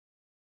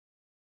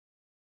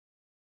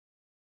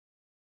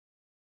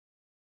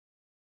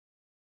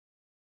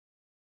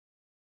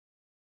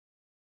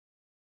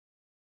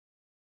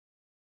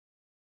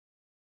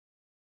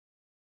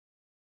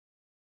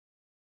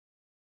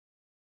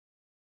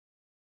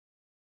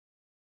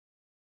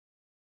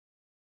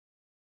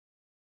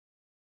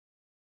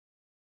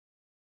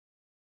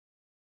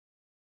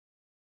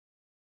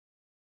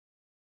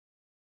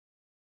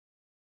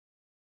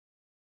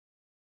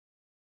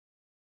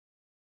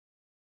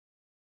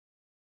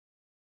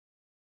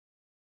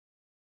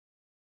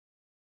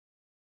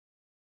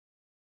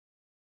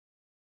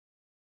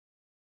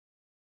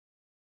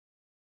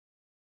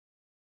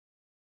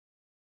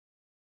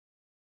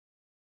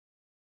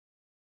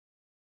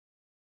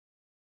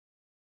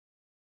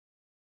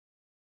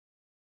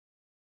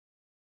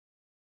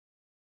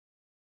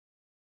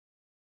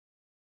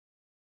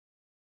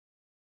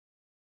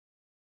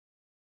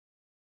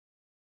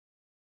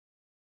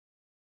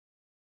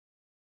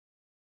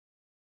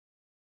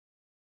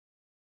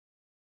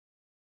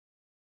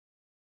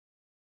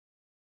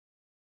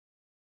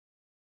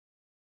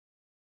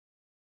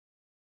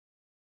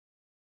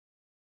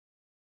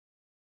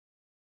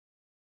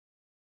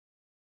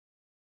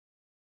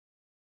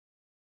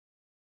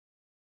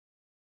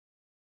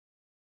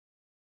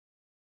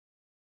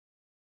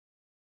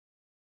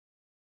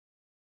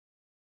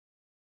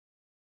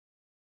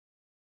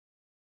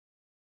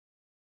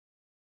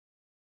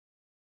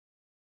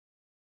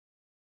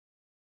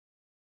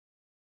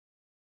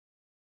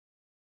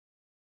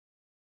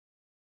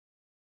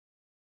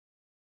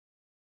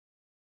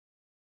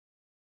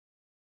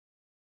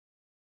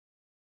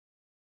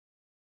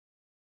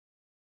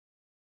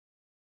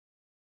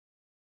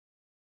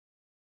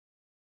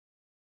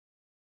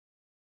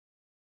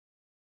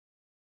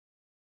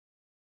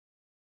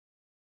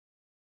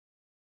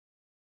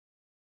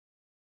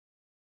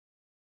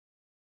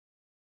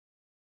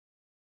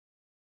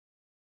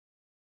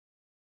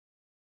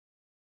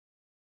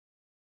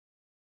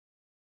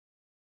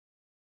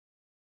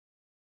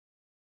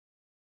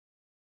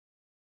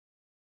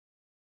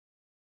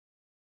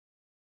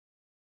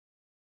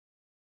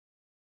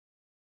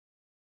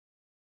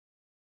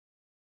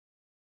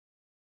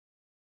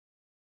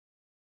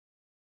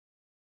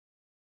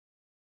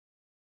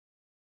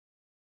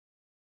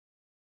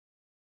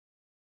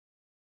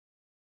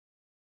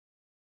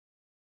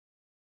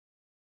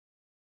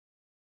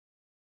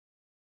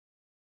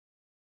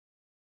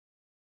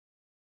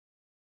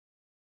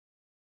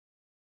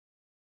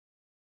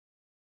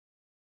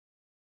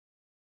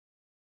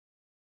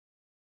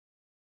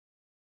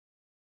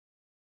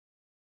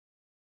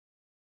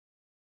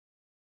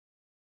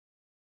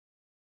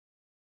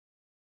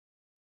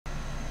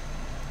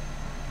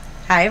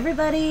Hi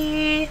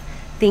everybody!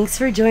 Thanks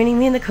for joining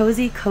me in the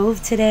Cozy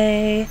Cove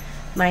today.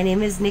 My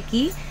name is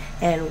Nikki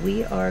and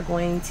we are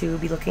going to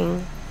be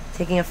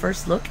taking a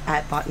first look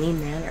at Botany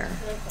Manor.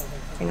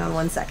 Hang on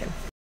one second.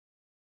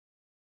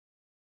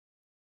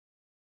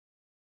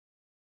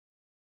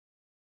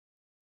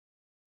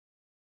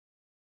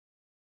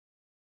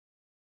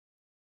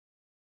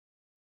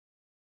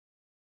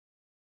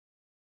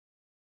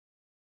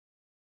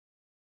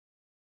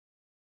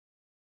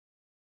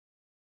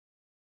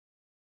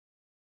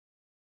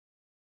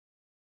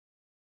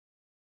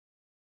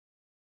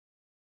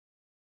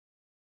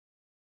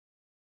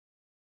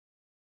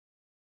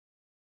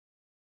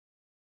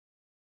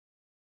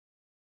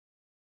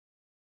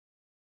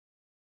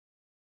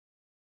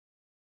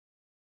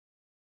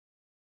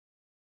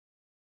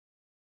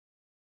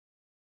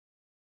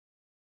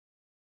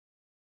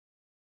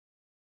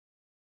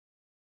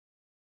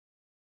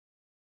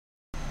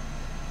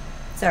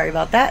 Sorry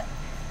about that.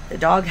 The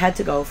dog had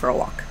to go for a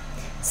walk.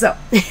 So,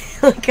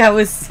 like I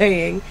was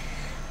saying,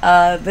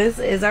 this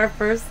is our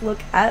first look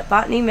at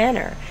Botany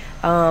Manor.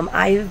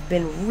 I've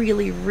been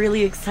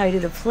really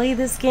excited to play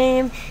this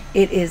game.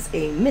 It is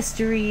a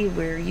mystery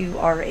where you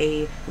are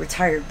a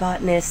retired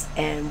botanist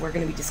and we're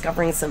going to be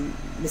discovering some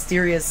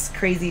mysterious,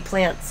 crazy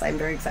plants. I'm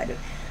very excited.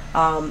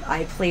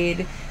 I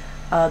played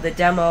the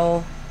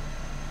demo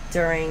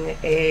during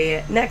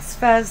a Next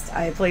Fest.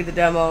 I played the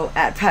demo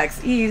at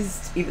PAX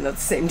East, even though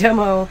it's the same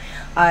demo.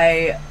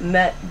 I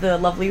met the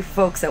lovely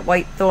folks at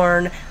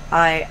Whitethorn.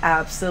 I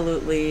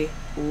absolutely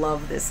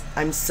love this.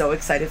 I'm so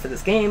excited for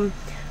this game.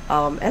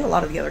 And a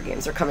lot of the other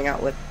games are coming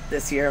out with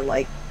this year.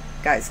 Like,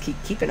 guys,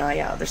 keep an eye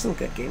out. There's some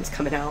good games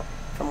coming out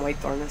from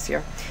Whitethorn this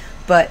year.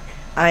 But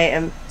I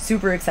am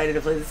super excited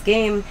to play this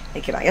game.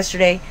 It came out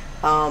yesterday.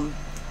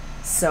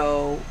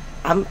 So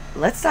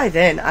let's dive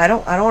in. I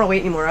don't want to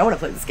wait anymore. I want to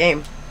play this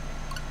game.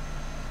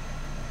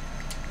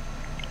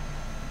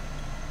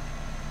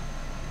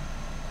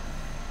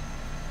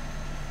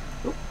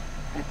 Oop,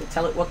 I have to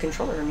tell it what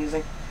controller I'm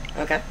using.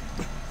 Okay.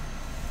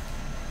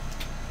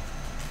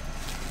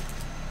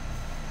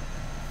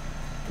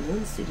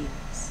 Moon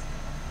Studios.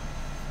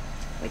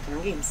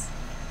 Whitethorn Games.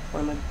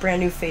 One of my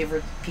brand new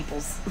favorite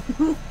peoples.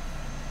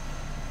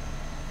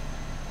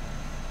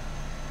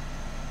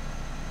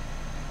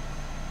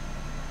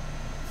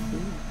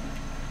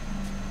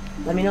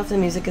 Let me know if the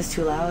music is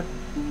too loud.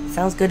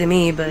 Sounds good to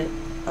me, but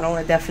I don't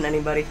want to deafen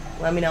anybody.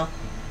 Let me know.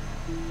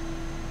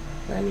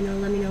 Let me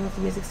know if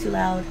the music's too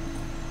loud.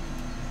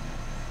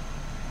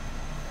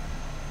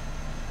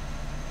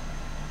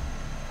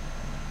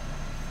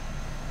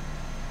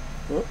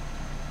 Oop.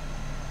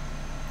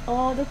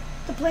 Oh,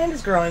 the plant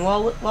is growing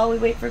while we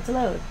wait for it to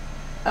load.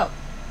 Oh,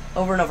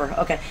 over and over.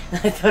 Okay.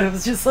 I thought it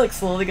was just like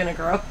slowly gonna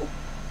grow.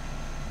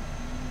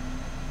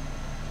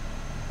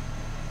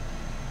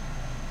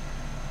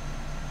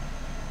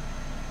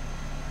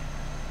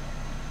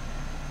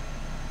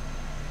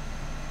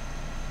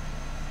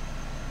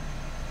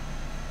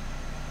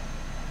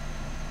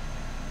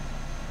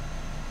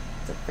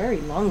 It's a very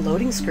long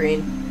loading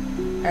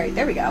screen. Alright,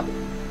 there we go.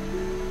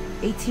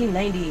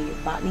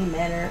 1890 Botany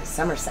Manor,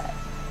 Somerset.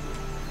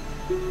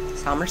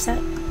 Somerset?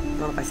 I don't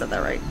know if I said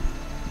that right.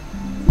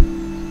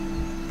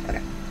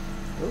 Okay.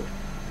 Ooh.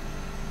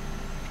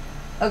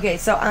 Okay,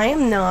 so I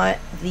am not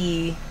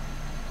the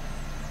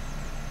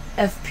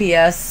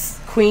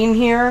FPS queen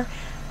here.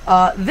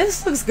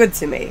 This looks good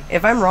to me.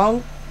 If I'm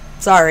wrong,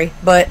 sorry,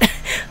 but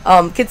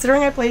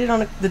considering I played it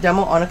on the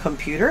demo on a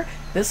computer,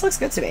 this looks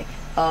good to me.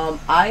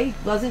 I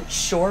wasn't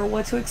sure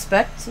what to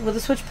expect with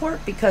a Switch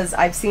port because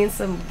I've seen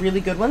some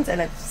really good ones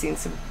and I've seen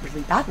some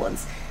really bad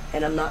ones.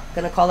 And I'm not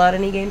going to call out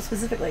any game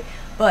specifically.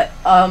 But,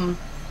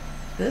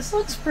 this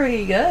looks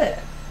pretty good.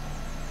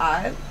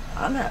 I'm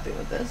happy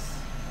with this.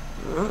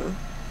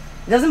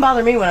 It doesn't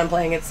bother me when I'm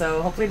playing it,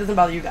 so hopefully it doesn't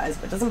bother you guys,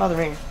 but it doesn't bother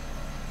me.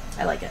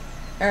 I like it.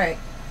 Alright.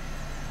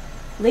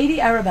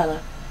 Lady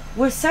Arabella,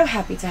 we're so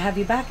happy to have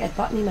you back at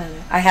Botany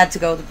Manor. I had to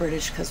go with the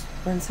British because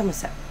we're in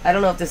Somerset. I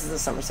don't know if this is a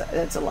Somerset.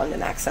 It's a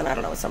London accent. I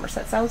don't know what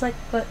Somerset sounds like,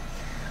 but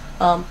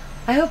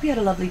I hope you had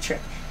a lovely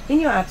trip. In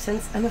your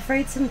absence, I'm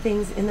afraid some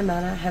things in the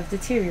manor have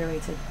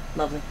deteriorated.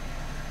 Lovely.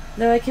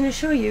 Though I can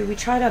assure you we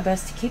tried our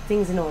best to keep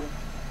things in order.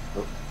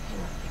 Oh, hang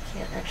on. I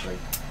can't actually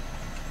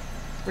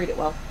read it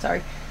well.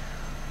 Sorry.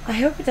 I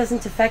hope it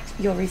doesn't affect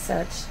your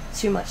research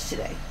too much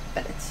today,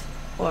 Bennett.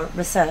 Or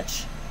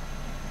research.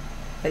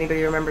 If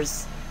anybody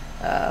remembers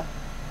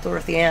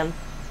Dorothy Ann.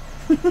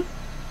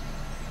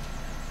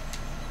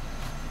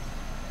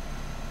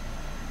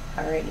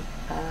 Alrighty.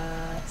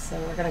 So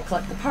we're going to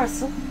collect the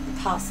parcel.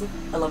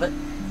 I love it.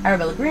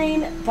 Arabella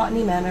Green,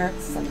 Botany Manor,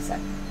 Somerset.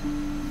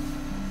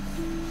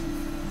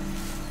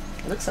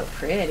 It looks so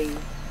pretty.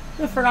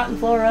 The Forgotten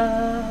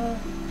Flora.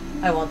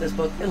 I want this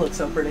book. It looks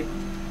so pretty.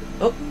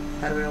 Oh,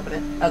 how do we open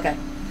it? Okay.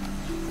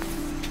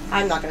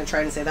 I'm not going to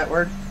try to say that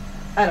word.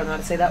 I don't know how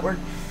to say that word.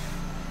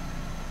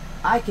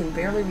 I can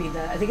barely read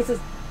that. I think it says,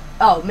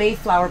 oh,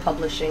 Mayflower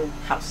Publishing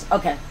House.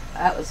 Okay.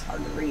 That was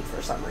hard to read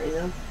for some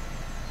reason.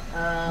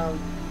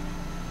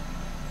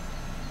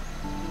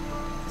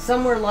 So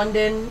somewhere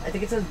London. I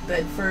think it says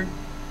Bedford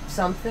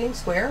something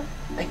Square.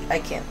 I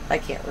can't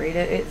read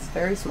it. It's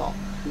very small.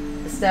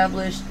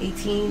 Established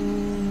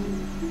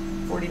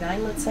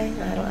 1849, let's say.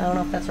 I don't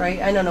know if that's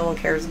right. I know no one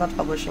cares about the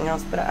publishing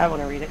house, but I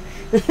want to read it.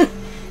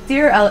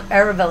 Dear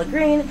Arabella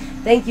Green,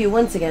 thank you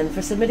once again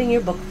for submitting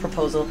your book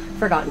proposal,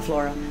 Forgotten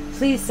Flora.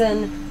 Please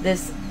send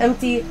this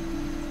empty...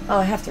 Oh,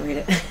 I have to read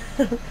it.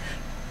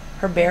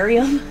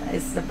 Herbarium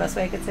is the best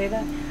way I could say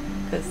that.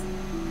 Because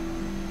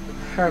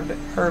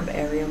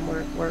herbarium,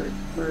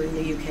 we're in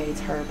the UK, it's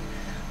herb.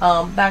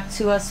 Back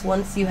to us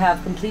once you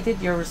have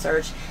completed your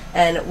research,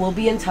 and we'll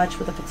be in touch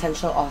with a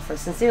potential offer.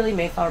 Sincerely,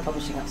 Mayflower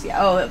Publishing House.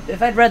 Yeah, oh,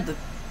 if I'd read the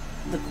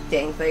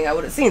dang thing, I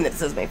would have seen that it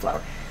says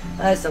Mayflower.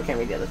 I still can't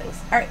read the other things.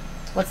 Alright,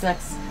 what's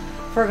next?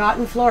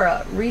 Forgotten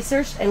Flora,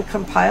 researched and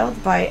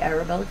compiled by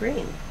Arabella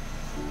Green.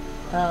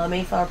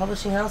 Mayflower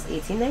Publishing House,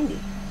 1890.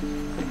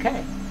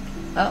 Okay.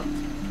 Oh.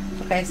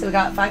 Okay, so we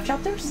got 5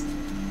 chapters?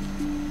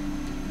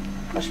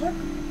 Question mark?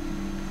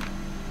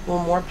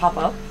 Will more pop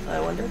up? I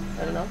wonder.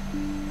 I don't know.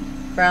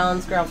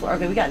 Ground floor.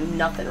 Okay, we got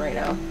nothing right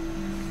now.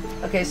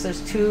 Okay, so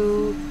there's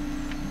 2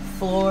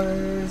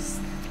 floors.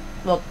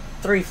 Well,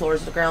 3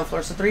 floors, the ground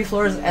floor. So 3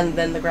 floors and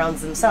then the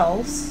grounds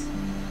themselves.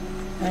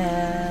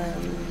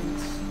 And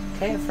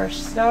okay, a fresh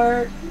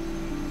start.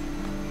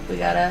 We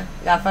gotta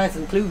find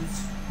some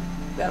clues.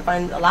 We gotta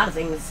find a lot of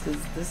things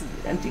because this is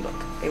an empty book.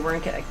 They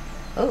weren't kidding.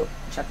 Oh,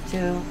 chapter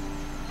 2.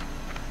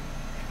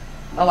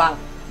 Oh wow,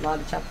 a lot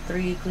of chapter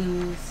 3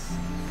 clues.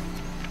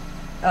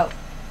 Oh,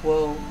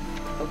 whoa.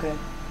 Okay.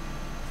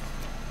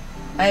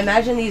 I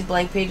imagine these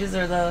blank pages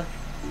are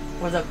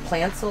where the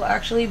plants will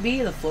actually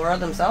be, the flora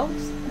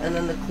themselves, and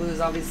then the clues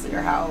obviously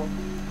are how.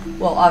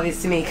 Well,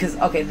 obvious to me because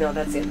okay, no,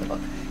 that's the end of the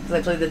book. Because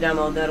I played the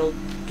demo, that'll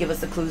give us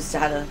the clues to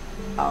how to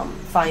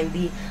find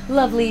the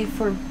lovely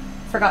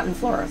forgotten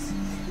floras.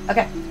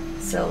 Okay,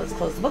 so let's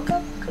close the book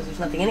up because there's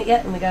nothing in it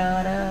yet, and we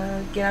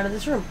gotta get out of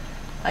this room.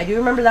 I do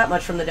remember that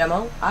much from the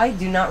demo. I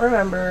do not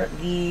remember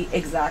the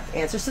exact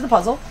answers to the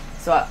puzzle,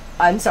 so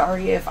I'm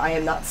sorry if I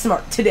am not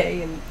smart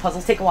today, and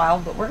puzzles take a while,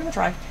 but we're gonna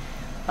try.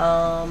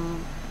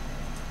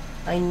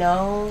 I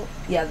know,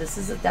 yeah, this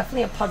is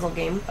definitely a puzzle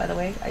game, by the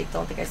way. I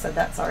don't think I said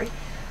that, sorry.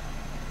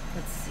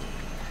 Let's see,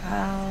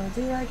 how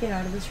do I get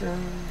out of this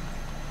room?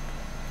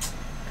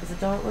 Because I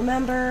don't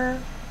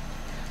remember.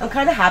 I'm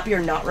kind of happy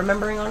or not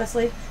remembering,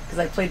 honestly, because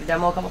I played the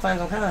demo a couple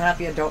times. I'm kind of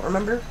happy I don't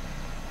remember,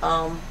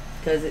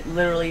 because it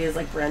literally is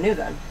like brand new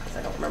then, because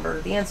I don't remember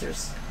the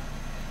answers.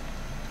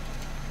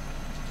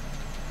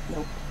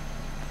 Nope.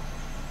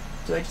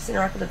 Do I just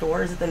interact with the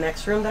door? Is it the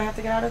next room that I have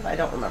to get out of? I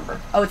don't remember.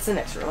 Oh, it's the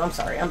next room. I'm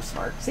sorry. I'm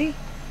smart. See?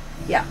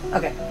 Yeah.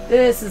 Okay.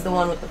 This is the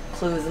one with the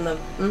clues and the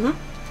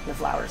the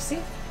flowers.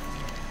 See?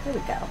 There we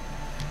go.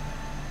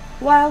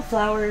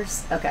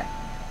 Wildflowers. Okay.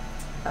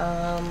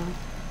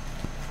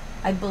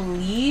 I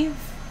believe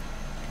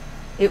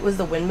it was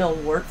the windmill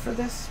wort for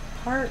this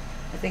part.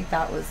 I think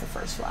that was the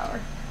first flower.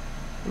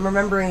 I'm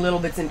remembering little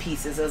bits and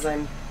pieces as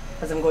I'm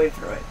going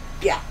through it.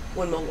 Yeah,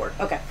 windmill wort.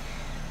 Okay.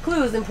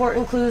 Clues,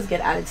 important clues get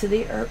added to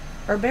the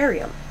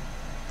herbarium.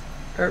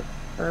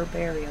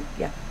 Herbarium.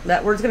 Yeah,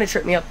 that word's gonna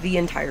trip me up the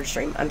entire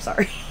stream. I'm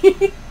sorry.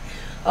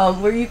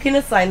 Where you can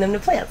assign them to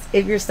plants.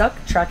 If you're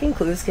stuck, tracking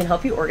clues can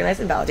help you organize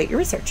and validate your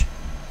research.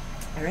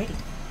 Alrighty.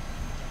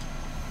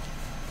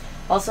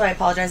 Also, I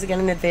apologize again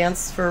in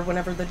advance for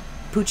whenever the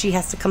Poochie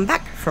has to come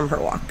back from her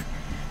walk.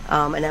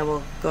 And I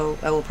will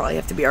probably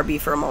have to BRB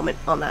for a moment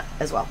on that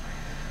as well.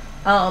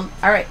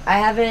 Alright, I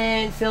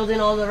haven't filled in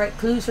all the right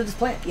clues for this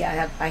plant.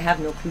 Yeah, I have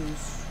no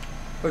clues.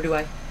 Or do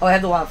I? Oh, I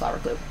have the wildflower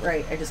clue.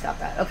 Right, I just got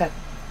that. Okay.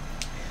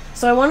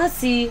 So I want to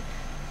see...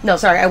 No,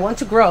 sorry, I want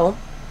to grow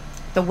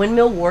the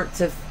windmill wort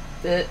to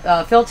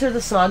filter the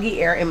smoggy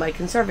air in my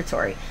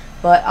conservatory.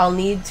 But I'll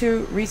need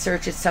to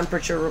research its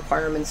temperature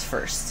requirements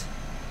first.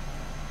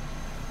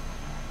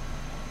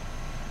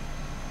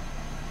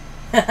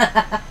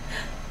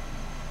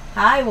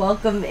 Hi,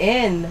 welcome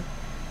in.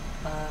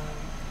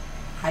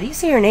 How do you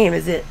say your name?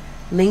 Is it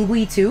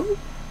Lingui too?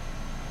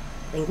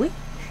 Lingui?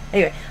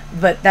 Anyway,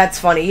 but that's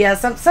funny. Yeah,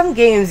 some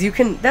games you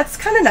can... That's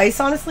kind of nice,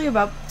 honestly,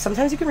 about...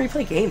 Sometimes you can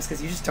replay games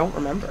because you just don't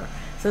remember.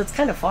 So it's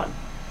kind of fun.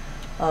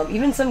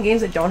 Even some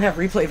games that don't have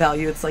replay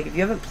value, it's like if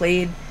you haven't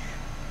played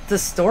the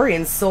story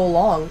in so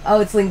long... Oh,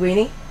 it's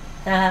Linguini?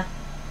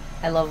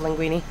 I love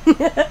Linguini.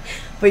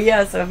 But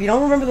yeah, so if you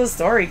don't remember the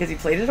story because you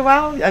played it a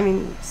while, I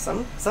mean,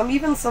 some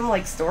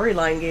like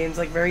storyline games,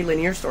 like very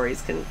linear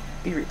stories, can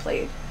be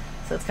replayed.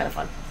 So it's kind of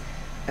fun.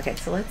 Okay,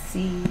 so let's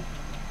see.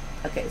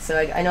 Okay, so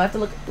I know I have to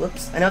look.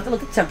 Whoops, I know I have to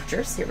look at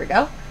temperatures. Here we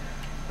go.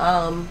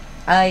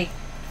 I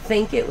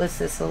think it was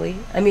Sicily.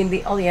 I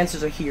mean, all the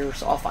answers are here,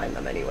 so I'll find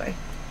them anyway.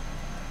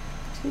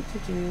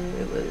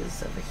 It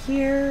was over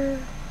here.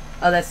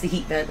 Oh, that's the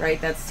heat vent, right?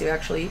 That's to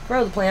actually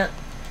grow the plant.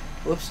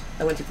 Whoops,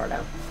 I went too far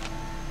down.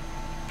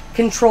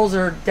 Controls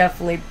are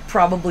definitely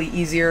probably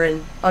easier,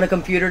 and on a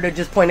computer to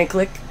just point and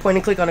click. Point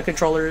and click on a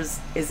controller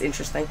is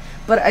interesting,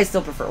 but I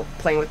still prefer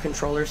playing with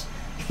controllers.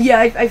 Yeah,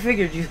 I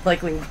figured you'd like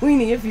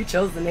linguine if you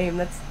chose the name.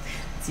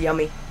 It's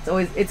yummy.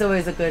 It's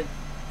always a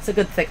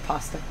good thick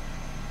pasta.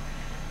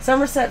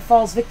 Somerset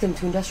falls victim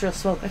to industrial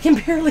smoke. I can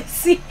barely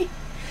see.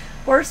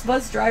 Horse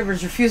bus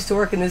drivers refuse to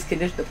work in this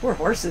condition. The poor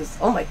horses.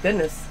 Oh my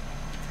goodness.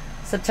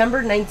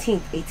 September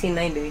 19th,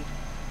 1890.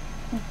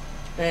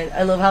 And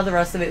I love how the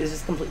rest of it is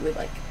just completely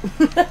blank.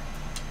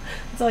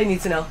 That's all you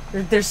need to know.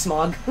 There's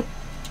smog.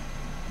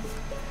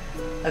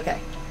 Okay.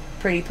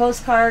 Pretty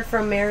postcard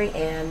from Mary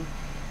Ann.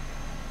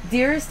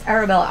 Dearest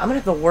Arabella, I'm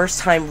going to have the worst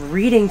time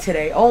reading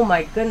today. Oh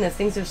my goodness,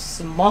 things are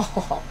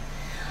small.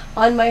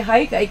 On my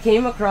hike, I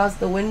came across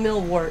the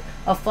windmill wort,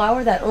 a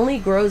flower that only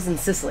grows in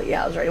Sicily.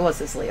 Yeah, I was right. It was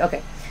Sicily.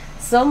 Okay.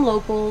 Some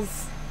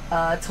locals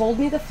told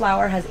me the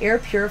flower has air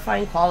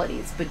purifying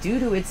qualities, but due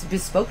to its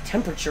bespoke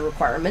temperature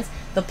requirements,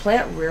 the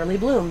plant rarely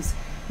blooms.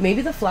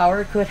 Maybe the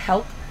flower could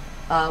help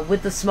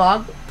with the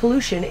smog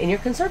pollution in your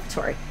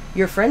conservatory.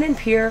 Your friend and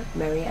peer,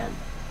 Marianne.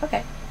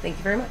 Okay, thank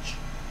you very much.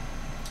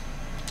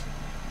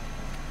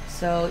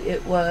 So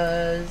it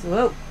was,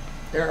 whoa,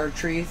 there are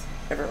trees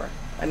everywhere.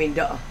 I mean,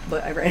 duh,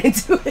 but I ran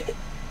into it.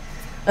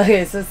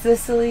 Okay, so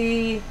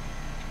Sicily,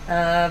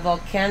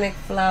 volcanic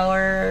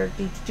flower,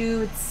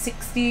 it's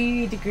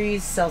 60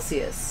 degrees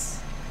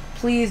Celsius.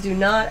 Please do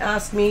not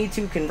ask me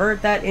to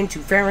convert that into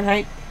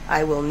Fahrenheit.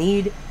 I will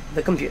need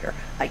the computer.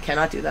 I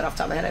cannot do that off the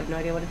top of my head. I have no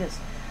idea what it is.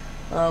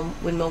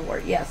 Windmill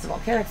wort, yes, the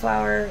volcanic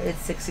flower, it's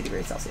 60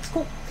 degrees Celsius.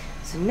 Cool.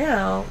 So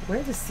now, where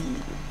are the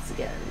seeds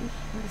again?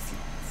 Where are the seeds?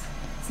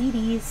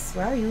 Seedies,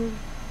 where are you?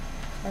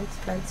 Plants,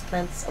 plants,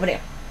 plants. Over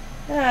there.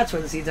 That's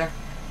where the seeds are.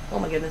 Oh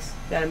my goodness.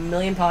 Got a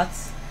million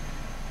pots.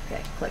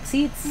 Okay, collect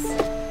seeds.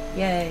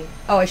 Yay.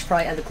 Oh, I should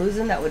probably add the clues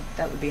in. That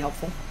would be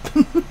helpful.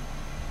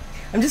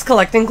 I'm just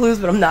collecting clues,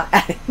 but I'm not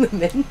adding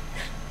them in.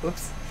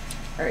 Whoops.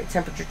 Alright,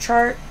 temperature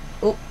chart.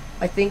 Oh,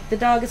 I think the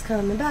dog is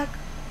coming back.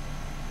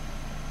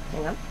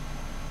 Hang on.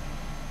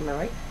 Am I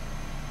right?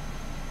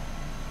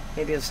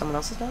 Maybe it was someone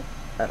else's dog?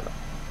 I don't know.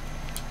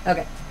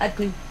 Okay, add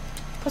clue.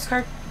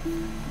 Postcard.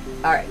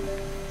 Alright,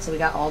 so we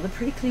got all the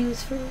pretty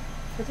clues for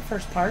the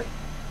first part.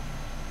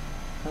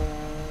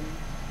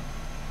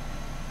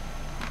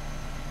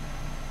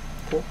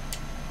 Cool.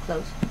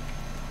 Close.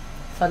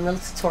 Fun little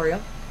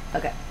tutorial.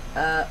 Okay,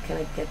 can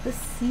I get the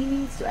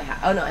seeds? Do I have?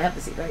 Oh no, I have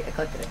the seed, right? I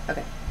collected it.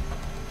 Okay.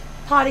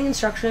 Potting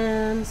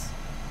instructions.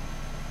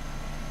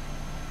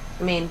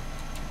 I mean,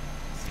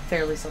 it's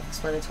fairly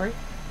self-explanatory.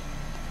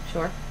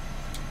 Sure.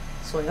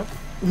 Soil.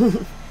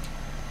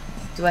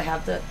 Do I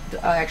have the...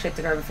 Oh, I actually have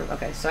to grab it from...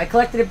 Okay, so I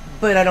collected it,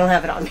 but I don't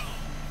have it on me.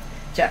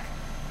 Check.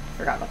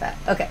 Forgot about that.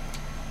 Okay.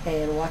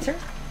 And water.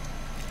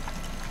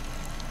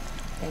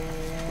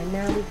 And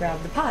now we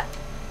grab the pot.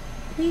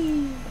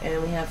 Whee!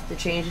 And we have to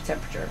change the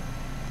temperature.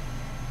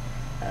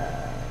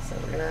 So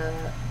we're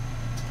gonna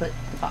put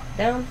the pot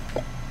down.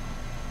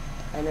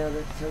 I know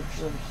that the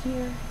temperature's over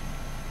here.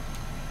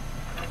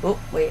 Oh,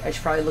 wait, I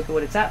should probably look at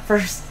what it's at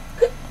first.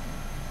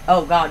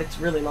 Oh god, it's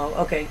really low.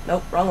 Okay,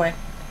 nope, wrong way.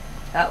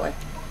 That way.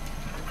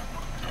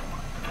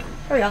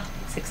 There we go.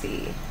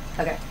 60.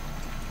 Okay.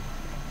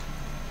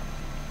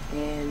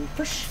 And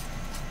push.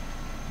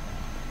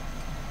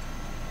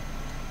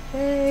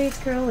 Hey,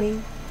 it's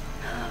growing.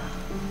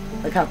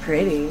 Look how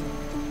pretty.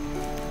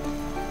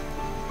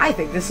 I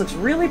think this looks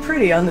really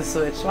pretty on the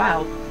Switch.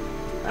 Wow.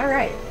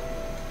 Alright.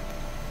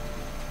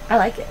 I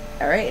like it.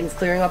 Alright, and it's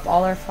clearing up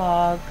all our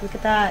fog. Look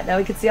at that. Now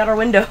we can see out our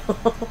window.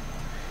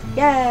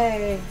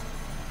 Yay!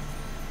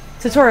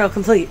 Tutorial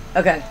complete.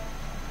 Okay.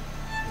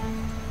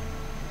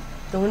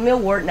 The windmill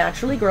wort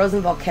naturally grows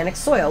in volcanic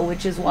soil,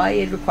 which is why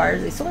it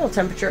requires a soil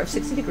temperature of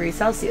 60 degrees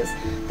Celsius.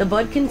 The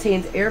bud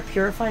contains air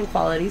purifying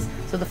qualities,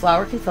 so the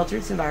flower can filter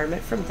its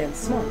environment from dense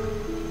smoke.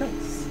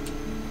 Nice.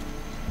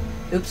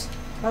 Oops.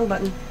 Wrong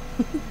button.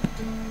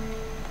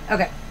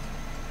 Okay.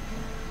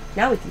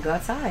 Now we can go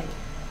outside.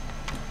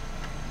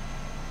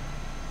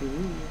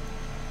 Ooh.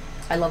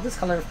 I love this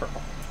color of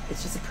purple.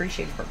 It's just a pretty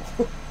shade of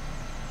purple.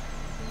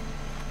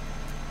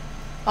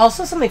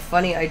 Also, something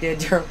funny I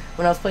did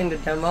when I was playing the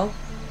demo,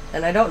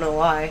 and I don't know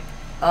why.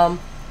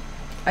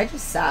 I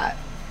just sat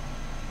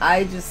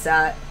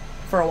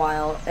for a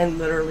while and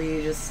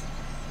literally just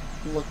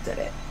looked at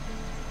it.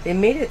 They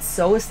made it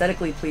so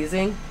aesthetically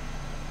pleasing.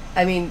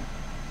 I mean,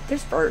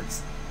 there's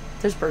birds.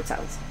 There's bird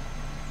sounds.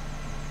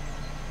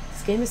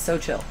 This game is so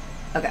chill.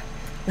 Okay.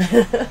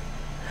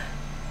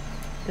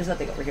 There's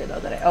nothing over here though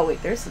that I... Oh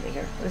wait, there's something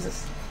here. What is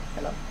this?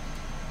 Hello.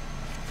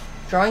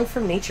 Drawing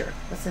from nature.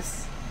 What's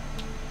this?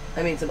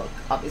 I mean, it's a book,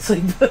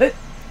 obviously, but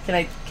can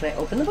I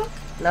open the book?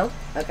 No?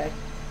 Okay.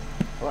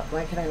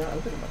 Why can I not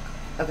open the book?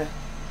 Okay.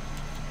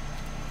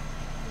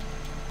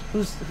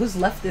 Who's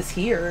left this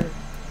here?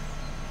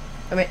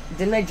 I mean,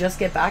 didn't I just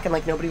get back and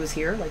like nobody was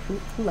here? Like who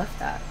left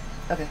that?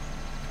 Okay.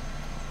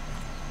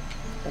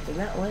 Nothing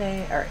that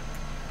way. All right.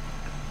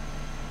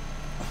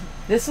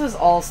 This is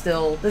all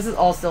still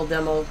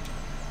demo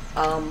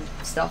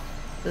stuff.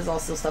 This is all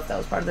still stuff that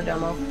was part of the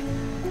demo.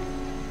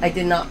 I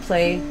did not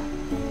play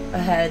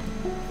ahead.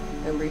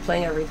 I'm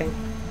replaying everything.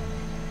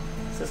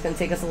 So it's gonna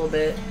take us a little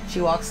bit.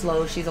 She walks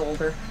slow, she's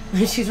older.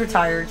 She's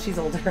retired, she's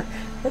older.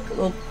 Look,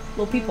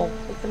 little people.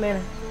 Look at the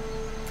manor.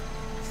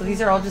 So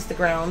these are all just the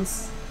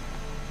grounds.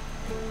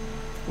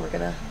 We're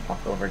gonna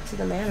walk over to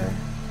the manor.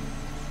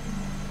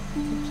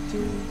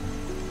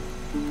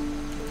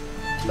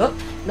 Oh,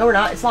 no we're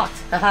not. It's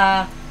locked.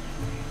 Haha.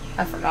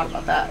 I forgot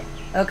about that.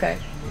 Okay.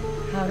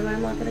 How do I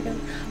unlock it again?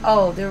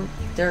 Oh, there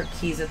are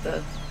keys at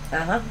the...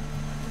 I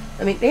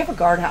mean, they have a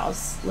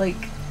guardhouse.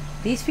 Like,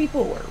 these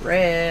people were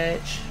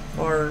rich.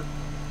 Or,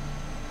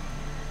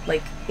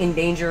 like, in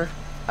danger.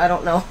 I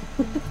don't know.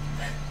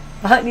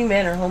 Botany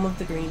Manor, home of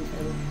the Green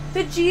family.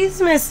 The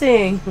G's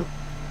missing!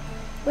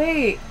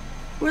 Wait,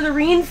 we're the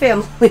Reen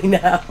family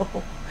now.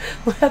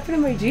 What happened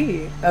to my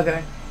G?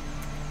 Okay.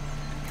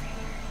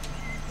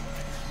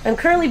 I'm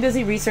currently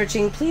busy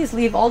researching. Please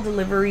leave all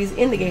deliveries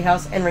in the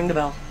gatehouse and ring the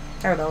bell.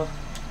 Arabella.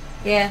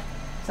 Yeah,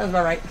 sounds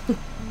about right.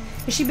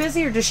 Is she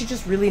busy or does she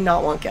just really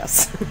not want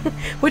guests?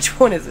 Which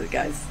one is it,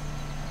 guys?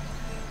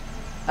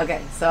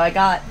 Okay, so I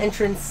got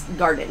entrance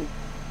garden.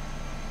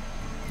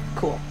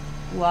 Cool.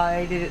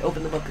 Why did it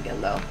open the book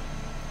again, though?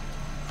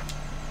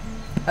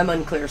 I'm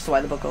unclear as to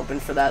why the book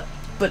opened for that,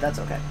 but that's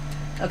okay.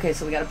 Okay,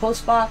 so we got a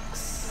post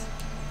box.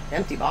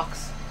 Empty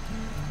box.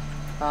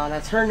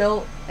 That's her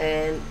note,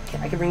 and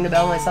I can ring the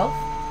bell myself.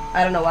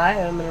 I don't know why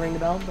I'm going to ring the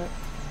bell, but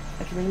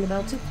I can ring the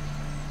bell too.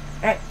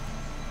 Alright.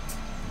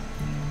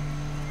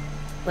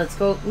 Let's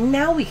go.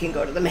 Now we can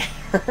go to the manor.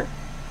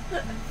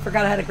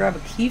 Forgot I had to grab a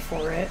key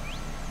for it.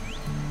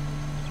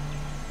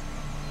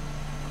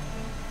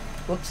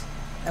 Whoops.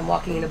 I'm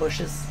walking into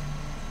bushes.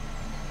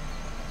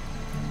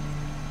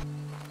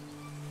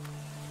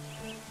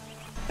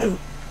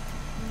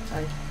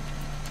 Sorry.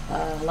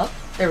 Hello?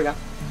 There we go.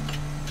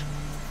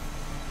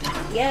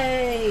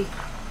 Yay!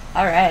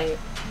 Alright.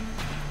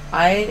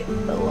 I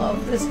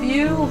love this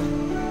view.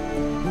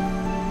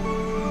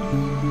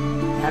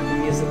 I have the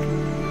music.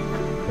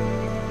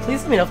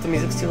 Please let me know if the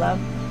music's too loud.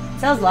 It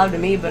sounds loud to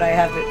me, but I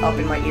have it up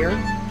in my ear.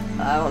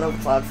 I don't know if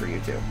it's loud for you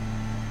too.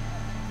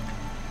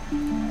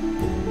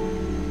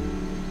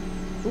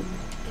 Ooh,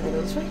 can I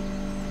go this way?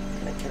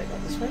 Can I go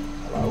this way?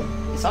 Hello?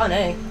 You saw an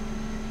A.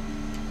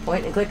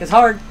 Point and click is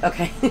hard.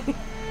 Okay.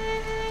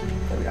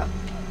 There we go.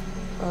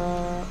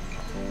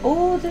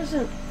 Oh, there's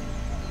an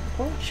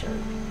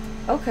orchard.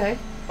 Okay.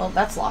 Well,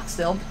 that's locked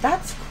still, but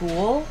that's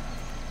cool.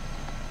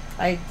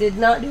 I did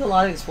not do a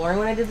lot of exploring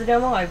when I did the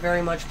demo. I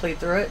very much played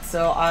through it,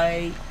 so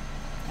I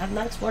have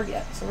not explored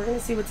yet. So we're going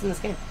to see what's in this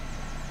game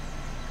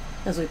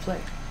as we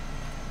play.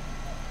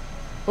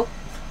 Oh.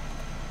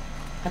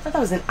 I thought that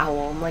was an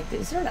owl. I'm like,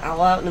 is there an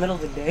owl out in the middle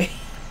of the day?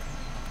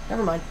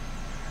 Never mind.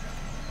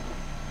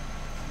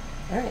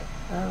 Alright.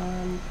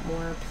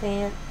 More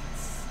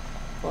plants.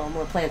 Well,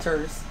 more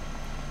planters.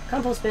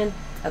 Compost bin.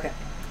 Okay.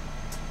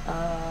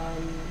 How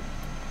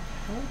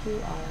do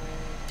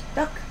I...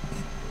 Duck!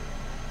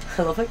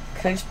 I love it.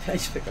 I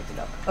just picked up the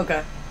duck.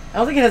 Okay. I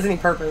don't think it has any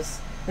purpose.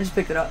 I just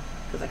picked it up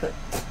because I could.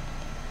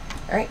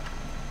 Alright.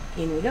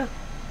 In we go.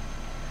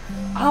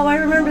 Oh, I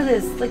remember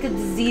this. It's like a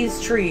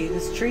diseased tree.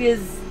 This tree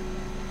is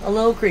a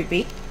little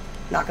creepy.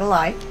 Not gonna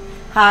lie.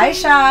 Hi,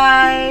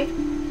 Shy!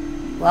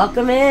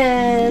 Welcome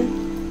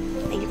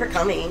in. Thank you for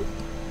coming.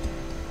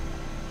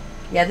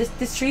 Yeah,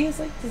 this tree is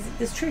like...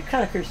 This tree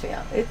kind of creeps me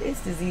out. It's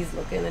diseased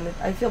looking and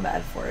I feel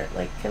bad for it.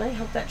 Like, can I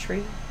help that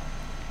tree?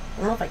 I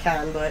don't know if I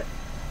can, but...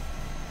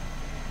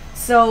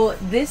 So,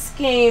 this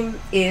game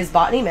is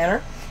Botany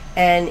Manor,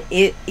 and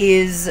it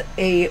is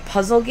a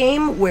puzzle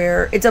game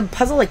where it's a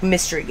puzzle like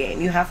mystery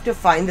game. You have to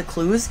find the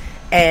clues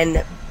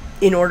and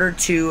in order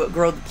to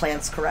grow the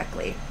plants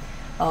correctly.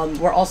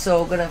 We're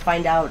also going to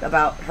find out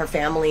about her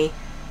family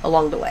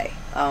along the way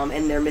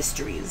and their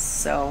mysteries.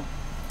 So,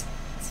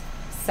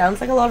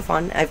 sounds like a lot of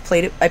fun. I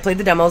played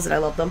the demos and I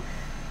love them.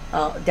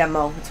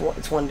 Demo.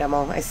 It's one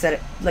demo. I said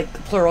it like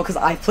plural because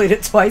I played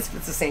it twice, but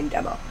it's the same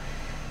demo.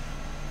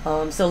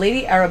 So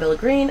Lady Arabella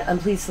Green, I'm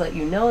pleased to let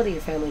you know that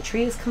your family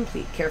tree is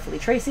complete, carefully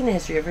tracing the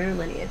history of your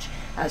lineage.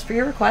 As per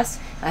your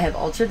request, I have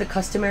altered the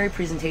customary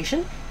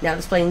presentation, now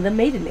displaying the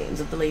maiden names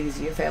of the ladies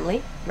in your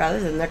family, rather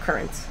than their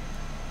current.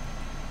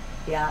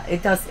 Yeah,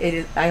 it does, it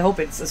is, I hope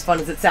it's as fun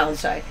as it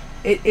sounds, Shy.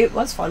 It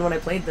was fun when I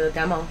played the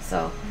demo,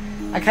 so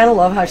I kind of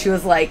love how she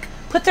was like,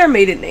 put their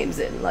maiden names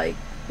in, like,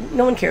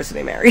 no one cares who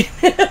they married.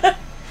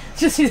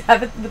 Just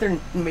have it with their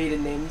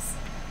maiden names.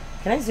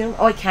 Can I zoom?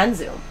 Oh, I can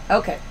zoom.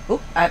 Okay.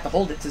 Oop, I have to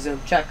hold it to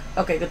zoom. Check.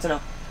 Okay, good to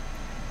know.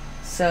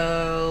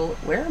 So,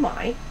 where am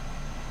I?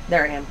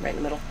 There I am, right in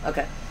the middle.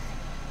 Okay.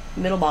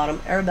 Middle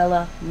bottom.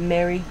 Arabella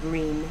Mary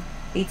Green.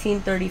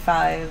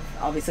 1835.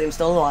 Obviously, I'm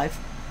still alive.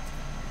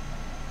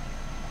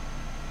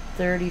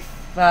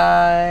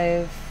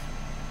 35.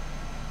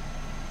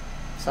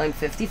 So I'm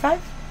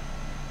 55?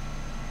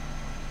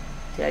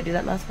 Did I do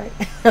that math right?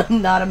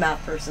 I'm not a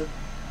math person.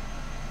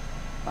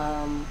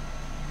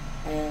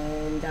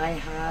 And I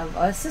have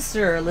a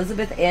sister,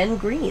 Elizabeth Ann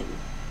Green.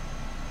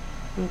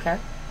 Okay.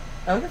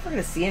 I wonder if we're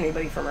going to see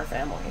anybody from her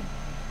family.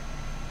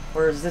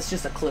 Or is this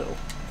just a clue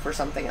for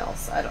something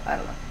else? I don't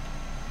know.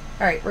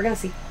 Alright, we're going to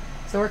see.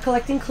 So we're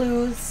collecting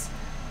clues.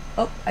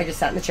 Oh, I just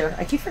sat in the chair.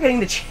 I keep forgetting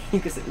that you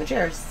can sit in the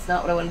chairs. It's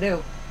not what I want to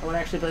do. I want to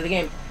actually play the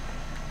game.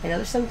 I know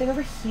there's something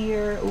over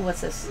here. Ooh,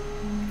 what's this?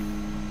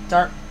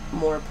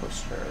 Dartmoor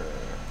poster.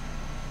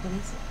 What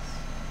is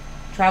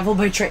this? Travel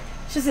by train.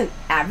 It's just an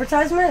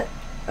advertisement?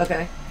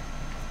 Okay.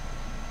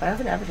 I have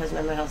an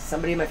advertisement in my house.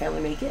 Somebody in my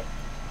family make it?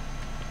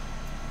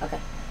 Okay.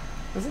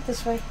 Is it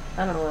this way?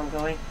 I don't know where I'm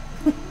going.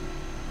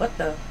 What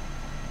the?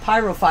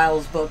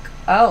 Pyrophiles book.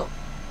 Oh.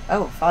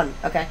 Oh, fun.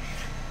 Okay.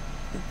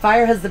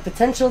 Fire has the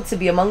potential to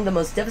be among the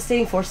most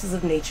devastating forces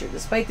of nature.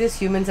 Despite this,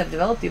 humans have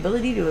developed the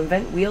ability to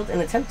invent, wield,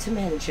 and attempt to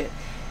manage it.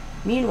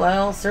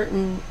 Meanwhile,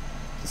 certain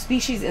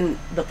species in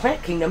the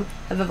plant kingdom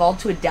have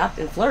evolved to adapt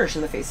and flourish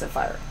in the face of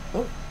fire.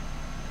 Oh.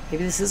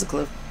 Maybe this is a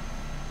clue.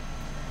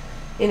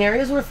 In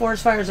areas where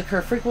forest fires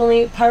occur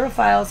frequently,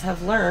 pyrophiles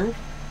have learned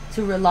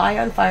to rely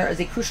on fire as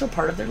a crucial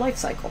part of their life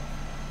cycle.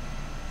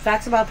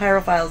 Facts about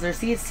pyrophiles. Their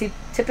seeds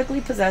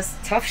typically possess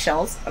tough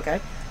shells,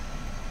 okay?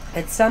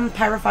 And some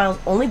pyrophiles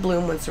only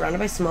bloom when surrounded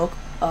by smoke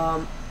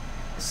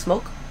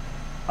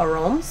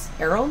aromas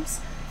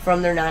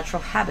from their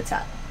natural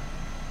habitat.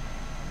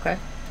 Okay?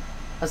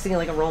 I was thinking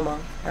like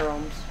aromas.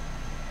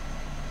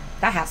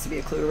 That has to be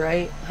a clue,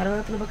 right? How do I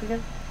open the book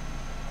again?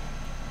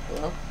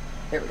 Hello?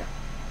 There we go.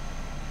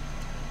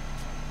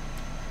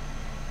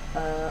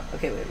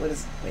 Okay, wait,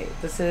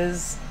 this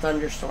is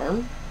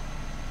Thunderstorm.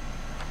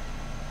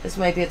 This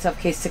might be a tough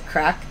case to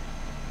crack.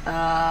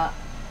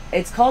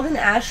 It's called an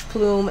ash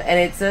plume, and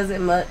it says it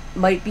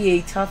might be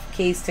a tough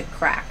case to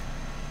crack.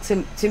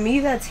 To me,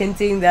 that's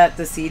hinting that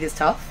the seed is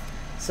tough.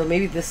 So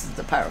maybe this is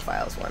the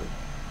pyrophiles one.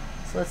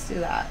 So let's do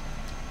that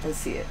and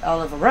see it. I'll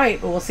never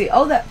write, but we'll see.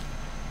 Oh,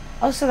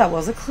 so that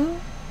was a clue?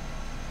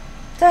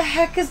 The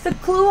heck is the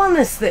clue on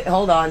this thing?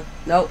 Hold on.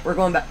 Nope, we're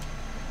going back.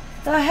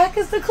 The heck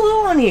is the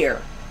clue on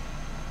here?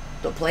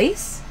 The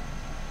place?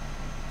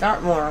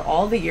 Dartmoor,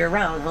 all the year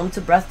round, home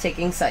to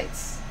breathtaking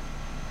sights.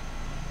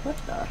 What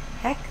the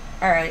heck?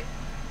 Alright.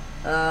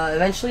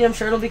 Eventually I'm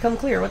sure it'll become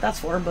clear what that's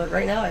for, but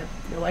right now I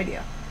have no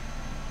idea.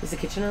 Is the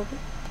kitchen open?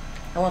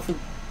 I want food.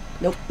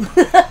 Nope.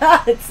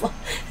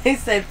 They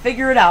said,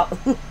 figure it out.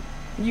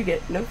 You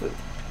get no food.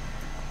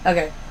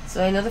 Okay,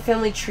 so I know the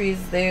family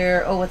tree's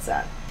there. Oh, what's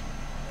that?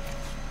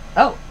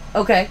 Oh,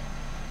 okay.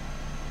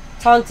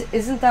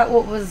 Isn't that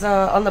what was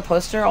on the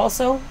poster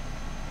also?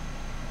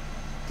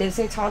 Did it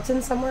say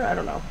Taunton somewhere? I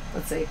don't know.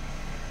 Let's see.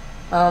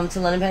 To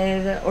London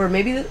Penny, or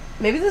maybe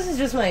this is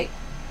just my.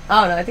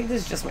 I don't know. I think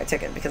this is just my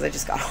ticket because I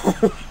just got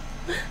home.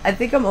 I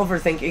think I'm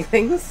overthinking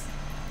things.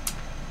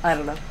 I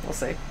don't know. We'll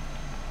see.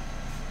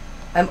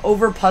 I'm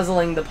over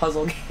puzzling the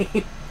puzzle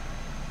game.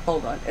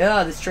 Hold on.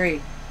 Ah, this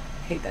tree.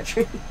 I hate that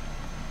tree.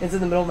 It's in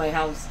the middle of my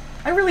house.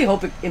 I really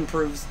hope it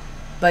improves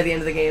by the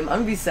end of the game. I'm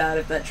gonna be sad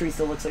if that tree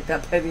still looks like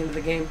that by the end of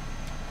the game.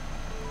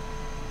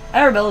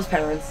 Arabella's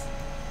parents.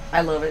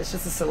 I love it. It's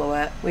just a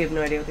silhouette. We have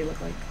no idea what they look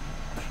like.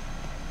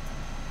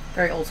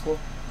 Very old school.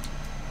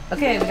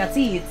 Okay, we got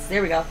seeds.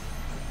 There we go.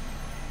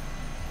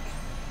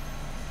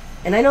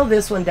 And I know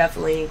this one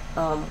definitely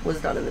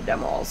was done in the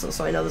demo also,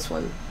 so I know this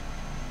one.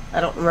 I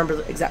don't remember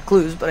the exact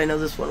clues, but I know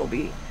this one will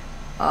be.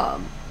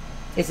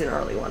 It's an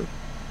early one.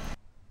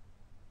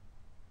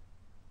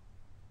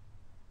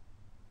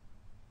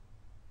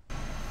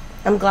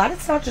 I'm glad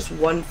it's not just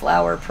one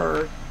flower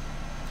per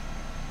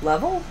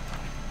level.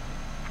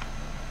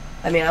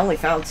 I mean, I only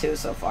found 2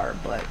 so far,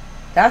 but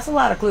that's a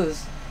lot of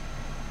clues.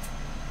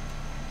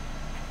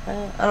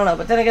 I don't know,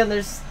 but then again,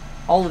 there's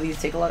all of these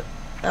take a lot.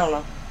 I don't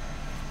know.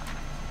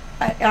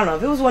 I don't know.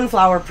 If it was 1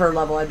 flower per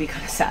level, I'd be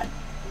kind of sad.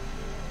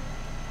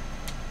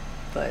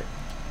 But,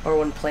 or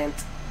 1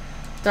 plant.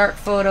 Dark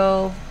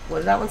photo. What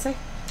did that one say?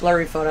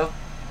 Blurry photo.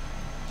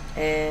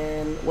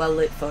 And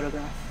well-lit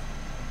photograph.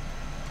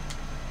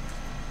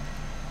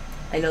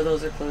 I know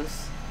those are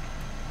clues.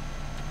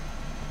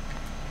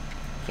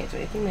 Can't do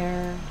anything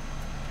there.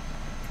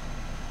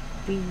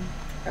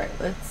 Alright,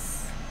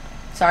 let's...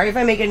 Sorry if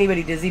I make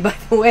anybody dizzy, by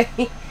the way.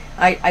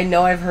 I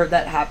know I've heard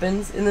that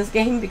happens in this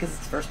game because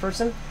it's first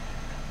person.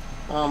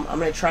 I'm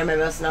going to try my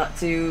best not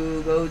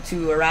to go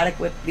too erratic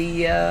with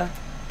the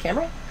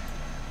camera.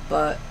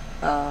 But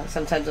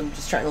sometimes I'm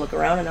just trying to look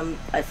around and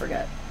I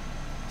forget.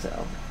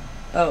 So...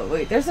 Oh,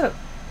 wait, there's a...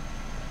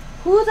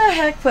 Who the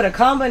heck put a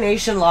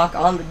combination lock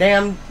on the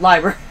damn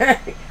library?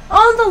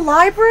 On the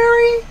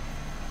library?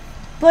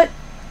 But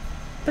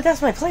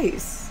that's my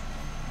place.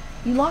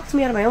 You locked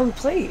me out of my own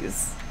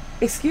place.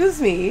 Excuse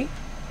me.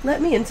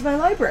 Let me into my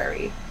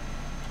library.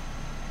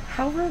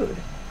 How rude.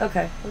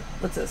 Okay,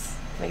 what's this?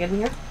 Can I get in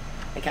here?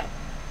 I can.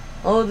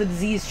 Oh, the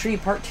disease tree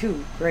part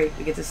 2. Great,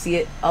 we get to see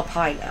it up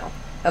high now.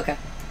 Okay.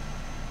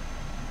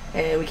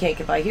 And we can't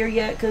get by here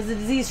yet because the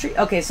disease tree...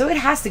 Okay, so it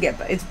has to get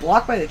by. It's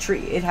blocked by the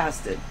tree. It has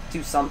to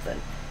do something.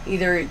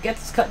 Either it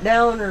gets cut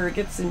down or it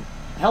gets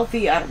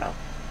healthy. I don't know.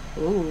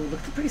 Ooh, look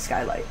at the pretty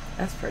skylight.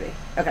 That's pretty.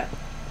 Okay.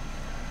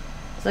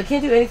 So I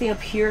can't do anything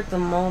up here at the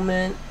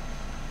moment.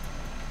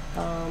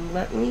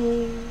 Let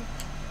me...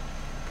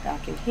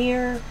 Back in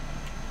here.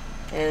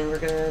 And we're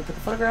going to put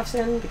the photographs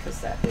in because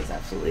that is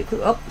absolutely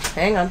cool. Oh,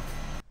 hang on.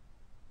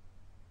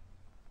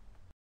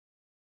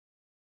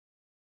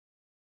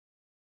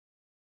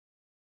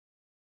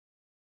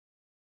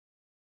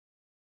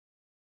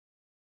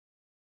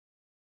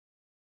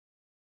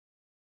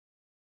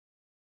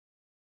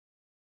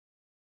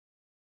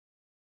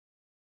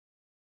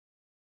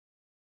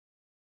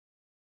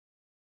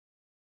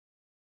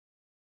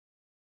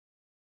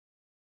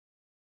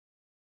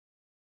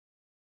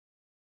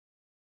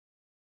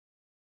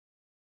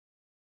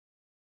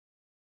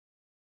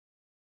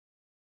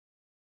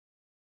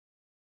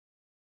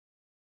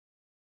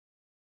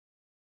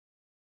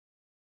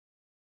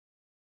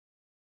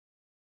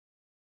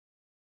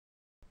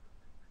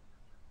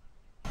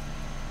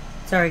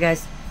 Sorry,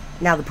 guys.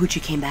 Now the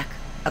Poochie came back.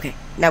 Okay,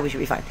 now we should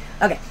be fine.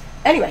 Okay,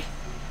 anyway.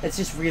 It's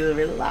just really,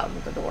 really loud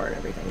with the door and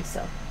everything,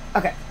 so.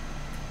 Okay.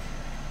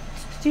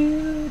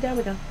 Down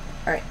we go.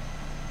 Alright.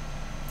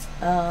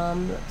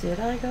 Did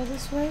I go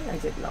this way? I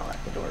did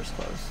not. The door's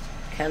closed.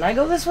 Can I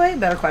go this way?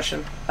 Better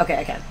question. Okay,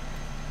 I can.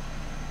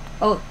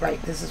 Oh, right.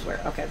 This is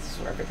where. Okay, this is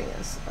where everything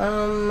is.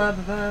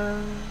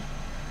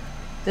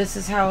 This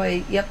is how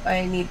I. Yep,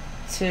 I need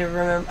to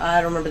remember.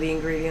 I don't remember the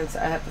ingredients.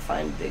 I have to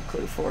find the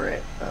clue for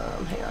it.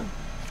 Hang on.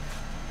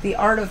 The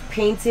art of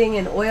painting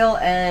in oil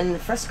and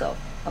fresco.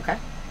 Okay.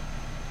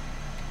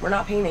 We're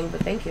not painting,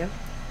 but thank you.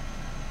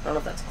 I don't know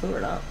if that's a clue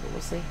or not, but we'll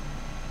see.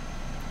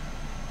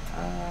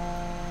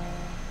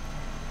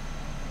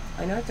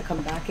 I know I have to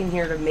come back in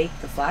here to make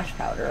the flash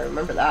powder. I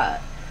remember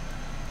that.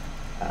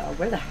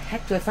 Where the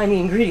heck do I find the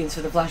ingredients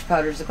for the flash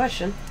powder is the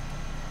question.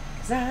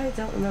 Because I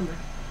don't remember.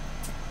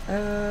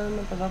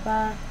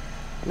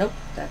 Nope,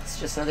 that's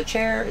just another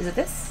chair. Is it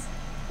this?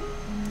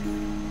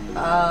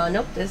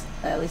 Nope, this.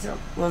 At least I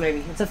don't. Well,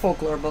 maybe. It's a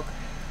folklore book.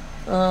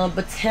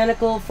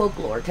 Botanical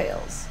folklore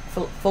tales.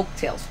 Folk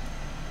tales.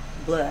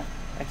 Blah.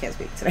 I can't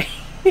speak today.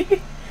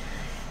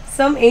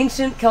 Some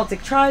ancient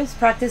Celtic tribes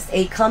practiced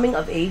a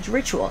coming-of-age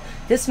ritual.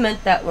 This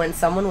meant that when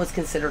someone was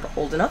considered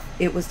old enough,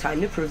 it was time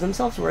to prove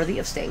themselves worthy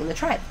of staying in the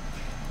tribe.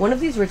 One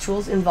of these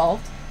rituals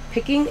involved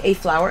picking a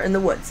flower in the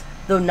woods,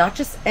 though not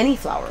just any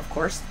flower, of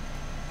course.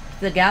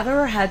 The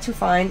gatherer had to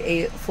find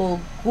a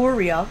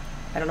fulguria,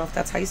 I don't know if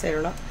that's how you say it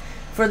or not,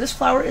 for this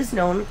flower is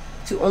known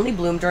to only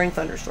bloom during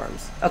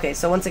thunderstorms. Okay,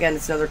 so once again,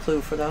 it's another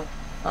clue for the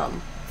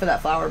for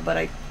that flower, but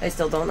I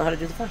still don't know how to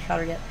do the flash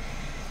powder yet.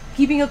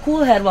 Keeping a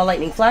cool head while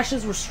lightning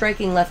flashes were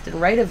striking left and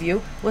right of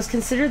you was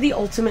considered the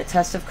ultimate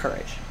test of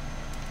courage.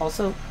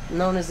 Also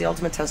known as the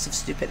ultimate test of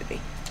stupidity.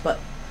 But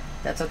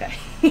that's okay.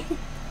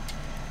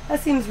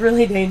 That seems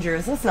really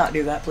dangerous. Let's not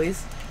do that,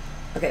 please.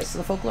 Okay, so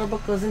the folklore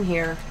book goes in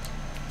here.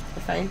 Did I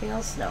find anything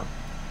else? No.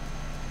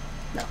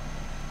 No.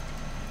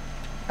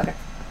 Okay.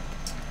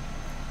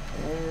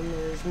 And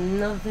there's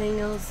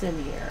nothing else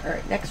in here.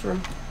 Alright, next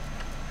room.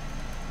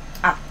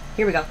 Ah,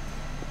 here we go.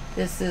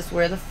 This is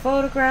where the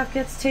photograph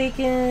gets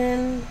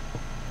taken.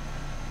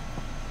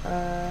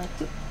 Oh,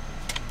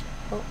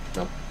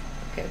 nope.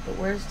 Okay, but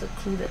where's the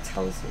clue that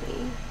tells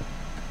me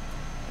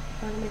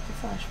how to make the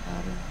flash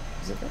powder?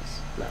 Is it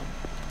this? No.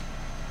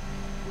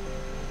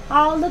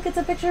 Oh, look, it's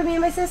a picture of me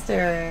and my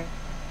sister.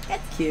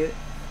 That's cute.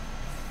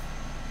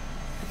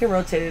 I can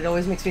rotate it. It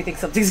always makes me think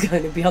something's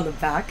going to be on the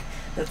back.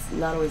 That's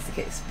not always the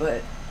case,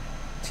 but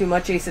too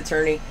much Ace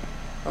Attorney.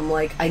 I'm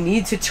like, I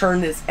need to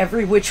turn this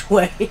every which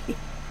way.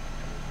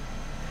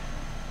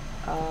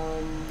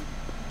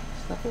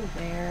 There's nothing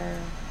there.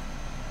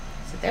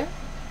 Is it there?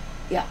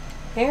 Yeah.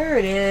 Here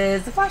it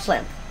is. The flash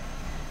lamp.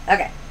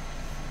 Okay.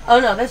 Oh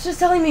no, that's just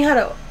telling me how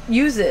to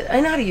use it. I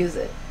know how to use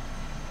it.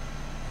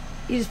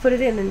 You just put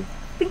it in and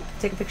bing,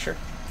 take a picture.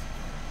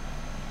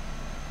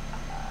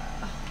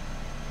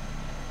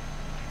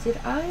 Did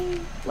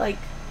I, like,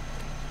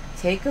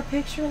 take a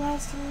picture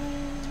last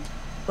time?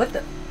 What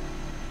the?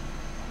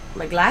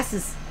 My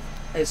glasses.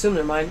 I assume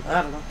they're mine.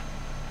 I don't know.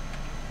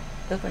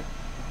 They look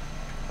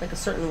like a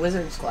certain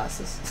wizard's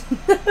glasses.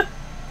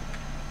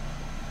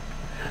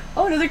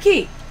 Oh, another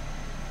key.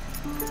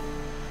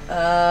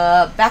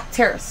 Back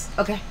terrace.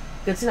 Okay,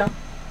 good to know.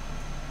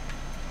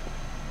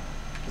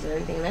 Is there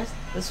anything in there?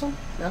 This one?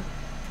 No.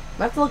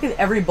 I have to look in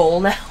every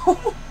bowl now.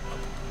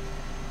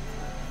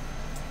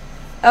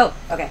 Oh,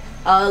 okay.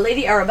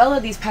 Lady Arabella,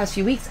 these past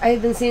few weeks, I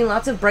have been seeing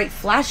lots of bright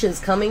flashes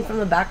coming from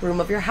the back room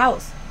of your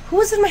house. Who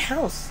was in my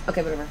house?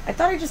 Okay, whatever. I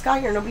thought I just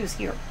got here. Nobody was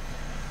here.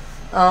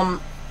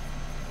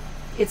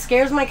 It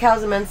scares my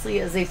cows immensely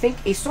as they think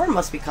a storm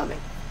must be coming.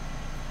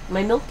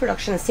 My milk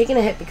production has taken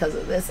a hit because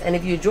of this, and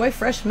if you enjoy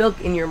fresh milk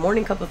in your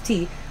morning cup of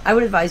tea, I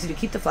would advise you to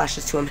keep the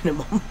flashes to a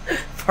minimum.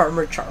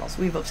 Farmer Charles.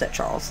 We've upset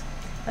Charles.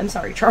 I'm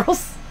sorry,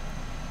 Charles.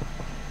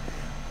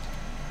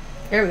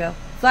 Here we go.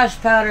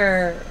 Flash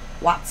powder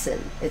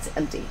Watson. It's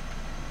empty.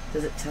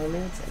 Does it tell me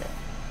what's in it?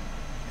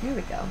 Here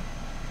we go.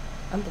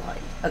 I'm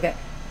blind. Okay.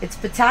 It's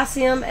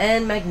potassium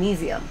and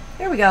magnesium.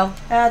 Here we go.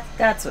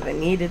 That's what I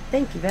needed.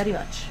 Thank you very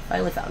much.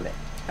 Finally found it.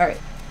 Alright.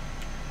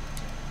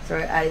 So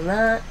we're adding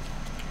that.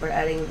 We're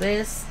adding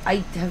this.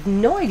 I have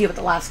no idea what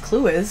the last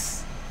clue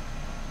is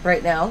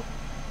right now.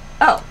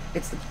 Oh,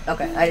 it's the...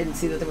 Okay, I didn't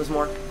see that there was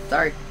more.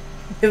 Sorry.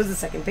 It was the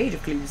second page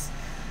of clues.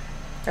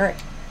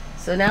 Alright.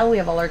 So now we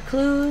have all our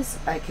clues.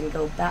 I can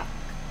go back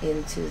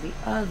into the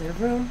other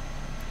room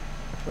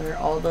where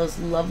all those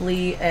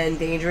lovely and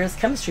dangerous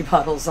chemistry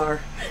bottles are.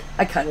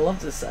 I kind of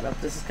love this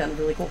setup. This is kind of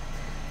really cool.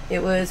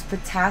 It was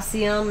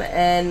potassium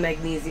and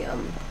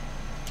magnesium.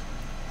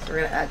 So we're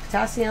going to add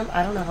potassium.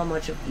 I don't know how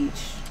much of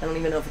each. I don't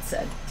even know if it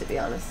said, to be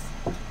honest.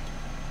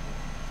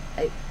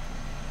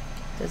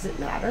 Does it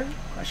matter?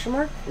 Question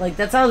mark? Like,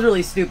 that sounds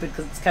really stupid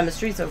because it's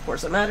chemistry, so of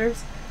course it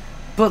matters.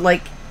 But,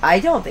 like, I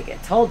don't think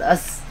it told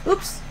us.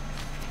 Oops.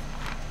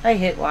 I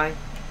hit Y.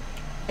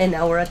 And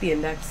now we're at the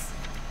index.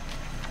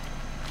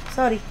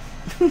 Sorry.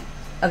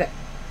 Okay.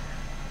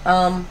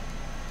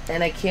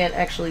 And I can't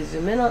actually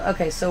zoom in on...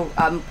 Okay, so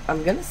I'm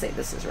gonna say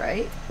this is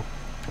right.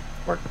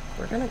 We're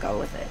gonna go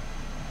with it.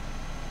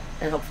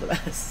 And hope for the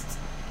best.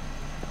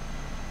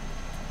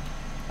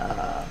 Hold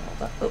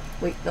on. Oh,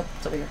 wait, nope,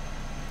 it's over here.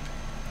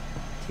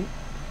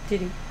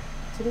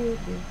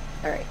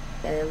 Alright,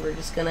 and we're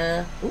just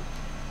gonna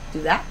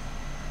do that.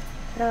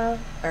 Ta-da.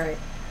 Alright.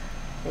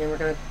 And we're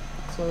gonna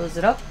close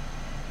it up.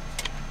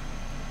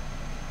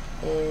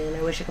 And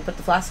I wish I could put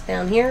the flask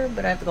down here,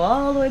 but I have to go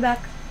all the way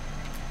back.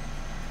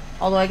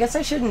 Although I guess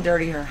I shouldn't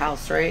dirty her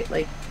house, right?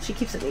 Like, she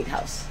keeps a neat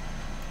house.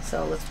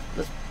 So let's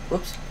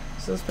whoops.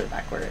 So let's put it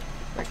back where it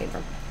came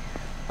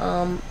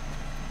from.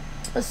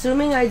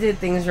 Assuming I did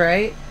things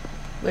right,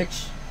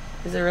 which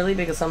is a really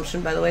big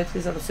assumption, by the way.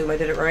 Please don't assume I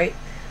did it right.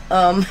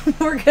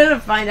 We're gonna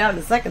find out in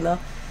a second, though.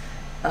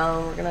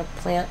 We're gonna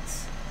plant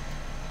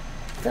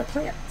the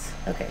plant.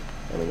 Okay,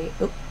 and we need,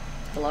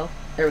 hello,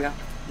 there we go.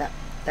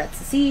 That's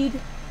the seed,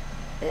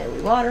 and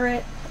we water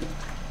it.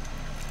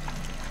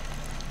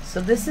 So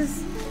this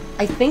is,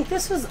 I think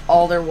this was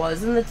all there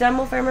was in the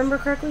demo, if I remember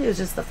correctly. It was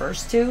just the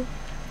first 2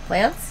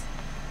 plants.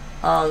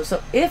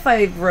 So if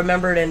I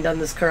remembered and done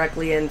this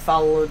correctly and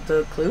followed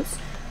the clues,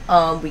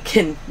 we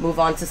can move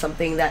on to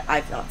something that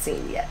I've not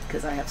seen yet,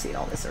 because I have seen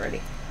all this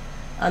already.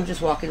 I'm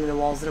just walking into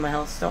walls into my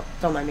house.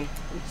 Don't mind me.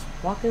 I'm just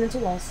walking into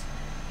walls.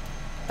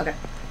 Okay.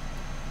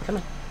 Come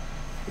on.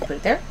 You put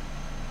it there.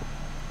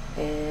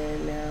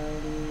 And now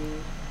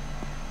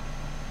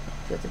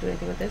do you have to do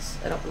anything with this?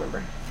 I don't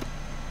remember.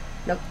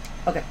 Nope.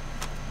 Okay.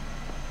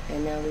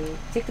 And now we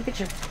take the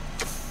picture.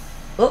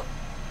 Oh!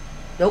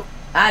 Nope.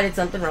 I did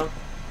something wrong.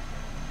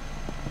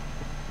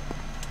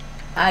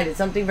 I did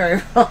something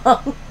very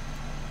wrong.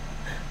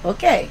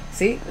 Okay.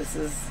 See? This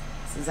is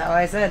how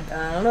I said.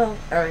 I don't know.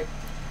 Alright.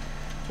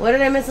 What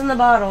did I miss in the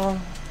bottle?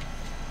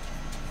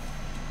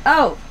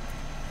 Oh!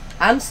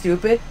 I'm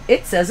stupid.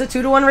 It says a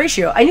 2-to-1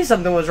 ratio. I knew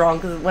something was wrong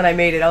because when I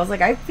made it, I was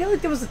like, I feel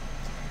like there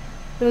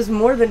was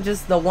more than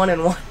just the 1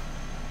 and 1.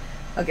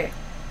 Okay.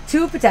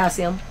 2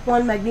 potassium,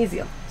 1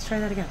 magnesium. Let's try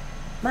that again.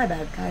 My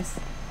bad, guys.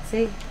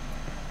 See?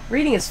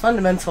 Reading is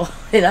fundamental,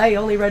 and I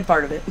only read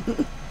part of it.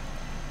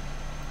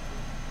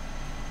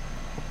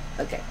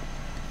 Okay.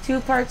 2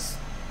 parts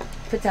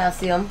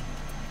potassium.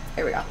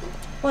 There we go.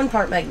 1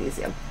 part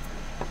magnesium.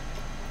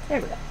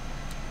 There we go.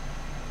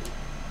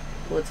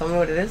 Will it tell me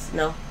what it is?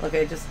 No?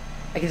 Okay,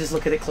 I can just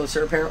look at it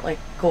closer, apparently.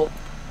 Cool.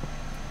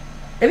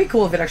 It'd be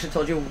cool if it actually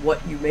told you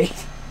what you made.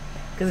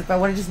 Because if I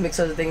want to just mix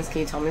other things,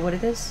 can you tell me what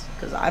it is?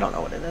 Because I don't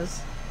know what it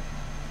is.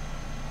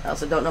 I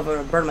also don't know if I'm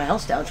going to burn my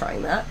house down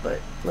trying that, but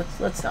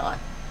let's not.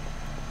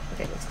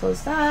 Okay, let's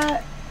close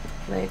that.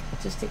 Can I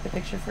just take the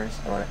picture first?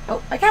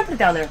 Oh, I can't put it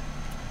down there.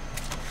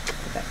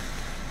 Okay.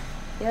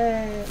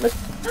 Yay. Look.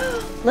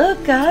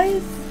 Look,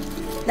 guys.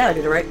 Now I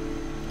did it right.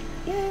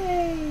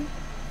 Yay.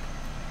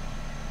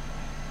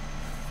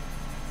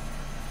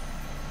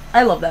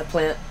 I love that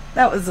plant.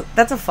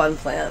 That's a fun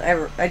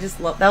plant. I just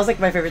love, that was like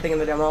my favorite thing in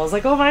the demo. I was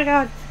like, oh my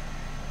god,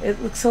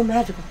 it looks so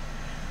magical.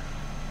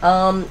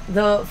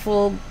 The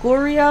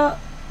Fulguria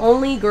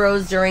only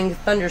grows during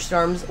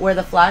thunderstorms where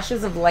the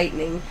flashes of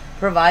lightning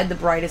provide the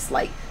brightest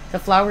light. The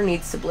flower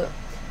needs to bloom.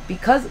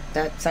 Because,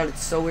 that sounded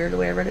so weird the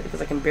way I read it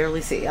because I can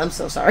barely see. I'm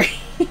so sorry.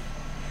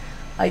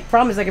 I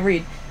promise I can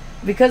read.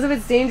 Because of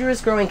its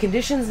dangerous growing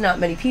conditions, not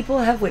many people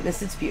have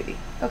witnessed its beauty.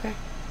 Okay.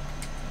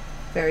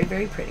 Very,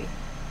 very pretty.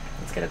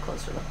 Let's get a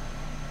closer look.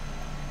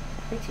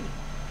 Pretty.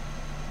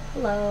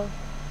 Hello.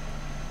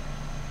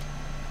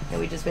 And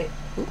we just made...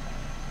 Ooh.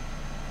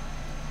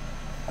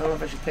 I don't know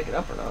if I should pick it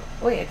up or not.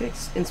 Oh wait, I could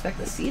inspect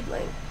the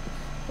seedling.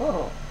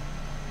 Whoa.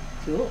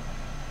 Cool.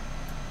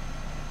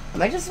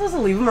 Am I just supposed to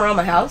leave them around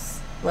my house?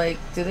 Like,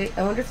 do they...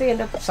 I wonder if they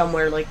end up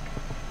somewhere, like...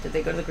 Did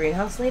they go to the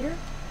greenhouse later?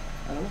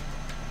 I don't know.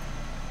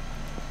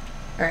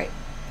 Alright.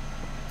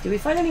 Did we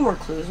find any more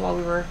clues while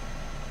we were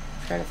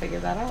trying to figure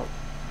that out?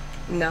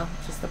 No,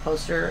 just the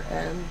poster,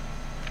 and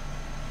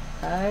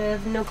I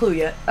have no clue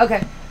yet.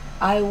 Okay,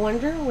 I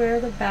wonder where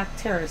the back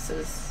terrace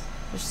is.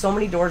 There's so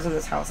many doors in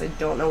this house, I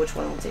don't know which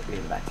one will take me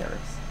to the back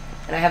terrace.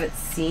 And I haven't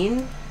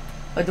seen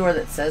a door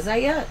that says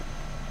that yet,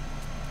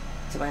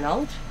 to my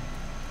knowledge.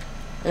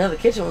 I know the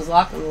kitchen was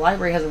locked, and the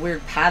library has a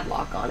weird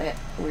padlock on it.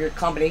 A weird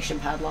combination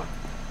padlock.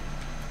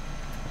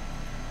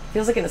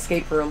 Feels like an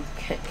escape room.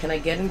 Can I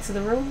get into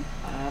the room?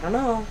 I don't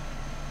know.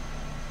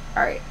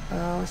 Alright,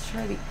 let's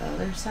try the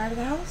other side of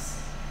the house.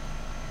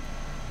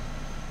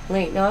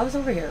 Wait, no, I was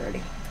over here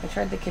already. I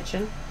tried the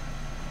kitchen.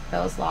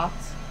 That was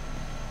locked.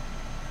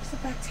 Where's the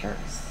back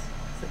terrace?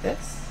 Is it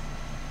this?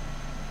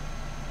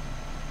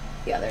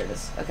 Yeah, there it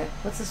is. Okay,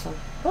 what's this one?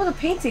 Oh, the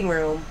painting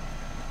room.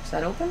 Is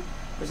that open?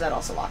 Or is that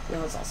also locked?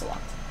 No, it's also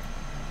locked.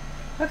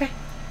 Okay,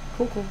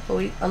 cool, cool. So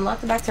we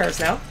unlocked the back terrace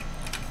now.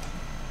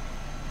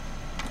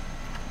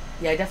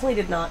 Yeah, I definitely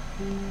did not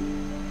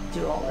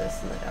do all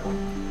this in the demo.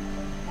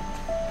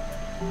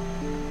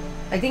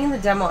 I think in the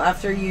demo,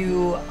 after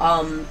you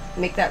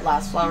make that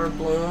last flower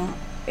bloom,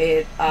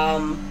 it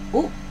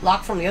ooh,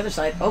 locked from the other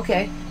side.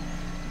 Okay,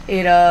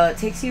 it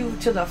takes you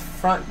to the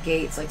front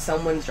gates, like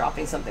someone's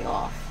dropping something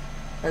off,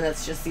 and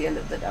that's just the end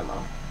of the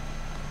demo.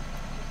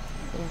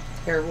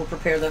 Here, we'll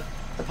prepare the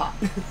pot.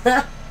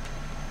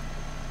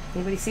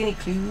 Anybody see any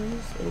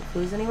clues? Any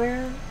clues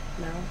anywhere?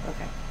 No?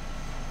 Okay.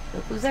 No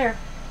clues there.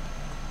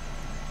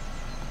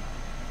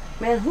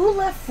 Man, who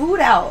left food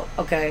out?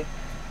 Okay.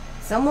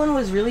 Someone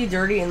was really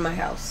dirty in my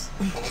house.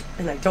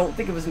 And I don't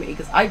think it was me,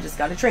 because I just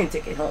got a train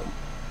ticket home.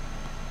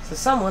 So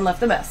someone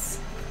left a mess.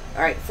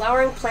 Alright,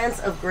 Flowering Plants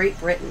of Great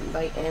Britain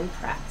by Anne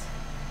Pratt.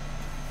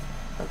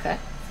 Okay.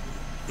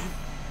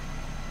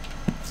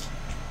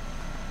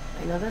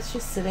 I know that's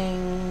just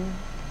sitting...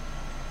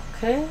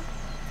 Okay.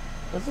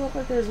 Doesn't look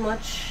like there's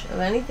much of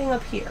anything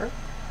up here.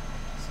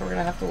 So we're going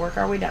to have to work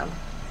our way down.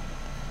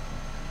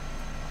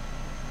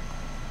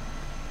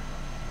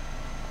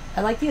 I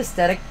like the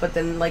aesthetic, but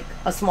then, like,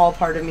 a small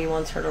part of me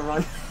wants her to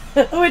run.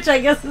 Which I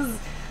guess is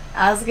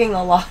asking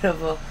a lot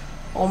of a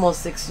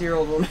almost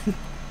 6-year-old woman.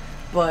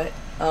 But,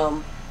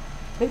 I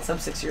think some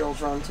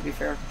 6-year-olds run, to be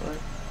fair. But,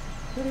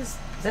 what is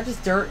that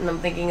just dirt? And I'm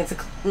thinking it's a...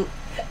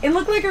 It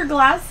looked like her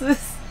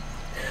glasses.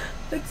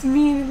 That's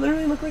mean. It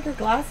literally looked like her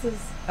glasses.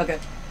 Okay.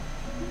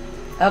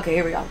 Okay,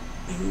 here we go.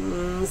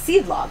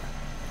 Seed log.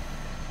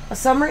 A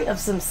summary of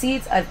some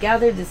seeds I've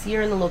gathered this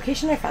year and the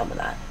location I found them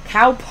at.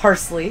 Cow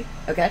parsley.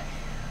 Okay.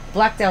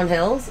 Blackdown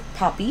Hills,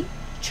 poppy,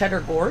 cheddar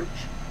gorge.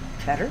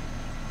 Cheddar?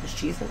 There's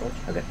cheese in gorge?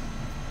 Okay.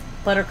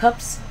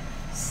 Buttercups,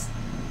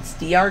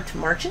 Steart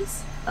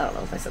marches. I don't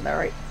know if I said that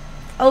right.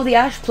 Oh, the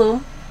ash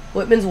plume,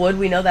 Whitman's wood.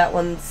 We know that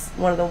one's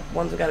one of the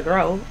ones we gotta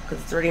grow because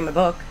it's already in my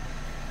book.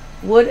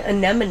 Wood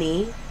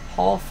anemone,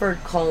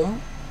 Halford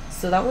comb.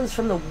 So that one's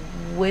from the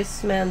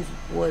Wistman's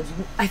Woods.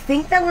 I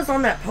think that was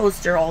on that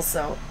poster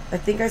also. I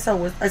think I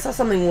saw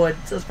something wood,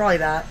 so it's probably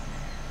that.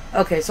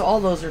 Okay, so all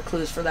those are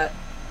clues for that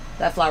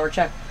flower.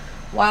 Check.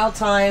 Wild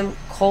Thyme,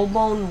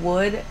 Colbone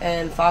Wood,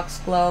 and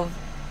Foxglove.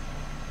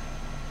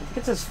 I think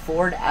it says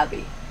Ford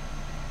Abbey.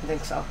 I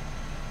think so.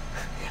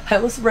 I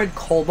almost read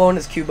Colbone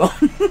as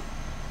Cubone.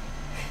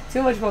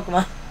 Too much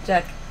Pokemon.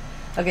 Check.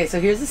 Okay, so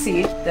here's the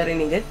seed that I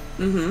needed.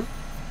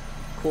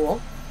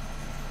 Cool.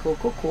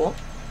 Cool.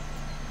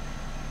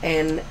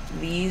 And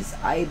these,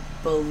 I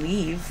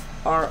believe,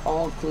 are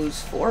all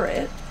clues for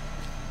it.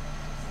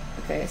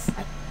 Okay,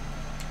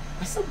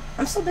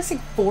 I'm still missing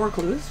 4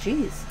 clues?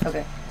 Jeez. Okay,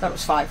 I thought it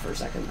was 5 for a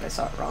second, but I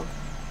saw it wrong.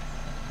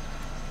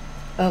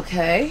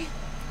 Okay.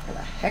 Where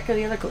the heck are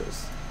the other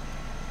clues?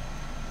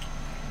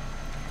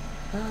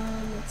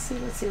 Let's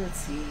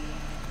see.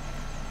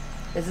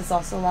 Is this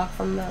also locked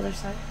from the other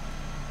side?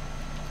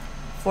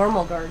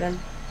 Formal garden.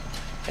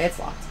 It's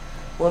locked.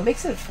 What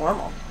makes it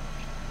formal?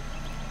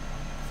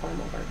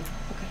 Formal garden.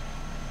 Okay.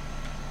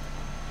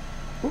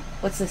 Ooh,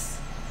 what's this?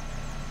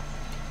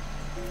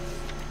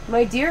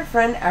 My dear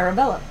friend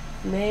Arabella.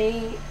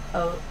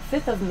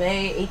 5th of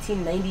May,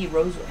 1890,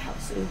 Rosewood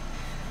House. Ooh.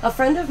 A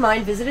friend of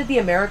mine visited the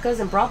Americas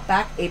and brought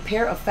back a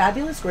pair of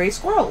fabulous gray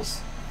squirrels.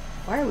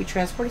 Why are we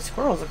transporting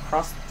squirrels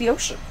across the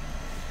ocean?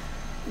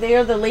 They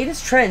are the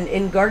latest trend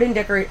in garden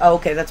decoration. Oh,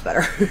 okay, that's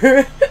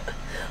better.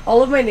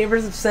 All of my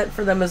neighbors have sent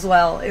for them as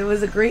well. It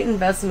was a great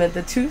investment.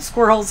 The 2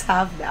 squirrels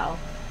have now.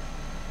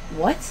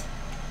 What?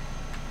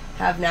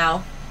 Have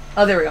now.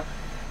 Oh, there we go.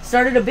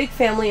 Started a big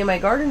family, and my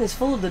garden is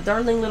full of the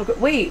darling little...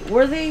 Wait,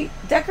 were they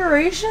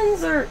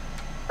decorations, or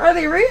are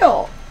they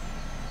real?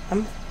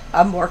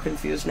 I'm more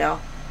confused now.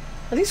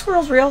 Are these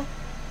squirrels real?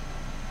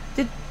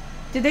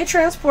 Did they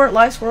transport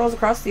live squirrels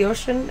across the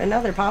ocean, and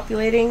now they're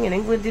populating in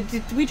England?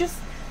 Did we just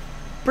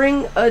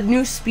bring a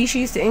new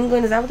species to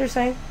England? Is that what they're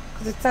saying?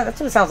 Because that's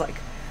what it sounds like.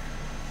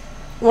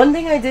 One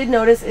thing I did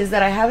notice is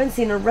that I haven't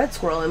seen a red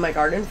squirrel in my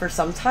garden for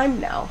some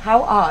time now.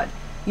 How odd.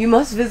 You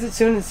must visit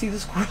soon and see the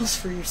squirrels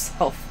for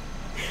yourself.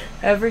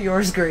 Ever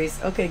yours, Grace.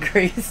 Okay,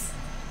 Grace.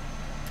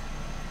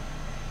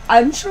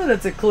 I'm sure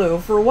that's a clue.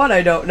 For what,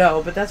 I don't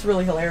know, but that's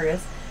really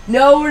hilarious.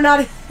 No, we're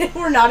not.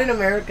 We're not in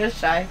America,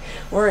 Shy.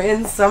 We're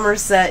in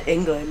Somerset,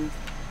 England.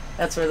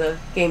 That's where the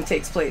game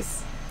takes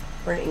place.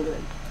 We're in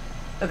England.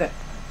 Okay.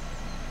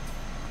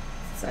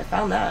 So I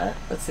found that.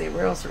 Let's see,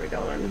 where else are we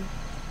going?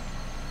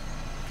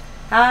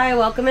 Hi,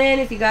 welcome in.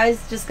 If you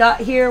guys just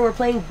got here, we're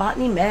playing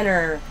Botany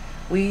Manor.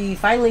 We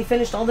finally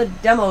finished all the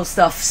demo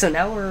stuff, so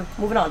now we're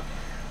moving on.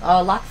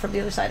 Locked from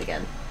the other side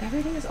again.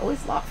 Everything is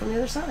always locked from the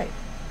other side.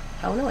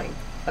 How annoying.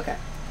 Okay.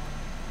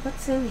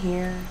 What's in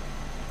here?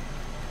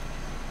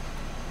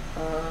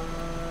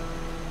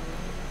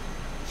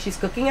 She's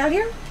cooking out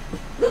here?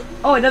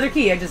 Oh, another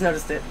key. I just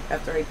noticed it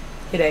after I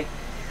hit A.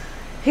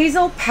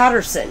 Hazel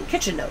Patterson.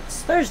 Kitchen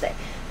notes. Thursday.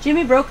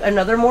 Jimmy broke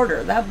another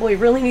mortar. That boy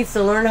really needs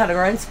to learn how to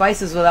grind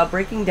spices without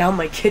breaking down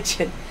my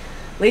kitchen.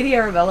 Lady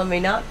Arabella may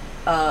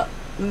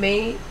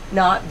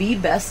not be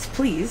best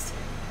pleased.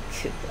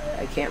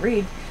 I can't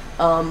read.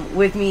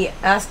 With me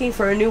asking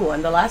for a new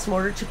one. The last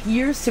mortar took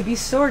years to be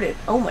sorted.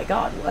 Oh my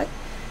god, what?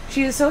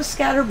 She is so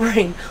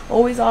scatterbrained,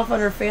 always off on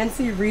her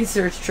fancy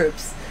research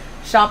trips.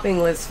 Shopping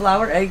list,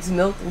 flour, eggs,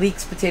 milk,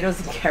 leeks, potatoes,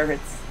 and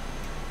carrots.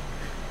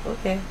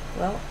 Okay,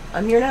 well,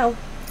 I'm here now.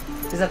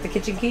 Is that the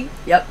kitchen key?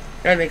 Yep,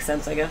 that makes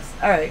sense, I guess.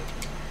 Alright,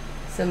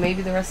 so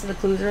maybe the rest of the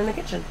clues are in the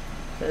kitchen.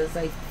 Because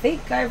I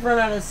think I've run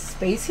out of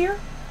space here?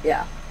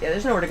 Yeah,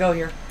 there's nowhere to go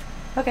here.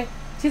 Okay,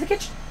 to the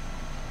kitchen.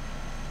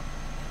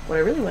 What I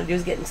really want to do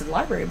is get into the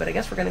library, but I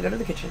guess we're going to go to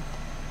the kitchen.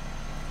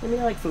 I mean,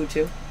 I like food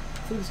too.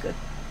 Food is good.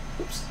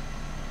 Oops.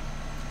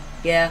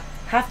 Yeah,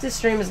 half this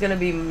stream is going to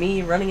be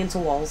me running into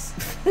walls.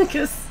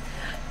 Because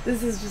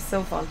this is just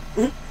so fun.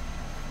 I'm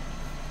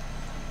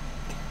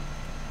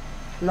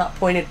not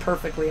pointed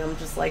perfectly. I'm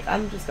just like,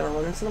 I'm just going to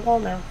run into the wall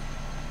now.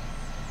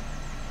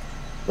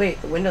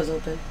 Wait, the window's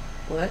open.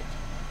 What?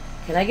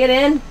 Can I get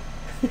in?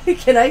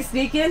 Can I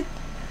sneak in?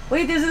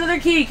 Wait, there's another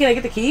key. Can I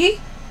get the key?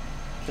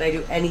 Can I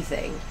do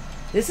anything?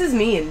 This is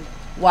mean.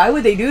 Why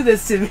would they do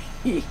this to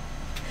me?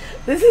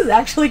 This is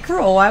actually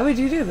cruel. Why would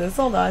you do this?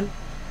 Hold on.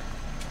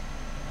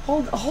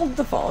 Hold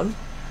the phone.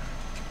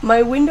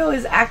 My window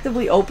is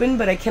actively open,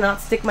 but I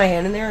cannot stick my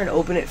hand in there and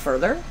open it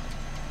further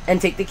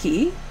and take the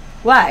key.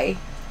 Why?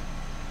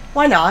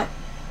 Why not?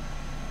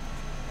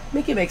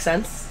 Make it make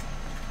sense.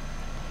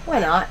 Why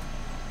not?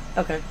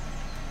 Okay.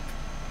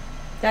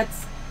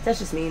 That's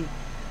just mean.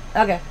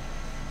 Okay.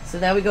 So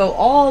now we go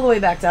all the way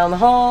back down the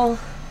hall.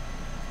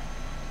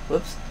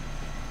 Whoops.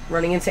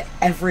 Running into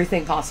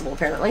everything possible,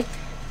 apparently.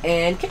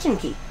 And kitchen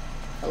key.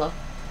 Hello?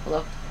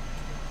 Hello?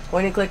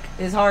 Point and click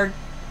is hard.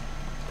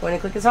 Point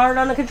and click is hard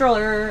on the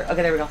controller.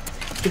 Okay, there we go.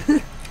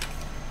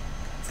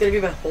 It's gonna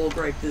be my whole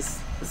gripe this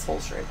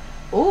whole stream.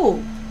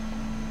 Ooh!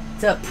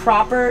 It's a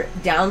proper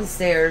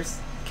downstairs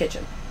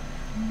kitchen.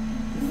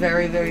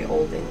 Very, very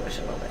old English.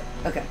 I love it.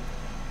 Okay.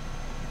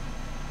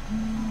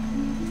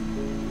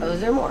 Oh,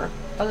 is there more?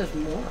 Oh, there's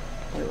more.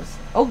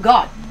 Oh,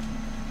 God.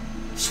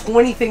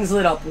 20 things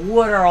lit up.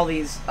 What are all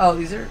these? Oh,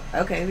 these are...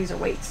 Okay, these are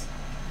weights.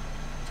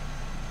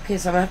 Okay,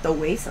 so I'm going to have to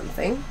weigh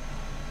something.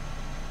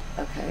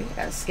 Okay,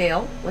 got a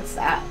scale. What's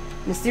that?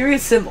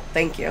 Mysterious symbol.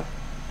 Thank you.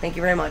 Thank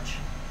you very much.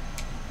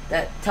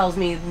 That tells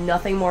me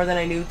nothing more than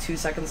I knew 2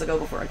 seconds ago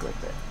before I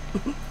clicked it.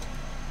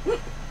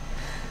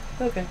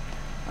 Okay.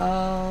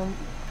 I'll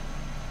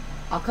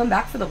come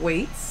back for the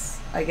weights,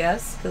 I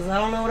guess, because I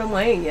don't know what I'm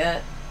weighing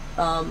yet.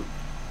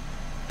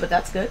 But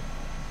that's good.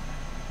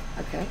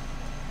 Okay.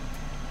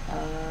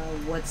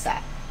 What's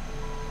that?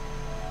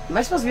 Am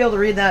I supposed to be able to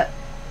read that?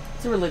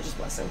 It's a religious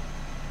blessing.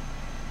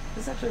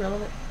 Is this actually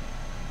relevant?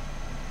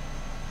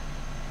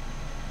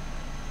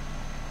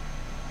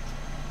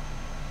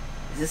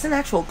 Is this an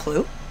actual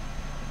clue?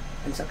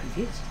 I'm so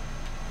confused.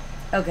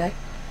 Okay.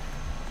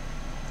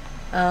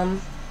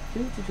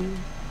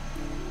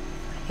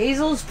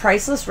 Hazel's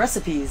priceless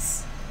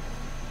recipes.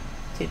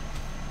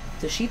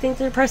 Does she think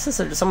they're priceless,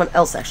 or does someone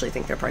else actually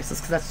think they're priceless?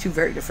 Because that's two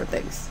very different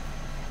things.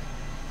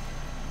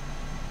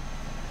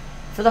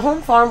 For the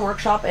home farm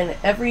workshop and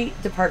every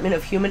department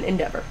of human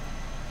endeavor.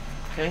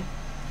 Okay.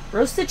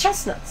 Roasted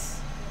chestnuts.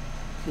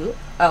 Cool.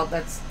 Oh,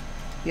 that's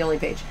the only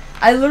page.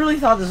 I literally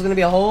thought this was going to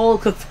be a whole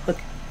cookbook.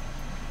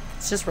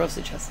 It's just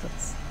roasted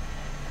chestnuts.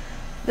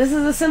 This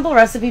is a simple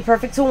recipe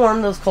perfect to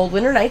warm those cold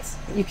winter nights.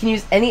 You can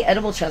use any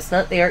edible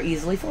chestnut. They are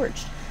easily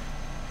foraged.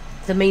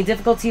 The main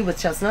difficulty with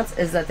chestnuts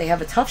is that they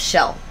have a tough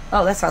shell.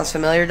 Oh, that sounds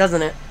familiar,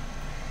 doesn't it?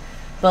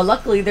 But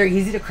luckily, they're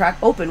easy to crack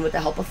open with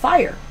the help of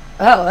fire.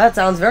 Oh, that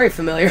sounds very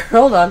familiar.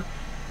 Hold on.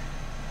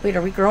 Wait,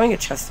 are we growing a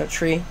chestnut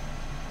tree?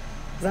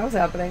 Is that what's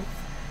happening?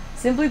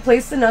 Simply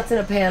place the nuts in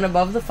a pan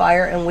above the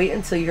fire and wait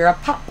until you hear a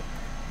pop.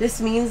 This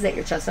means that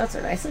your chestnuts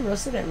are nicely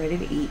roasted and ready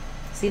to eat.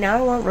 See, now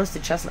I want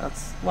roasted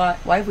chestnuts. Why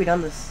have we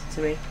done this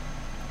to me?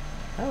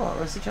 I don't want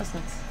roasted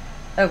chestnuts.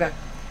 Okay.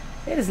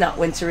 It is not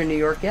winter in New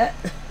York yet.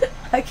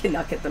 I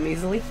cannot get them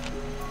easily.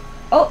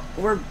 Oh,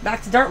 we're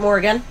back to Dartmoor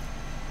again.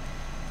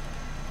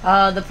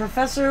 The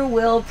professor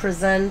will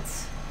present...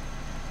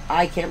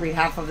 I can't read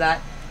half of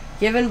that.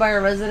 Given by a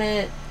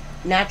resident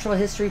natural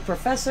history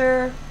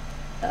professor.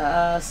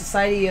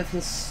 Society of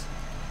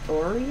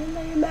Historian,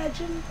 I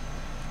imagine?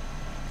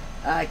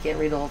 I can't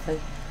read the whole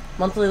thing.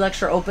 Monthly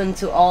lecture open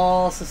to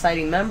all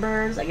society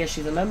members. I guess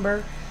she's a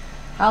member.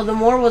 How the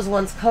moor was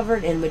once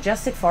covered in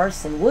majestic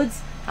forests and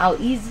woods. How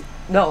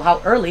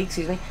early,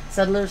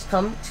 settlers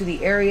come to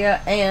the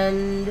area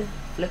and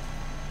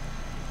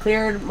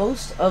cleared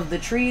most of the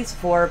trees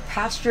for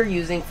pasture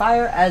using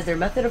fire as their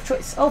method of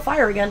choice. Oh,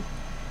 fire again.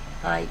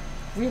 Why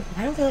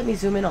don't they let me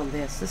zoom in on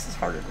this? This is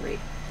harder to read.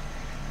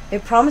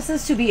 It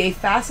promises to be a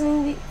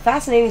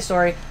fascinating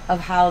story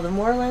of how the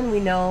moorland we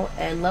know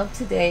and love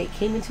today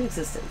came into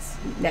existence.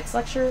 Next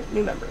lecture,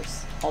 new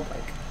members. All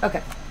blank.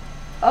 Okay.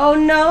 Oh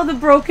no, the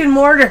broken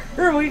mortar.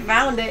 We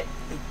found it.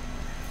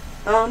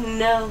 Oh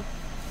no.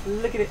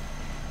 Look at it.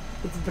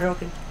 It's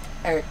broken.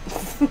 Alright.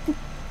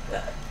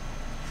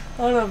 I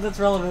don't know if that's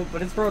relevant,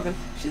 but it's broken.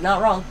 She's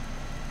not wrong.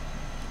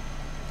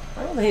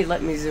 I don't think he'd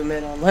let me zoom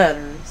in on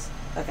letters.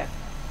 Okay.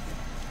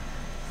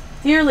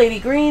 Dear Lady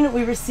Green,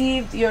 we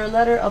received your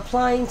letter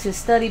applying to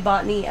study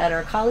botany at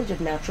our College of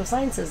Natural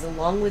Sciences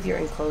along with your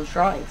enclosed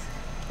drawings.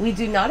 We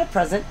do not at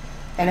present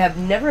and have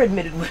never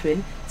admitted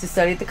women to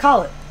study at the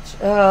college.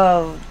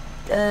 Oh,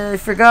 I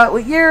forgot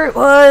what year it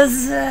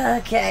was.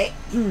 Okay.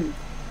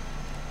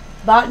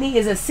 Botany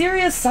is a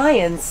serious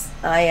science.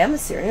 I am a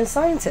serious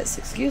scientist,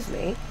 excuse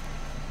me.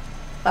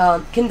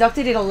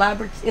 Conducted in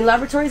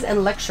laboratories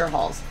and lecture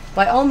halls.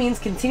 By all means,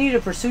 continue to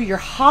pursue your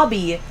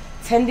hobby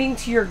tending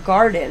to your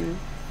garden.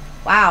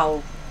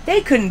 Wow.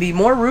 They couldn't be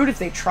more rude if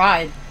they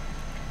tried.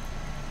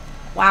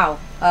 Wow.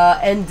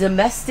 And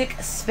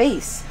domestic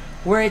space,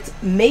 where it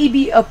may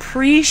be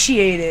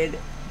appreciated.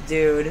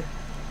 Dude.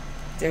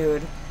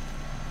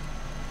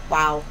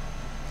 Wow.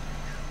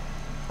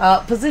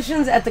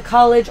 Positions at the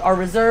college are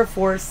reserved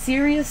for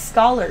serious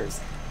scholars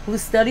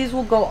whose studies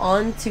will go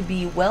on to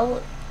be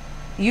well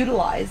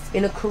utilized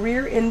in a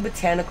career in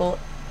botanical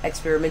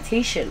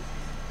experimentation.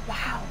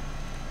 Wow.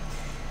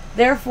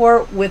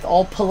 Therefore, with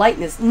all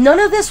politeness, none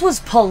of this was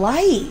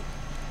polite.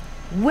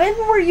 When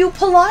were you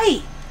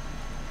polite?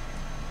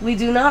 We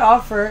do not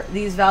offer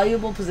these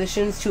valuable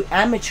positions to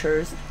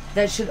amateurs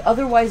that should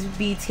otherwise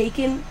be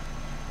taken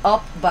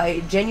up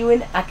by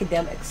genuine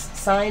academics.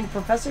 Signed,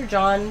 Professor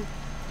John,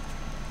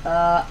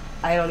 I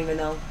don't even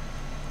know,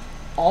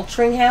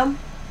 Altringham?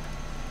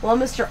 Well,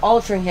 Mr.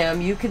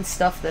 Altringham, you can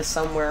stuff this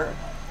somewhere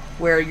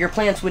where your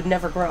plants would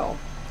never grow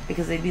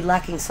because they'd be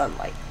lacking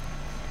sunlight.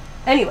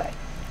 Anyway.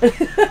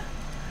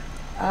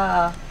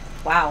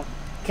 Wow.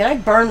 Can I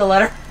burn the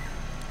letter?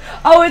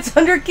 Oh, it's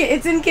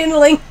in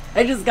kindling.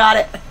 I just got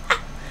it.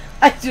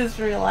 I just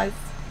realized.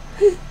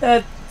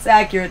 That's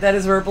accurate. That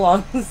is where it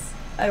belongs.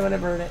 I want to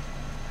burn it.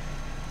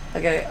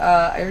 Okay,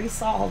 I already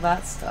saw all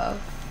that stuff.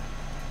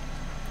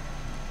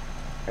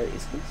 Are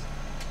these clues?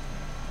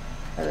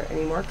 Are there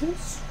any more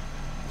clues?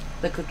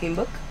 The cooking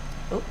book.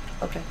 Oh,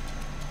 okay.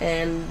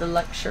 And the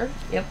lecture.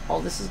 Yep, all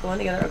this is going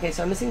together. Okay,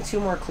 so I'm missing 2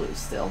 more clues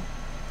still.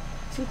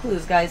 2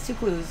 clues, guys. 2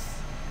 clues.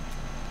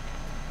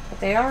 What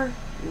they are?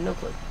 No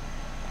clue.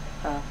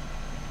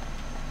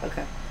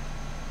 Okay.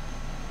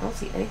 I don't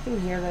see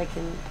anything here that I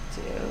can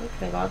do.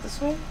 Can I go out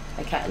this way?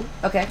 I can.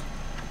 Okay.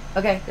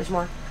 Okay, there's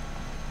more.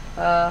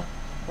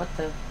 What's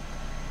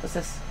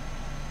this?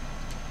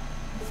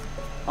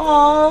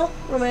 Aww,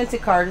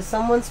 romantic card to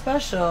someone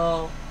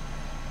special.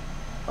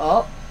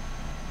 Oh.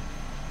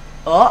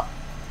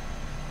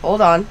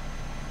 Hold on.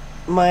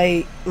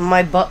 My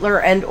butler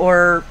and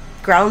or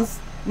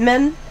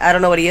groundsman, I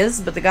don't know what he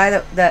is, but the guy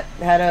that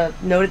had a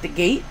note at the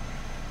gate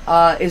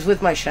is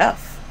with my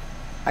chef.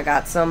 I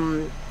got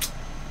some...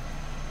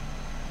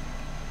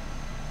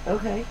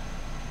 Okay.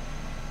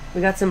 We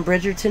got some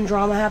Bridgerton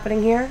drama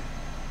happening here.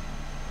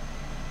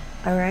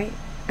 Alright.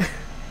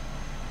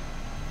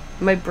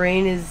 My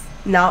brain is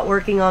not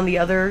working on the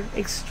other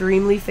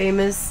extremely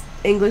famous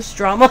English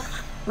drama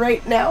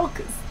right now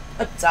because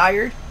I'm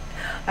tired.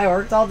 I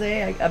worked all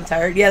day. I'm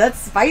tired. Yeah, that's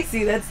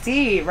spicy. That's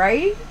tea,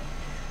 right?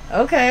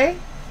 Okay.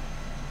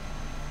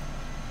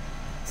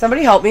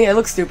 Somebody help me. I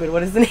look stupid.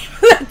 What is the name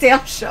of that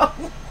damn show?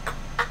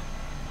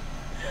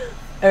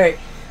 Alright.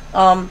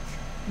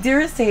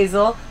 Dearest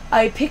Hazel,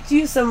 I picked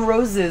you some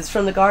roses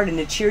from the garden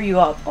to cheer you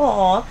up.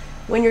 Aww.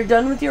 When you're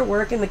done with your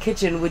work in the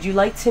kitchen, would you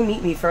like to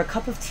meet me for a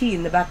cup of tea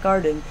in the back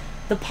garden?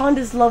 The pond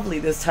is lovely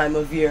this time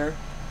of year.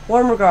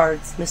 Warm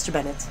regards, Mr.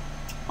 Bennett.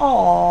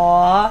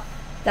 Aww.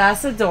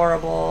 That's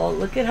adorable.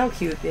 Look at how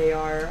cute they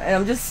are. And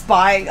I'm just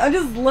spying. I'm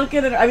just looking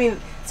at it. I mean,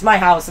 it's my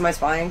house. Am I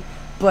spying?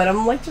 But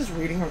I'm like just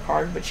reading her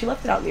card. But she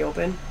left it out in the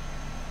open.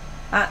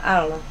 I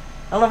don't know.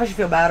 I don't know if I should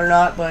feel bad or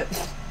not, but...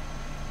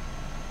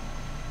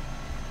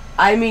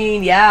 I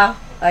mean, yeah,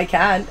 I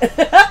can.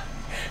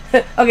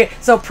 Okay,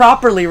 so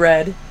properly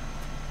read.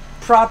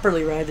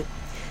 Properly read.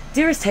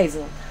 Dearest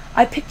Hazel,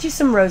 I picked you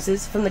some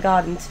roses from the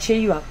garden to cheer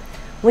you up.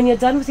 When you're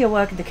done with your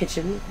work in the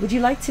kitchen, would you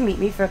like to meet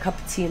me for a cup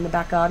of tea in the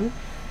back garden?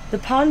 The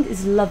pond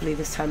is lovely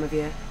this time of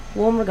year.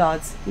 Warm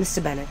regards,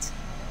 Mr. Bennett.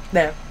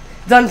 There.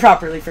 Done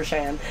properly for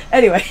Shan.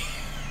 Anyway.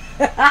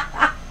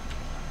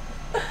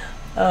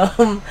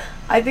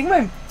 I think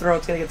my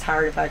throat's gonna get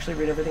tired if I actually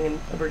read everything in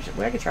abridged.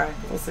 Well, I could try.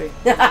 We'll see.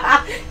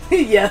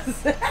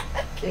 Yes.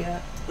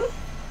 Yeah.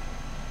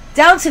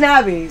 Downton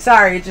Abbey.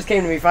 Sorry, it just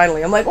came to me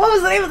finally. I'm like, what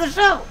was the name of the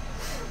show?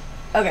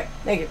 Okay,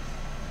 thank you.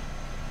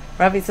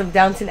 We're having some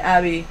Downton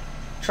Abbey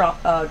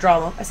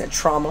drama. I said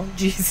trauma.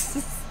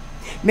 Jesus.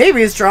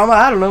 Maybe it's trauma.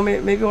 I don't know.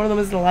 Maybe one of them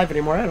isn't alive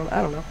anymore. I don't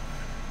know.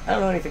 I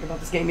don't know anything about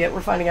this game yet.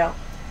 We're finding out.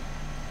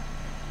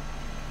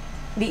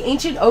 The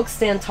ancient oaks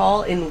stand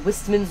tall in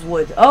Wistman's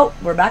Wood. Oh,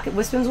 we're back at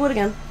Wistman's Wood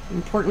again.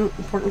 Important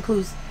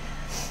clues.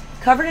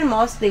 Covered in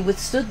moss, they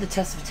withstood the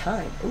test of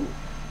time. Ooh.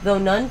 Though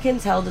none can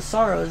tell the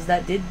sorrows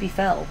that did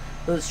befell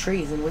those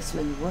trees in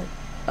Wistman's Wood.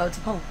 Oh, it's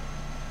a poem.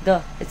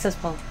 Duh. It says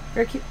poem.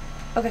 Very cute.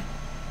 Okay.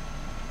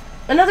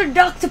 Another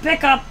duck to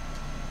pick up.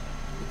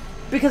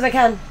 Because I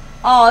can.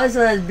 Oh, this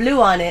one has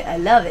blue on it. I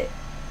love it.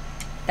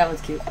 That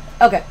one's cute.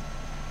 Okay.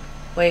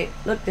 Wait,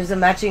 look, there's a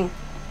matching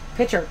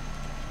picture.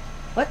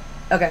 What?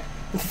 Okay.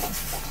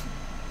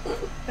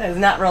 That is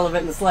not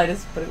relevant in the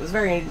slightest, but it was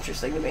very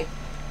interesting to me.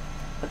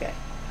 Okay.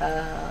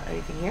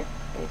 Anything here?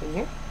 Anything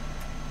here?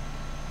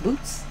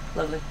 Boots.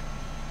 Lovely.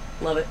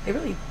 Love it. They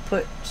really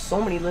put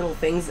so many little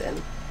things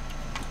in.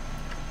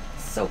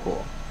 So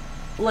cool.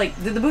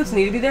 Like, did the boots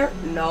need to be there?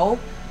 No.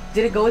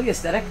 Did it go with the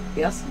aesthetic?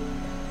 Yes.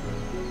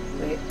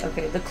 Wait,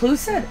 okay. The clue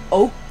said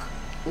oak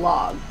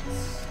logs,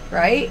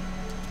 right?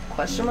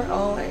 Question mark?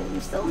 Oh,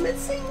 I'm still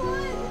missing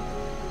one.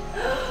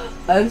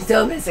 I'm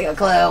still missing a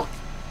clue.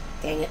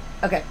 Dang it.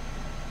 Okay.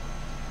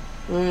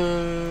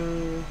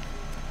 And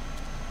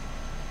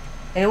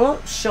it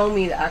won't show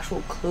me the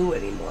actual clue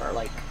anymore,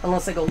 like,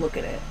 unless I go look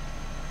at it.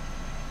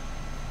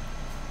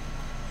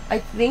 I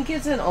think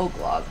it's an oak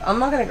log. I'm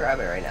not gonna grab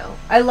it right now.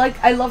 I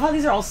love how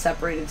these are all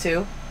separated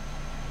too.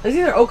 It's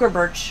either oak or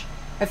birch.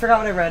 I forgot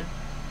what I read,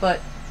 but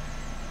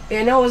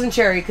I know it wasn't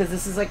cherry because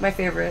this is like my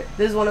favorite.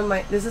 This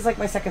is like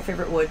my second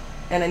favorite wood,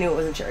 and I knew it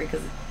wasn't cherry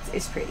because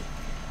it's pretty.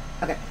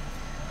 Okay.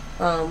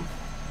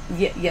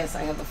 Yes,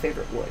 I have a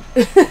favorite wood.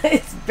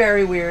 It's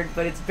very weird,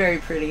 but it's very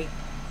pretty.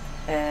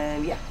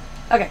 And yeah.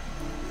 Okay.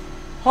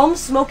 Home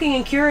smoking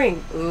and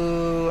curing.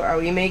 Ooh, are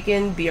we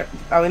making beer?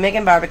 Are we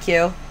making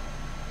barbecue?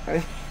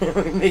 Are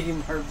we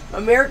making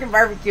American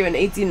barbecue in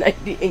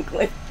 1890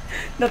 England?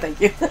 No, thank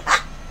you.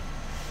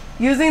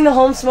 Using the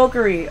home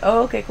smokery.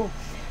 Oh, okay, cool.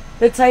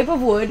 The type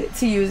of wood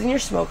to use in your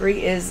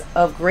smokery is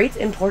of great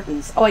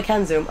importance. Oh, I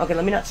can zoom. Okay,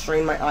 let me not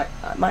strain my eye.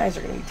 My eyes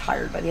are going to be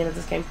tired by the end of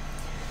this game.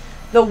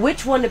 Though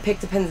which one to pick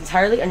depends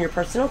entirely on your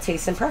personal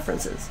tastes and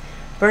preferences.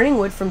 Burning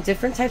wood from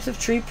different types of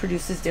tree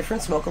produces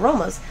different smoke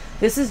aromas.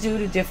 This is due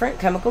to different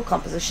chemical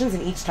compositions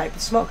in each type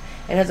of smoke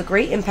and has a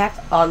great impact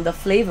on the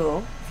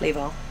flavor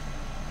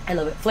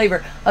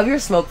of your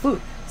smoked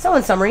food. So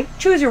in summary,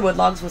 choose your wood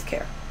logs with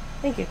care.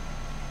 Thank you.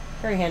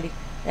 Very handy.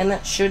 And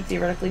that should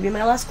theoretically be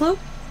my last clue.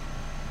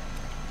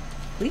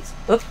 Please.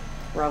 Oops.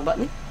 Wrong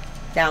button.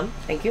 Down.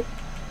 Thank you.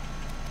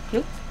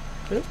 Clue.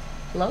 Clue.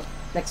 Hello.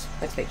 Next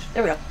page.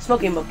 There we go.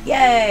 Smoking book.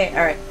 Yay!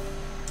 Alright.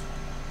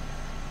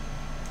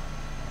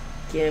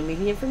 Give me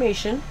the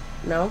information.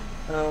 No?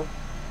 Oh.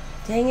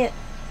 Dang it.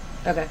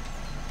 Okay.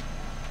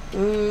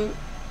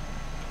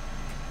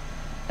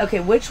 Okay,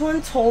 which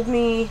one told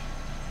me...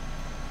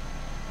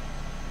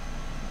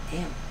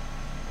 Damn.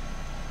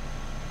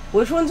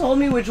 Which one told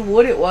me which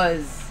wood it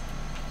was?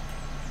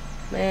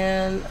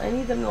 Man, I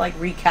need them to, like,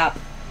 recap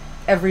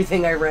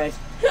everything I read.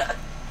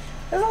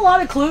 There's a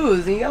lot of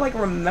clues, and you gotta, like,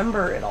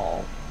 remember it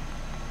all.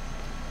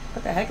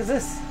 What the heck is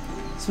this?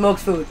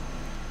 Smoked food.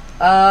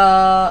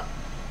 That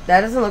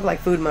doesn't look like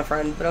food, my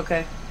friend, but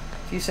okay.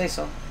 If you say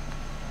so.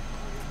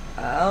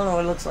 I don't know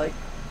what it looks like,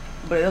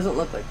 but it doesn't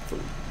look like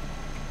food.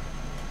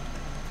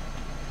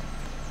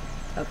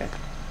 Okay.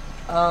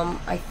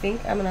 I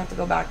think I'm gonna have to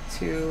go back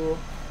to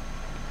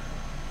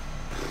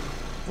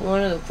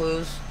one of the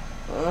clues.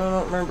 I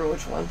don't remember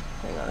which one.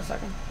 Hang on a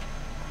second.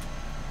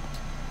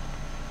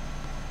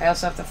 I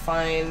also have to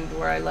find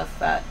where I left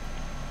that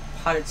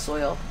potted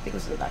soil. I think it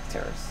was in the back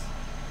terrace.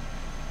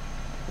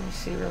 Let me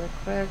see really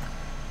quick.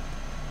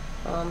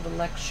 The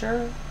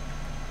lecture.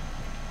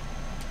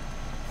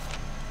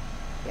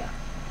 Yeah.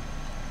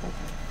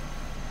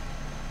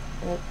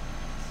 Okay.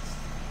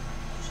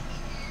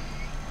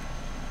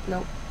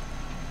 Nope.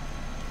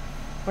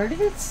 Where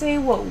did it say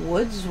what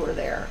woods were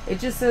there? It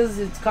just says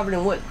it's covered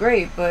in wood.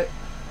 Great, but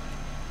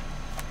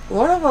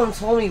one of them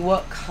told me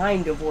what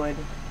kind of wood.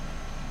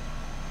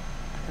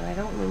 And I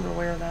don't remember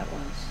where that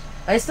was.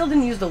 I still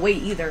didn't use the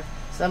weight either,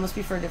 so that must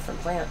be for a different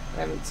plant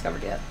I haven't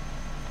discovered yet.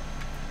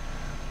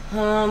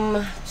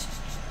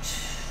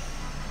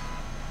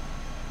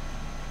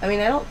 I mean,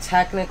 I don't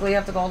technically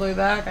have to go all the way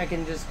back. I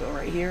can just go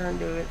right here and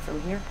do it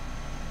from here.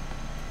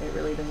 It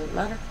really doesn't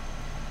matter.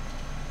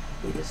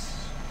 We just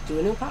do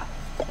a new pot.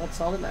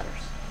 That's all that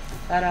matters.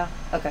 Ta-da.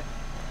 Okay.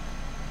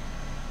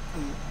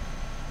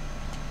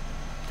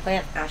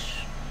 Plant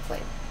ash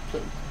flame.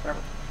 Plume.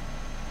 Whatever.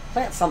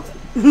 Plant something.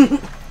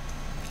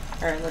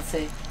 Alright, let's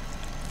see.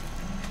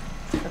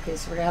 Okay,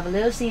 so we're gonna have a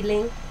little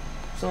seedling.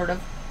 Sort of.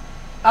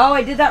 Oh,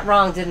 I did that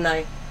wrong, didn't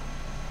I?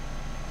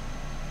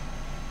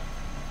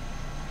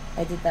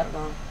 I did that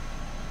wrong.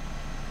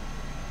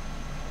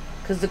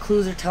 Because the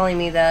clues are telling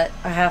me that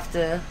I have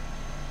to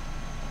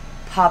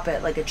pop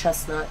it like a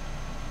chestnut.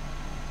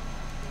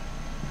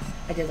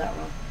 I did that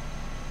wrong.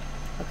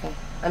 Okay.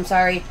 I'm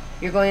sorry.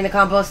 You're going in the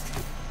compost.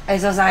 I'm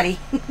so sorry.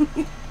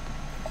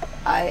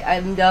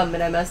 I'm dumb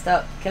and I messed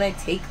up. Can I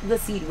take the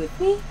seed with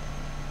me?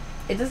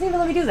 It doesn't even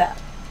let me do that.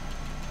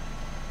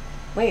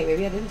 Wait,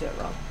 maybe I didn't do it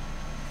wrong.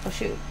 Oh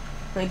shoot.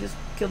 I just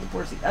killed the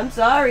poor seed. I'm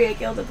sorry, I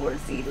killed the poor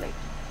seedling.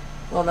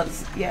 Well,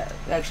 that's, yeah,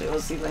 actually it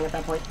was a seedling at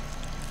that point.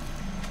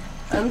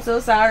 I'm so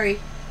sorry.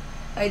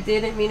 I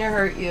didn't mean to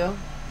hurt you.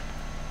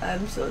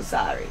 I'm so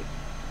sorry.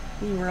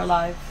 You were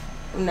alive.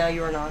 And now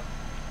you are not.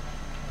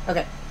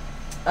 Okay.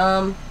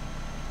 Am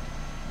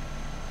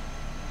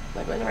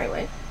I going the right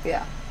way?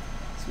 Yeah.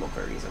 Smoke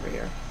curries over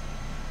here.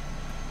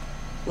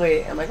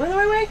 Wait, am I going the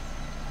right way?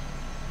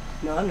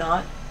 No, I'm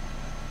not.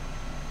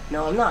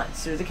 No, I'm not.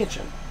 It's through the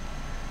kitchen.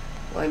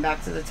 Going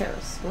back to the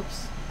terrace.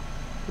 Whoops.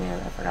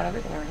 Man, I forgot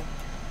everything already.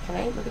 Can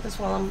I look at this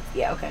while I'm...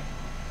 Yeah, okay.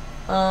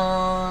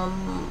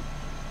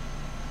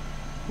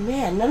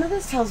 Man, none of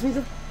this tells me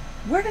the...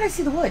 Where did I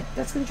see the wood?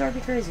 That's going to drive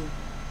me crazy.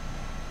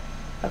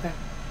 Okay.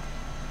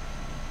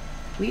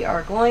 We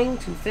are going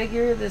to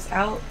figure this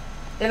out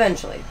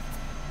eventually.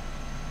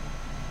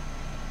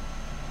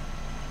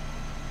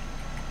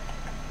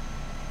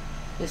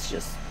 It's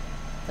just...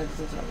 That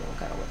doesn't tell me what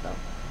kind of wood, though.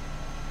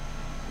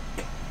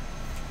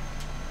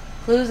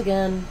 Clues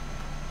again.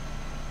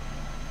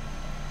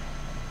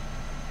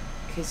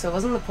 Okay, so it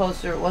wasn't the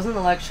poster, it wasn't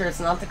the lecture, it's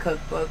not the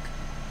cookbook.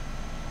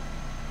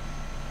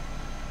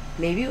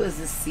 Maybe it was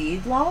the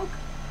seed log?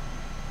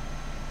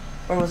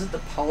 Or was it the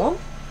poem?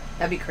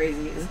 That'd be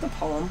crazy. Is it the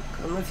poem?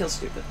 Because I'm gonna feel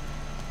stupid.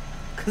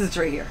 Because it's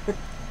right here.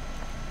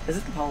 Is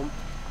it the poem?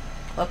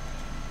 Up.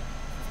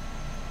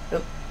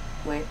 Oh,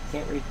 wait,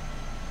 can't read.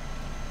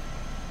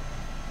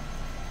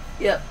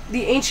 Yep,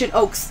 the ancient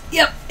oaks.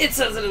 Yep, it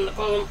says it in the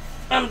poem.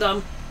 I'm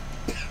dumb.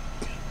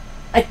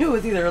 I knew it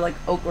was either like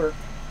oak or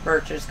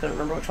birch. I just couldn't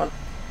remember which one.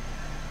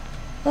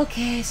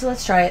 Okay, so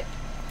let's try it.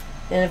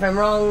 And if I'm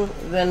wrong,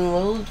 then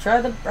we'll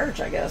try the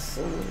birch, I guess,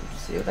 and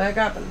see what the heck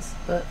happens.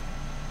 But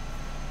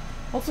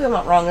hopefully I'm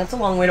not wrong. That's a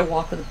long way to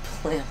walk with a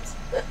plant.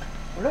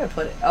 Where do I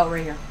put it? Oh,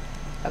 right here.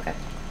 Okay.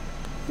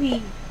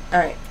 Whee!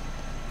 Alright.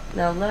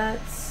 Now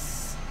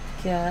let's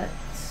get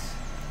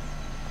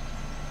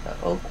the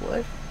oak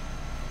wood.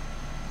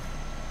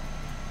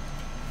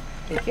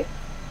 Thank you.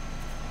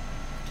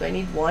 Do I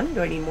need one?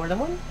 Do I need more than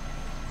one?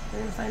 We're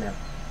gonna find out.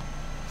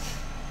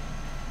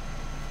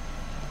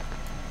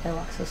 I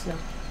walk so slow.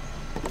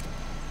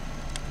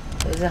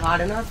 Is it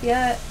hot enough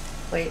yet?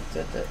 Wait,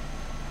 do I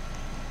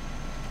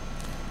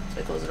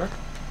close the door?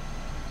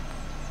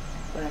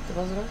 Do I have to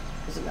close the door?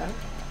 Does it matter?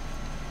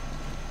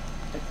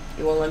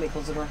 You won't let me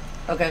close the door.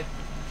 Okay.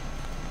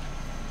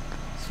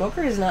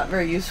 Smoker is not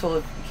very useful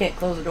if you can't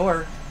close the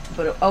door.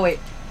 But oh wait,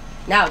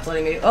 now it's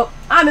letting me. Oh,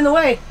 I'm in the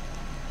way.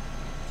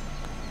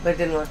 But it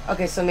didn't work.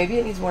 Okay, so maybe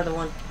it needs more than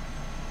one.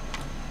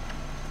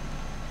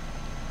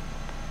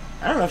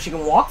 I don't know if she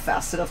can walk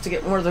fast enough to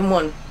get more than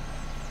one.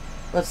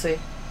 Let's see.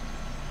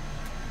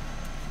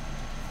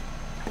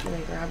 Can I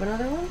grab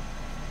another one?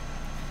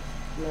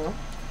 No.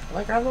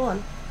 I grab the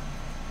one.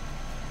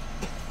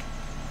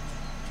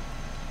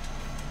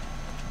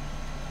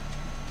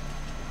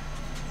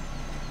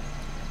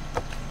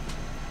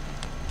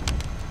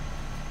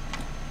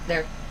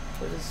 There.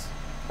 What is...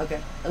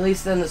 Okay. At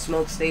least then the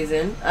smoke stays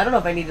in. I don't know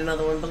if I need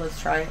another one, but let's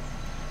try it.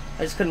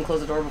 I just couldn't close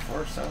the door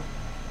before, so...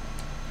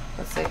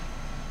 Let's see.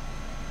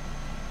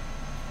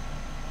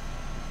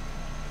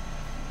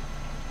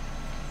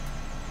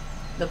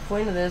 The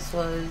point of this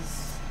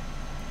was...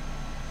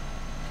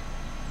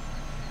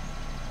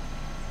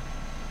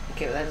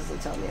 Okay, but that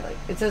doesn't tell me, like...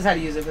 It says how to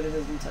use it, but it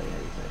doesn't tell you how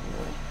to use it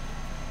anyway.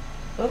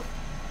 Oh!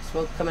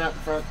 Smoke coming out the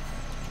front.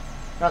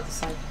 Or out the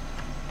side.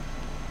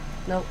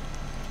 Nope.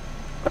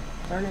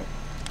 Darn it.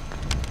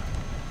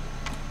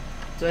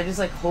 Do I just,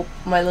 like, hope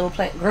my little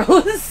plant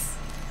grows?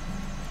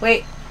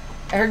 Wait.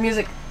 I heard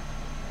music.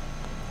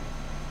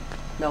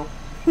 No.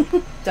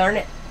 Darn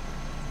it.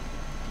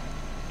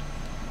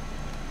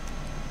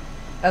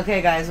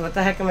 Okay, guys, what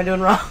the heck am I doing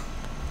wrong?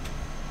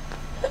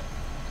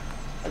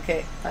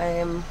 Okay, I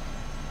am...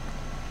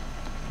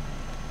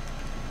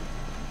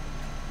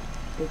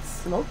 It's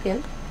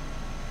smoking.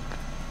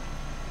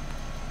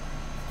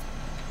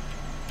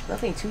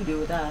 Nothing to do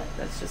with that.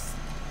 That's just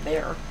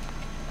there.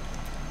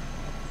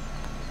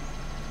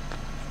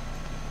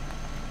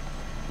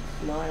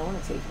 No, I don't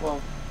want to take... Well,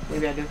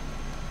 maybe I do.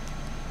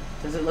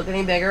 Does it look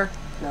any bigger?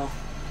 No.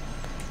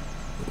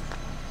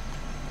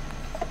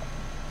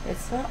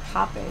 It's not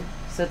popping.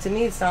 So to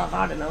me, it's not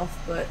hot enough,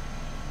 but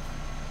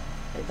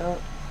I don't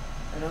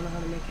know how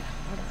to make it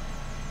hotter.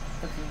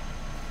 Okay.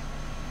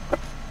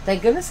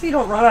 Thank goodness you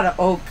don't run out of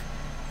oak.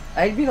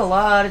 I'd be in a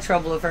lot of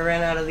trouble if I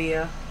ran out of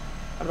the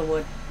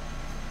wood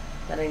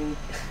that I need.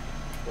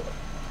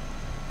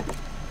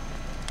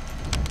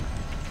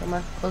 Come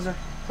on, closer,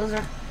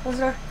 closer,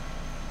 closer.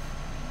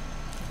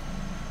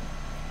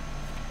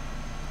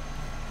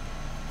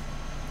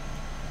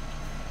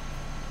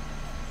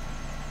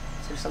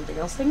 Is there something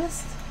else I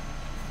missed?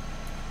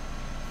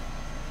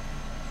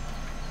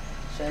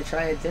 Should I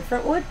try a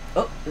different wood?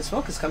 Oh, the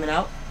smoke is coming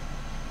out.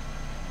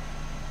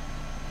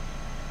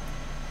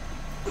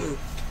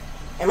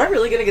 Am I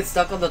really gonna get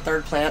stuck on the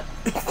third plant?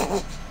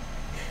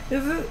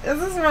 Is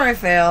this where I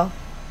fail?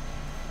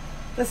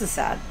 This is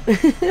sad.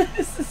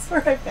 This is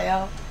where I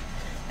fail.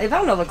 I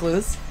found all the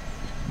clues.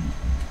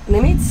 And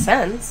they made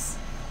sense.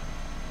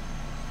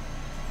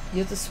 You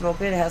have to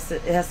smoke it.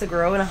 It has to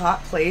grow in a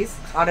hot place,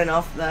 hot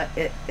enough that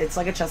it's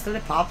like a chest that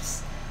it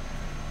pops.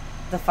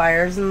 The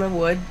fires in the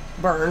wood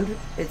burned,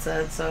 it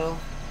said, so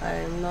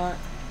I'm not...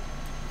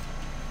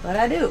 What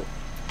I do?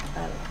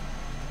 I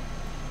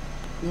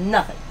don't know.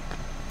 Nothing.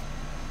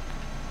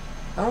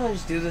 I don't want to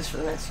just do this for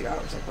the next few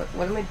hours. Like,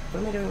 what am I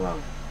doing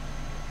wrong?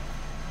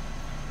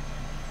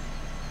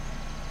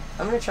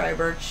 I'm gonna try a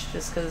birch,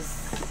 just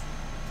because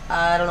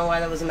I don't know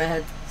why that was in my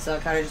head, so I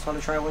kind of just want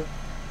to try one.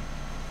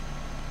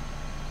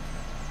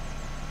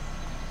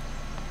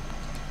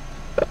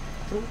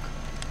 Oop.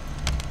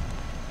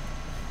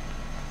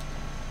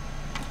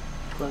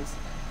 Close.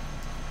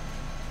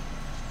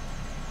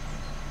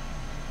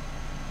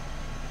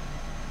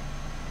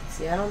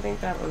 See, I don't think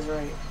that one's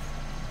right.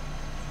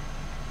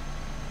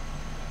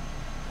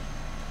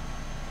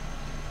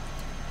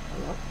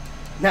 Hello?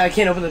 Now I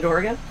can't open the door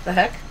again? The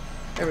heck?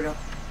 There we go.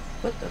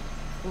 What the?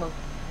 Hello?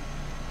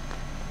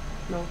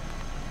 No.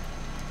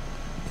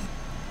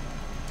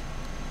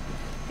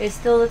 It's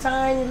still a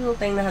tiny little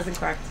thing that hasn't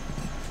cracked.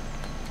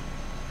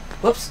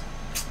 Whoops.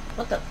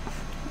 What the?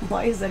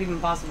 Why is that even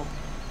possible?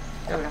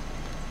 There we go.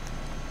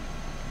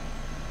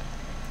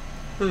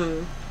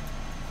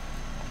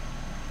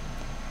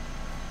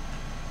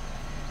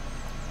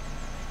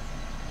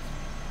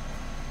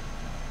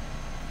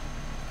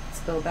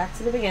 Let's go back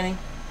to the beginning.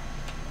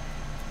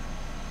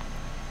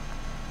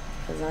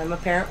 Because I'm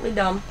apparently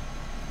dumb.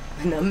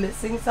 And I'm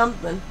missing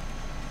something.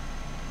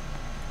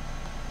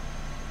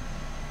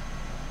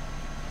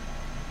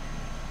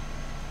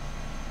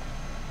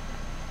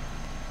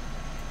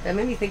 That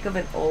made me think of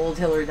an old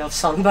Hilary Duff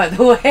song, by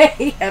the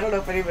way. I don't know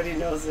if anybody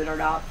knows it or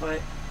not,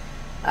 but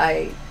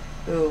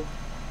ooh.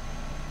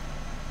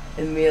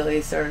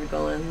 Immediately started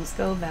going, let's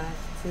go back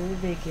to the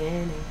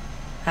beginning.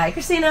 Hi,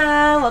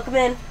 Christina. Welcome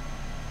in.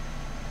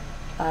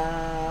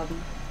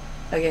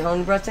 Okay,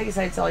 home breathtaking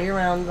sights all year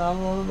round, blah,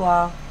 blah, blah,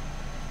 blah.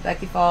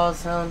 Becky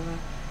Falls,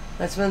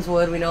 Letchman's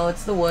Wood. We know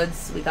it's the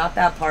woods. We got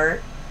that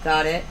part.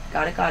 Got it.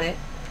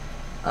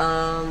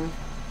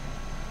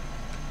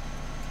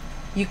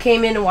 You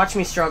came in and watched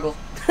me struggle.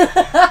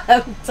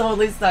 I'm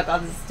totally stuck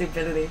on this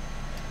stupidity.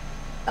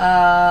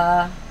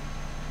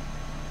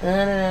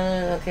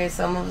 Okay,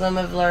 some of them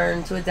have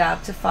learned to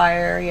adapt to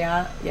fire.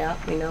 Yeah,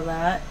 we know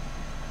that.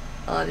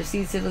 Their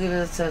seeds typically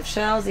have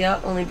shells.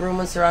 Yep, only bloom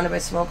when surrounded by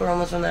smoke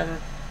aromas from their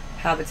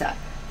habitat.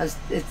 It's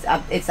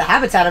the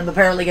habitat I'm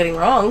apparently getting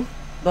wrong,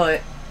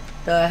 but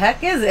the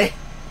heck is it?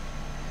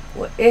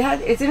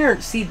 It's in her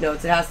seed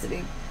notes. It has to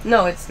be.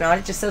 No, it's not.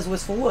 It just says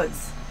Wistful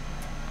Woods.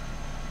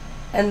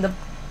 And the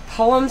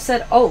poem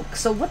said oak.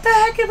 So what the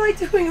heck am I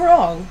doing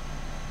wrong?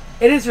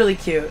 It is really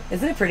cute.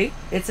 Isn't it pretty?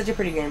 It's such a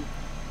pretty game.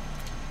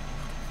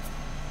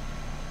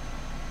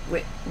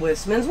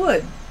 Wistman's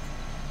Wood.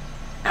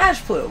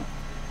 Ash plume.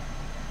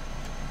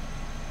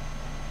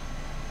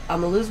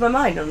 I'm gonna lose my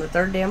mind on the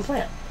third damn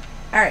plant.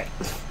 Alright.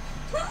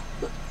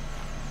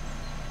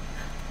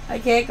 I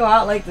can't go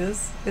out like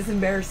this. It's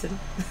embarrassing.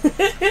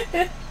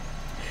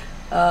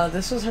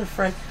 This was her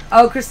friend.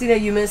 Oh, Christina,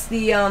 you missed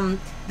the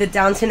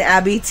Downton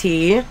Abbey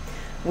tea.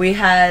 We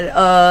had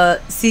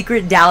a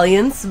secret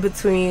dalliance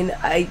between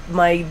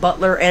my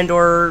butler and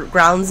or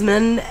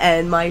groundsman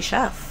and my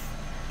chef.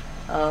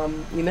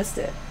 You missed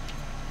it.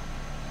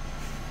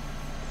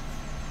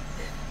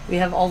 We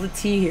have all the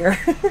tea here.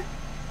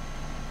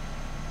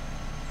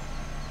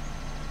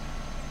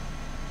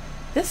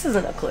 This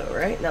isn't a clue,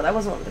 right? No, that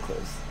wasn't one of the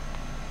clues.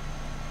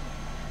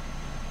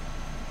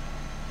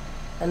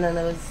 And then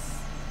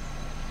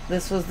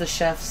this was the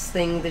chef's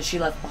thing that she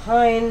left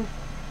behind.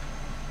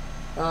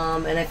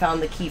 And I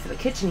found the key for the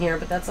kitchen here,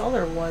 but that's all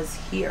there was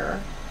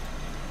here.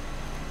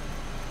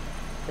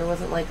 There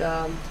wasn't like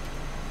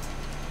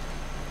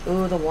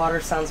ooh, the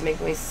water sounds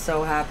make me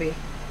so happy.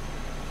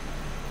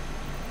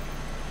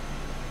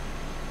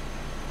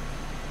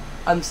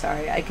 I'm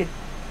sorry, I could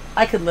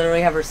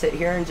literally have her sit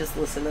here and just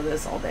listen to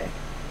this all day.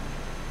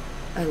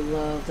 I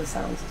love the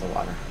sounds of the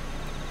water.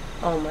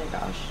 Oh my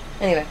gosh.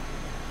 Anyway.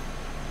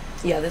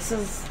 Yeah, this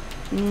is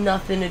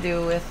nothing to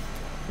do with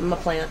my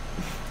plant.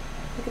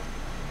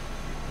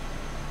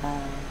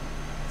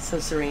 So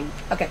serene.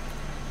 Okay.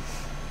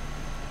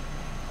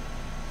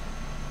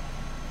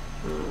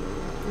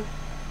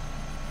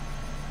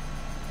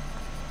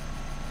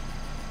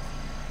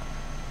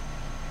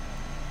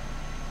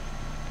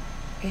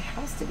 It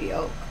has to be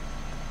oak.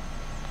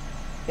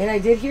 And I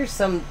did hear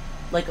some,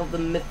 like, of the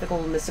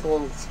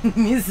mystical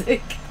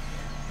music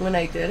when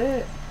I did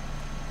it.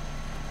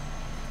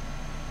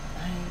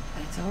 I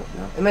don't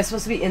know. Am I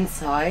supposed to be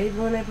inside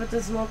when I put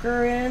the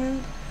smoker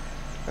in?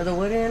 Or the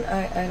wood in?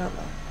 I don't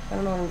know. I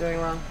don't know what I'm doing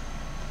wrong.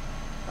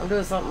 I'm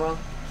doing something wrong.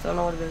 So I don't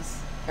know what it is.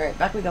 Alright,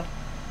 back we go.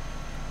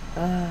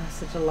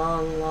 Such a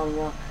long, long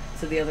walk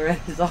to the other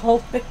end of the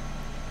hallway.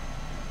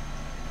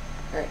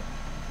 Alright.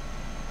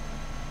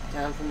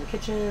 Down from the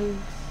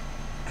kitchen.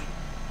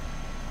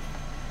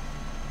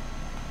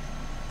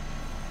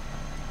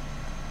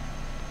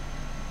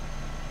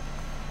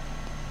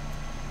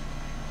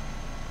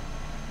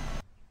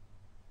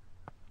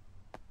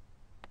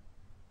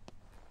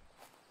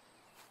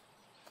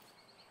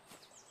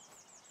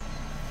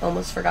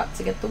 Almost forgot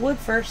to get the wood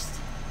first.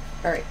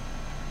 Alright.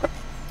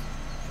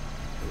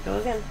 Go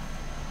again.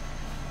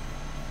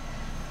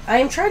 I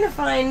am trying to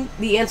find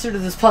the answer to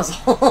this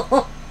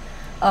puzzle.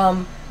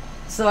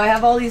 So I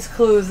have all these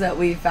clues that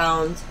we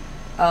found,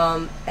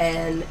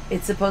 and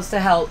it's supposed to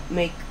help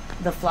make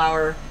the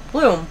flower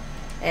bloom.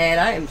 And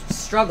I am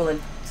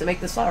struggling to make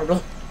this flower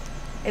bloom.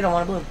 It don't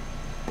want to bloom.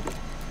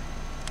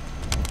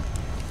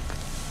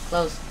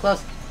 Close,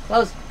 close,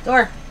 close,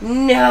 door.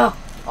 No!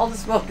 All the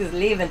smoke is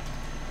leaving.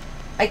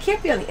 I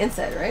can't be on the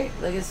inside, right?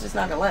 Like, it's just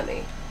not gonna let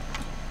me.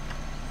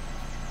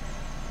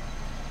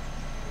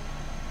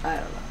 I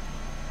don't know.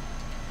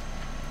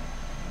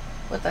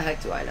 What the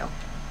heck do I know?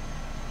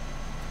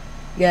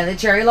 Yeah, the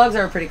cherry logs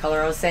are a pretty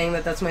color. I was saying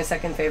that that's my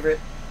second favorite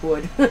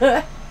wood.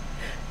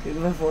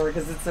 Before,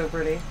 because it's so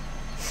pretty.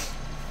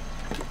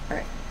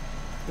 Alright.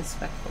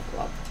 Inspect the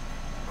log.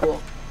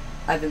 Cool.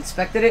 I've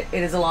inspected it.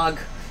 It is a log.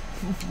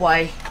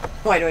 Why?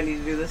 Why do I need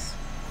to do this?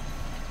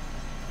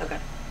 Okay.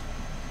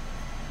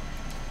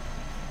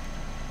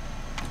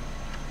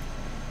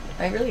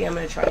 I really am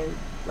gonna try and,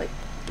 like,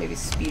 maybe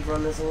speed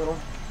run this a little.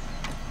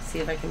 See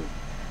if I can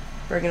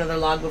bring another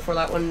log before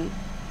that one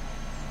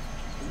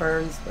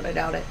burns, but I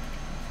doubt it.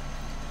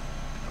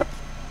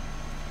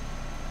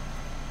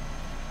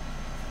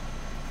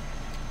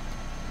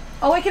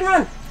 Oh, I can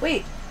run!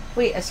 Wait,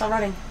 I saw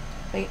running.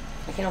 Wait,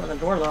 I can't open the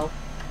door though.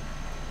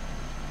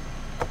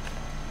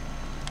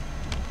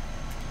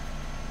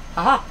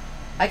 Haha!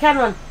 I can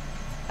run!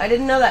 I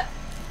didn't know that.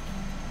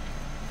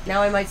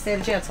 Now I might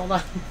stand a chance. Hold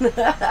on.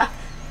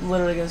 I'm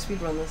literally gonna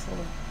speedrun this. Hold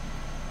on.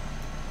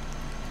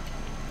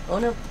 Oh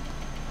no.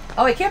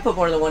 Oh, I can't put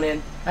more than one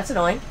in. That's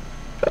annoying.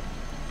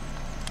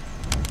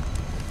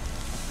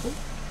 Ooh.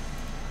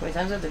 How many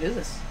times do I have to do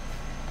this?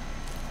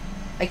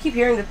 I keep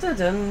hearing the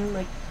dun-dun,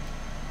 like...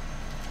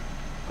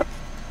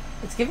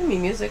 It's giving me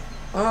music.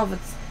 I don't know if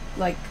it's,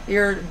 like,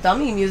 your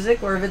dummy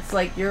music or if it's,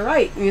 like, your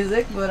right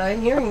music, but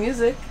I'm hearing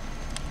music.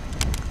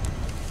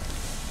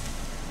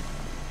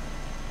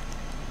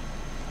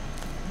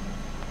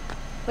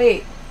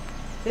 Wait.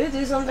 Did it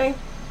do something?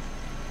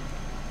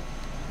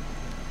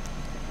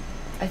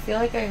 I feel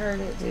like I heard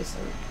it do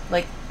something.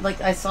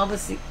 Like I saw the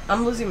seed.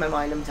 I'm losing my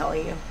mind, I'm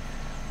telling you.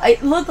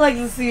 It looked like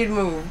the seed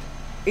moved.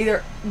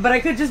 Either, but I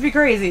could just be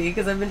crazy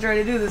because I've been trying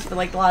to do this for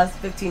like the last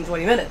 15,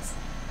 20 minutes.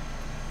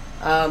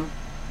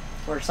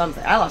 Or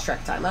something. I lost track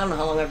of time. I don't know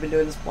how long I've been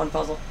doing this one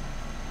puzzle.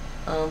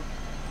 Let's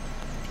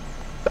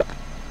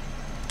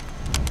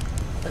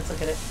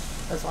look at it.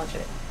 Let's watch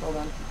it. Hold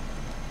on.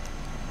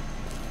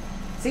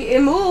 See,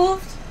 it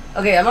moved.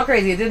 Okay, I'm not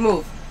crazy. It did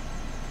move.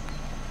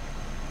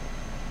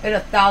 It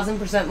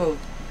 1000% moved.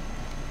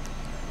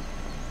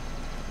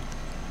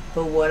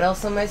 But what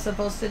else am I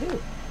supposed to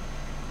do?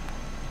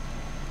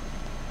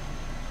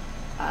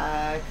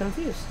 I'm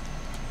confused.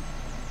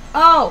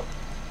 Oh!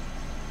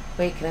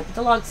 Wait, can I put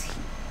the logs here?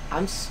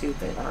 I'm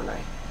stupid, aren't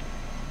I?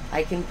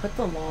 I can put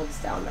the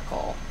logs down,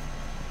 Nicole.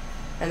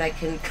 And I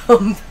can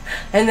come...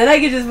 And then I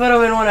can just put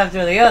them in one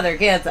after the other,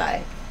 can't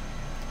I?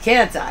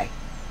 Can't I?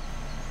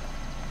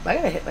 Am I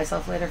gonna hit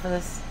myself later for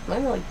this? Am I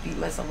gonna, like, beat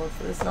myself up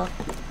for this now?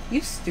 You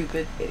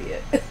stupid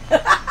idiot.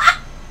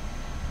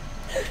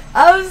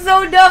 I was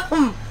so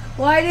dumb!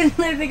 Why didn't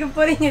I think of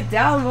putting it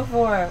down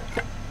before?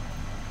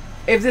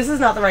 If this is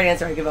not the right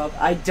answer, I give up.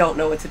 I don't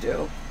know what to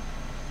do.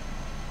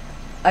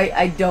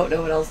 I don't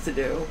know what else to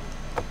do.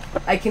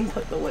 I can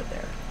put the wood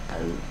there.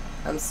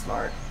 I'm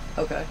smart.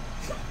 Okay.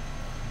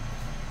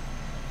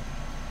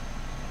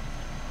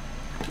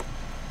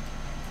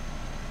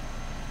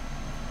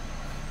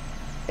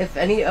 If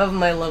any of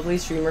my lovely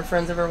streamer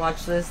friends ever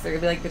watch this, they're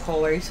gonna be like,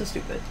 Nicole, why are you so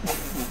stupid?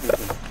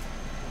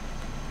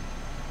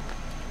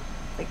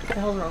 Like, what the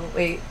hell's wrong?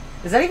 Wait,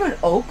 is that even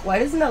oak? Why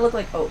doesn't that look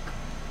like oak?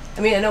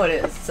 I mean, I know it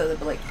is, so,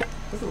 but like, it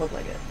doesn't look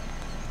like it.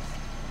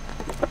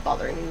 It's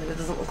bothering me that it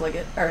doesn't look like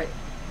it. Alright.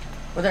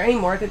 Were there any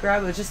more I could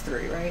grab? It was just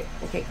 3, right?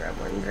 I can't grab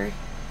more than 3.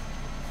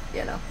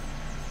 Yeah, no.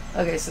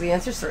 Okay, so the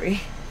answer's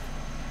 3.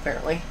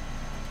 Apparently.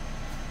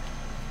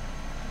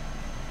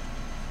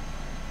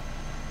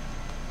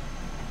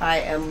 I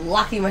am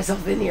locking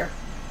myself in here.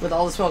 With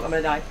all the smoke, I'm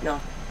gonna die. No.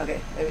 Okay,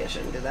 maybe I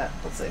shouldn't do that.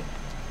 Let's see.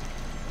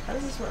 How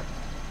does this work?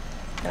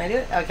 Can I do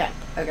it? Okay.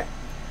 Okay.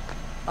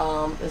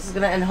 This is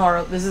gonna end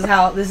horrible. This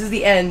is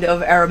the end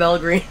of Arabella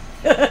Green.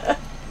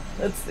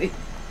 Let's see.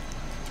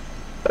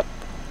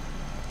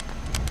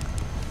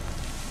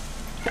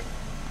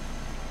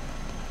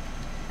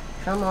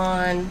 Come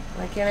on.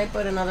 Why can't I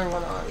put another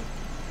one on?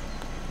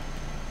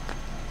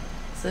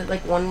 Is it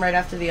like one right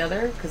after the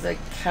other? Because I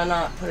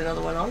cannot put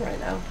another one on right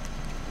now.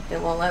 It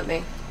won't let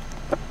me.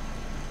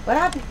 What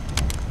happened?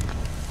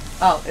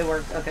 Oh, it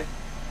worked. Okay.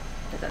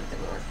 I thought it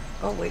didn't work.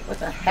 Oh, wait. What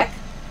the heck?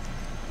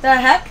 The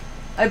heck?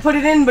 I put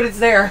it in, but it's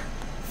there.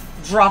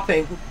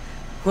 Dropping.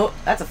 Oh,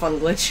 that's a fun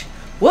glitch.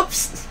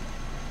 Whoops!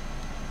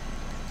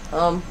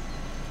 No.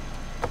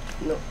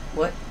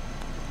 What?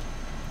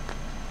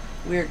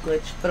 Weird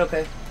glitch, but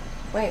okay.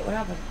 Wait, what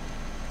happened?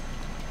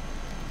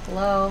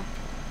 Hello?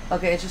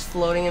 Okay, it's just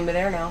floating in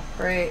midair now.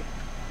 Great.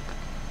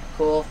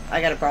 Cool. I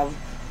got a problem.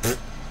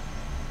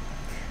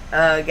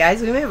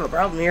 Guys, we may have a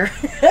problem here.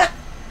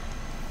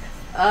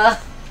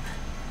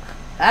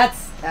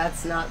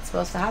 That's not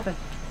supposed to happen.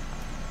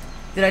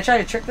 Did I try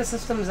to trick the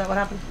system? Is that what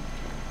happened?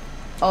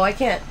 Oh, I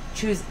can't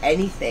choose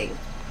anything.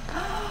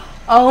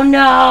 Oh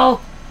no!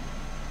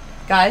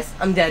 Guys,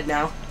 I'm dead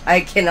now.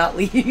 I cannot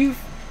leave.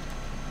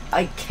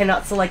 I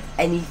cannot select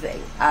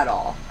anything at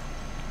all.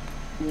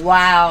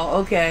 Wow,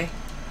 okay.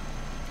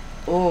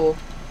 Oh.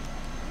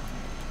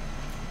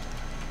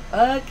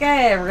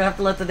 Okay, we're gonna have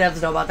to let the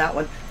devs know about that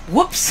one.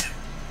 Whoops!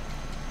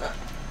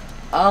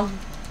 I'm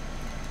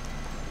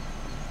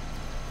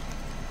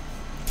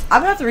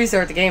gonna have to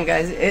restart the game,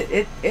 guys.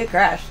 It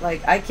crashed.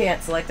 Like, I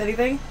can't select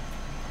anything.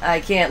 I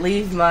can't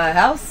leave my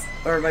house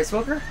or my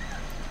smoker.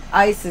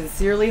 I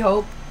sincerely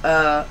hope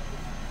that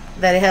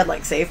it had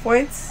like save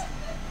points,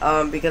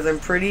 because I'm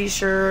pretty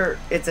sure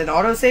it's an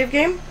autosave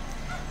game.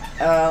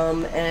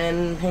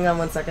 And hang on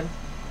one second.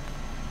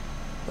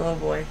 Oh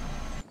boy.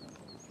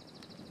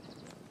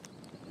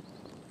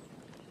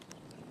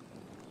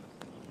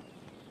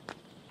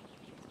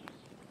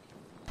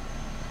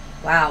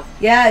 Wow.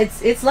 Yeah,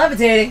 it's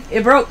levitating.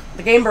 It broke.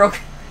 The game broke.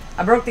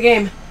 I broke the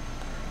game.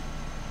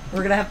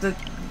 We're gonna have to...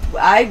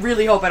 I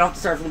really hope I don't have to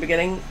start from the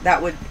beginning.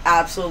 That would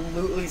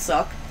absolutely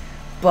suck.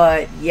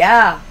 But,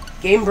 yeah.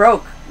 Game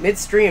broke.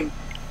 Midstream.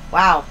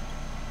 Wow.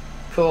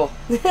 Cool.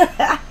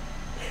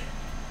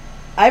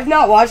 I've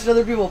not watched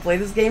other people play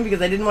this game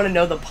because I didn't want to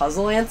know the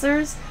puzzle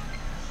answers.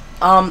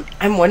 I'm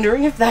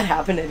wondering if that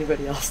happened to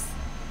anybody else.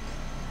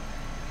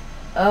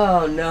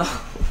 Oh, no.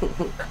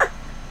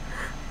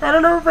 I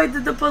don't know if I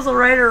did the puzzle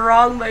right or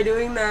wrong by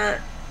doing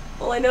that.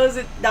 All I know is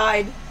it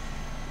died.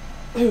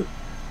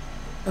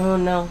 Oh,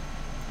 no.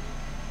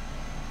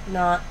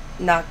 Not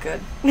good.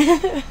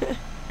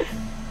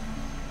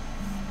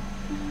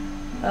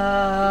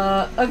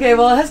 Okay,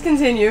 well, it has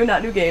continued,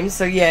 not new games,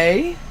 so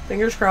yay.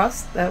 Fingers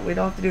crossed that we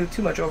don't have to do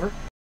too much over.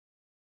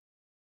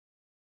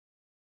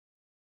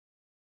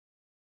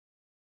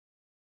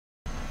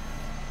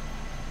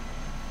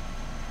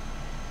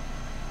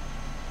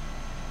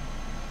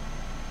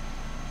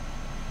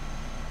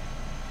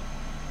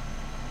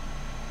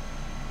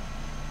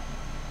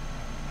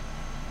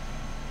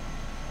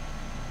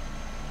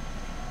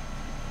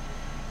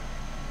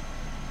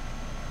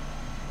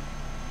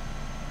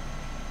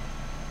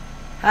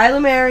 Hi,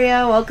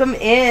 Lumeria. Welcome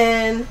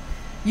in.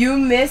 You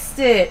missed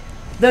it.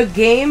 The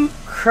game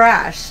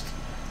crashed.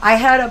 I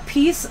had a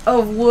piece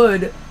of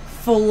wood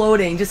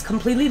floating, just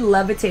completely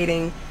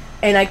levitating,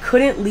 and I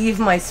couldn't leave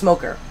my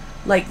smoker.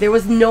 Like, there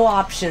was no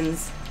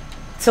options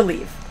to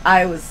leave.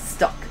 I was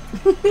stuck.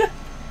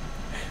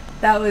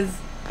 That was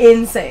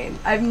insane.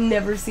 I've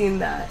never seen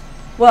that.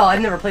 Well, I've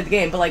never played the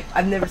game, but, like,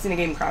 I've never seen a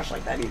game crash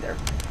like that either.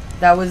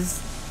 That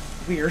was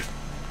weird.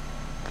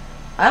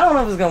 I don't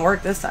know if it's gonna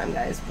work this time,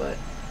 guys, but...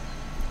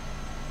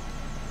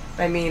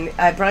 I mean,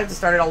 I'd probably have to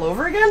start it all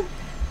over again.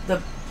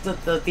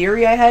 The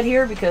theory I had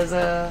here, because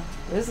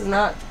this is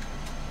not...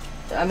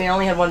 I mean, I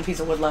only had one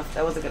piece of wood left.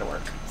 That wasn't gonna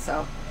work.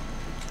 So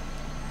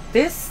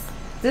this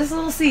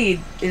little seed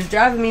is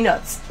driving me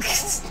nuts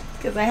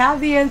because I have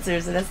the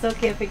answers and I still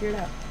can't figure it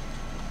out.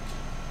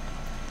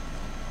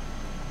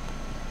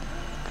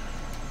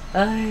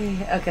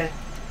 Okay,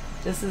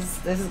 this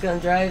is gonna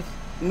drive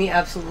me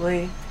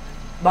absolutely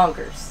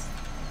bonkers.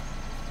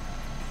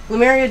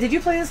 Lumeria, did you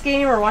play this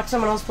game or watch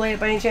someone else play it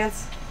by any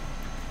chance?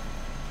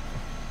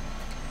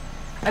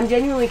 I'm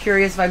genuinely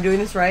curious if I'm doing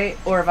this right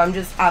or if I'm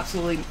just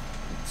absolutely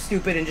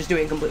stupid and just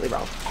doing it completely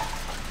wrong.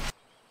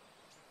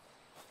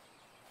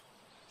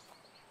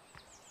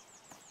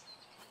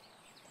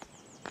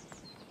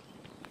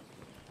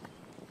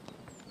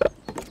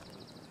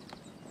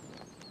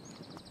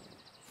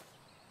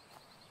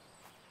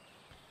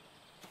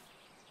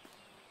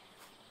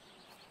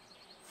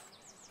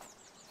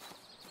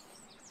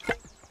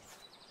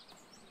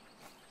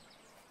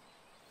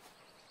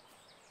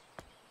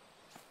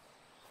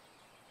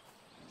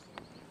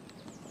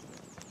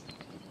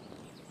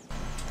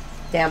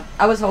 Damn,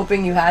 I was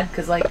hoping you had,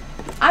 because, like,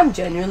 I'm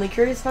genuinely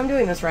curious if I'm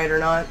doing this right or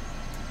not.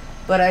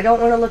 But I don't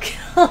want to look...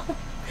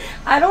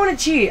 I don't want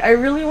to cheat. I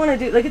really want to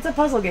do... Like, it's a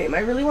puzzle game.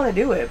 I really want to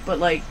do it. But,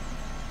 like,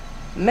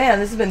 man,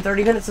 this has been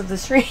 30 minutes of the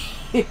stream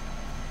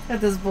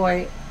at this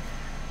point.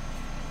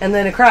 And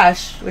then a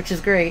crash, which is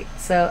great.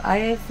 So, I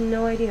have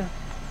no idea.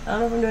 I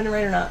don't know if I'm doing it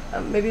right or not.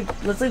 Maybe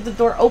let's leave the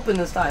door open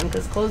this time,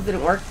 because closed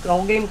didn't work. The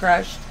whole game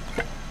crashed.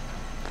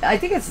 I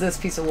think it's this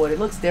piece of wood. It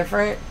looks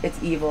different.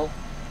 It's evil.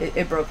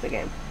 It broke the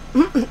game.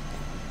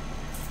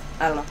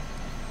 I don't know.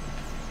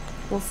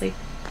 We'll see.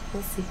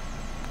 We'll see.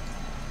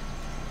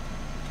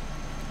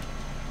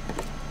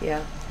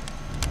 Yeah.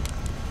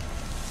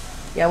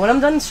 Yeah, when I'm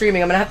done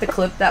streaming, I'm gonna have to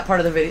clip that part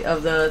of the video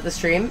of the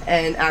stream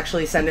and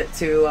actually send it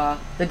to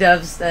the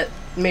devs that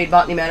made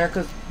Botany Manor,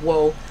 because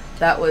whoa,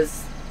 that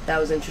was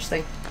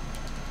interesting.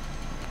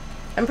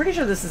 I'm pretty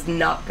sure this is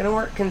not gonna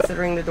work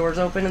considering the door's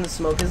open and the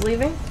smoke is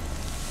leaving.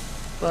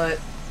 But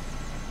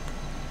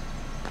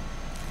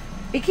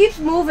it keeps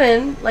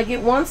moving like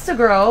it wants to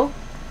grow,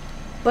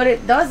 but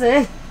it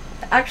doesn't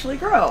actually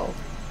grow.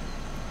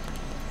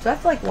 Do I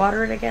have to, like,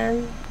 water it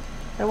again?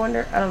 I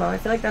wonder. I don't know. I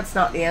feel like that's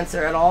not the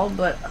answer at all,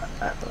 but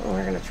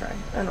we're gonna try.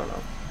 I don't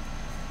know.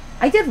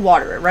 I did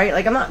water it, right?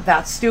 Like, I'm not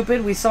that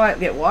stupid. We saw it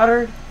get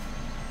watered.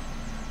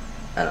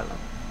 I don't know.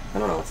 I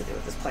don't know what to do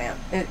with this plant.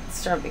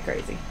 It's driving me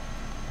crazy.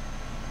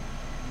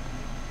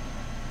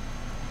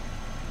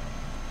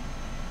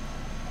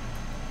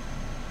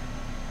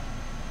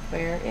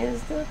 Where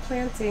is the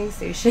planting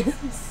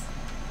stations?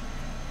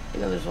 You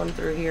know there's one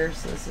through here,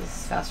 so this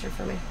is faster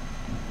for me.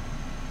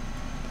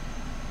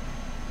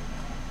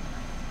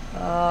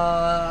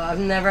 I've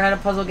never had a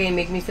puzzle game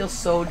make me feel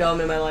so dumb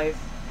in my life.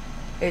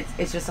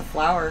 It's just a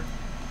flower.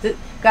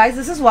 Guys,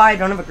 this is why I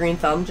don't have a green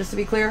thumb, just to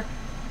be clear.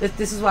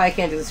 This is why I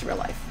can't do this in real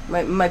life.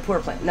 My poor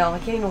plant. No, I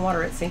can't even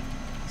water it, see?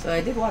 So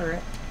I did water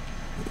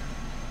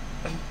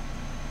it.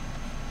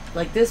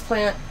 Like, this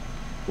plant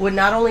would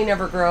not only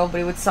never grow, but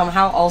it would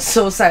somehow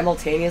also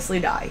simultaneously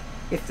die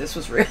if this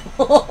was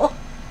real.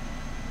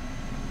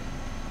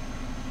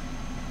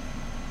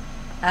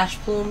 Ash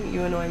plume,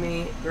 you annoy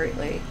me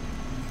greatly.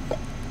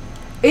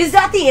 Is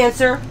that the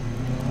answer?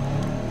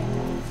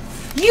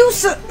 You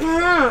so.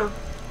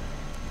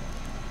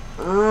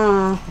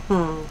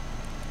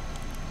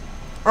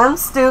 I'm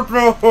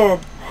stupid.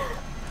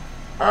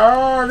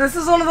 Oh, this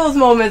is one of those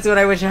moments when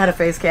I wish I had a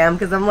face cam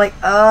because I'm like,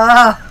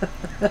 I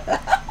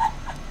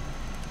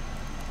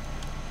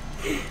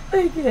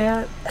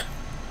can't.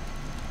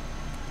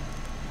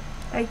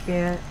 I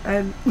can't.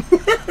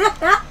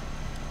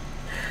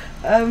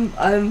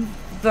 I'm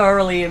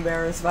thoroughly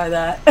embarrassed by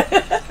that.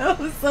 That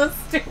was so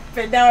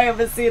stupid. Now I have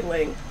a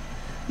seedling.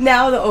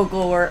 Now the oak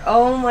will work.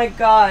 Oh my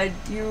god,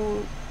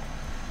 you.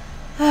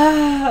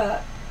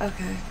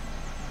 Okay.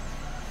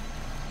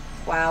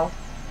 Wow.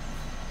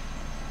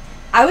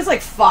 I was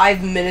like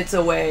 5 minutes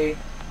away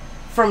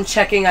from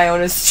checking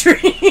Iona's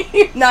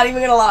stream. Not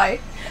even gonna lie.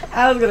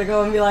 I was gonna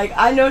go and be like,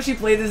 I know she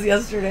played this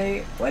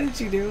yesterday. What did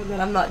she do that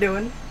I'm not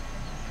doing?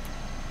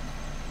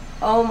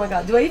 Oh my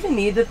god. Do I even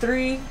need the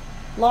 3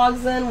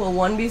 logs then? Will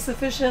 1 be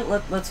sufficient?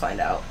 Let's find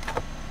out.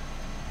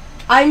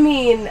 I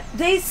mean,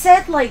 they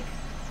said like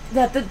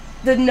that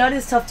the nut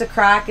is tough to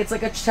crack. It's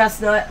like a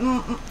chestnut.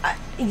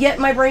 Yet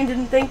my brain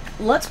didn't think,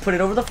 let's put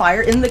it over the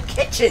fire in the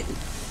kitchen.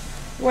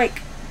 Like,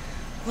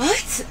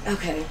 what?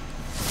 Okay.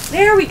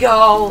 There we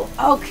go.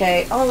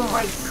 Okay. Oh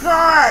my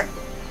god.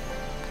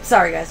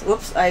 Sorry guys.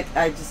 Whoops. I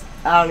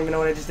don't even know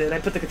what I just did. I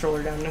put the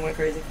controller down and I went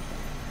crazy.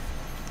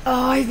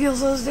 Oh, I feel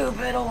so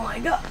stupid. Oh my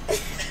god.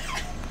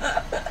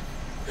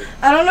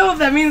 I don't know if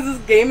that means this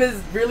game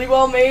is really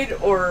well made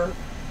or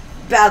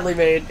badly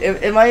made.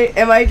 Am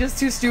I just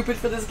too stupid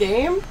for this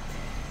game?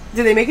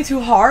 Did they make it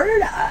too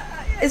hard?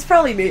 It's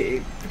probably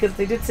me, because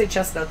they did say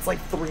chestnuts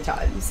like 3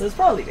 times, so it's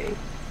probably me.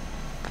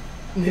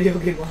 Video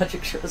game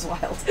logic sure is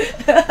wild.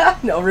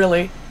 No,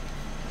 really.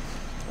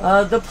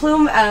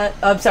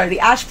 The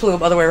ash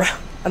plume, other way around.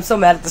 I'm so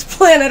mad at this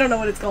plant, I don't know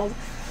what it's called.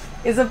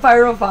 Is a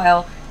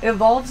pyrophile.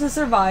 Evolves to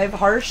survive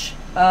harsh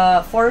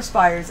forest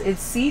fires.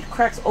 Its seed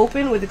cracks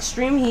open with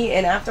extreme heat,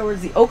 and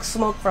afterwards the oak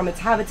smoke from its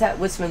habitat,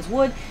 Wisman's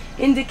wood,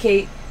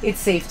 indicate it's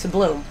safe to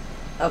bloom.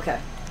 Okay.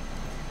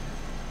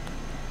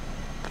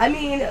 I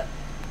mean,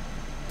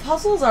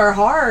 puzzles are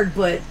hard,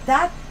 but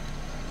that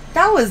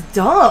was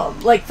dumb.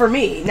 Like for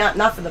me, not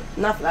for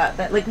that.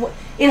 That like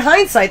in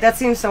hindsight, that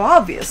seems so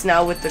obvious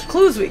now with the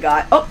clues we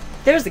got. Oh,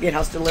 there's the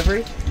gatehouse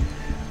delivery.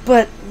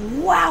 But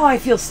wow, I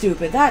feel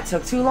stupid. That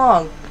took too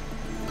long.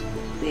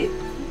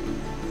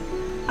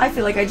 I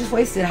feel like I just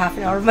wasted half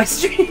an hour of my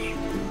stream.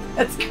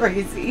 That's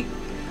crazy.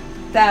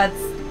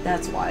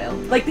 That's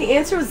wild. Like the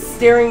answer was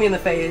staring me in the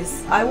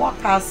face. I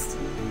walked past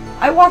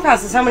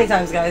this how many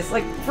times, guys?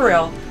 Like for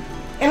real.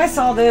 And I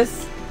saw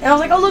this, and I was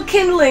like, oh look,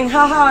 kindling,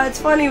 haha,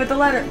 it's funny with the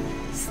letter.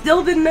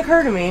 Still didn't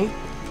occur to me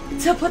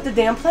to put the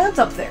damn plant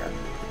up there.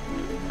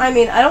 I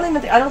mean, I don't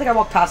think I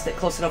walked past it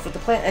close enough with the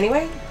plant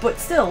anyway, but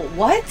still,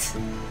 what?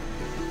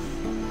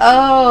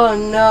 Oh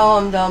no,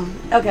 I'm dumb.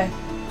 Okay.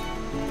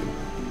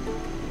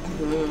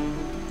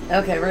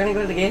 Okay, we're gonna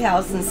go to the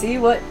gatehouse and see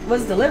what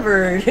was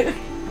delivered.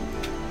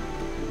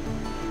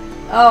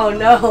 Oh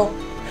no.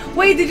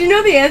 Wait, did you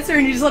know the answer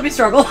and you just let me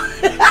struggle?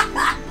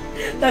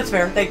 That's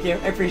fair, thank you.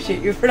 I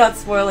appreciate you for not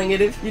spoiling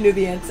it if you knew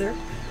the answer.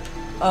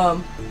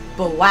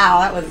 But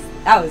wow,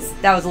 that was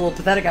a little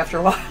pathetic after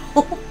a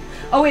while.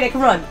 Oh wait, I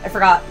can run. I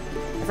forgot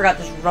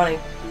just running.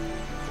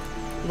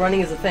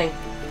 Running is a thing.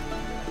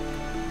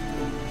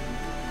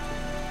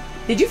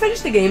 Did you finish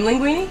the game,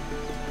 Linguini?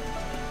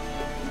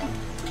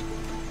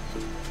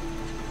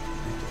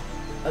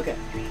 Okay.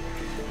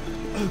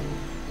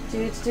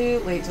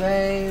 Wait,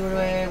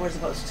 where's the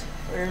post?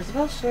 Where's the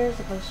post? Where's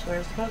the post?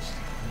 Where's the post?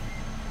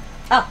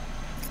 Ah!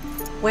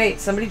 Wait,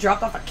 somebody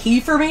dropped off a key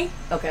for me?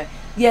 Okay.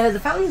 Yeah, the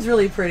fountain's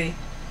really pretty.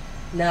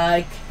 Nah,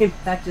 I came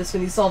back just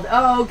when you solved it.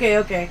 Oh,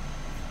 okay.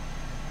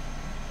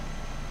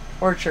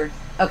 Orchard.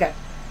 Okay.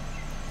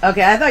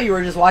 Okay, I thought you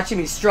were just watching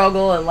me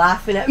struggle and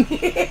laughing at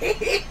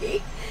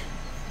me.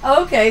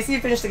 Okay, so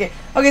you finished the game.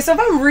 Okay, so if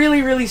I'm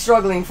really, really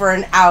struggling for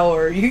an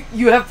hour,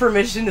 you have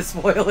permission to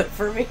spoil it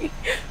for me.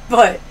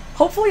 But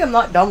hopefully I'm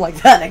not dumb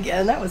like that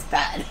again. That was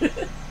bad.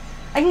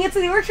 I can get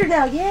to the orchard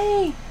now.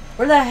 Yay!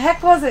 Where the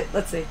heck was it?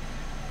 Let's see.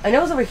 I know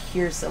it was over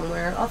here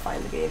somewhere. I'll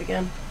find the gate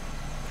again.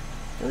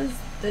 It was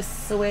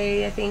this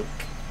way, I think.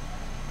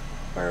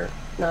 Or,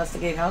 no, it's the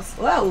gatehouse.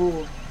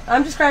 Whoa!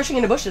 I'm just crashing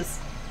into bushes.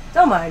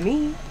 Don't mind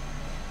me.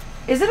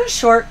 Is it a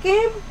short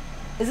game?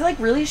 Is it like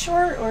really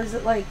short? Or is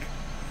it like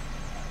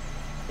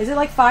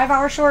 5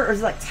 hours short? Or is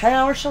it like 10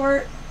 hours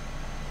short?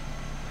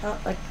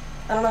 I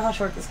don't know how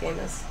short this game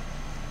is.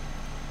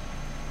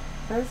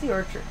 Where's the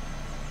orchard?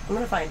 I'm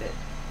gonna find it.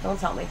 Don't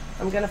tell me.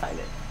 I'm gonna find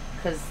it.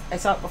 Because I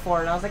saw it before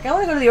and I was like, I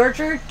want to go to the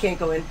orchard. Can't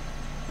go in.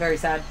 Very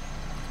sad.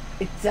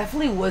 It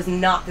definitely was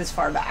not this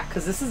far back.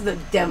 Because this is the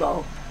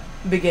demo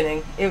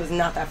beginning. It was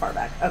not that far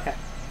back. Okay.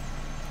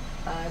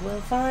 I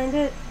will find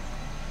it.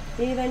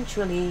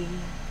 Eventually.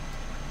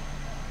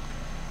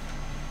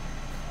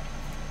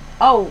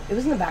 Oh, it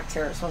was in the back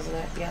terrace, wasn't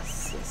it?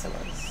 Yes, it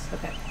was.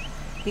 Okay.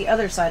 The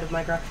other side of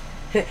my ground.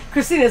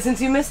 Christina,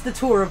 since you missed the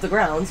tour of the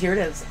grounds, here it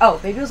is. Oh,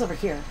 maybe it was over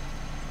here.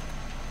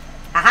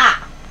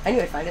 Aha! I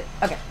knew I'd find it.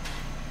 Okay.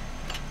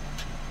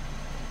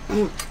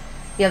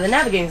 Yeah, the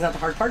navigating's not the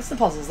hard part. It's the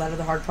puzzles that are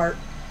the hard part.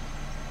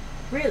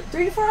 Really?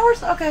 3 to 4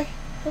 hours? Okay.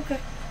 Okay.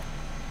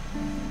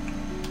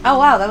 Oh,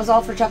 wow. That was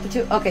all for chapter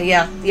 2. Okay,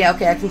 yeah. Yeah,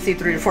 okay. I can see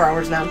 3 to 4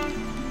 hours now.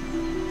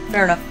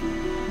 Fair enough.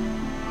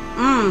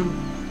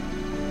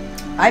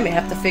 I may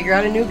have to figure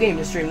out a new game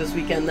to stream this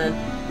weekend then.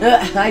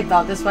 I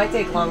thought this might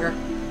take longer.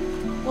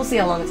 We'll see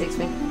how long it takes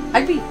me.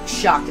 I'd be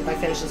shocked if I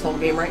finished this whole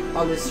game right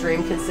on this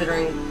stream,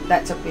 considering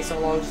that took me so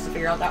long just to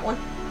figure out that one.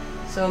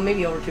 So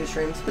maybe over 2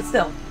 streams, but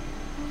still.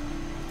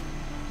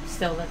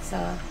 Still, that's,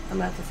 I'm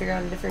gonna have to figure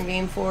out a different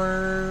game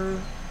for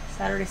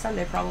Saturday,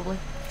 Sunday, probably.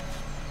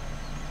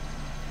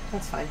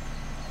 That's fine.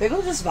 Maybe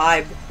we'll just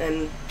vibe,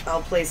 and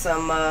I'll play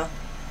some,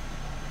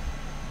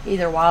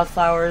 either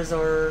Wildflowers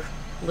or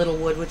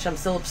Littlewood, which I'm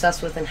still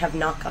obsessed with and have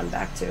not gone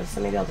back to,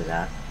 so maybe I'll do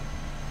that.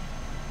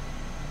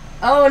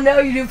 Oh no,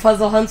 you do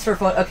puzzle hunts for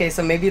fun. Okay,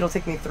 so maybe it'll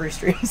take me 3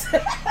 streams.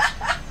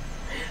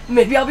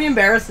 Maybe I'll be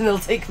embarrassed and it'll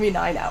take me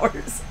 9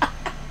 hours.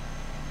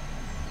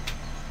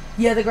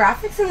 Yeah, the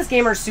graphics in this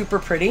game are super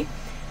pretty,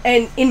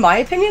 and in my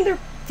opinion, they're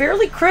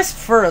fairly crisp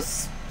for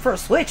a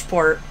Switch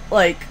port.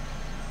 Like,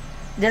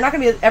 they're not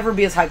gonna ever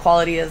be as high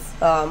quality as,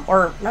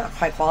 or not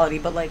high quality,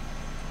 but like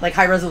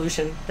high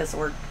resolution. That's the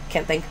word.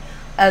 Can't think.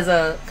 As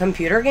a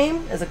computer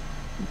game,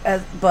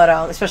 but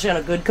especially on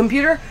a good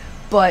computer.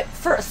 But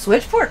for a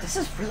Switch port, this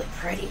is really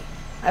pretty.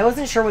 I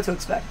wasn't sure what to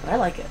expect, but I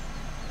like it.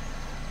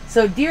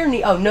 So,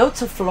 note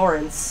to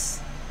Florence.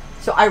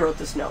 So I wrote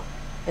this note.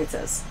 It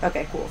says,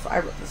 okay, cool. So I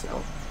wrote this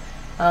note.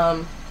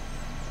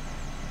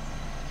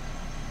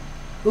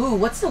 Ooh,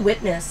 what's the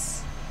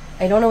witness?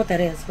 I don't know what that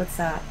is. What's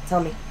that?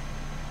 Tell me.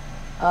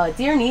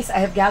 Dear niece, I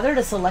have gathered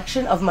a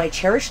selection of my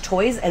cherished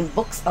toys and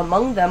books,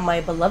 among them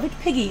my beloved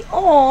Piggy.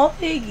 Aw,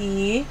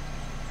 Piggy.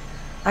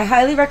 I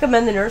highly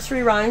recommend the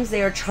nursery rhymes.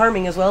 They are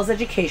charming as well as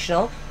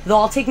educational, though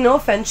I'll take no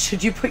offense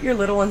should you put your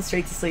little one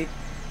straight to sleep.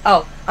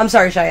 Oh, I'm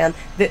sorry, Cheyenne.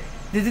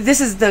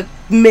 This is the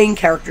main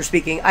character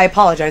speaking. I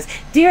apologize.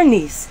 Dear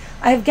niece,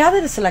 I have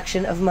gathered a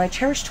selection of my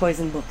cherished toys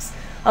and books,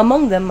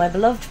 among them my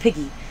beloved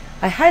Piggy.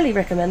 I highly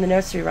recommend the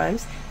nursery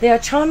rhymes. They are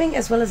charming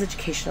as well as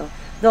educational,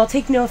 though I'll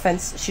take no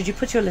offense should you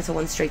put your little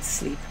one straight to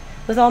sleep.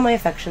 With all my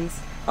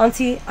affections,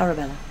 Auntie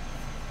Arabella.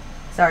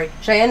 Sorry,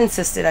 Cheyenne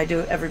insisted I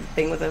do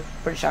everything with a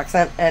British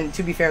accent, and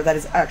to be fair, that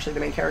is actually the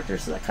main character,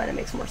 so that kind of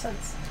makes more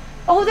sense.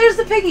 Oh, there's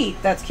the Piggy!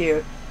 That's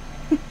cute.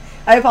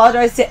 I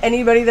apologize to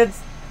anybody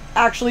that's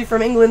actually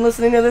from England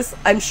listening to this.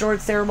 I'm sure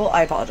it's terrible.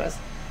 I apologize.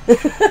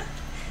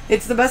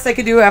 It's the best I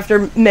could do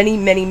after many,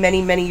 many,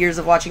 many, many years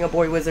of watching a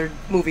boy wizard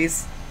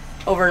movies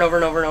over and over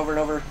and over and over and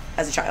over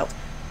as a child.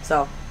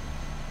 So,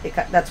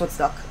 that's what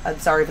stuck. I'm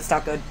sorry if it's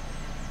not good.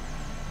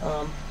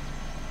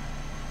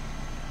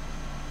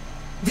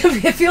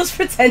 It feels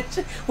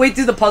pretentious. Wait,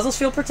 do the puzzles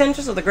feel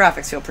pretentious or the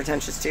graphics feel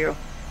pretentious to you?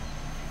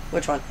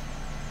 Which one?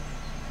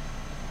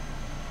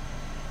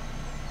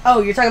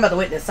 Oh, you're talking about The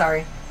Witness,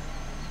 sorry.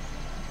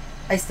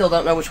 I still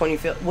don't know which one you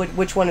feel.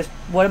 Which one is.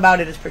 What about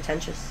it is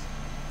pretentious?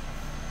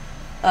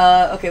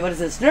 Okay, what is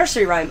this?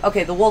 Nursery rhyme.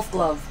 Okay, the wolf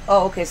glove.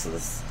 Oh, okay, so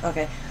this.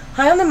 Okay.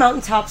 High on the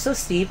mountaintop, so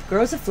steep,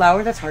 grows a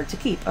flower that's hard to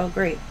keep. Oh,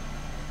 great.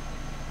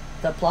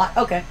 The plot.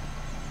 Okay.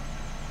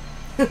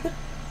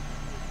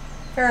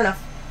 Fair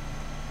enough.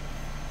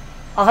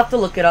 I'll have to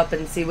look it up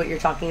and see what you're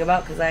talking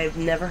about, because I've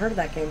never heard of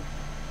that game.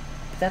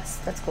 But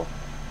that's cool.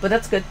 But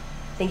that's good.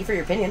 Thank you for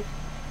your opinion.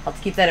 I'll have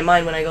to keep that in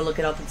mind when I go look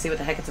it up and see what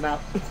the heck it's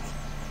about.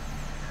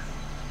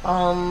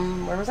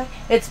 Where was I?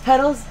 Its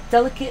petals,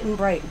 delicate and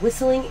bright,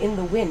 whistling in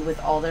the wind with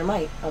all their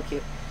might. Oh,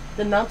 cute.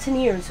 The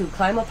mountaineers who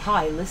climb up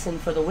high listen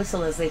for the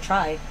whistle as they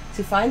try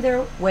to find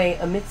their way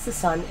amidst the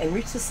sun and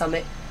reach the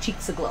summit,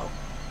 cheeks aglow.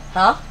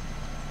 Huh?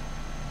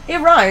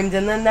 It rhymed,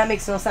 and then that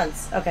makes no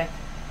sense. Okay.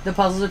 The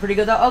puzzles are pretty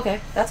good, though?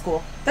 Okay, that's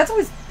cool. That's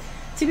always...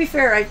 To be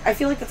fair, I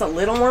feel like that's a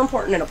little more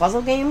important in a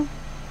puzzle game.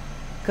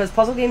 Because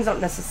puzzle games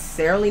don't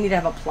necessarily need to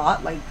have a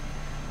plot. Like,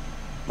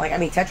 I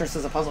mean, Tetris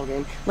is a puzzle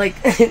game. Like,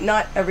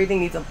 not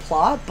everything needs a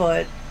plot,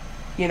 but,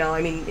 you know,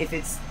 I mean, if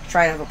it's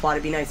trying to have a plot,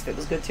 it'd be nice if it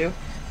was good, too.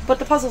 But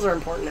the puzzles are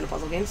important in a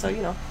puzzle game, so,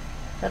 you know,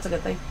 that's a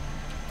good thing.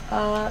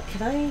 Can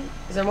I...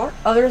 Is there more?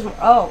 Oh, there's more.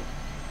 Oh,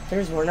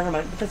 there's more. Never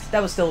mind. But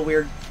that was still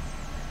weird.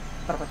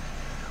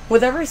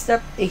 With every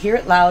step, they hear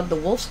it loud. The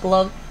wolf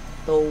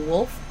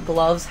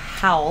gloves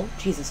howl.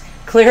 Jesus.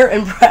 Clear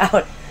and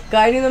proud.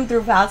 Guiding them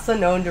through paths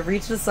unknown to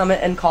reach the summit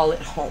and call it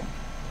home.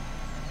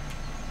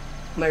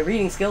 My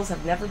reading skills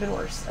have never been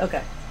worse.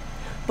 Okay.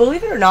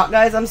 Believe it or not,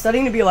 guys, I'm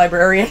studying to be a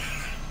librarian.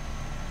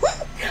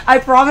 I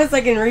promise I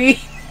can read.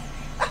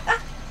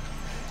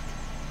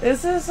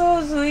 This is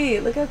so sweet.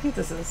 Look how cute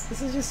this is.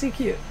 This is just so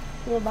cute.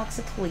 A little box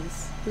of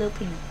toys. Little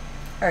piggy.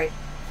 Alright.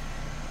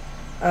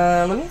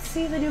 Let me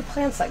see the new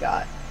plants I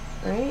got.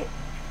 Alright.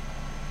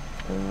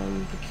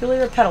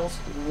 Peculiar petals.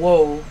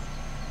 Whoa.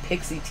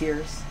 Pixie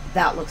tears.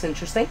 That looks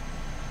interesting.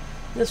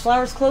 This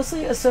flower is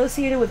closely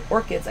associated with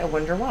orchids. I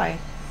wonder why.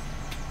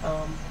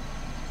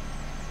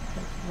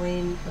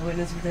 Rain, the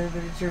witness with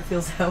temperature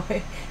feels that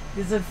way.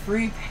 It's a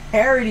free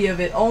parody of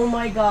it. Oh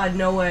my god,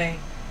 no way.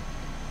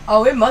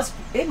 Oh, it must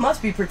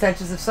be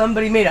pretentious if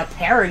somebody made a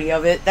parody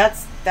of it.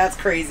 That's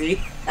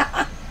crazy.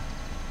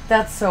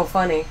 That's so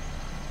funny.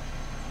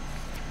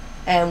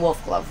 And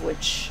wolf glove,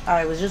 which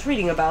I was just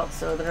reading about,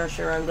 so the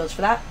nursery rhyme goes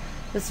for that.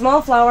 The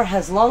small flower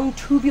has long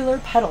tubular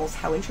petals.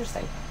 How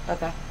interesting.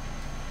 Okay.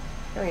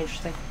 Very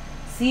interesting.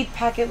 Seed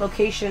packet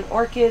location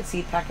orchid.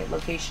 Seed packet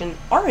location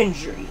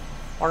orangery.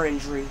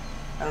 Orangery.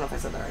 I don't know if I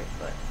said that right,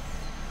 but...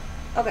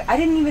 Okay, I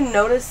didn't even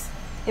notice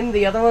in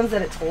the other ones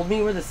that it told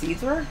me where the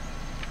seeds were.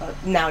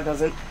 Now it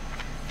doesn't.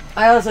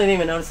 I honestly didn't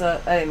even notice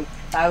that.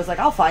 I was like,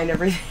 I'll find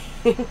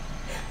everything.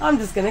 I'm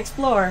just gonna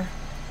explore.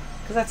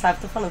 Because that's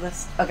half the fun of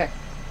this. Okay.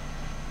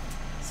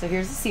 So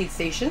here's the seed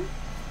station.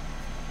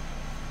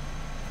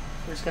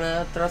 We're just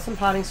gonna throw some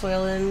potting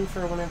soil in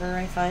for whenever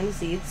I find the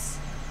seeds.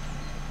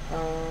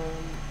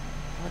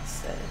 What's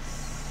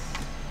this?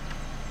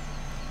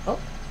 Oh.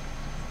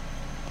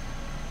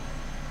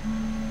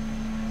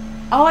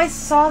 Oh, I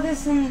saw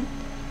this in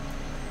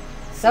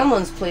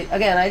someone's play.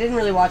 Again, I didn't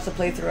really watch the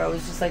playthrough. I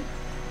was just like,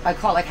 I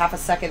caught like half a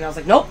second and I was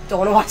like, nope, don't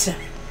want to watch that.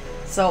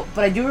 So,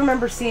 but I do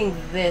remember seeing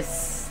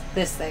this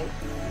thing.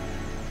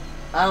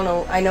 I don't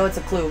know. I know it's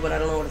a clue, but I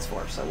don't know what it's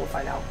for, so we'll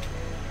find out.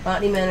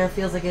 Botany Manor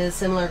feels like it has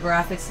similar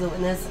graphics to The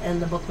Witness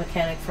and the book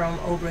mechanic from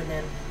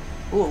Oberlin.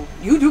 Ooh,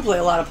 you do play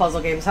a lot of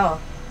puzzle games, huh?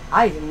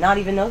 I did not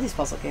even know these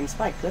puzzle games.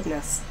 My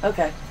goodness.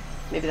 Okay.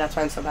 Maybe that's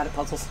why I'm so bad at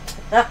puzzles.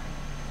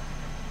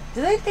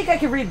 Do they think I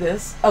can read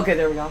this? Okay,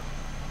 there we go.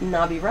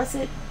 Knobby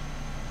Russet.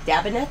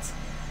 Dabinet.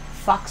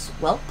 Fox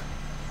Whelp.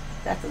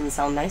 That doesn't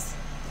sound nice.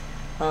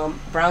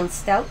 Brown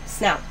Stout.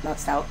 Snout, not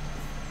Stout.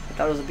 I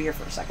thought it was a beer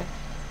for a second.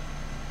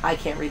 I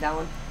can't read that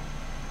one.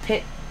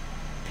 Pit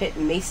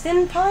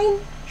Maston Pine?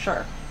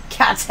 Sure.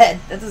 Cat's Head.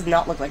 That does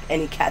not look like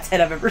any cat's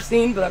head I've ever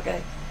seen, but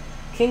okay.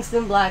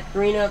 Kingston Black,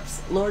 Green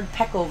Ups, Lord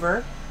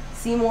Peckover,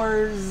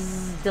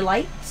 Seymour's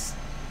Delights.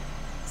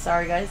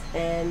 Sorry guys.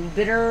 And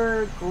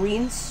Bitter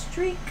Green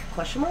Streak?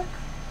 Question mark?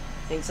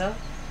 I think so.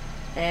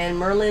 And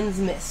Merlin's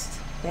Mist.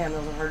 Damn,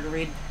 those are hard to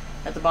read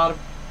at the bottom.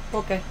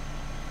 Okay.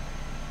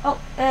 Oh,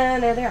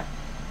 and there they are.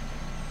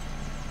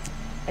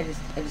 I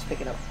just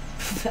pick it up.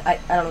 I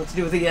don't know what to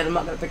do with it yet. I'm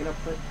not gonna pick it up,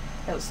 but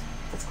that's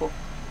cool.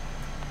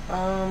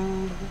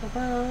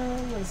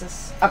 What is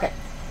this? Okay.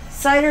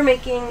 Cider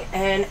making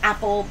and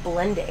apple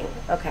blending.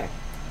 Okay.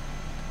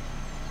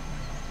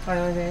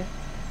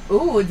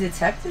 Ooh, a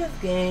detective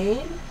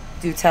game.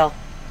 Do tell.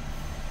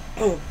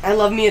 I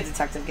love me a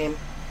detective game.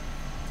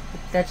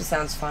 That just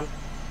sounds fun.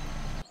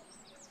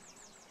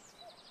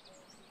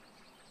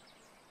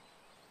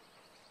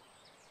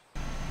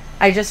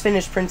 I just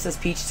finished Princess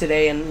Peach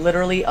today, and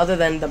literally, other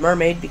than the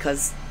mermaid,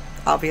 because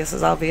obvious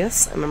is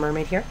obvious, I'm a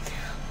mermaid here,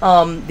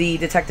 the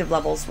detective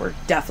levels were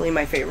definitely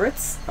my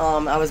favorites.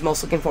 I was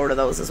most looking forward to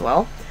those as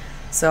well.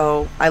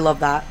 So, I love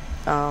that.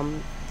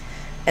 And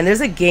there's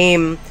a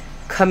game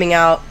coming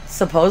out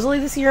supposedly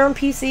this year on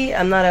PC.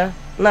 I'm not a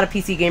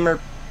PC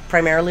gamer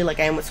primarily like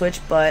I am with Switch,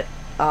 but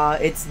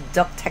it's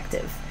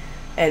Ducktective.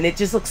 And it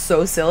just looks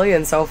so silly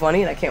and so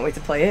funny, and I can't wait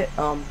to play it.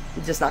 I'm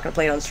just not going to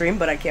play it on stream,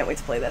 but I can't wait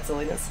to play that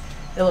silliness.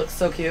 It looks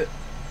so cute.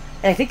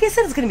 And I think they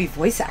said it's going to be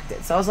voice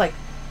acted. So I was like,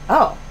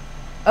 oh,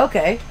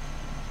 okay.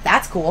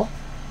 That's cool.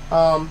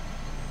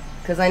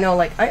 Because I know,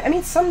 like, I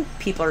mean, some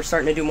people are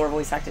starting to do more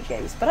voice acted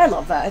games. But I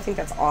love that. I think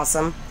that's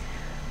awesome.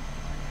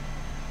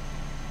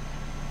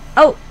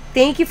 Oh,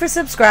 thank you for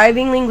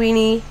subscribing,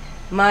 Linguini.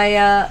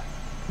 My,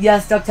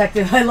 yes,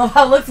 Ducktective. I love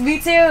how it looks. Me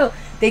too.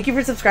 Thank you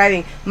for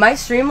subscribing. My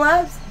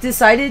Streamlabs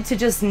decided to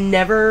just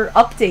never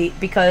update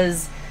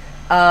because...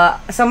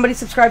 somebody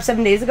subscribed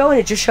 7 days ago and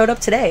it just showed up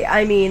today.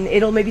 I mean,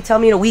 it'll maybe tell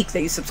me in a week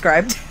that you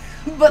subscribed.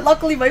 But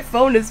luckily my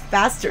phone is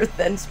faster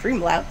than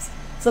Streamlabs.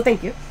 So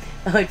thank you.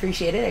 I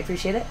appreciate it. I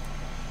appreciate it.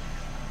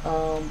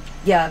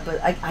 Yeah, but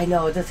I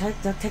know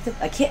Ducktective.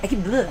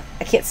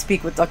 I can't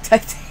speak with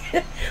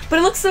Ducktective. But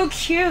it looks so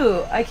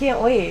cute. I can't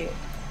wait.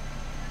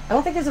 I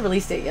don't think there's a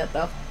release date yet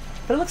though.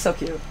 But it looks so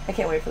cute. I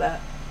can't wait for that.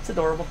 It's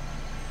adorable.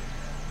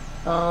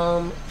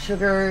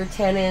 Sugar,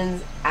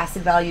 tannins,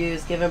 acid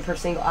values given per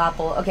single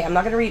apple. Okay, I'm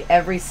not going to read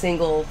every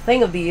single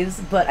thing of these,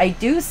 but I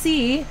do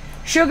see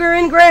sugar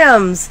in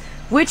grams,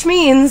 which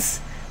means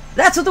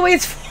that's what the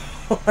weight's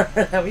for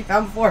that we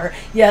found before.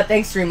 Yeah,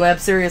 thanks Streamlabs,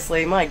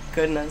 seriously, my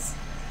goodness.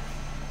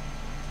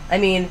 I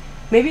mean,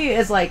 maybe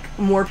as like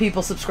more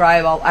people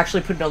subscribe, I'll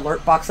actually put an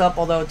alert box up,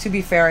 although to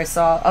be fair, I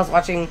was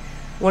watching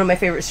one of my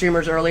favorite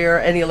streamers earlier,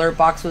 and the alert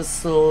box was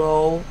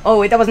slow. Oh,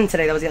 wait, that wasn't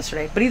today. That was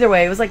yesterday. But either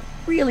way, it was, like,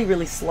 really,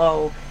 really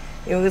slow.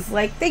 It was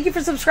like, thank you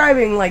for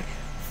subscribing. Like,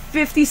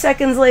 50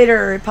 seconds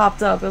later, it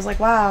popped up. It was like,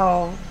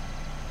 wow.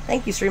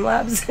 Thank you,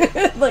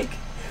 Streamlabs. Like,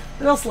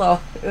 real slow.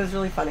 It was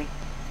really funny.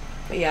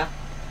 But, yeah.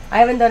 I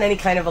haven't done any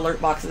kind of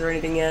alert boxes or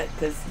anything yet,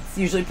 because it's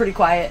usually pretty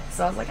quiet.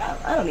 So I was like,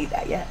 I don't need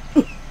that yet.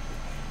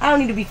 I don't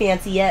need to be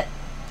fancy yet.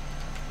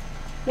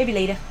 Maybe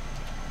later.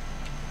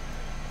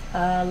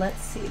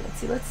 Let's see.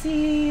 Is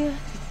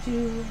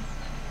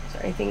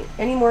there anything,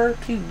 any more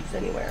clues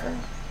anywhere?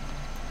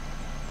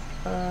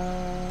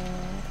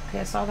 Okay,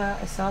 I saw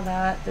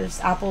that. There's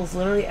apples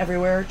literally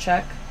everywhere.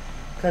 Check.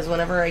 Because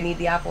whenever I need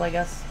the apple, I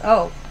guess.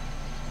 Oh,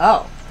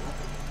 I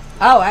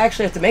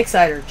actually have to make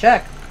cider.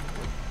 Check.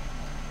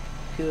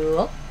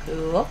 Cool.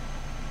 Cool.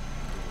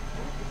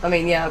 I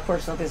mean, yeah, of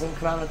course nothing's gonna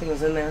come out. Nothing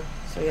was in there.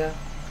 So yeah.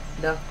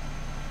 Duh.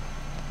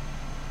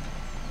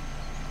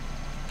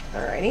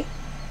 Alrighty.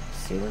 Let's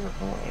see where we're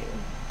going.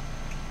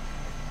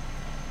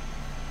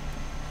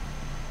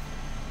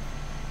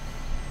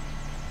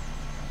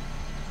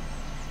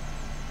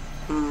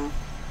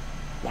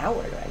 Now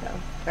where do I go?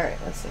 Alright,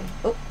 let's see.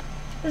 Oh,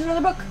 there's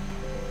another book.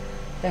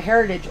 The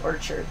Heritage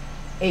Orchard.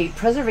 A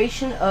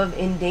preservation of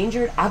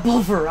endangered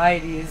apple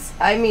varieties.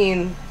 I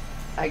mean,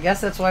 I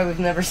guess that's why we've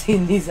never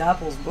seen these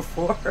apples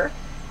before.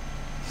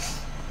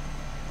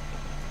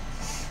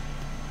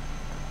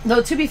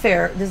 Though, to be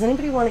fair, does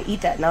anybody want to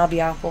eat that knobby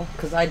apple?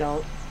 Because I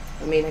don't.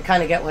 I mean, I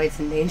kind of get why it's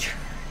in danger.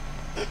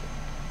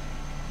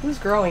 Who's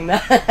growing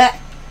that?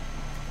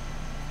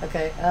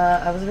 Okay,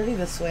 I was already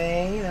this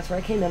way. That's where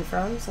I came in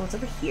from. So what's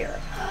over here?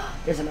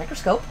 There's a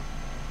microscope.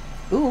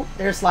 Ooh,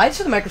 there's slides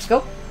for the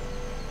microscope.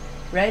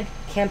 Red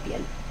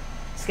Campion.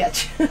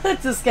 Sketch.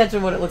 It's a sketch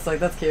of what it looks like.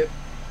 That's cute.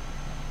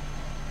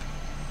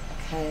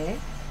 Okay.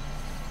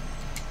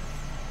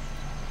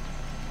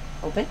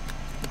 Open.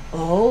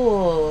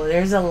 Oh,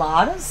 there's a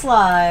lot of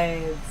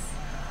slides.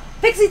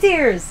 Pixie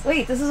Tears!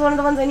 Wait, this is one of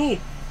the ones I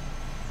need.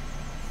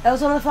 That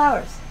was one of the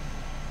flowers.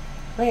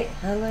 Wait,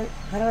 how do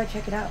I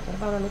check it out? What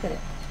if I want to look at it?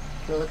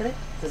 Can I look at it?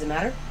 Does it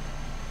matter?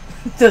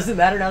 Does it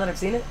matter now that I've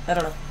seen it? I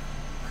don't know.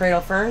 Cradle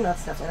Fern,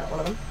 that's definitely not one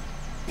of them.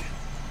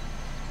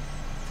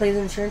 Plays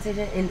an insurance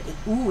agent in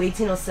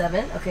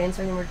 1807. Okay, and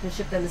starting working a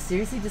ship that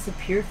mysteriously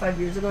disappeared 5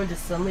 years ago and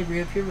just suddenly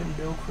reappeared with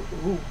no crew.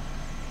 Ooh.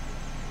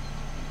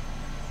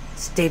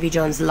 It's Davy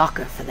Jones'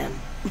 locker for them.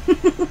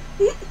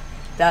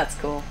 That's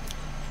cool.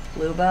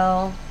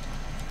 Bluebell.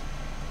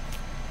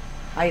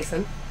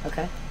 Hyacinth.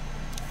 Okay.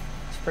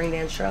 Spring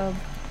dance shrub.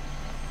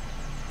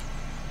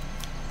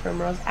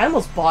 Primrose. I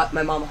almost bought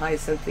my mom a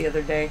hyacinth the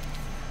other day.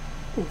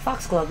 Ooh,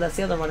 foxglove. That's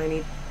the other one I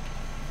need.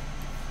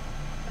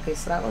 Okay,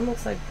 so that one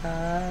looks like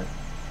that.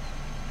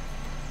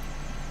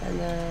 And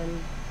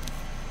then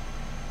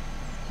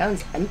that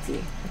one's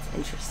empty. That's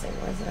interesting.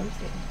 Why is it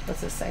empty?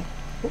 What's this say?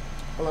 Ooh,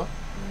 hello.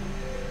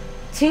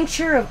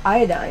 Tincture of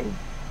iodine.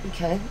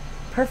 Okay.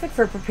 Perfect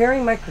for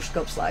preparing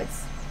microscope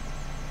slides.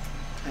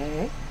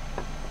 Okay.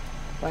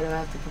 Why do I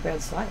have to prepare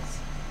the slides?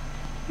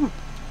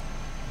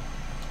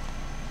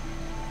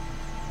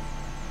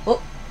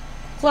 Oh,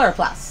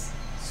 chloroplasts.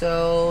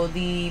 So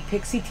the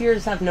pixie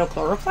tears have no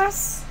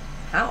chloroplasts?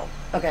 How?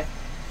 Okay.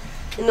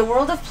 In the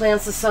world of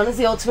plants, the sun is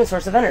the ultimate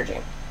source of energy.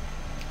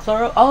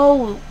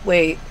 Oh,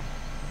 wait.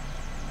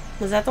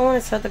 Was that the one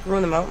that said that grew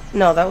in the mountain?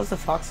 No, that was the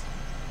fox.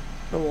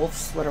 The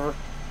wolves, whatever.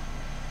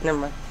 Never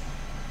mind.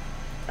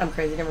 I'm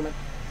crazy, never mind.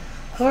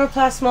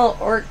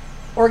 Chloroplasmal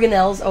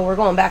organelles. Oh, we're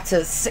going back to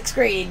 6th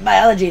grade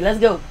biology. Let's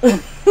go.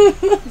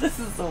 This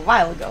is a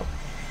while ago.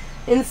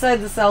 Inside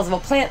the cells of a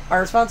plant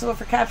are responsible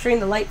for capturing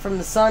the light from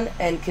the sun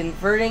and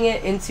converting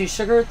it into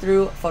sugar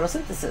through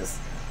photosynthesis.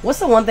 What's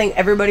the one thing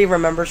everybody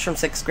remembers from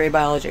 6th grade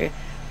biology?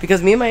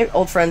 Because me and my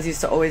old friends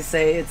used to always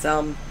say it's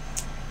the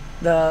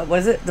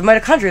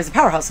mitochondria is the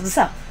powerhouse of the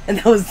cell, and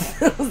that was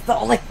the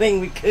only thing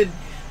we could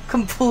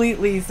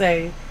completely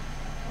say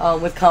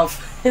with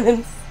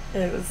confidence.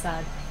 And it was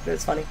sad, but it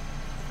was funny.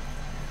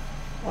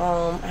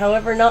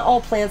 However, not all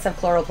plants have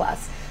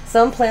chloroplasts.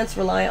 Some plants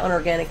rely on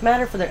organic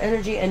matter for their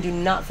energy and do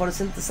not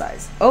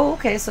photosynthesize. Oh,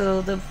 okay,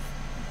 so the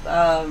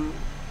I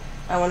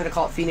wanted to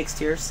call it phoenix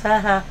tears.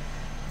 Haha.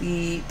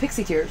 The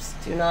pixie tears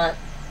do not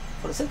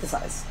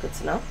photosynthesize. Good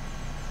to know.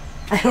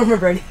 I don't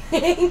remember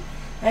anything.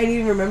 I didn't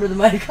even remember the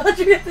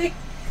mitochondria thing.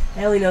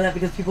 I only know that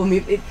because people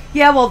meet it.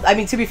 Yeah, well, I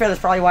mean, to be fair,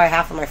 that's probably why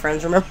half of my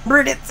friends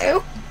remembered it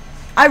too.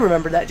 I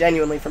remembered that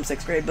genuinely from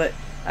 6th grade, but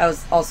I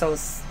was also a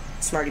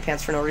smarty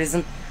pants for no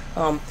reason.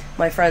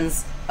 My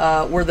friends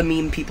were the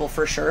meme people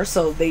for sure,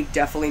 so they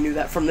definitely knew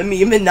that from the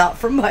meme and not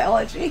from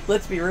biology.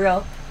 Let's be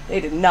real. They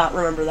did not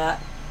remember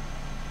that.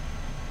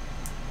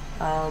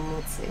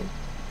 Let's see.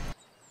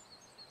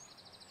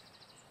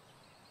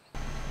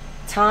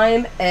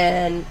 Time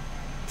and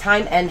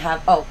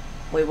have... Oh,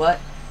 wait, what?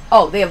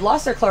 Oh, they have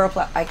lost their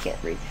chloroplast... I can't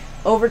read.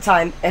 Over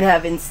time and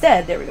have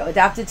instead, there we go,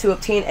 adapted to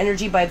obtain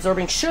energy by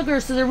absorbing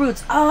sugars to their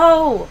roots.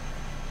 Oh!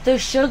 The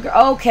sugar...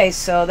 Okay,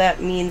 so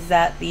that means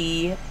that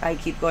the... I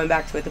keep going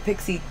back to it. The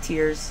pixie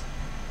tears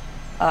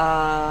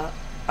are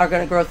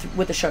going to grow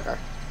with the sugar.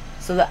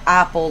 So the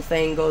apple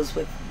thing goes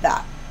with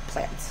that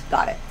plant.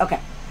 Got it.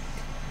 Okay.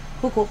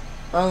 Cool.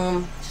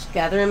 Just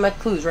gathering my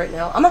clues right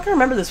now. I'm not going to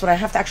remember this when I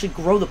have to actually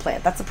grow the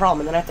plant. That's the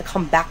problem. And then I have to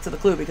come back to the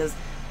clue because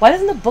why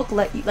doesn't the book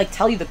let you,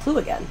 tell you the clue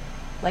again?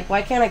 Like,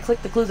 why can't I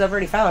click the clues I've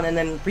already found and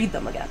then read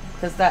them again?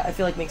 Because that, I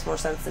feel like, makes more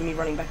sense than me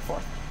running back and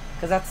forth.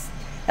 Because that's...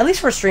 At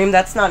least for a stream,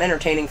 that's not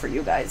entertaining for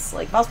you guys.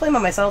 Like, if I was playing by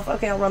myself,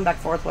 okay, I'll run back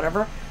and forth,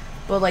 whatever.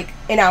 But, like,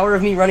 an hour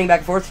of me running back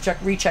and forth to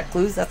recheck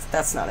clues,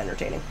 that's not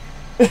entertaining.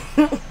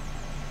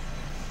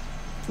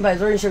 By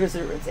absorbing sugars to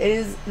the roots. It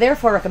is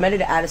therefore recommended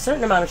to add a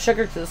certain amount of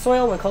sugar to the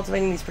soil when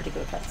cultivating these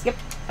particular plants. Yep.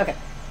 Okay.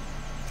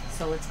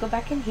 So let's go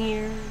back in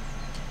here.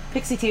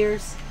 Pixie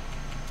tears.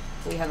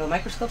 We have a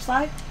microscope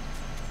slide.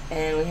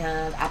 And we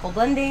have apple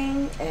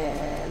blending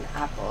and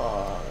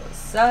apple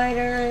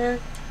cider,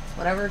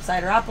 whatever,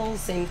 cider apples,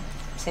 same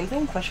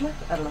thing, question mark?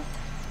 I don't know.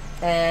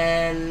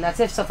 And that's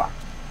it so far.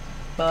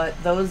 But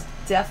those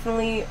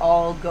definitely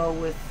all go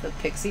with the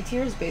Pixie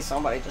tiers based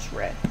on what I just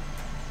read.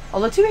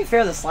 Although, to be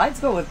fair, the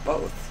slides go with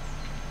both.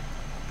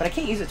 But I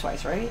can't use it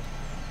twice, right?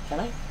 Can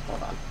I?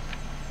 Hold on.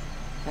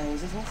 Can I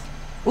use it twice?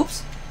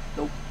 Oops.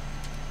 Nope.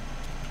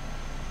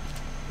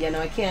 Yeah, no,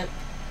 I can't.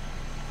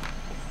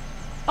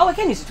 Oh, I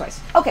can use it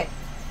twice. Okay.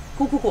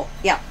 Cool.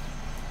 Yeah.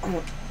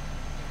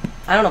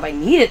 I don't know if I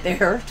need it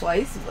there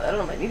twice. But I don't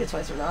know if I need it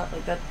twice or not.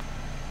 Like that.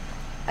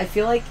 I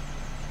feel like.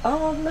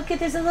 Oh, look at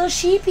there's a little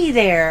sheepy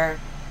there.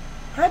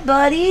 Hi,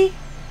 buddy.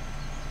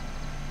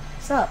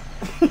 What's up?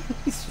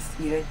 He's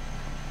just eating.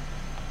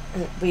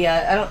 But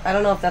yeah, I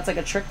don't know if that's like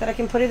a trick that I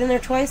can put it in there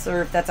twice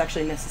or if that's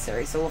actually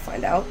necessary. So we'll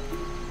find out.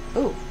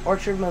 Ooh,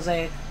 orchard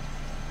mosaic.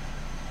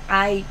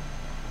 I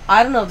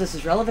don't know if this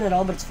is relevant at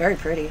all, but it's very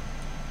pretty. It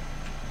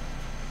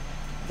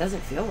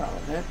doesn't feel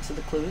relevant to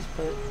the clues,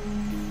 but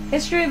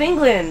history of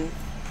England.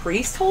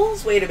 Priest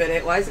holes? Wait a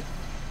minute. Why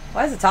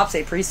does the top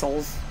say priest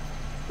holes?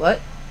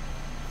 What?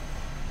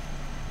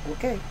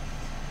 Okay.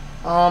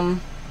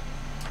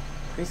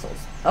 Priest holes.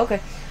 Okay.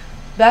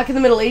 Back in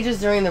the Middle Ages,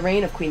 during the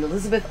reign of Queen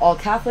Elizabeth, all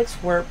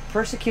Catholics were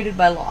persecuted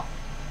by law.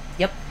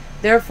 Yep.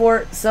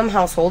 Therefore, some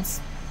households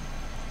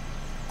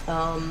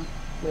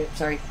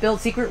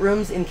built secret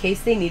rooms in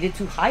case they needed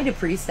to hide a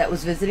priest that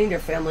was visiting their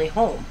family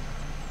home.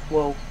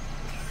 Whoa.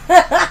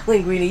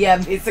 Linguini, yeah,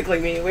 basically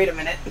me. Wait a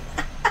minute.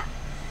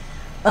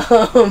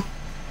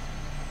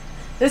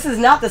 This is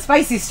not the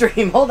spicy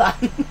stream. Hold on.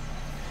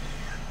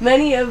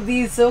 Many of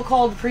these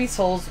so-called priest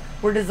holes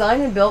were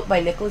designed and built by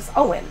Nicholas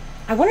Owen.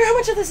 I wonder how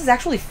much of this is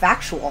actually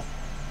factual.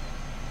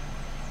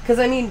 Because,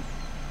 I mean,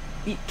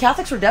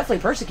 Catholics were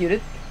definitely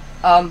persecuted.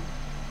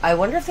 I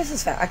wonder if this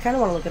is I kind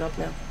of want to look it up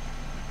now.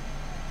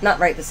 Not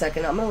right this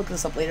second. I'm going to look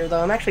this up later,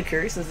 though. I'm actually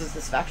curious if this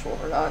is factual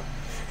or not.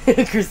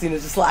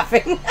 Christina's just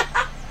laughing.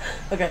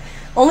 Okay.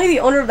 Only the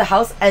owner of the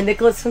house and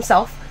Nicholas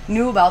himself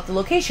knew about the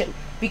location.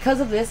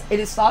 Because of this, it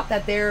is thought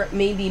that there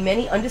may be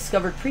many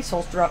undiscovered priest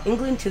holes throughout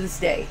England to this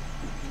day.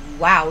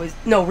 Wow.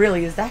 No,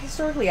 really, is that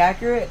historically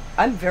accurate?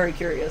 I'm very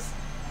curious.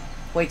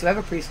 Wait, do I have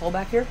a priest hole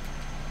back here?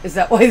 Is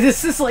that why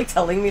this is like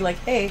telling me like,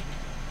 hey,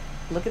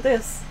 look at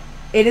this.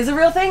 It is a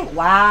real thing?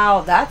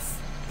 Wow, that's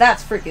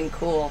freaking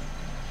cool.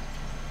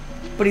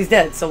 But he's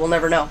dead, so we'll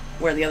never know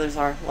where the others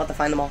are. We'll have to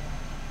find them all.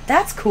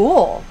 That's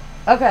cool.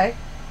 Okay.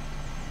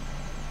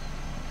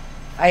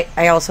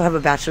 I also have a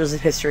bachelor's in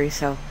history,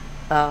 so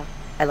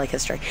I like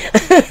history.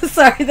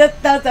 Sorry,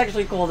 that's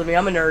actually cool to me.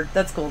 I'm a nerd.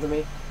 That's cool to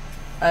me.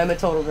 I'm a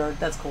total nerd.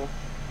 That's cool.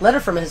 Letter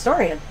from a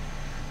historian.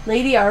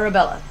 Lady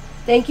Arabella,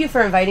 thank you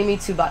for inviting me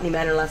to Botany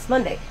Manor last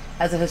Monday.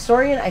 As a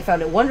historian, I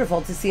found it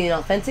wonderful to see an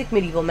authentic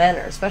medieval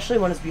manor, especially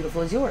one as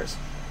beautiful as yours.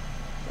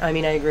 I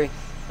mean, I agree.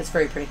 It's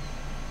very pretty.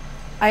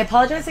 I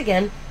apologize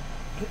again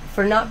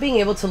for not being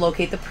able to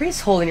locate the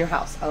priest hole in your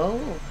house.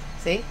 Oh,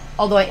 see?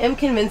 Although I am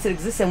convinced it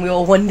exists and we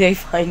will one day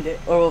find it.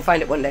 Or we'll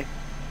find it one day.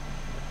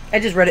 I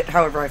just read it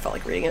however I felt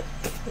like reading it.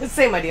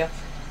 Same idea.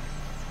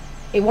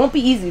 It won't be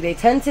easy. They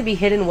tend to be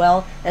hidden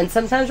well and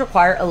sometimes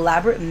require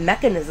elaborate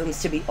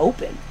mechanisms to be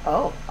opened.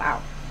 Oh,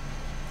 wow.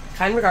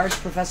 Kind regards,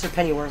 Professor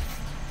Pennyworth.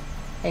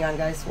 Hang on,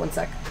 guys. One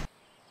sec.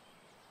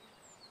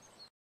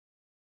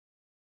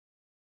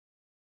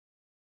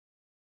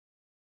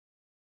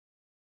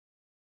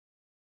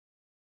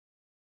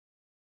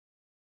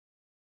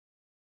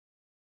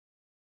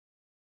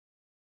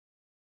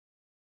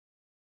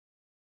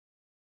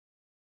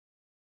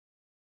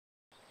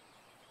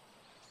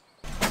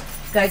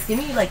 Guys, give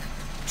me like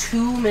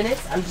 2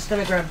 minutes. I'm just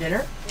gonna grab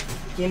dinner.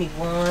 Give me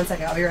 1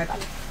 second. I'll be right back.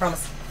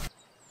 Promise.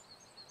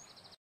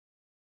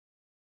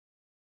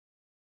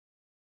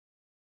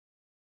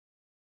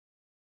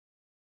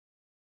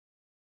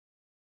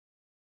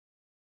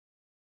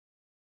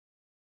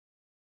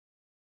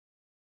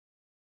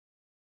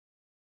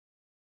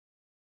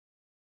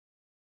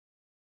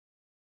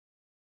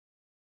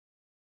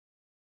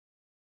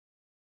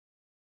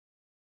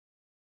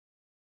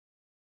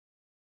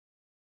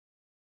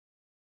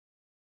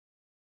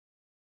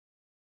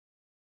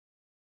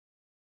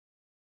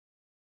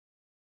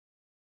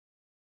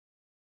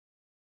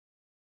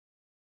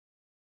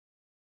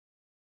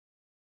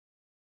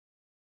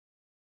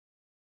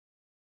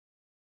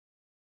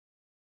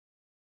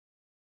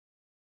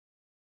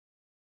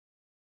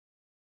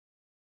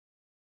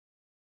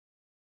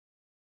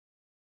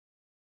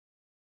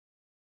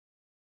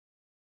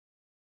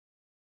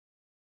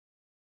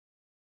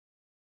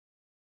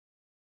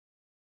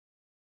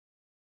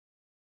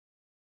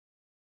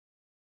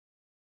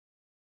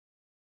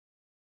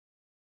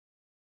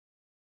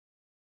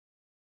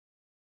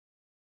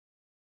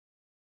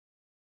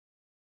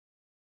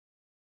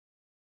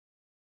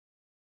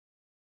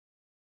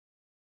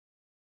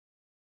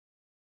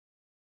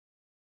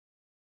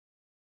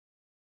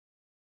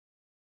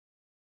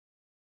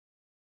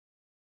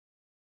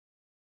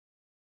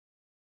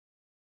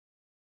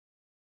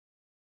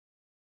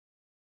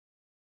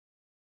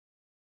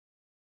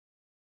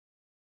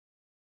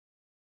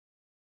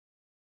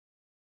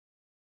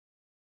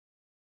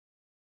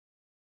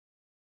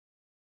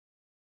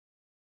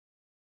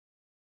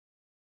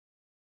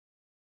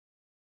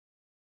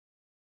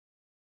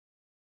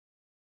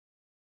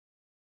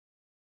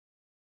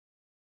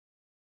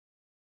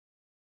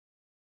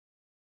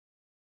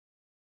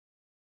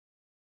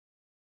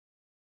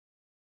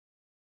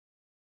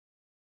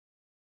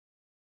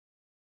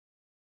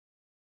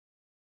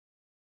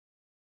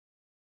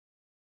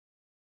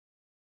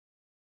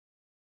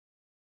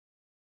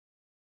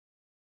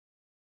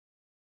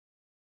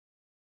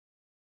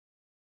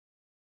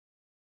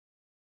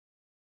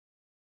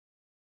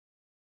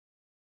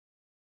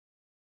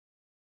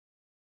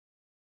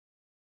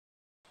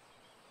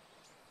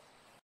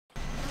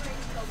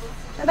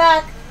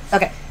 back.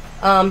 Okay.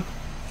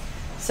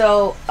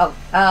 So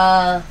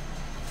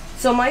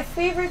my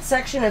favorite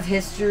section of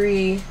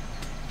history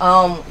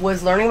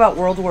was learning about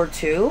World War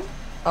II.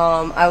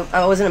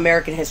 I was an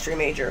American history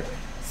major,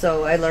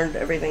 so I learned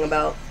everything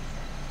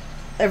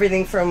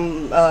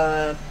from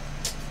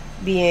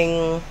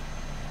being,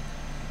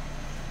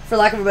 for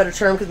lack of a better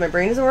term, because my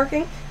brain isn't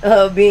working,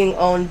 being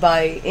owned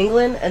by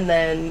England, and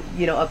then,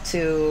 up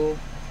to,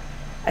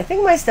 I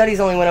think my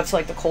studies only went up to,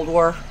 like, the Cold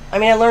War. I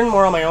mean, I learned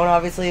more on my own,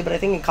 obviously, but I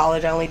think in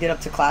college I only did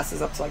up to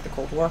classes up to, like, the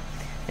Cold War,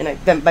 and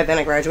by then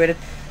I graduated,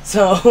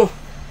 so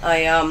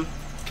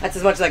that's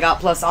as much as I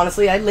got, plus,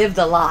 honestly, I lived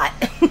a lot,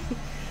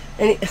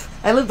 and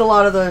I lived a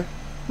lot of the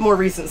more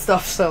recent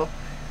stuff, so,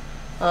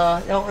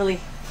 I don't really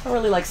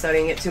like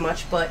studying it too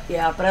much, but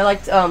yeah, but I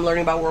liked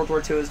learning about World War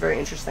II. It was very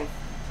interesting.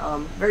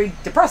 Very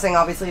depressing,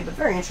 obviously, but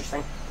very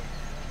interesting.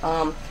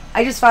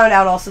 I just found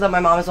out also that my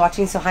mom is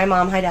watching, so hi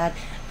Mom, hi Dad.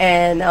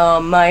 And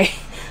my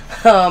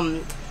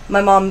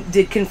mom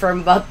did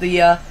confirm about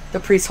the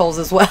priest holes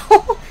as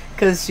well,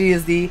 because she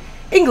is the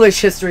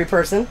English history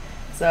person.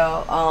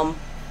 So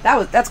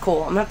that's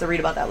cool. I'm gonna have to read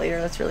about that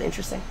later. That's really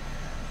interesting.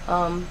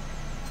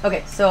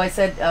 Okay, so I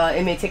said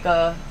it may take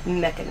a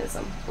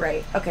mechanism,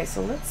 right? Okay,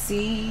 so let's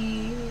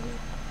see.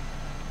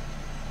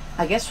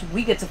 I guess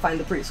we get to find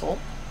the priest hole,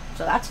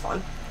 so that's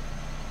fun.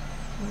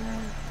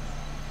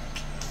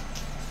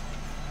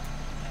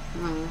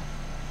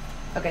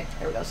 Okay,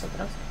 there we go, something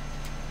else.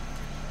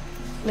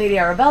 Lady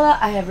Arabella,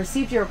 I have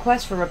received your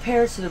request for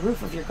repairs to the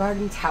roof of your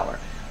garden tower.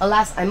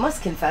 Alas, I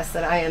must confess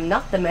that I am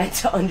not the man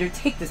to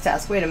undertake this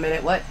task. Wait a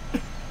minute, what?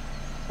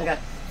 Okay.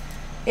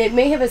 It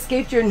may have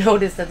escaped your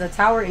notice that the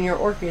tower in your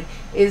orchid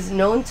is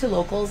known to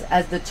locals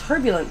as the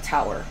Turbulent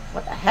Tower.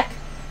 What the heck?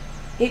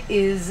 It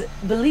is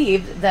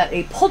believed that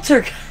a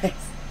poltergeist,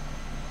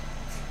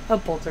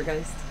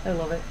 I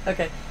love it,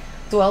 okay,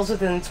 dwells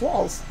within its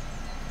walls.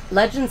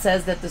 Legend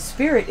says that the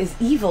spirit is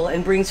evil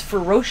and brings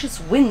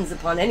ferocious winds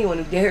upon anyone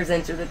who dares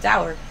enter the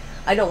tower.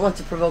 I don't want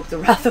to provoke the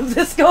wrath of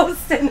this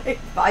ghost, and I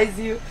advise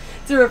you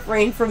to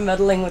refrain from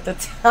meddling with the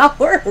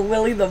tower.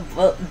 Willie the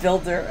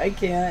Builder, I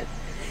can't.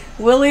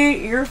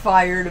 Willie, you're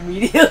fired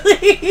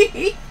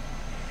immediately.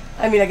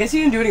 I mean, I guess you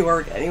didn't do any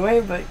work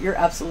anyway, but you're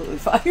absolutely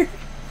fired.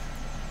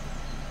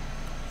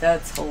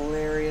 That's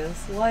hilarious.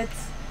 What?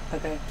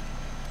 Okay.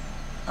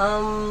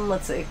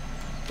 Let's see.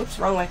 Oops,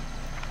 wrong way.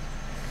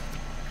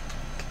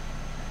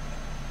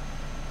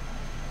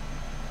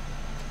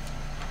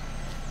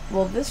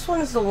 Well, this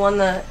one is the one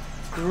that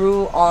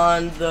grew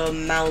on the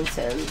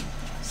mountain.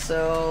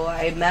 So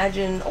I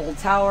imagine old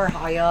tower,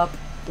 high up,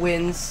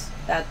 winds.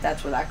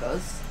 That's where that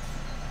goes.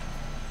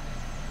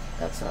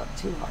 That's not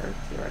too hard,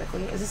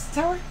 theoretically. Is this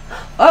the tower?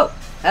 Oh,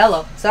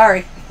 hello.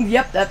 Sorry.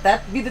 Yep,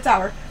 that'd be the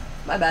tower.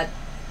 My bad.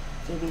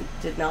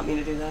 Did not mean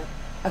to do that.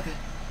 Okay.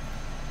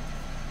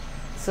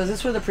 So is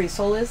this where the priest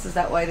hole is? Is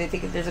that why they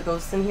think there's a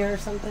ghost in here or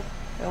something?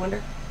 I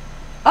wonder.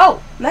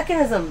 Oh,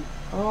 mechanism.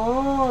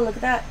 Oh, look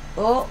at that.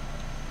 Oh,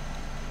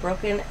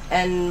 broken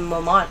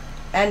anemometer.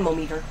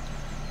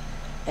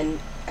 And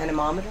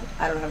anemometer?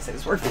 I don't know how to say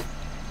this word.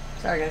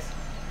 Sorry, guys.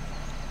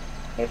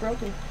 Hey,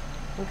 broken.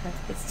 Okay.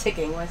 It's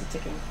ticking. Why is it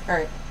ticking?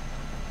 Alright.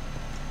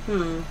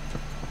 So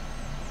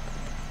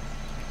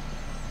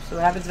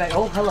what happens if I...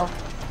 Oh, hello.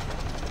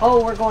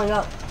 Oh, we're going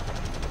up.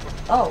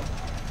 Oh.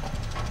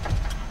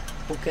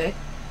 Okay.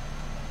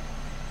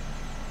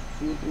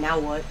 Now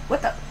what?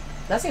 What the?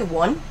 Did I say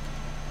one?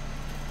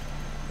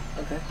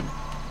 Okay.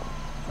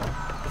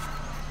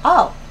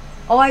 Oh.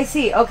 Oh, I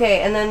see.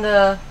 Okay, and then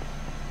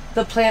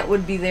the plant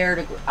would be there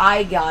to...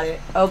 I got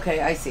it.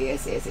 Okay, I see.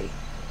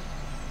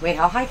 Wait,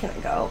 how high can I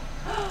go?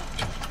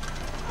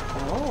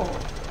 Oh.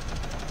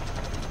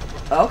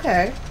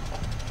 Okay.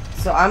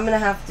 So I'm gonna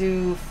have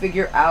to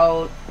figure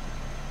out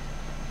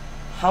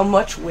how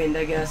much wind,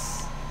 I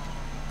guess,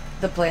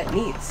 the plant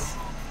needs.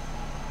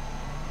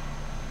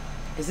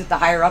 Is it the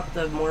higher up,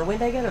 the more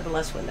wind I get, or the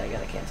less wind I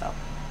get? I can't tell.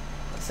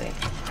 Let's see.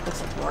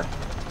 Looks like more.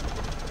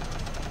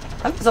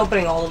 I'm just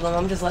opening all of them.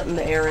 I'm just letting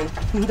the air in.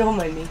 Don't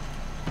mind me.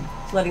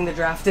 Just letting the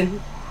draft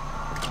in.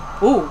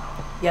 Ooh.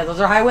 Yeah, those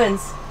are high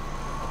winds.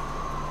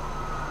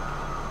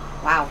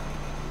 Wow.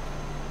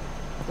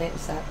 Wait,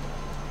 what's that?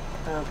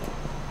 Okay.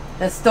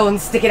 That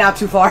stone's sticking out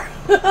too far.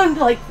 I'm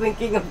like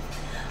thinking of...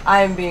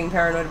 I'm being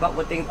paranoid about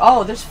what things...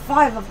 Oh, there's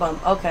 5 of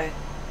them. Okay.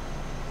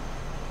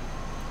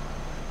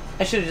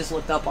 I should have just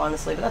looked up,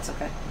 honestly, but that's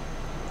okay.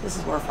 This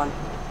is more fun.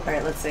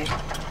 Alright, let's see.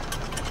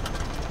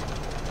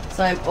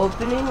 So I'm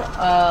opening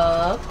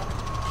up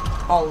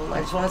all of them.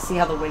 I just want to see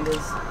how the wind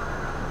is.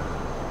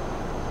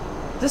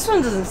 This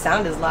one doesn't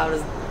sound as loud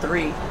as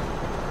 3.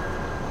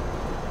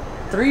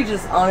 3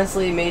 just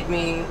honestly made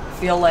me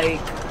feel like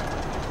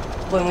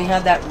when we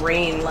had that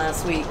rain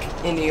last week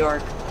in New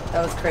York.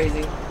 That was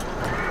crazy.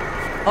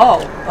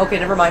 Oh, okay,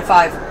 never mind.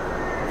 5.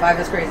 5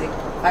 is crazy.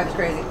 5 is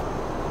crazy.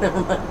 Never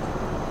mind.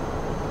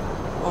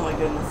 Oh my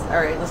goodness.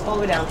 Alright, let's go all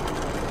the way down.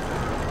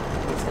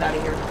 Let's get out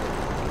of here.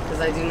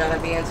 Because I do not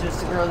have the answers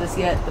to grow this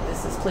yet, but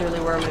this is clearly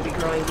where I'm going to be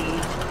growing the...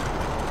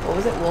 What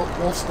was it?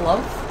 Wolf's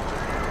Glove?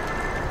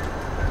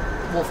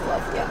 Wolf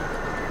glove, yeah.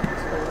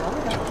 Let's put it all the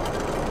way down.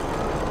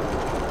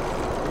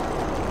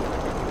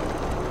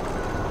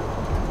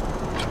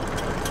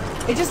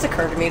 It just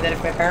occurred to me that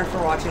if my parents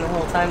were watching the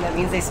whole time, that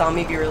means they saw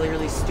me be really,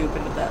 really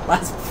stupid with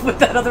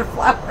that other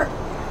flower.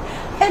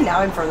 And now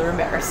I'm further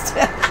embarrassed.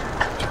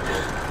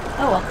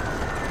 Oh well.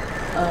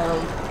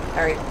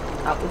 Alright,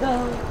 out we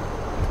go.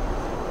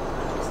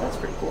 So that's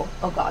pretty cool.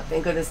 Oh god,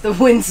 thank goodness the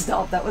wind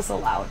stopped. That was so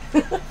loud.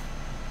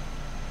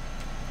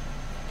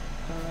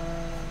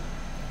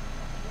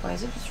 Why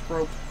is it just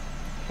rope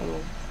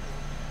hanging?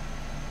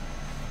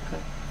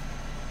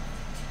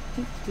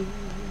 Okay.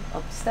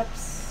 Up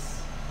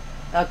steps.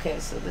 Okay,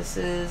 so this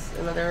is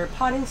another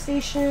potting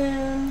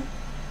station.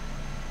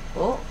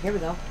 Oh, here we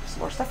go. Some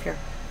more stuff here.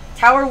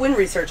 Tower wind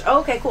research. Oh,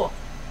 okay, cool.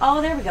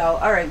 Oh, there we go.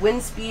 Alright,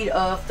 wind speed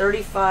of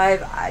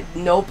 35.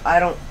 Nope, I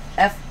don't.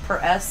 F per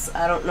S.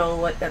 I don't know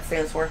what that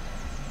stands for.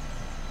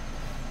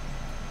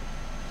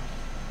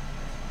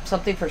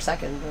 Something per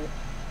second, but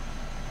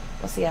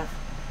what's the F?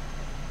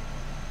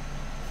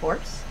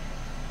 Force?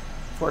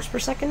 Force per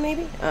second,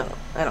 maybe? I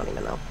don't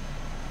even know.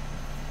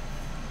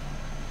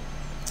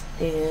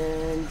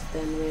 And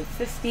then we have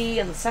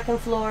 50 on the second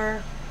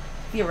floor.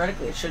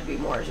 Theoretically, it should be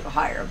more as you go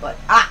higher, but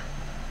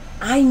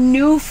I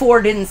knew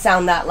 4 didn't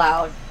sound that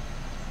loud.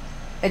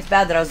 It's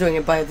bad that I was doing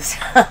it by the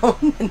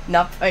sound and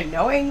not by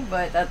knowing,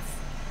 but that's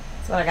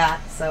what I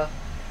got. So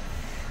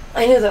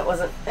I knew that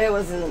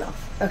wasn't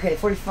enough. Okay,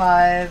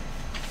 45.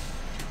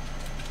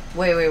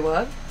 Wait,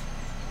 what?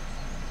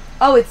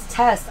 Oh, it's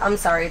test. I'm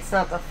sorry, it's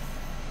not the...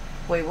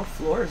 Wait, what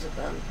floor is it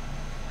then?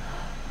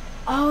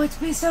 Oh, it's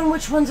based on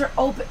which ones are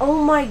open.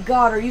 Oh my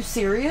god, are you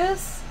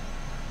serious?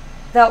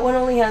 That one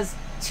only has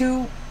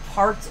 2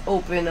 parts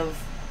open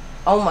of...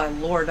 Oh my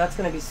lord, that's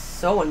going to be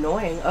so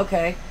annoying.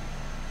 Okay.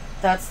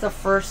 That's the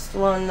first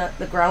one.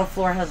 The ground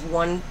floor has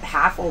 1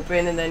 half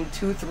open, and then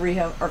 2, 3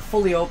 are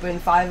fully open.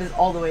 5 is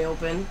all the way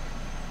open.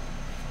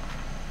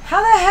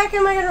 How the heck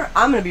am I going to...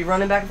 I'm going to be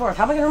running back and forth.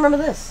 How am I going to remember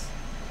this?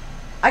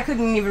 I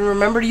couldn't even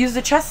remember to use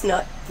the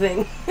chestnut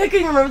thing. I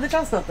couldn't remember the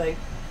chestnut thing.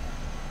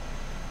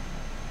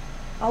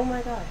 Oh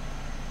my god.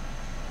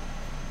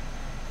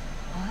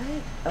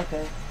 What?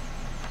 Okay.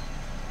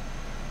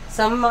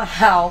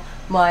 Somehow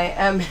my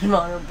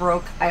Manor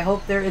broke. I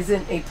hope there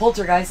isn't a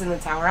poltergeist in the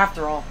tower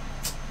after all.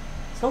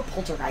 There's no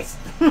poltergeist.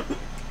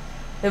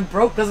 It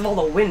broke because of all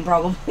the wind,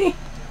 probably.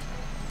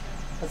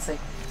 Let's see.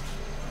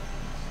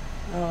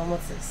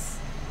 What's this?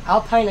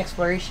 Alpine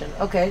exploration.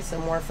 Okay, so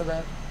more for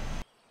the...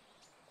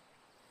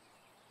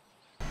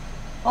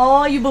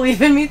 Oh, you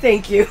believe in me?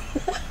 Thank you.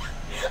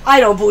 I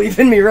don't believe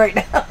in me right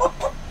now.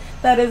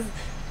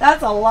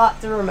 That's a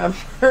lot to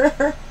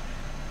remember.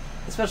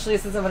 Especially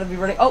since I'm going to be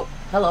running... Oh,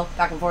 hello.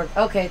 Back and forth.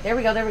 Okay, there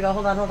we go.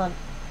 Hold on.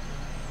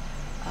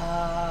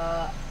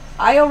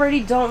 I already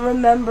don't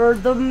remember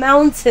the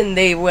mountain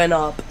they went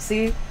up.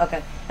 See?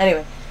 Okay.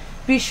 Anyway.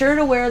 Be sure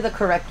to wear the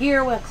correct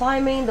gear when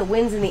climbing. The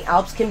winds in the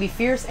Alps can be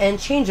fierce and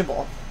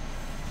changeable.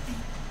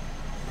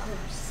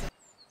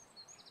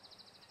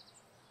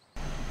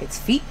 It's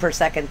feet per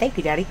second. Thank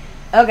you, Daddy.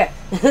 Okay.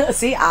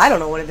 See, I don't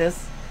know what it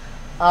is.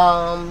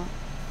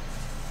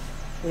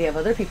 We have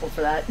other people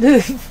for that.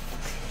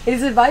 It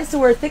is advised to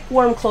wear thick,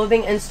 warm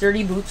clothing and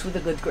sturdy boots with a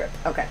good grip.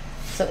 Okay.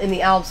 So in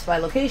the Alps by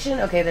location.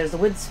 Okay, there's the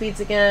wind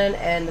speeds again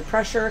and the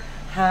pressure.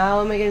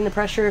 How am I getting the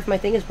pressure if my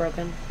thing is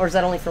broken? Or is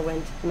that only for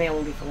wind? It may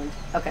only be for wind.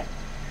 Okay.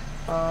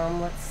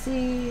 Let's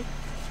see.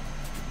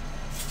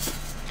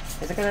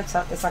 Is it gonna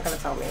tell? It's not gonna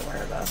tell me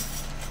where though.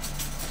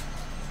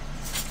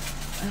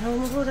 I don't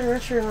remember what the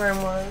nursery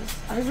rhyme was.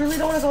 I really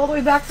don't want to go all the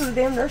way back to the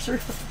damn nursery.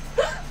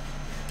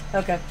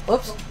 Okay.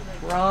 Oops.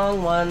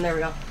 Wrong one. There we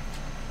go.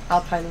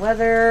 Alpine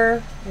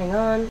weather. Hang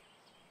on.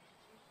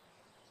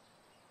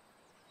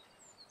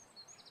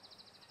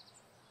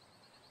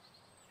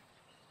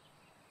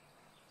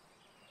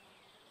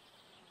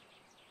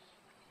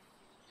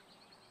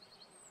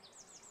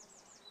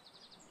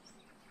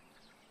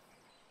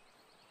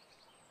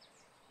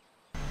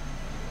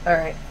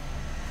 Alright.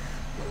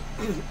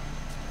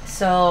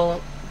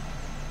 So,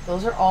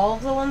 those are all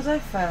the ones I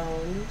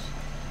found.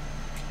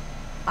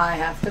 I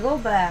have to go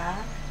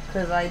back,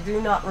 because I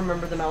do not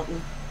remember the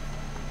mountain.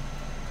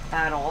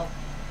 At all.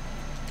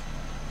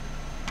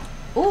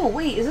 Oh,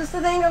 wait, is this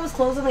the thing that was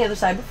closed on the other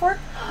side before?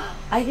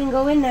 I can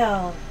go in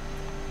now.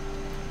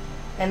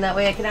 And that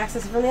way I can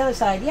access it from the other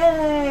side.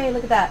 Yay,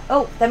 look at that.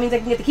 Oh, that means I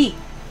can get the key.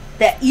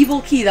 That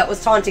evil key that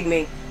was taunting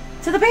me.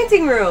 To the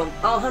painting room.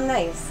 Oh, how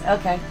nice.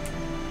 Okay.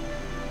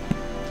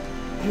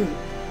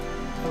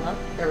 Hello?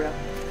 There we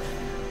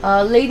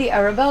go. Lady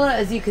Arabella,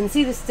 as you can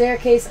see, the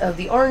staircase of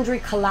the orangery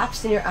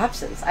collapsed in your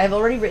absence. I have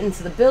already written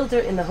to the builder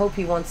in the hope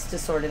he wants to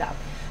sort it out.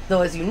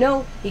 Though, as you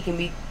know, he can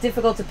be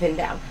difficult to pin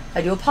down.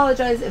 I do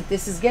apologize if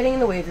this is getting in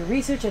the way of your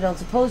research. I don't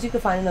suppose you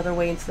could find another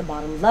way into the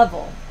bottom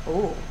level.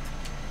 Ooh.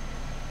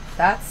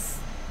 That's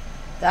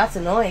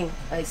annoying.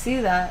 I see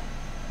that.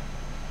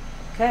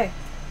 Okay.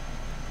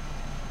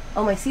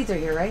 Oh, my seeds are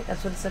here, right?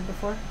 That's what it said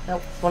before? No,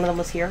 one of them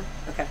was here?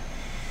 Okay.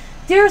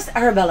 Dearest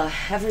Arabella,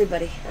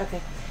 everybody.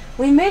 Okay.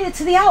 We made it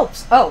to the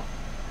Alps. Oh.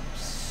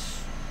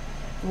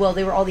 Well,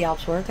 they were all the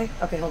Alps, weren't they?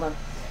 Okay, hold on.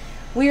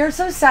 We are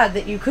so sad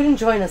that you couldn't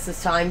join us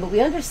this time, but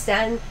we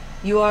understand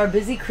you are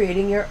busy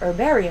creating your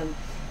herbarium.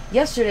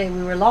 Yesterday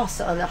we were lost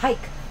on a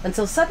hike,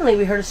 until suddenly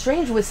we heard a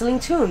strange whistling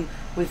tune.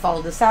 We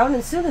followed the sound,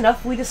 and soon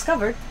enough we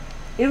discovered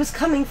it was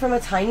coming from a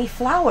tiny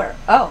flower.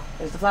 Oh,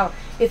 there's the flower.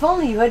 If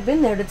only you had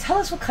been there to tell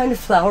us what kind of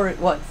flower it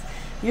was.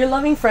 Your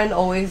loving friend,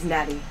 always,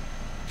 Natty.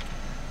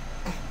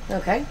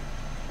 Okay.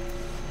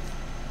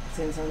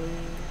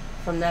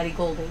 From Natty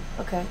Golding.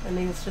 Okay, I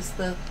mean, it's just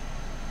the...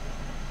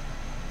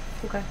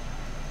 Okay.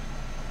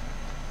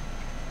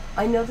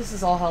 I know this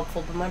is all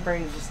helpful, but my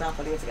brain is just not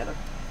putting it together.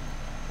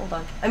 Hold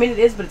on. I mean, it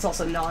is, but it's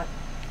also not.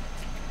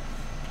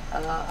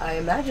 I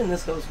imagine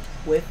this goes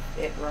with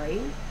it,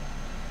 right?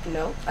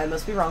 No, I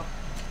must be wrong.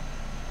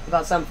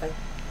 About something.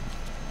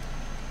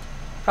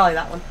 Probably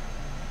that one.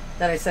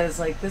 That I said is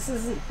like, this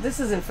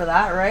isn't for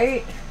that,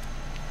 right?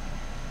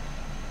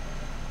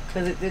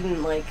 Because it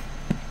didn't, like...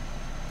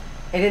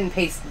 It didn't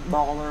paste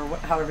ball, or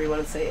however you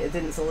want to say it. It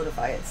didn't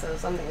solidify it, so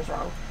something is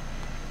wrong.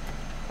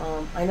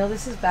 I know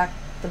this is the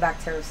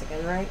back terrace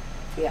again, right?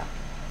 Yeah.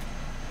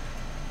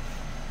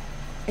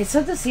 It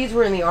said the seeds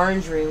were in the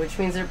orangery, which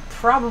means they're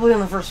probably on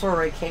the first floor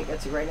where I can't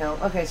get to right now.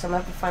 Okay, so I'm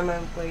going to have to find my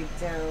way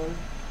down.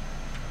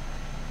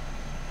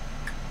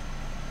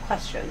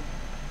 Question.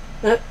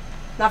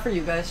 Not for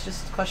you guys,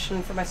 just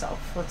question for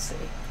myself. Let's see.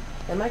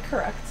 Am I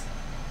correct?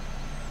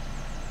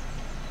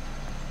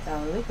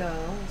 Down we go.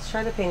 Let's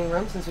try the painting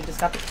room since we just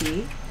got the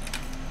key.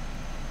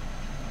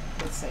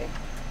 Let's see.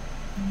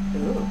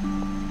 Ooh.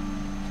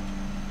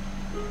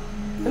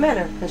 The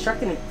Manor,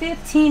 constructed in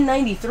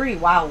 1593.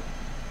 Wow.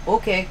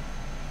 Okay.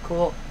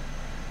 Cool.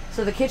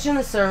 So the kitchen,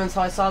 the servants'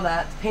 hall, I saw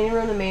that. The painting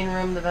room, the main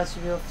room, the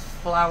vestibule,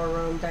 flower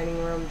room,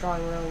 dining room,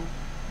 drawing room.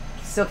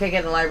 Still can't get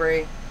in the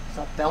library. Is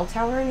that a bell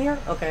tower in here?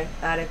 Okay.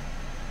 Attic.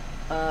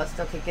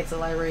 Still can't get to the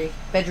library.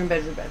 Bedroom,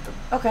 bedroom, bedroom.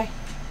 Okay.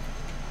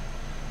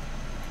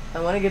 I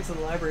want to get to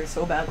the library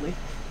so badly.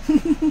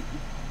 What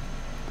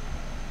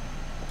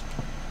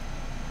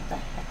the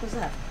heck was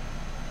that?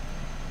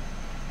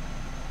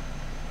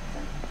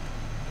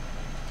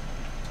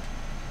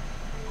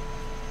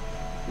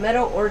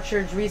 Meadow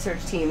Orchards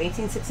Research Team,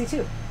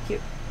 1862.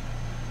 Cute.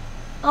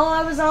 Oh,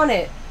 I was on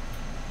it.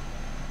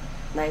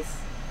 Nice.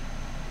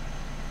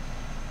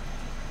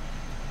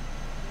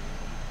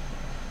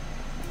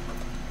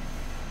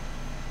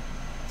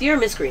 Dear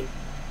Miss Green,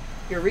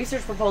 your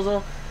research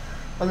proposal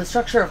on the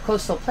structure of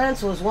coastal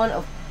plants was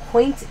of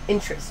quaint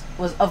interest.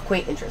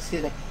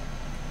 Excuse me.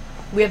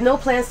 We have no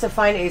plans to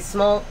fund a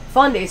small.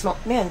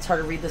 Man, it's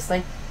hard to read this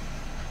thing.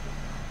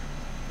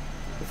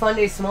 Fund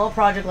a small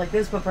project like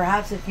this, but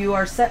perhaps if you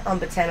are set on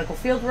botanical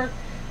fieldwork,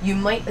 you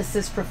might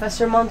assist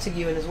Professor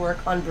Montague in his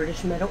work on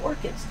British meadow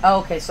orchids. Oh,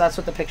 okay, so that's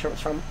what the picture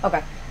was from.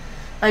 Okay.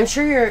 I'm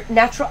sure your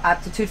natural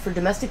aptitude for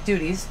domestic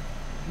duties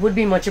would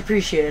be much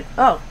appreciated.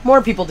 Oh,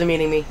 more people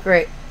demeaning me.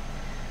 Great.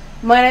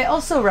 Might I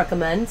also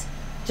recommend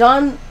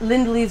John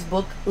Lindley's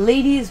book,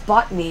 Ladies'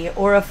 Botany,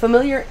 or A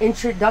Familiar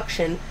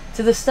Introduction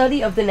to the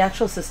Study of the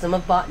Natural System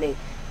of Botany.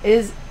 It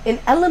is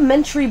an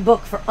elementary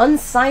book for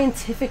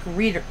unscientific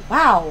readers.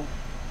 Wow.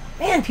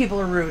 Man, people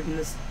are rude in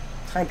this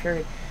time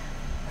period.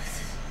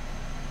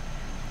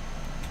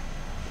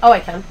 Oh,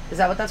 I can. Is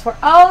that what that's for?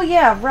 Oh,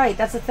 yeah, right.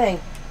 That's the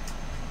thing.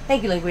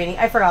 Thank you, Linguini.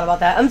 I forgot about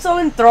that. I'm so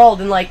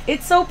enthralled and, like,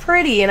 it's so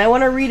pretty, and I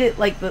want to read it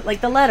like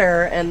the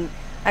letter, and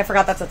I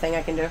forgot that's a thing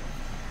I can do.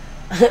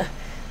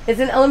 It's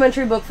an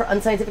elementary book for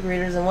unscientific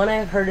readers, and one I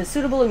have heard is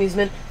suitable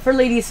amusement for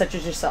ladies such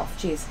as yourself.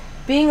 Jeez.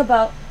 Being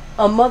about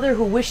a mother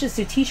who wishes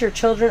to teach her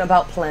children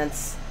about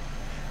plants.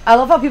 I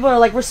love how people are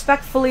like,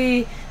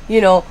 respectfully, you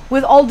know,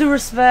 with all due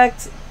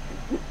respect.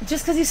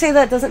 Just because you say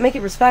that doesn't make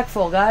it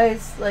respectful,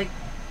 guys. Like,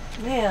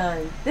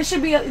 man. This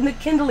should be in the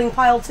kindling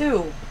pile,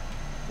 too.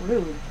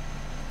 Rude.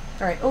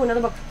 Alright. Oh,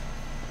 another book.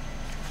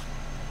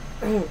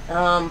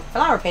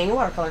 Flower painting,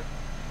 watercolor.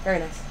 Very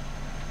nice.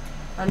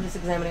 I'm just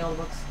examining all the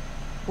books.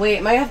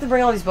 Wait, might have to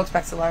bring all these books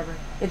back to the library.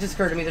 It just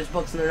occurred to me there's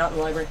books and they're not in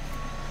the library.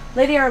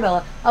 Lady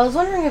Arabella, I was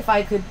wondering if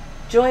I could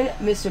join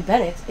Mr.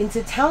 Bennett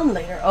into town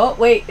later. Oh,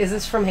 wait, is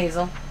this from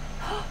Hazel?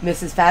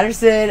 Mrs.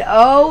 Patterson.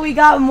 Oh, we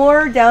got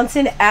more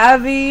Downton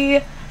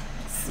Abbey.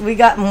 We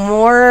got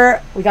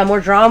more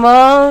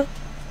drama.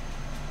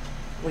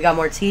 We got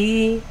more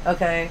tea.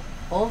 Okay,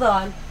 hold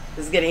on.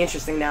 This is getting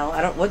interesting now.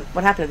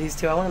 What happened to these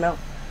two? I want to know.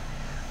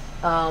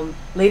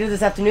 Later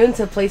this afternoon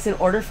to place an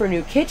order for a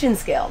new kitchen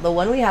scale. The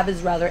one we have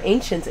is rather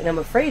ancient, and I'm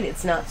afraid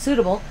it's not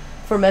suitable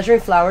for measuring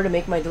flour to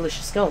make my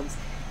delicious scones.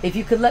 If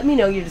you could let me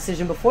know your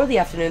decision before the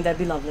afternoon, that'd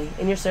be lovely.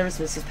 In your service,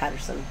 Mrs.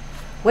 Patterson.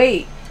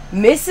 Wait,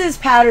 Mrs.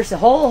 Patterson.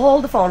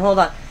 Hold the phone. Hold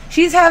on.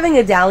 She's having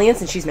a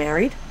dalliance and she's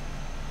married?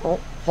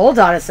 Hold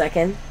on a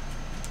second.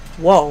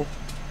 Whoa.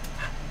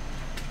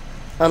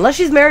 Unless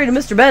she's married to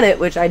Mr. Bennett,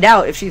 which I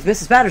doubt if she's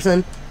Mrs.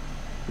 Patterson.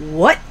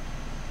 What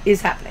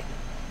is happening?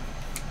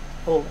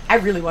 Oh, I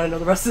really want to know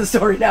the rest of the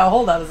story now.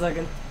 Hold on a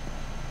second.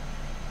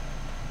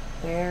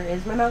 Where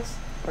is my mouse?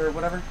 Or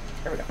whatever.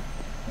 There we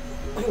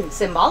go.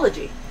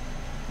 Symbology.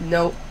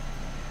 Nope.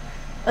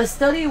 A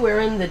study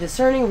wherein the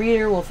discerning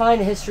reader will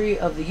find a history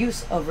of the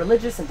use of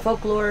religious and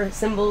folkloric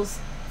symbols,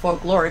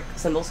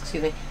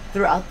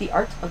 throughout the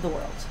art of the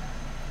world.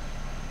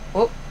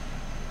 Oh,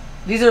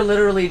 these are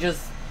literally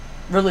just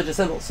religious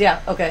symbols.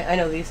 Yeah, okay, I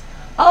know these.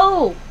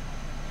 Oh!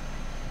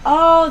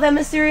 Oh, that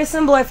mysterious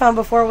symbol I found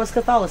before was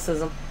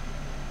Catholicism.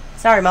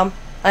 Sorry, Mom.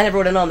 I never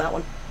would have known that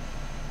one.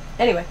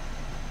 Anyway.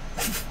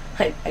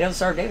 I know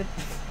Star of David.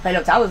 I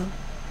know Taoism.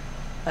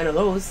 I know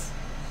those.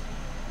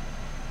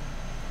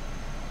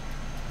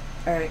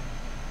 Alright.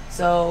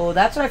 So,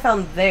 that's what I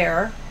found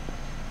there.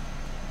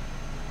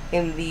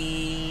 In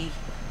the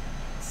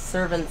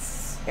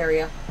servants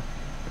area.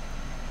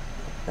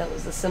 That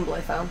was the symbol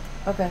I found.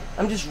 Okay.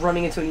 I'm just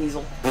running into an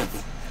easel.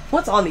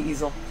 What's on the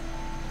easel?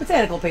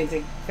 Botanical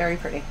painting. Very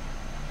pretty.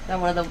 Is that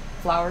one of the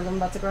flowers I'm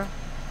about to grow?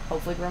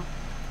 Hopefully grow.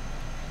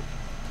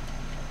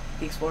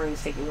 The exploring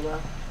is taking a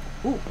while.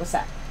 Ooh, what's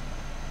that?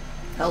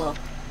 Hello.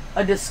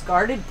 A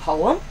discarded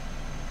poem?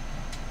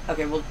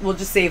 Okay, we'll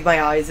just save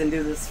my eyes and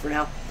do this for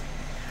now.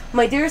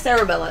 My dearest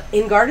Arabella,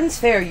 in gardens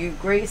fair you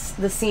grace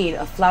the scene,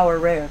 a flower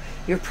rare.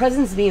 Your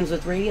presence beams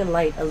with radiant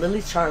light, a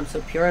lily's charm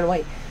so pure and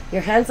white.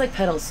 Your hands like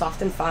petals,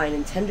 soft and fine,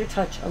 in tender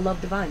touch, a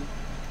love divine.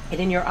 And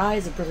in your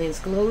eyes a brilliance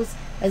glows,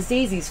 as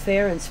daisies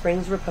fair in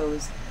spring's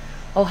repose.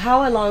 Oh,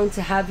 how I long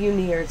to have you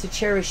near, to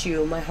cherish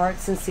you, my heart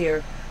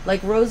sincere.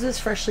 Like roses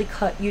freshly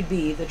cut you'd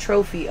be, the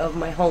trophy of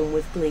my home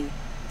with glee.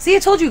 See, I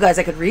told you guys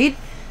I could read.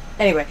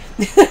 Anyway.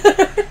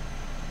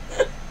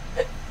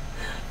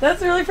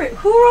 That's really pretty.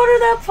 Who wrote her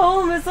that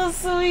poem? It's so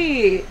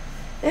sweet.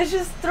 It's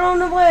just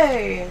thrown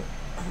away.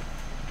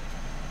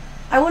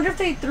 I wonder if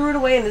they threw it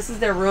away and this is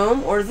their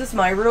room, or is this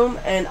my room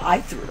and I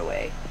threw it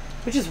away?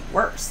 Which is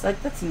worse.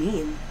 Like, that's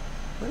mean.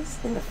 What is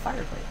in the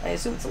fireplace? I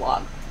assume it's a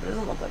log, but it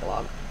doesn't look like a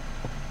log. Is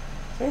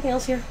there anything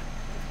else here?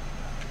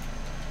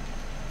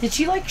 Did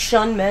she, like,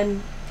 shun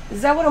men?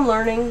 Is that what I'm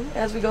learning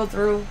as we go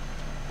through?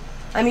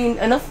 I mean,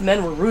 enough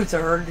men were rude to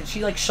her. Did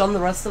she, like, shun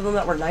the rest of them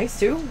that were nice,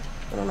 too?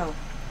 I don't know.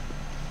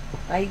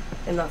 I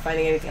am not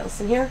finding anything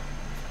else in here.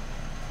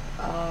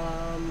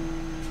 I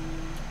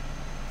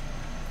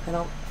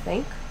don't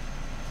think.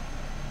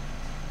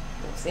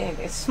 I don't see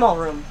anything. It's a small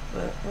room,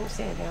 but I don't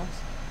see anything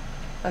else.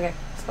 Okay,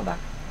 let's go back.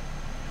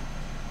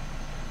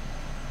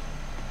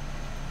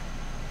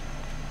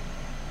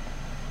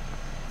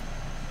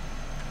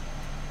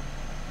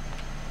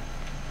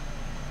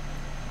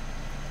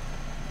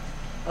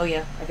 Oh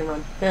yeah, I can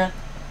run. Yeah,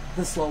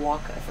 the slow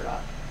walk, I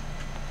forgot.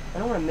 I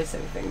don't want to miss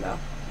anything though,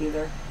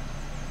 either.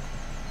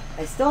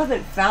 I still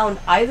haven't found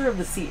either of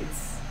the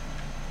seeds.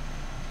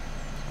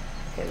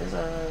 Okay, there's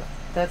a...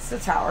 That's the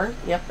tower.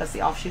 Yep, that's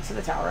the offshoots of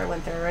the tower. I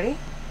went there already.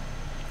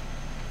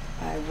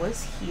 I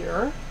was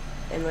here,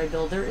 and my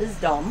builder is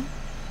dumb.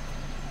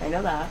 I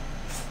know that.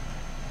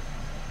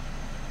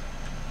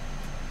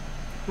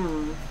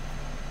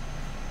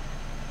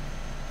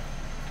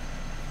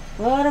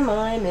 What am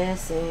I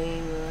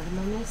missing? What am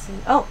I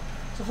missing? Oh,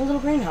 there's a whole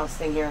little greenhouse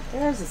thing here.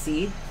 There's a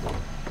seed.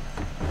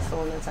 That's the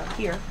one that's out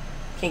here.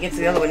 Can't get to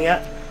the other one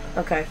yet.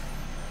 Okay.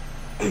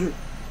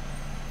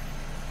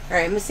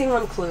 Alright, I'm missing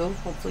one clue.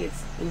 Hopefully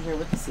it's in here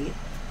with the seed.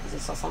 Because I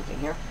saw something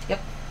here.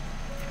 Yep.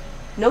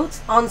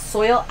 Notes on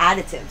soil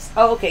additives.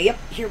 Oh, okay, yep.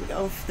 Here we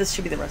go. This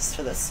should be the rest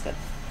for this. Good.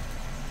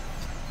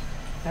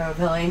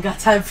 Arabella ain't got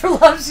time for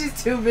love.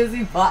 She's too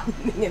busy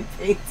botaning and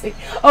painting.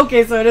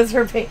 Okay, so it is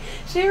her paint.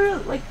 She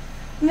really, like,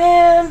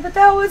 man, but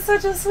that was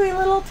such a sweet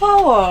little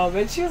poem.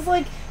 And she was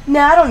like,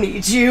 nah, I don't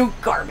need you.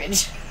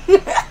 Garbage.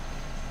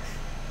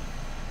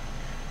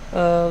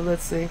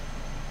 Let's see.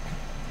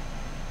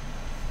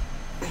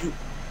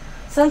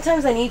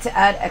 Sometimes I need to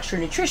add extra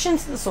nutrition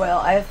to the soil.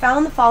 I have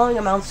found the following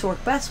amounts to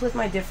work best with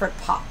my different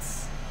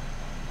pots.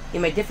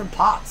 In my different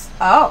pots.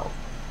 Oh.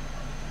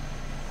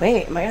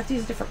 Wait, am I going to have to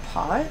use a different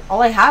pot?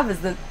 All I have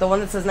is the one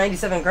that says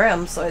 97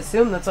 grams, so I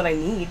assume that's what I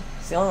need.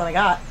 It's the only one I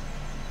got.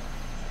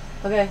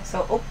 Okay,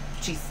 so, oh,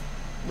 jeez.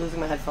 Losing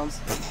my headphones.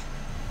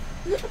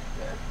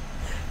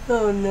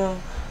 Oh,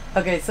 no.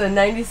 Okay, so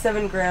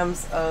 97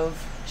 grams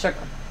of sugar.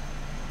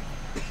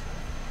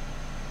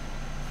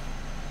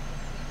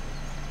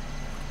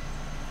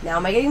 Now,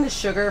 am I getting the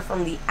sugar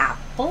from the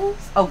apples?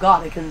 Oh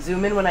god, I can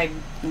zoom in when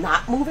I'm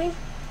not moving?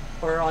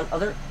 Or on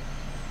other...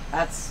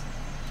 That's...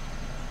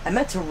 I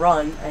meant to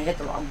run. I hit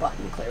the wrong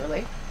button,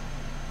 clearly.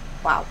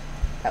 Wow.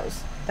 That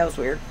was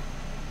weird.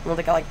 I don't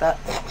think I like that.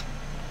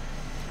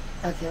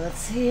 Okay, let's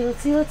see.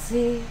 Is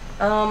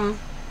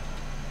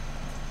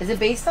it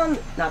based on...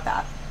 Not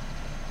that.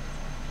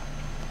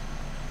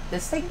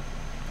 This thing?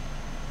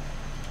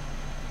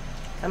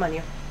 Come on,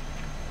 you.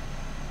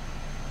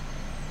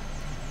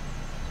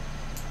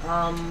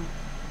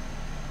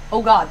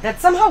 Oh god,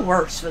 that's somehow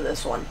worse for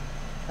this one.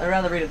 I'd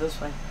rather read it this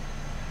way.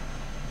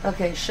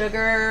 Okay,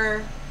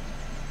 sugar.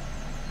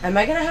 Am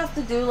I gonna have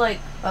to do like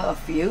a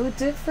few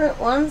different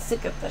ones to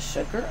get the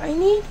sugar I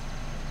need?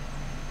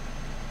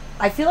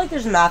 I feel like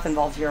there's math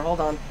involved here. Hold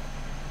on.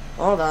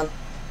 Hold on.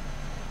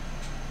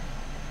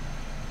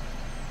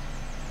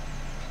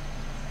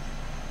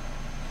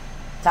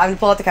 Time to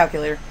pull out the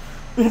calculator.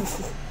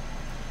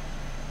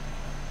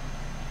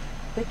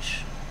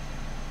 Which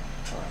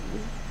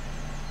one?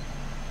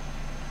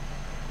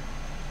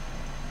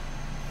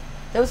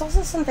 There was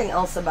also something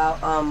else about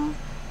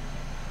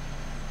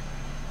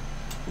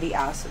the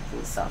acids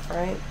and stuff,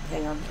 right?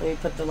 Hang on, let me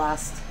put the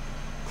last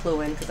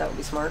clue in because that would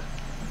be smart.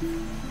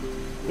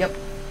 Yep.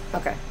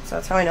 Okay, so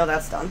that's how I know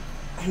that's done.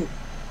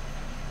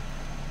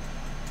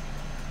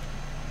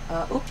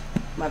 Oop,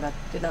 my bad.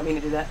 Did not mean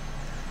to do that.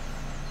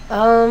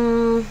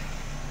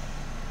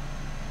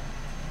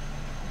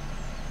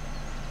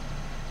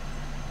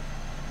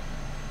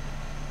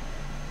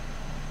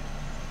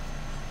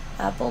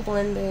 Apple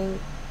blending.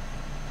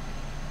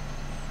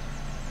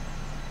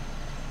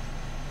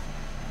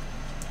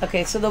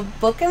 Okay, so the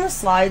book and the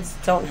slides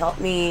don't help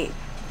me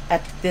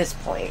at this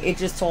point. It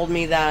just told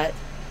me that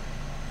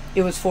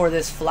it was for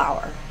this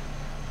flower.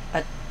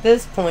 At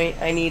this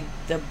point, I need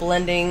the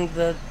blending,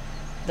 the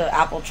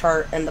apple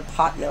chart, and the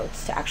pot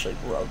notes to actually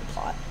grow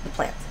the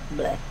plant.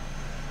 Bleh.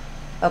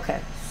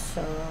 Okay,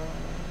 so...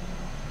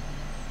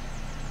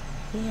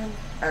 Man.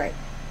 Alright.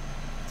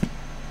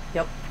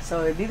 Yep,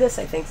 so it'd be this,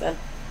 I think, then.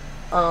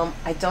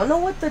 I don't know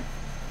what the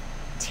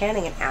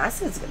tanning and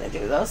acid's gonna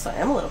do, though, so I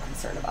am a little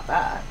concerned about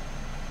that.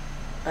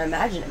 I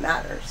imagine it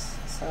matters.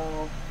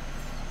 So,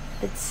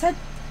 it said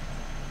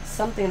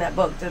something in that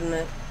book, didn't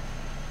it?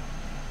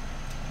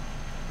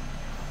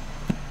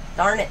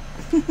 Darn it.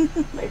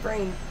 My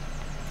brain.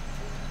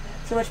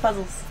 Too much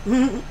puzzles.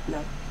 No,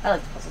 I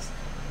like the puzzles.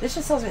 This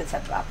just tells me the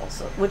type of apple,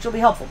 so, which will be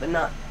helpful, but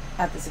not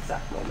at this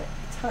exact moment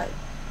in time.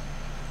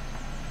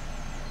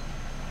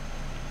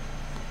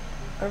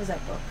 Where was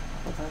that book?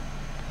 Okay.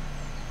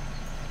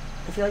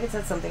 I feel like it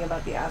said something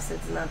about the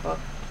acids in that book.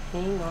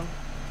 Hang on.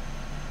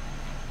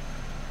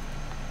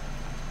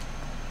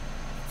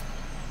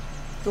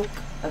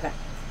 Okay.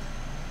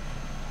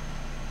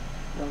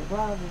 Blah,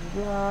 blah, blah,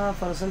 blah,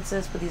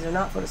 photosynthesis, but these are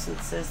not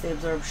photosynthesis. They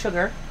absorb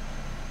sugar.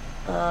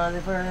 They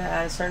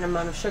add a certain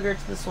amount of sugar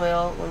to the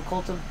soil when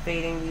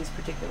cultivating these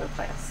particular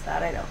plants.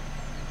 That I know.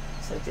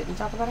 So it didn't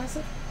talk about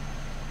acid?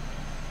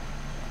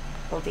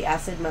 Won't the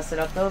acid mess it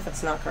up, though, if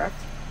it's not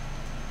correct?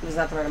 If it's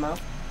not the right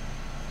amount?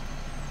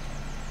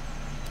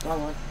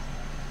 Wrong one.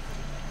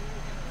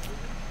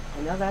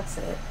 I know that's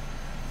it.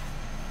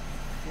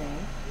 Okay.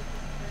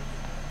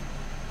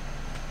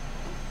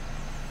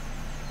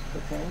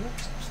 Okay,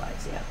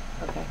 slides, yeah.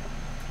 Okay.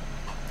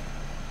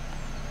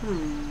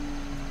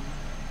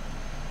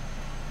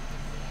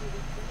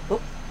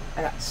 Oop,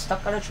 I got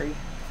stuck on a tree.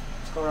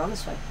 Let's go around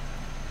this way.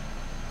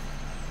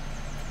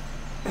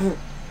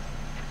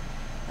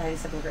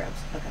 97 grams,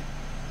 okay.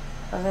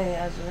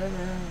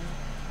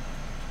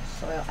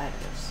 Soil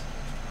additives.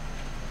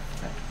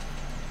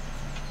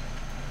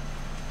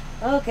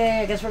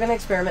 Okay, I guess we're gonna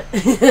experiment.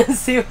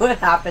 See what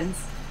happens.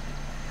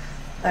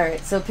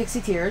 Alright, so Pixie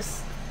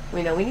Tears.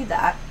 We know we need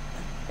that.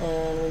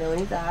 And we know we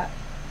need that.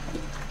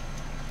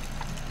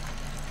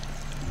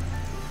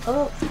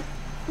 Oh,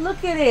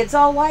 look at it. It's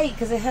all white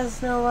because it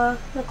has no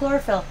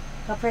chlorophyll.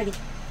 How pretty.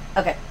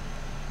 Okay.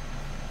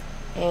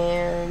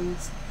 And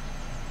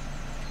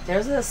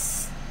there's a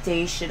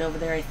station over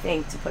there, I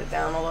think, to put it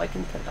down. Although I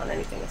can put it on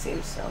anything, it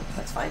seems. So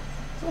that's fine.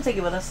 So we'll take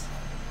it with us.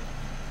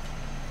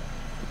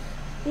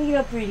 You're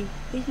all pretty.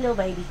 There's no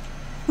baby.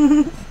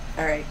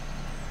 Alright.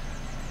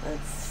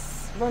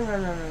 Let's run.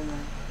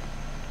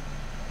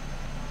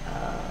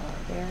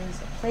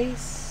 There's a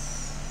place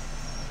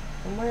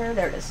somewhere.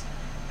 There it is.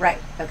 Right,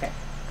 okay.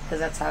 Because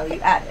that's how you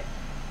add it.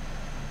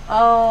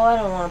 Oh, I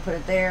don't want to put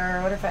it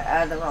there. What if I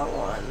add the wrong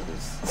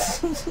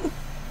ones?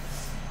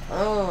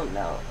 Oh,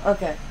 no.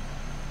 Okay.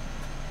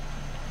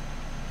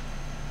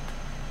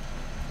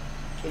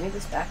 Give me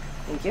this back.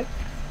 Thank you.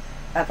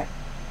 Okay.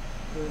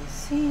 Let me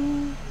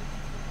see.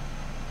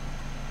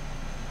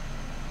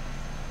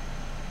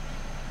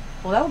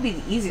 Well, that would be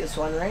the easiest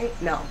one, right?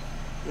 No.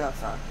 No,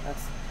 it's not.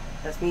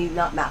 That's me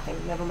not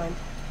mapping. Never mind.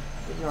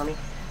 Ignore me.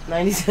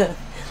 97.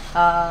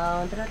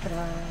 Hi.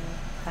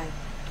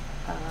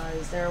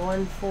 Is there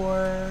one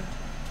for...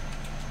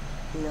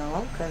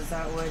 No, because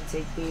that would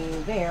take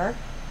me there.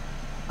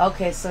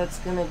 Okay, so it's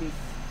going to be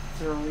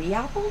 3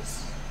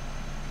 apples?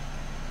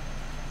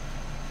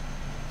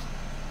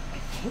 I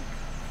think.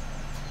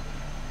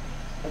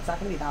 It's not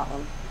going to be that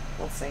one.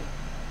 Let's see.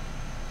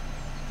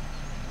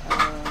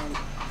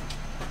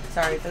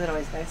 Sorry for the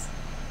noise, guys.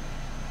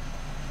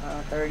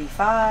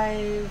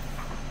 35.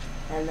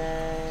 And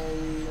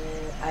then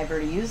I've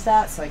already used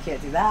that, so I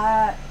can't do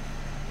that.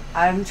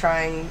 I'm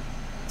trying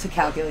to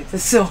calculate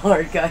this so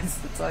hard, guys.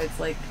 That's why it's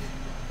like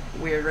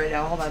weird right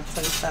now. Hold on,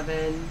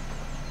 27.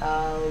 If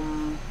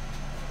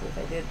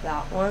I did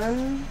that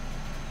one.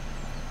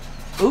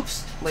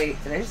 Oops.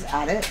 Wait, did I just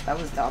add it? That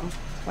was dumb.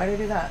 Why did I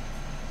do that?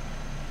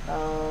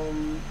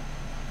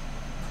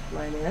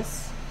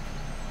 Minus.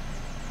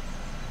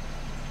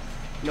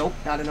 Nope,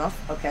 not enough.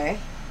 Okay.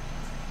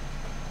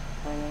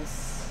 Minus.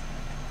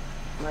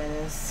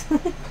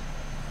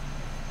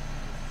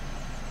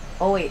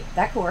 Oh wait,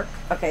 that could work.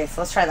 Okay,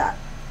 so let's try that.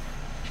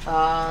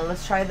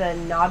 Let's try the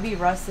Knobby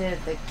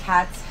Russet, the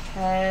Cat's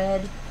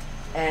Head,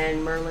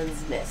 and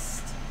Merlin's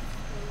Mist.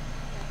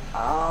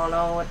 I don't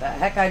know what the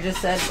heck I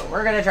just said, but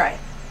we're gonna try it.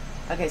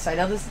 Okay, so I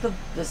know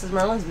this is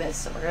Merlin's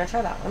Mist, so we're gonna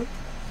try that one.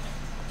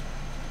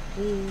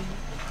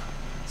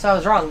 So I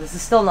was wrong. This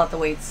is still not the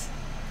weights.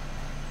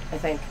 I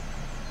think.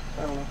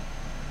 I don't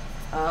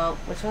know.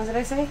 Which one did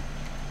I say?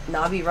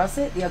 Knobby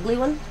Russet, the ugly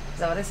one. Is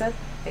that what I said?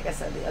 I think I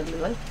said the ugly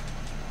one.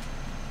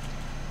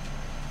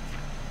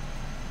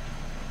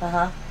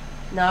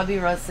 Knobby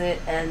Russet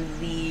and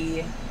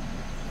the...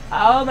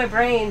 Oh, my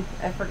brain.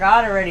 I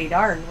forgot already.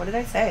 Darn. What did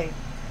I say?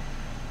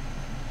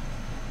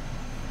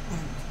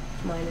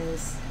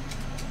 Minus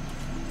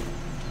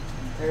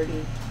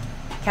 30.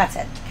 Cat's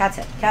head. Cat's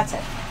head. Cat's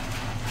head.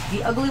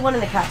 The ugly one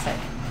and the cat's head.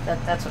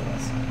 That's what it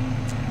was.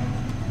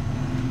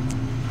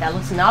 That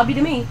looks knobby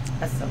to me.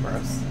 That's so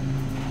gross.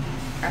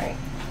 Alright.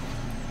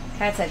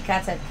 Cat's head.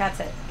 Cat's head. Cat's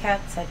head.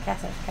 Cat's head.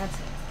 Cat's head. Cat's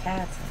head.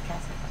 Cat's head.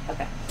 Cat's head.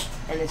 Okay.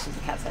 And it's just a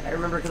cat's head. I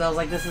remember because I was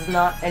like, this is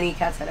not any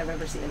cat's head I've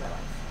ever seen in my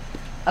life.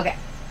 Okay.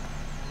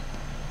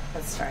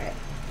 Let's try it.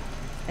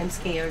 I'm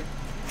scared.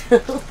 I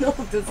don't know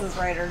if this is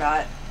right or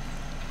not.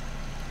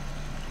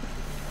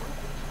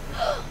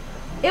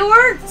 It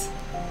worked!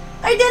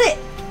 I did it!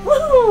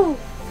 Woohoo!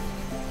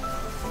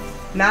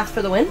 Math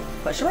for the win?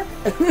 Question mark?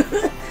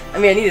 I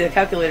mean, I needed a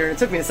calculator and it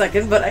took me a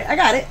second, but I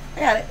got it. I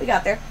got it. We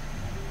got there.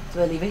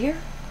 Do I leave it here?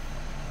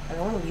 I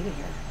don't want to leave it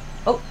here.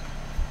 Oh!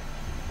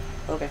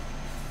 Okay.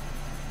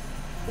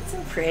 It's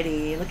so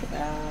pretty. Look at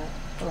that.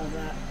 I love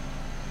that.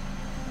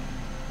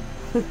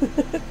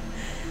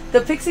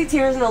 The pixie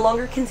tears no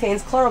longer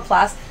contains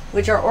chloroplasts,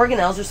 which are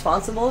organelles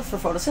responsible for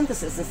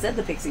photosynthesis. Instead,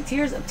 the pixie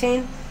tears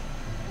obtains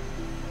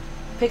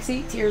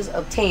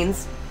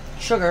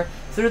sugar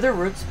through their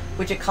roots,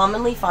 which it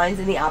commonly finds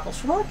in the apples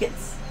from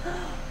orchids.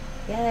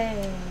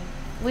 Yay!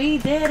 We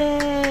did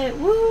it!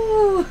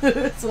 Woo!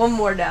 It's one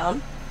more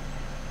down.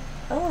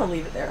 I don't want to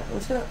leave it there.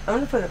 I'm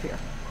gonna put it up here,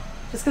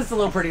 just because it's a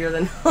little prettier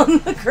than on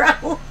the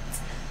ground.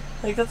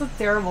 Like, that's a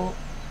terrible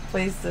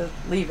place to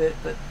leave it,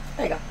 but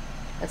there you go.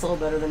 That's a little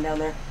better than down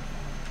there.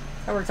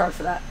 I worked hard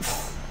for that.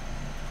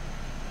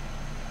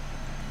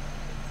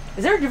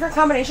 Is there a different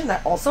combination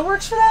that also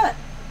works for that?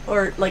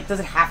 Or, like, does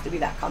it have to be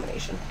that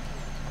combination?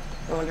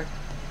 I wonder.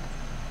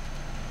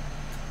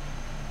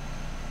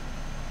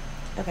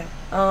 Okay.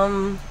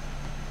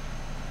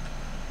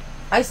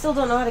 I still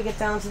don't know how to get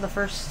down to the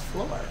first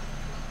floor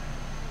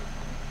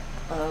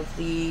of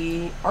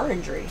the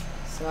orangery,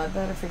 so I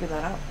better figure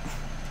that out.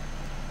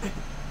 Let's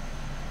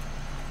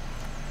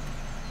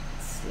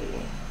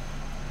see.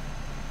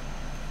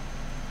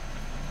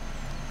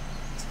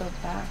 Let's go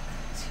back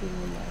to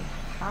my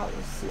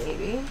house,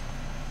 maybe.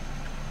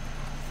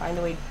 Find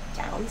a way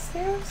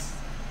downstairs?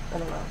 I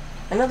don't know.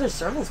 I know there's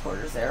servants'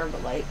 quarters there,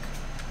 but, like,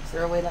 is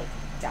there a way, like,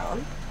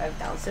 down? I have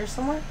downstairs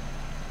somewhere?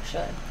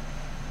 Should.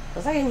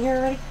 Was I in here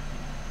already?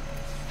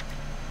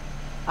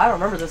 I don't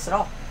remember this at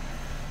all.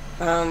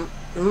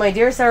 My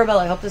dearest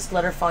Arabella, I hope this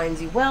letter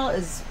finds you well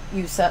as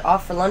you set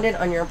off for London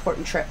on your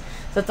important trip.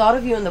 The thought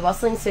of you in the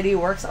bustling city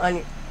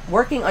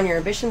working on your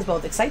ambitions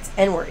both excites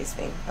and worries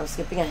me. I was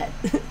skipping ahead.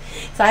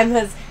 Time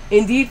has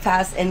indeed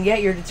passed, and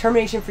yet your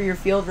determination for your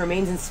field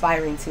remains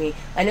inspiring to me.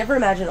 I never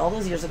imagined all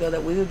those years ago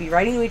that we would be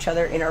writing to each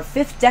other in our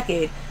 5th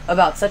decade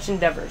about such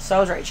endeavors. So I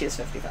was right, she is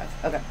 55.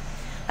 Okay.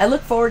 I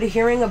look forward to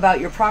hearing about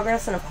your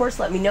progress, and of course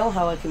let me know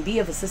how I can be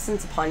of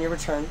assistance upon your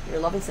return. Your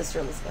loving sister,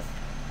 Elizabeth.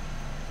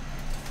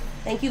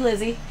 Thank you,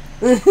 Lizzie.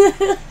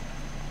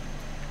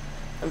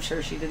 I'm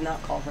sure she did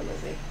not call her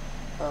Lizzie.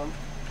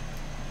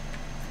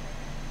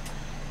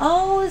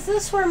 Oh, is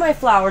this where my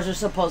flowers are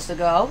supposed to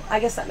go? I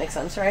guess that makes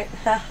sense, right?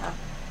 Haha.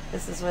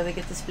 This is where they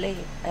get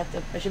displayed. I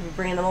should be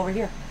bringing them over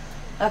here.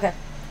 Okay.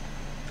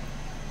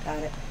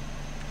 Got it.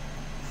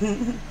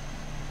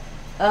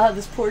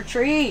 This poor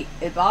tree.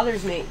 It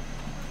bothers me.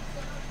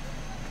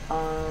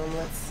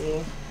 Let's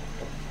see.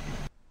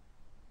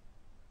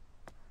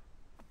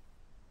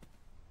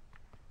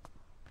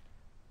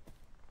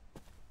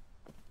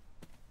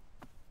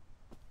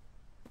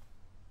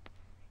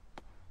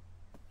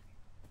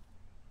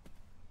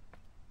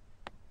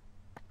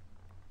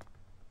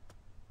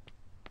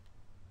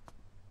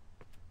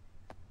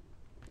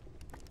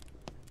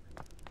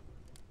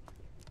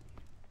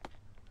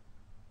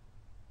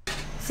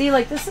 See,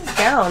 like, this is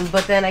down,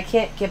 but then I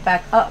can't get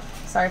back up.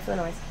 Sorry for the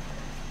noise.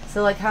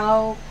 So, like,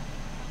 how...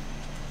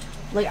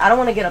 Like, I don't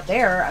want to get up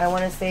there. I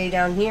want to stay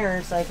down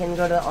here so I can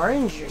go to the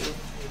orangery.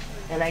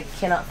 And I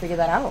cannot figure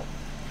that out.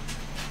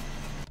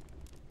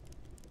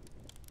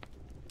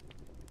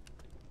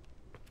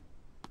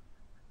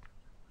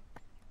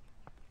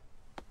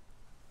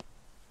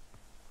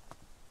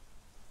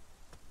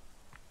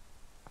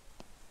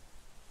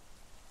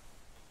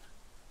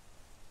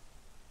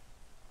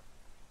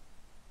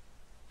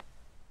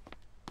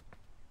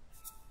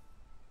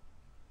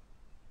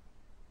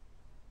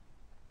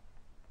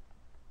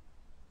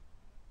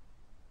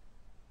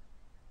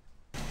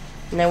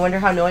 And I wonder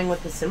how knowing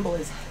what the symbol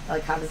is,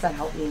 like, how does that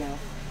help me now?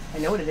 I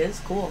know what it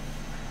is. Cool.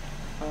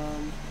 I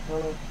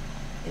don't know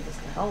if it's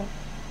gonna help.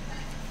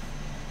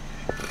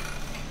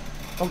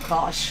 Oh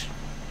gosh.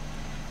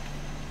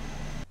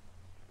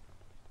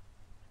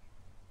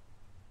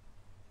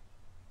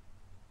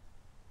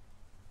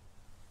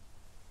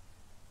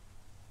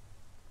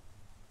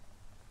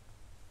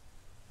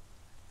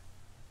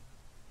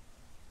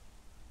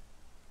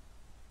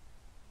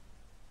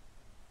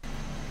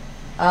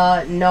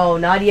 No,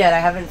 not yet. I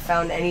haven't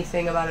found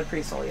anything about a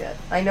pre-soul yet.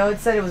 I know it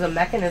said it was a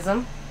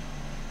mechanism.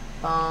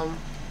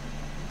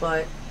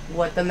 But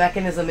what the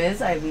mechanism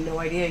is, I have no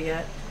idea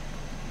yet.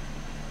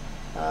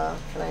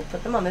 Can I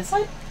put them on this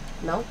side?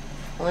 No?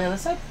 Only on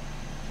this side?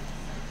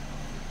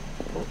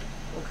 Oh,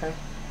 okay.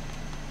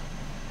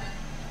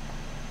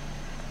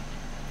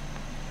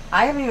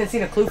 I haven't even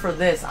seen a clue for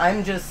this.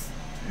 I'm just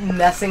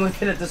messing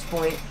with it at this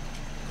point.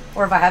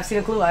 Or if I have seen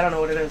a clue, I don't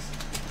know what it is.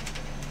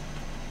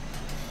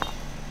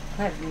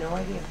 I have no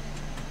idea.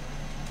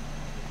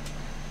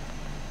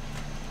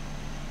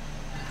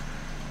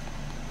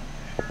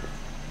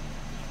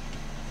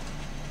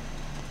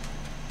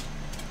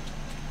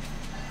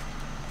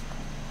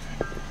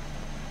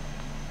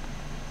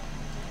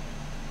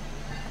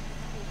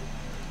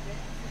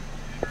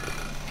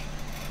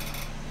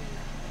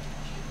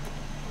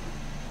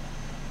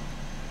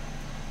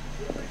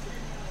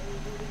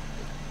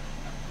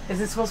 Is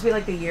it supposed to be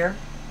like the year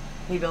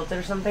he built it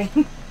or something?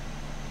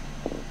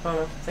 I don't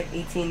know. It's like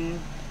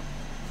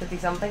 1850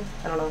 something?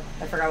 I don't know.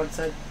 I forgot what it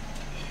said.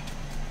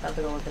 I have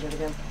to go look at it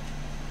again.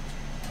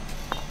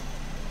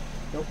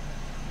 Nope.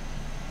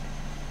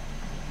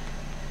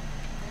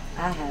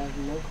 I have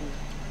no clue.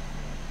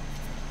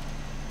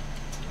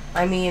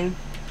 I mean,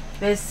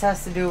 this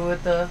has to do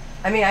with the...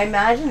 I mean, I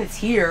imagine it's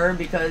here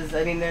because,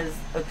 I mean, there's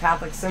a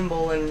Catholic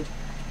symbol and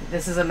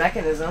this is a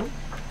mechanism.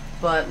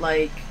 But,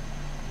 like...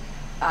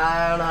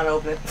 I don't know how to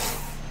open it.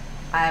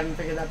 I haven't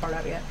figured that part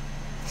out yet.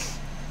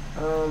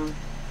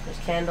 There's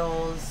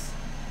candles.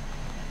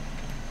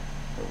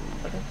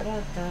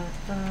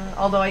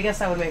 Although I guess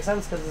that would make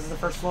sense because this is the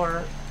first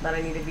floor that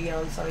I need to be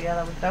on. So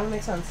yeah, that would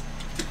make sense.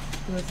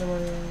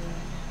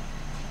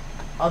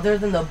 Other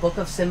than the Book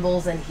of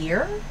Symbols and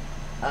here,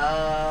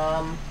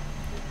 I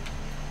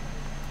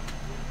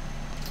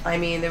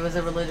mean there was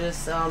a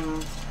religious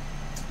the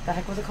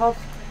heck was it called?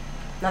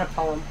 Not a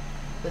poem.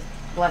 This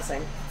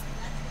blessing.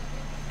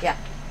 Yeah,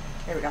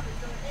 there we go.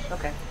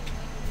 Okay.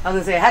 I was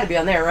gonna say it had to be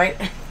on there, right?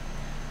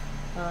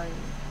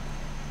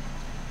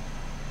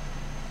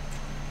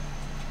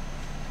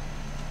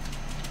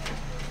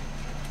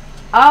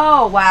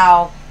 Oh,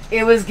 wow.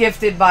 It was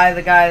gifted by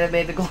the guy that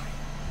made the glory.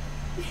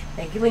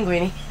 Thank you,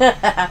 Linguini.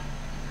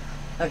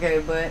 Okay,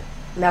 but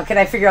now can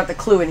I figure out the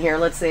clue in here?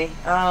 Let's see.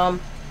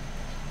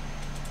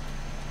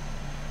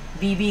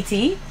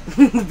 BBT?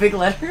 The big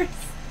letters?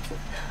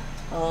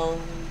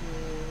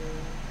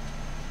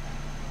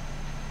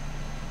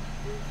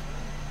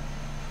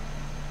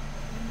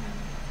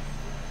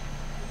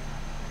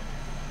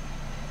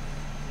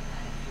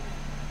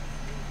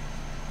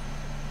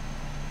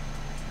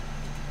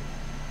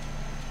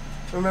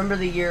 Remember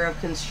the year of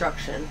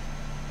construction.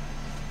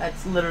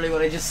 That's literally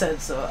what I just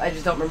said, so I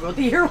just don't remember what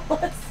the year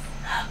was.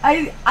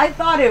 I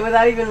thought it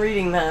without even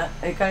reading that.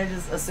 I kind of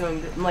just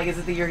assumed. I'm like, is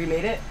it the year he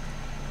made it?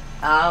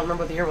 I don't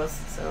remember what the year was,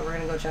 so we're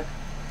gonna go check.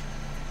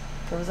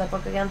 What was that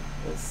book again?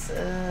 It's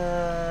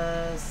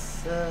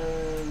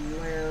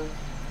somewhere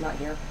not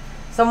here.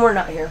 Somewhere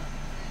not here.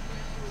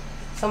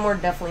 Somewhere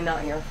definitely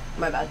not here.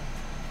 My bad.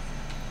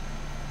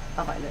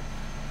 I'll find it.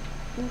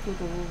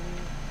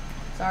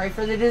 Sorry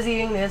for the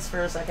dizzying this for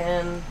a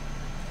second.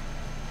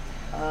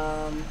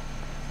 So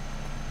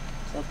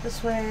up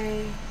this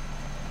way.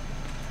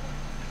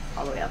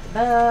 All the way out the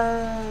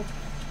back.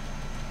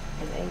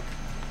 I think.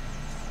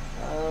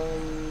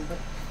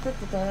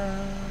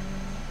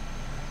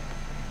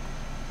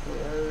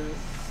 Was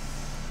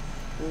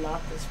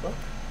not this book.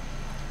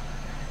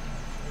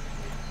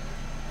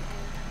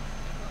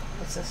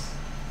 What's this?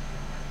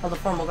 Oh, the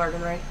formal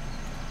garden, right?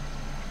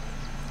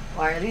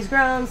 Why are these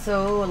grounds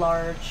so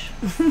large?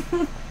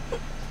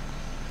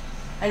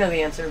 I know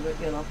the answer, but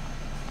you know.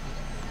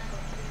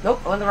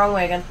 Nope, I went the wrong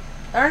way again.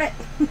 Darn it!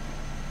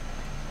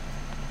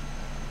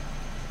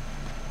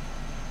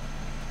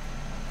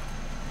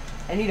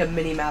 I need a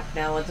mini-map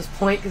now at this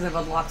point because I've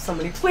unlocked so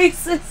many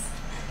places.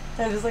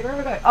 And I'm just like, where are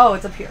we going? Oh,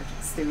 it's up here.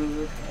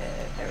 Stupid.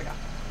 There we go.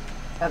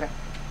 Okay.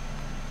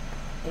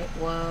 It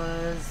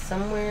was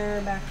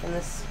somewhere back in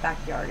this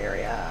backyard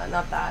area.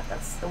 Not that.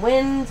 That's the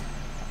wind.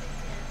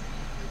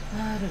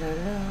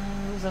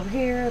 It was over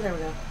here. There we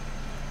go.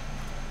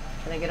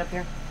 Can I get up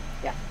here?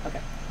 Yeah.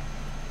 Okay.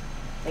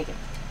 Thank you.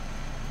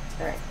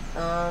 All right.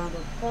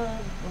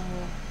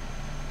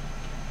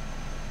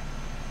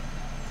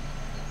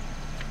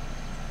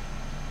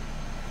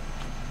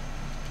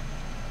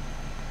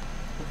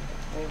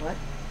 Wait, what?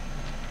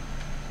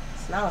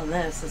 It's not on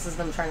this. This is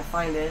them trying to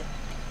find it.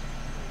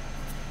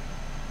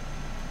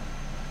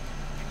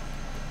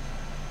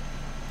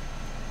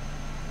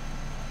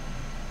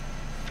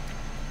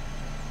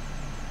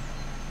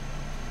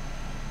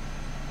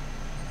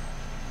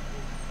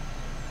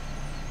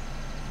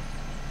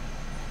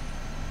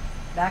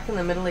 Back in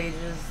the Middle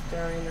Ages,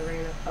 during the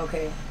reign of...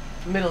 Okay,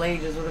 Middle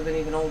Ages would have been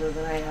even older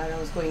than I had. I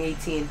was going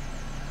 18.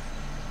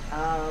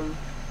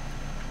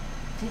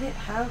 Did it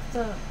have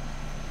the...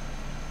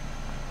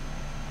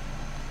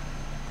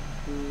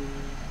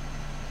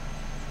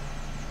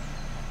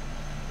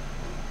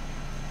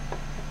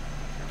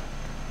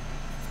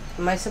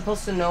 Am I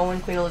supposed to know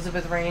when Queen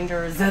Elizabeth reigned,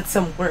 or is that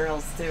somewhere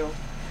else too?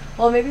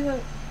 Well, maybe the...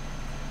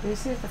 Let me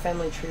see if the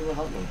family tree will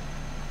help me.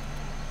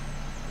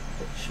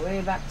 Which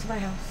way back to my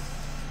house?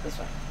 This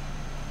way.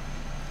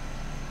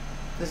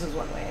 This is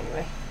one way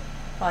anyway.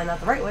 Probably not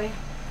the right way,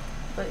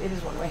 but it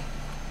is one way.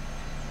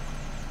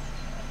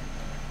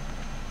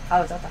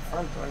 Oh, it's at the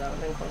front door. That would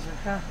have been closer.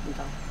 Huh, I'm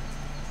dumb.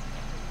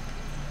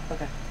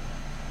 Okay.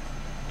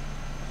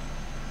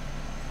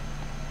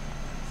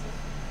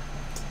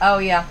 Oh,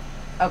 yeah.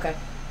 Okay.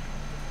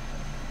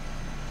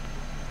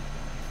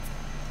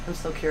 I'm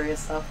still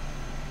curious, though.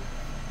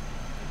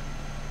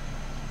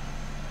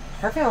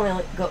 Her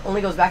family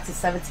only goes back to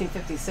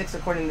 1756,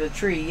 according to the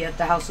tree, yet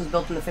the house was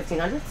built in the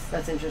 1500s?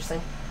 That's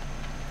interesting.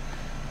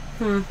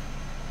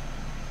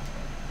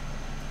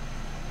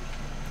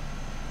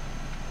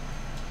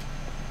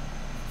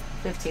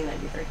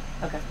 1593.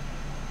 Okay.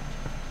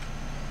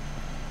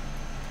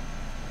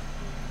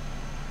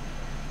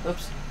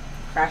 Oops.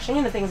 Crashing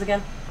into things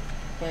again.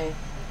 Okay.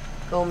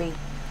 Go me.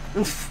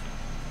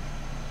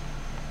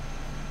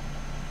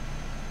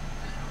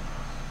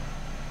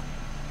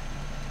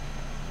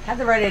 Had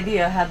the right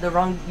idea, had the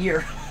wrong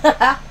year.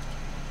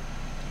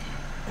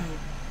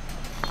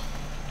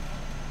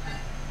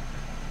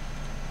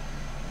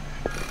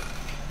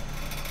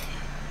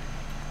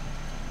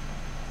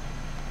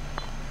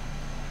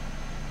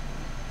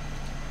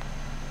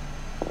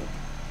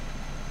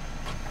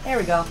 There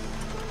we go.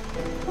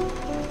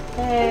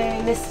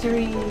 Hey,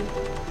 mystery.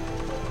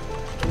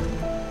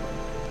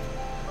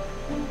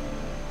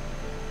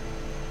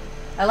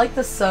 I like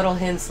the subtle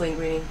hints,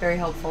 Linguini. Very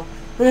helpful.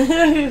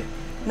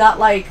 Not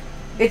like,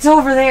 it's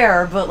over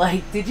there, but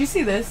like, did you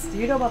see this? Do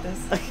you know about this?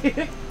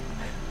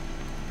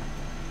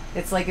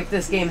 It's like if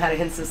this game had a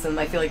hint system,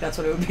 I feel like that's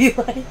what it would be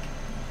like.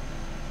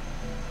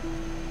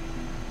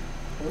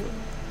 Ooh,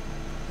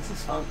 this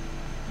is fun.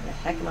 Where the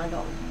heck am I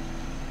going?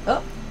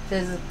 Oh,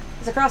 there's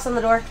a cross on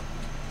the door.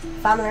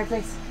 Found the right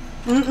place.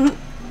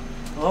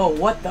 Oh,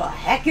 what the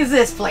heck is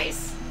this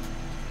place?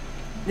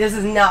 This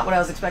is not what I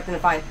was expecting to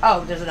find.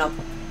 Oh, there's an up.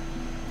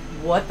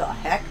 What the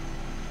heck?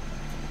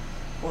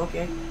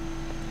 Okay.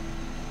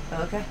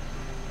 Okay.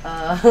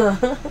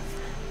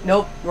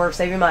 Nope, we're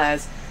saving my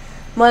eyes.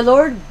 My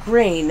Lord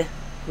Green.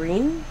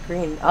 Green?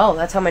 Green. Oh,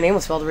 that's how my name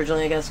was spelled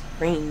originally, I guess.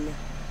 Green.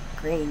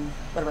 Green.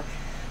 Whatever.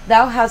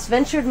 Thou hast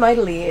ventured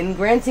mightily in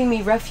granting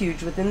me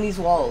refuge within these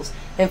walls,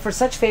 and for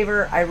such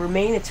favor I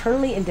remain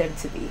eternally indebted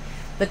to thee.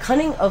 The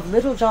cunning of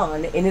Little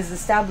John in his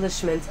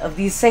establishment of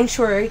these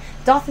sanctuary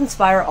doth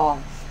inspire awe.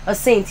 A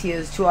saint he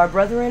is to our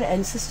brethren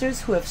and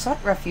sisters who have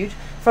sought refuge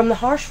from the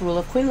harsh rule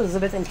of Queen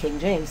Elizabeth and King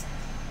James.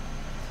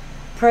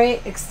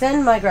 Pray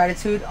extend my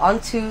gratitude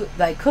unto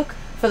thy cook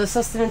for the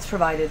sustenance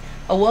provided,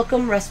 a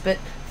welcome respite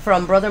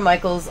from Brother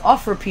Michael's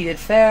oft-repeated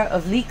fare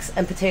of leeks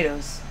and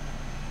potatoes.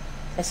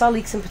 I saw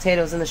leeks and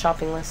potatoes in the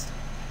shopping list.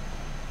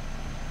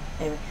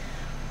 Anyway,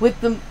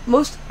 with the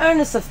most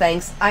earnest of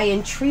thanks, I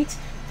entreat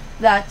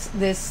that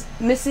this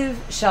missive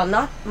shall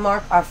not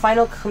mark our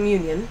final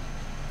communion,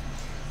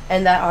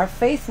 and that our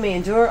faith may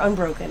endure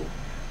unbroken.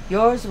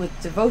 Yours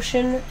with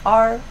devotion,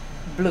 R.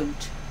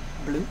 Blunt.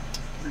 Blunt?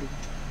 Blunt.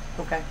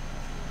 Okay.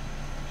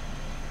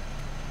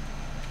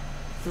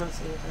 I'm not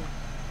seeing anything.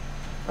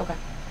 Okay.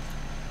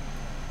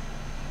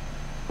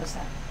 What's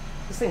that?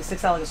 This thing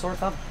sticks out like a sore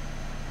thumb.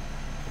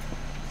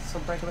 So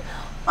breakable.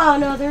 Oh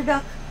no, they're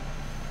duck.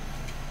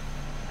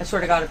 I swear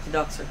to God, if the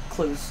ducks are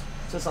clues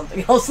to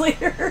something else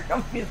later,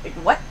 I'm gonna be like,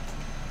 what?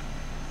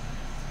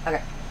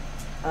 Okay.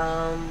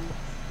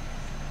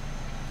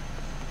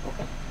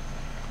 Okay.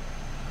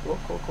 Cool,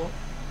 cool, cool.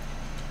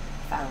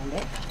 Found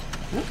it.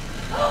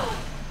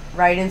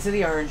 Right into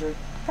the orangery.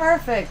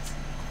 Perfect.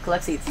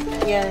 Collect seeds.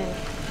 Yay.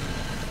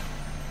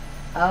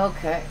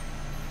 Okay.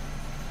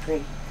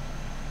 Great.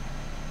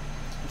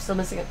 I'm still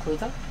missing a clue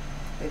though.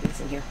 Maybe it's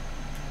in here.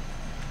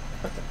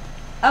 What the?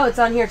 Oh, it's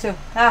on here too.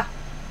 Ah.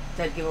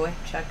 Dead giveaway.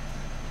 Check.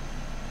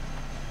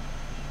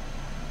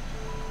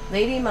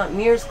 Lady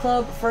Mountaineers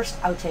Club, first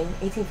outing,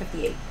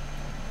 1858.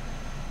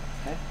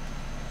 Okay.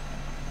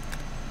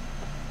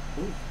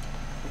 Ooh.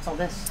 What's all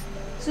this?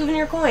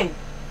 Souvenir coin.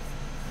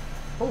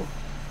 Oh.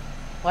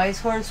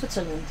 Weisshorn,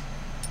 Switzerland.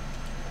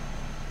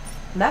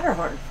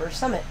 Matterhorn for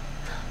summit.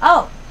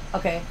 Oh!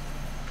 Okay.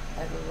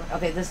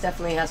 Okay, this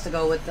definitely has to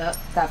go with that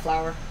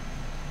flower.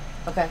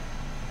 Okay.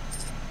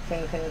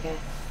 Okay, okay, okay.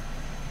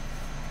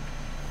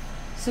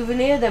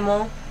 Souvenir de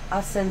mon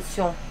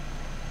Ascension.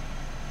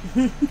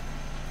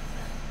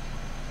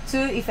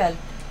 Tour Eiffel,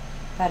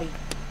 Paris.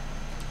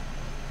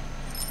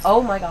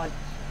 Oh my God.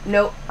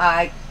 No,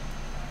 I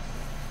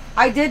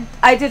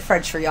did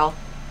French for y'all.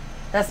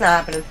 That's not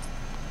happening.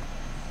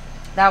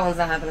 That one's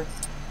not happening.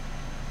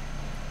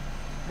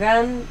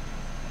 Gran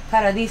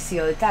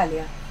Paradiso,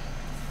 Italia.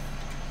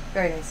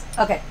 Very nice.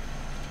 Okay.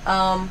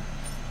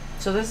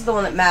 So this is the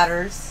one that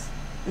matters,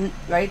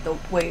 right?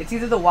 Wait, it's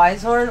either the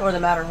Weisshorn or the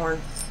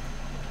Matterhorn.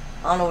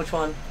 I don't know which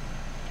one.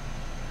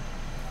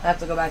 I have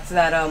to go back to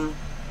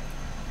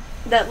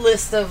that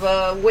list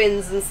of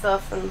wins and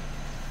stuff, and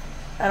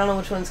I don't know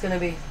which one's gonna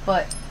be,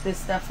 but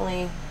this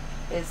definitely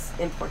is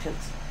important.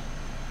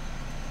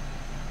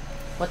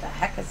 What the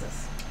heck is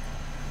this?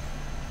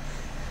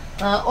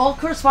 All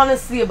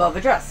correspondence to the above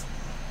address.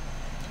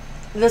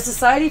 The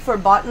Society for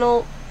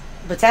Botanical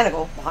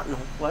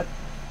what?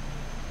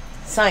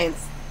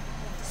 Science.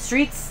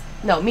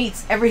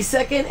 Meets every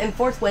second and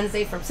fourth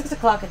Wednesday from 6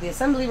 o'clock at the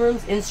Assembly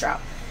Rooms in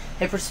Stroud.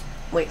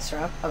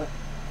 Stroud? Okay.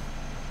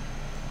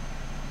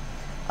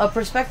 A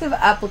prospective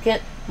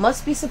applicant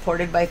must be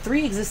supported by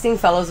 3 existing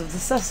fellows of the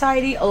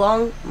Society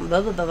along...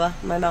 Blah, blah, blah, blah.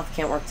 My mouth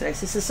can't work today.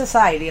 This is a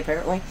society,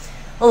 apparently.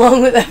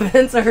 Along with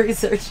evidence of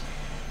research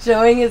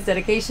showing his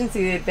dedication to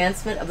the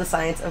advancement of the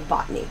science of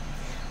botany.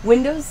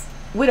 Widows,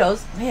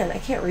 man, I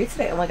can't read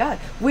today, oh my god.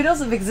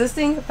 Widows of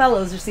existing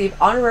fellows receive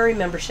honorary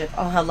membership,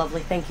 oh how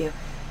lovely, thank you,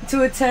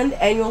 to attend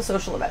annual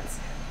social events.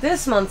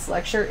 This month's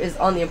lecture is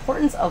on the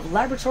importance of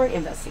laboratory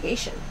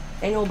investigation.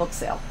 Annual book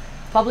sale.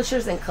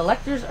 Publishers and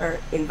collectors are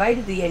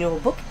invited to the annual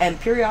book and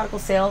periodical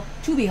sale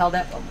to be held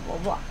at blah blah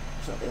blah blah.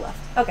 There's nothing left.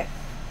 Okay.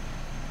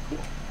 Cool.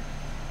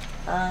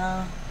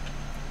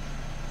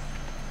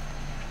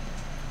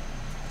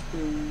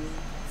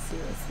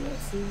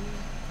 Let's see.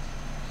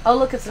 Oh,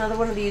 look, it's another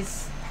one of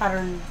these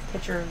pattern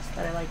pictures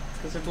that I like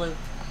because they're blue.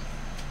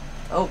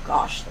 Oh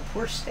gosh, the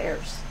poor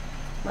stairs.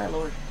 My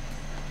lord.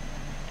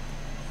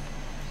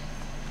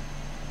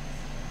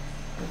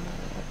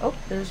 Oh,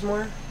 there's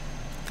more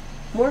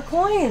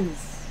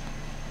coins.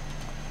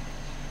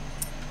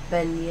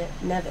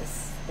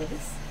 Nevis,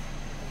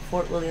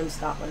 Fort William,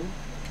 Scotland.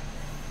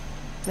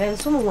 Man,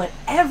 this woman went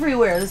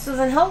everywhere. This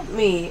doesn't help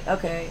me.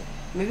 Okay,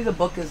 maybe the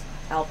book is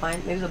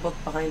Alpine. Maybe the book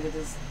behind it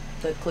is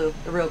the clue,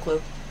 the real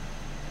clue.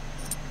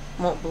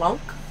 Mont Blanc.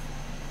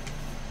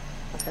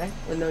 Okay,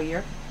 with no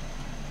year.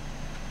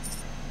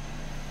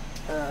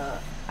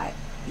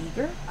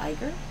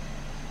 Eiger.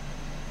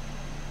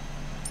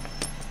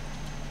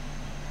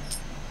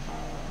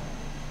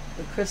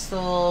 The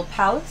Crystal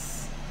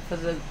Palace for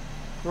the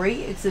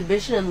Great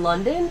Exhibition in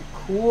London.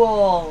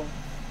 Cool.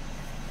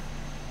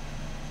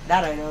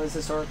 That I know is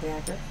historically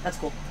accurate. That's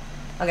cool.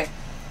 Okay.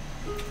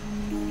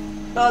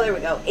 Oh, there we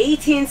go.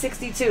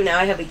 1862. Now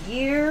I have a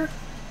year.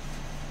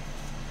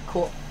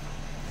 Cool.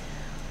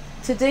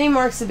 Today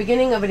marks the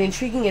beginning of an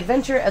intriguing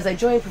adventure as I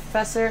join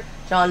Professor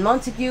John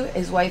Montague,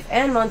 his wife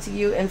Anne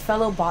Montague, and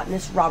fellow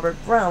botanist Robert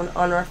Brown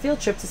on our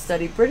field trip to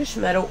study British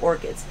meadow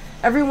orchids.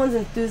 Everyone's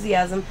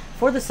enthusiasm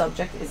for the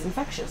subject is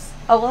infectious.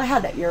 Oh, well, I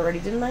had that year already,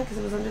 didn't I? Because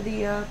it was under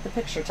the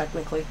picture,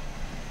 technically.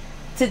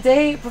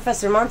 Today,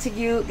 Professor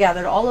Montague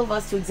gathered all of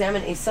us to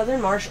examine a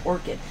southern marsh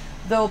orchid,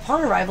 though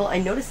upon arrival I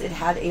noticed it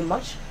had a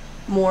much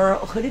more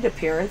hooded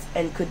appearance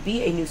and could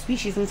be a new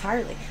species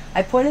entirely.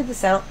 I pointed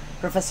this out.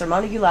 Professor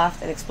Montague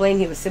laughed and explained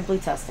he was simply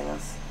testing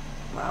us.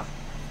 Wow.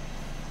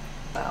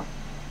 Wow.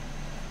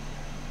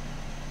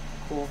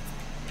 Cool.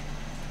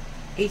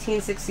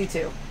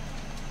 1862.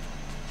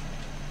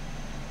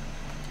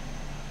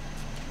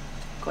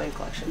 Coin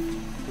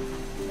collection.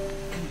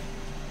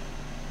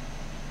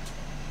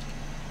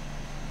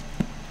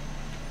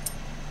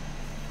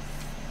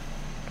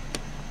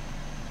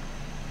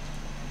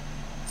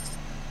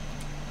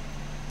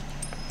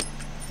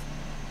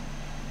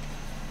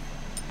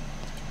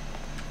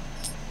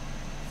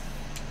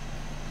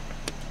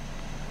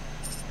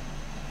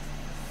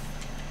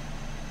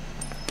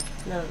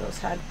 None of those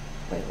had...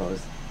 Wait, what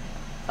was...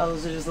 Oh,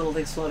 those are just little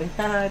things floating.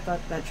 I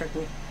thought that tricked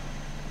me.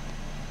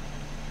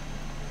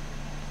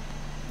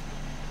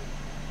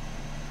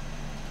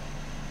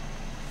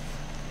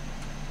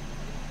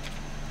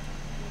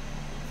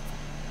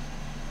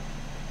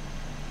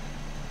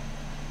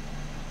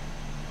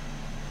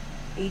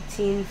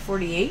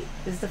 $1848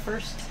 is the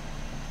first.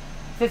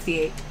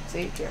 58.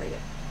 See, carried it.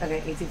 Okay,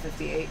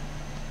 1858.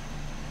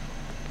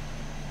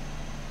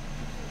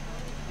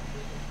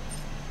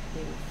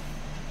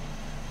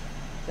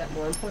 Is that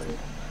more important?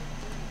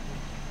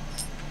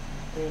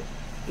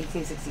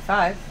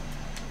 1865.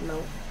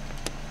 No.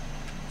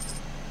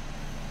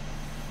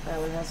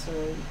 That one has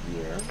a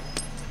year.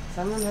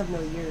 Some of them have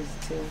no years,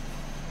 too.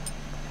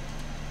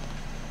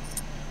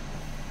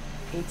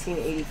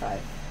 1885.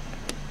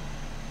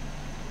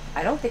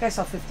 I don't think I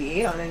saw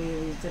 58 on any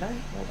of these, did I?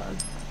 Hold on.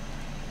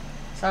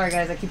 Sorry,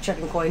 guys, I keep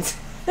checking coins.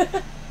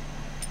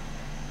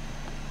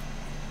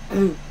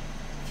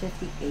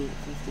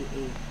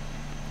 58.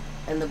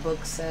 And the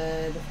book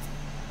said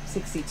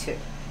 62. Okay.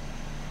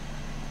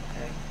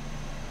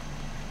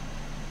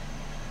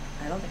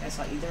 I don't think I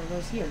saw either of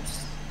those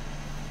years.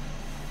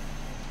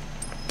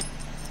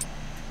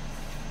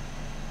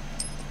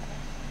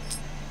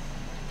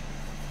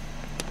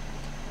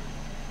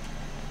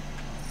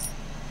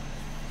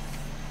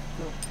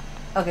 Nope.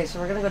 Okay, so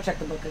we're gonna go check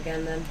the book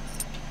again then.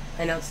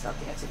 I know it's not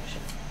the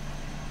exhibition.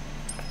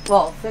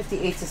 Well,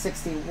 58 to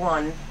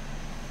 61.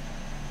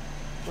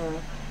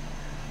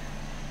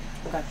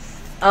 Okay.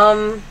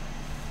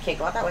 Can't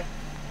go out that way.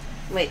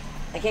 Wait,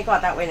 I can't go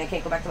out that way and I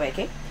can't go back the way I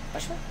came?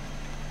 Question mark?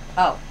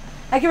 Oh.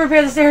 I can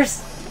repair the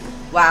stairs!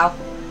 Wow.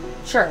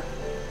 Sure.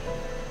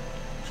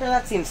 Sure,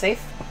 that seems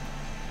safe.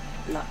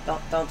 No,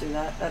 don't do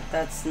that.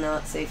 That's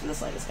not safe in the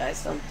slightest,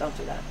 guys. Don't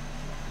do that.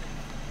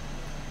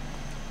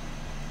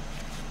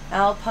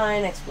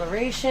 Alpine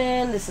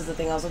exploration. This is the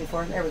thing I was looking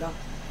for. There we go.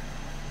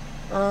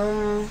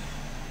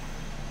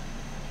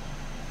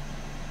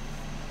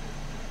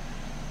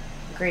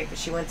 Great, but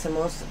she went to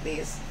most of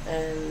these.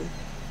 And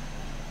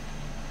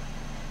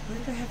where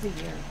did I have the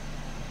year?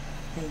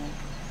 Hang on.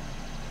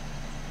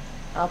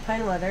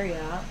 Alpine weather,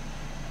 yeah.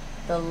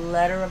 The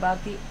letter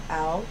about the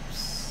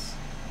Alps.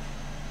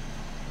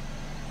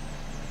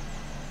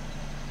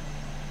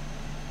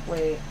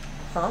 Wait,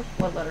 huh?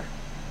 What letter?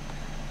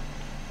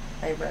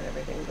 I read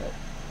everything, but...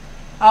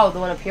 Oh, the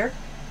one up here?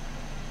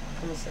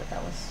 Let me see what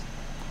that was.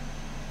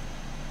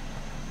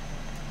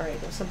 Alright,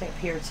 there was something up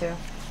here, too.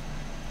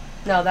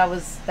 No, that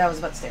was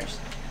about stairs.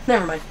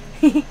 Never mind.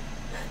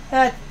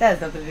 that has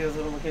nothing to do with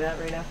what I'm looking at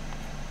right now.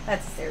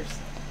 That's stairs.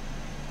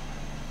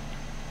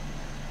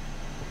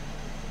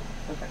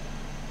 Okay.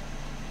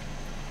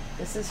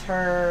 This is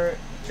her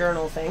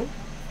journal thing.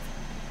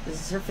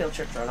 This is her field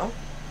trip journal.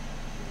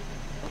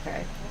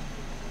 Okay.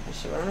 And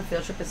she went on a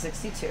field trip at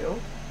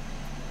 62.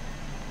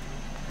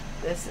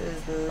 This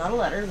is not a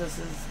letter. This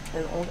is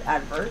an old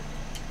advert.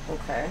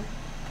 Okay.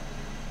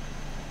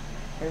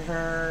 And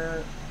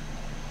her...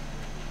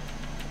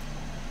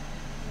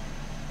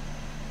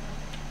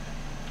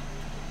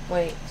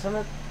 Wait,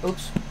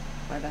 oops.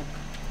 My bad.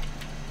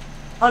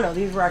 Oh no,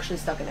 these were actually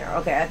stuck in there.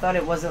 Okay, I thought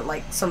it wasn't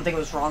like something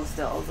was wrong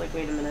still. I was like,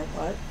 wait a minute,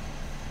 what?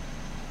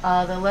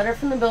 The letter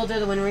from the builder,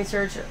 the wind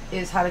research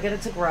is how to get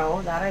it to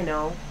grow. That I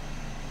know.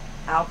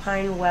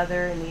 Alpine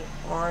weather in the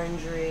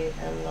orangery,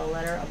 and the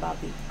letter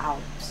about the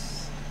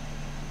Alps.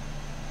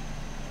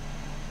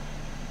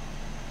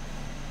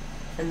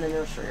 And the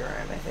nursery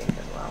rhyme, I think,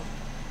 as well.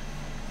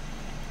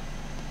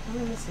 What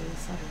am I missing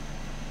this letter?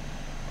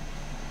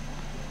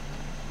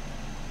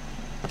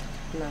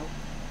 No.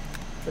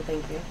 But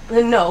thank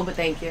you. No, but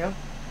thank you.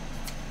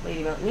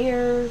 Lady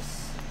Mountaineers.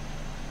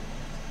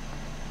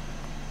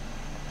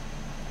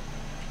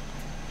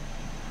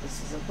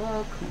 This is a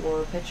book.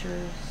 More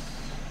pictures.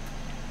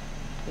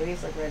 Maybe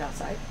it's like right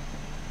outside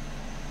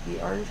the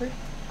orangery.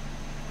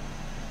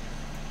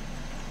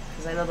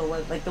 Because I know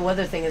the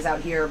weather thing is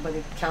out here, but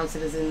it counts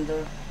it as in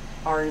the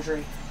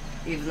orangery,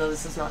 even though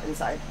this is not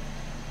inside.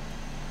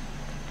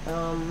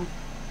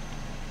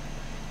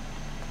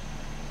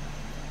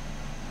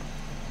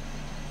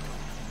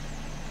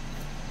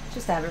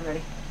 Just to have it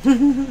ready.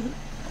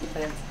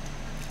 Plans.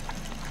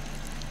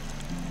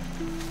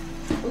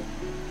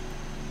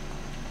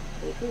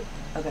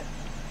 Okay.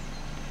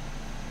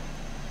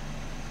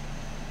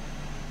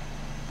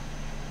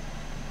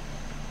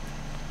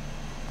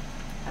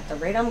 At the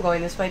rate I'm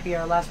going, this might be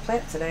our last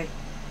plant today.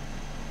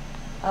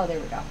 Oh, there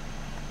we go.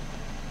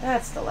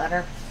 That's the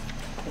letter,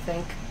 I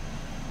think.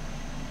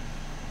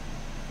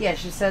 Yeah,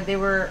 she said they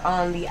were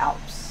on the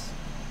Alps.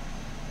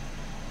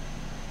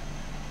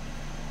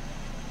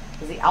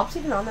 Is the Alps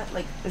even on that?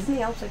 Like, isn't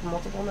the Alps like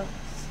multiple notes?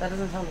 That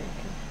doesn't tell me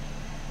anything.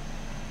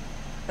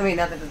 I mean,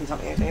 not that doesn't tell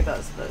me anything, it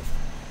does, but...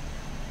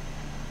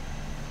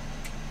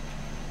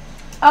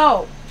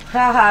 Oh!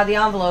 Haha, the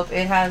envelope.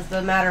 It has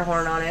the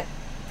Matterhorn on it.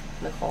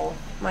 Nicole.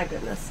 My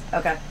goodness.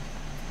 Okay.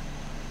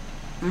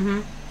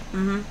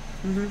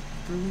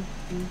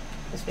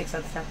 This makes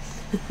sense now.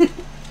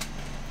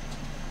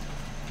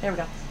 There we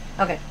go.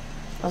 Okay.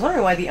 I was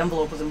wondering why the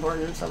envelope was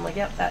important, so I'm like,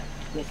 yep, that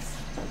makes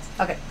sense.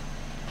 Okay.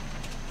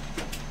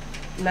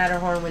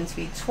 Matterhorn wind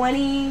speed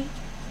 20.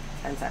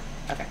 10 sec.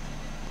 Okay.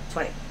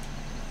 20.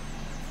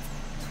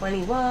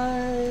 20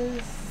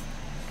 was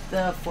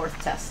the fourth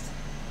test.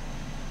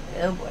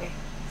 Oh boy.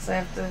 So I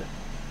have to...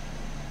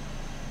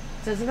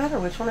 Does it matter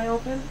which one I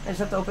open? I just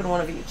have to open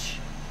one of each.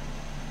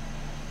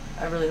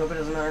 I really hope it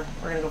doesn't matter.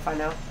 We're gonna go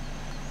find out.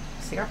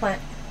 See our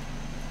plant.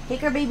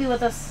 Take our baby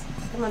with us.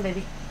 Come on,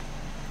 baby.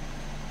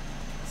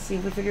 See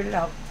if we figured it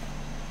out.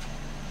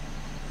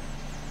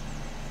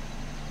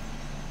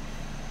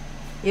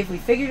 If we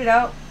figured it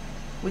out,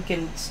 we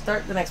can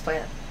start the next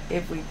plant.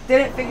 If we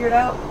didn't figure it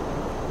out,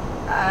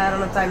 I don't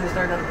have time to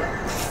start another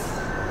plant.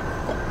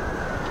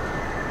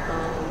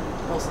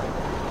 Most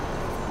likely.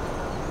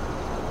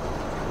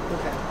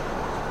 Okay.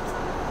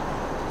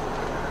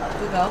 Up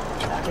we go.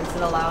 Back into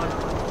the loud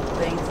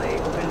things. I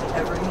opened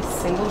every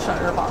single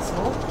shutter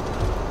possible.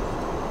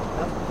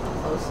 Oh,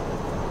 close.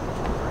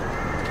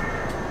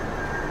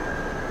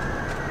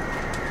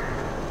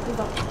 Move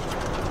on.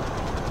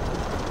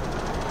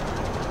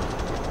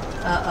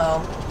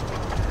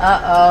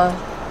 Uh-oh.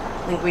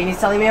 Linguini's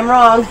telling me I'm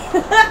wrong.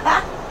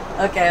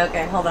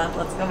 Okay, hold on.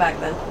 Let's go back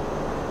then.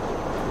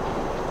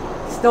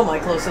 Still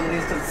might close some of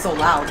these because it's so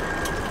loud.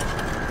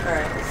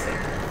 Alright, let's see.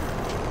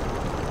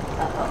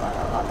 Uh-oh.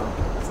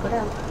 Let's go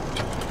down.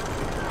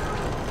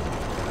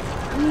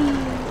 Whee.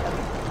 Okay,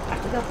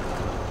 back we go.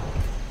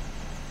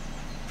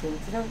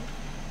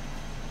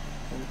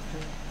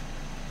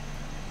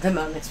 The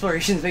mountain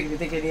explorations make me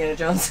think of Indiana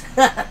Jones.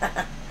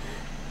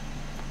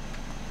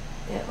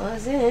 It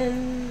was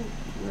in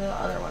the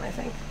other one, I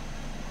think.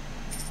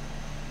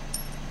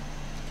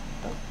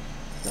 Oh,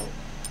 no.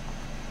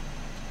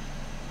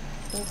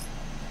 Oh.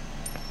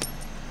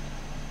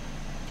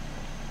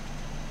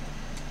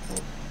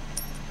 Oh.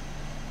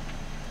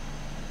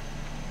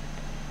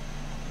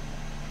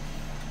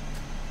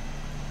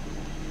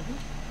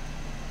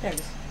 There it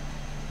is.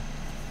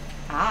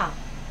 Ah.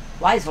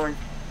 Weishorn.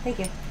 Thank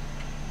you.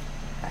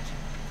 Gotcha.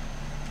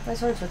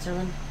 Weishorn,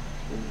 Switzerland.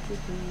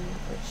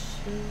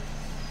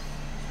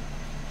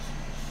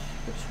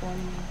 Which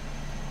one?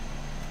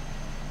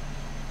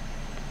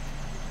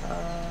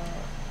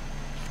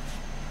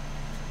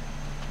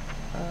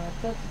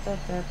 Da, da,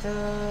 da,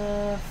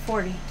 da,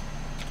 40.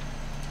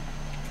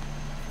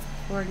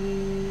 40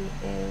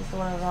 is the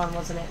one I was on,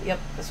 wasn't it? Yep,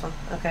 this one.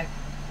 Okay.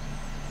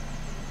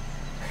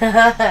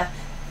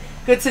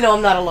 Good to know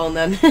I'm not alone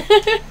then.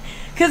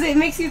 Because it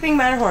makes you think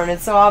Manor.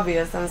 It's so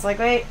obvious. And it's like,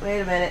 wait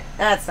a minute.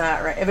 That's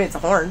not right. I mean, it's a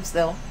horn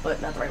still,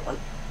 but not the right one.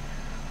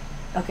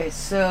 Okay,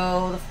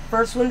 so the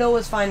first window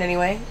was fine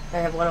anyway. I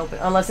have one open.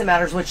 Unless it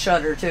matters which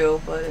shutter, too.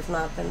 But if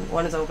not, then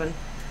one is open.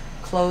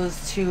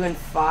 Close 2 and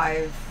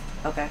 5.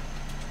 Okay.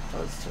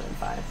 Close 2 and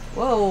 5.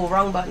 Whoa,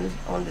 wrong button.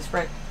 I wanted to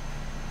sprint.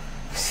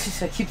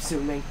 I keep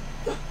zooming.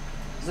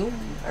 Zoom.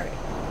 Alright.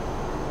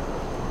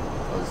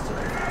 Close 2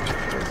 and 5.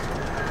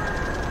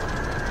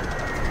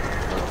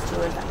 Close 2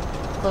 and 5.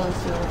 Close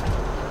 2 and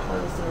 5. Close 2 and 5.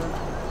 Close 2 and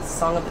 5.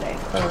 Song of the day.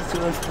 Close 2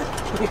 and 5.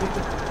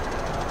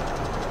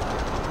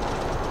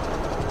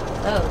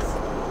 Close.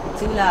 You're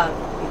too loud.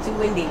 You're too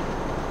windy.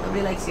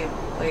 Nobody likes you.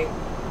 Wait.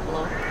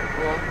 Hello?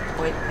 Hello?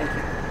 Wait. Thank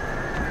you.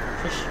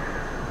 Shush.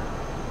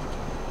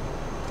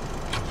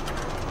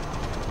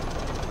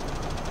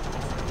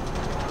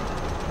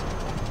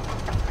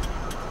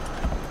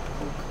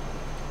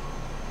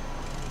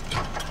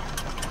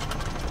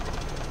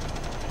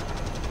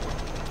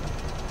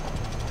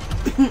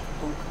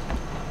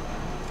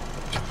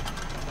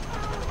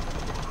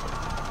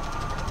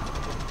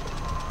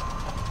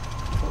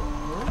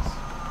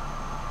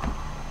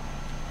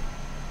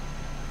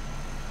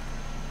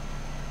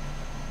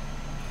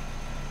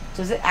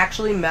 Does it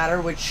actually matter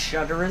which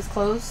shutter is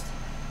closed?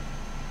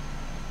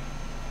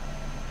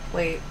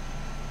 Wait.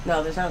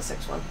 No, there's not a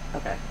 6th one.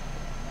 Okay.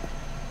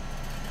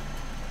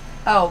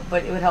 Oh,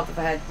 but it would help if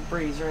I had the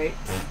breeze, right?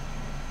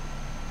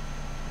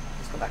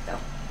 Let's go back down.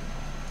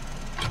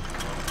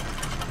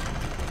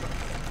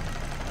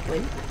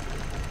 Wind?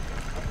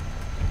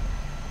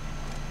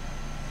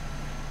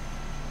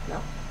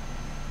 No.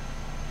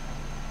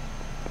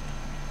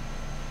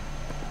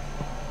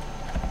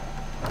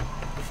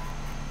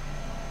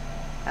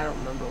 I don't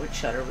remember which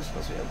shutter was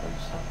supposed to be open,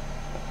 so.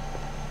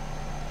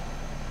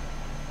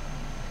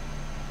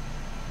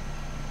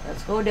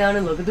 Let's go down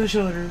and look at the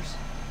shutters.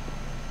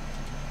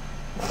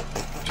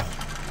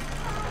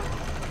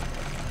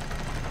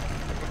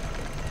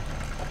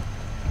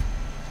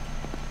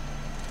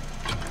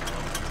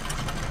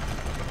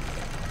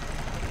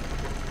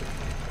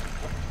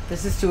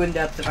 This is too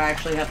in-depth if I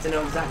actually have to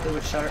know exactly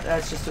which shutter.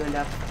 That's just too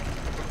in-depth.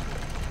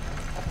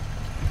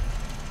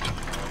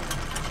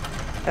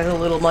 That's a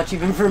little much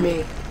even for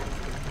me.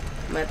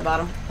 Am I at the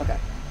bottom? Okay.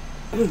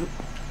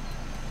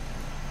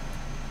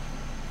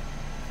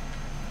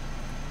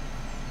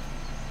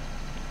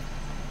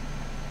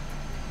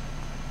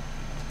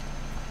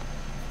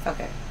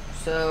 Okay,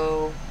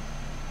 so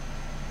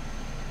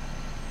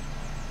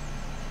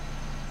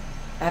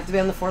I have to be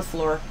on the 4th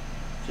floor,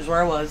 which is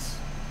where I was.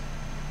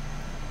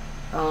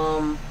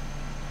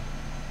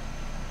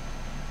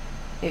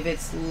 If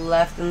it's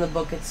left in the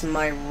book, it's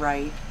my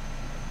right.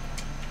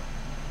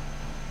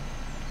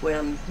 When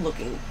I'm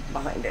looking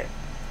behind it.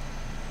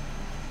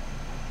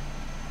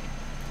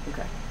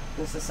 Okay,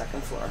 this is the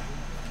 2nd floor.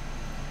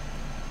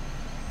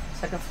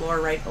 2nd floor,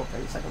 right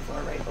open. 2nd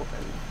floor, right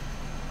open.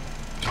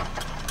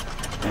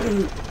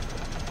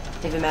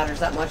 If it matters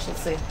that much,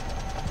 let's see.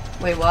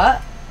 Wait,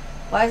 what?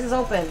 Why is this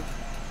open?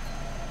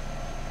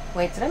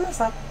 Wait, did I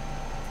mess up?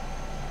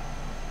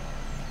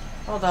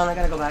 Hold on, I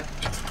gotta go back.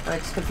 I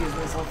just confused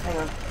myself. Hang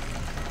on.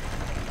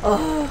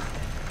 Oh.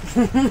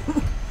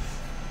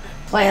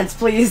 Plans,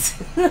 please.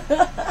 Wait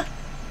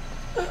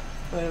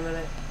a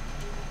minute.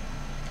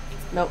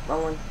 Nope,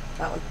 wrong one.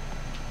 That one.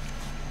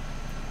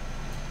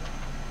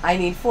 I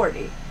need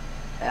 40.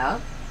 Yeah?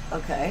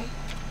 Okay.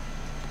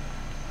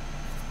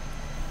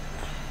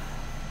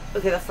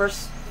 Okay, the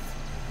first...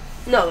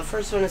 No, the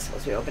first one is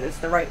supposed to be open. It's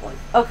the right one.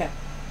 Okay.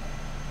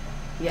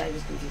 Yeah, I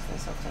just confused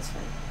myself. That's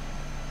fine.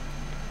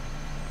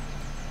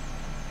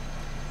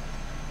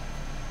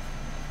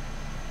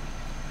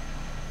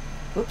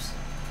 Oops.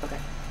 Okay.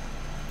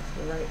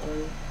 The right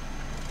one.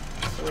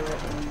 So the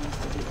right one needs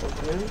to be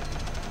open.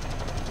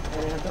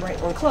 And I have the right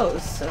one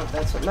closed, so if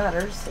that's what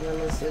matters. So then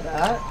let's do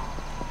that.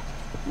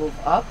 Move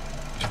up.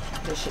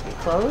 This should be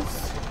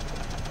closed.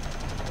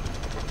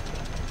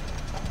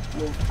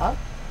 Move up.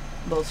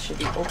 Both should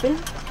be open.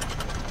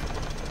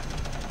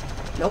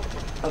 Nope.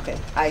 Okay.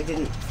 I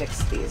didn't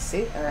fix these.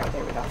 See? Alright,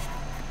 there we go.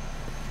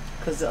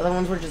 Because the other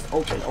ones were just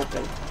open.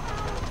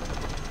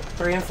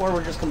 3 and 4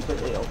 were just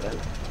completely open.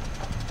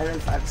 And then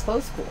 5 is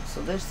closed. Cool.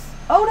 So there's...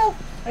 Oh no!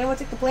 I didn't want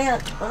to take the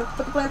plant. I want to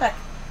put the plant back.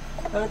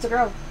 I want it to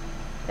grow.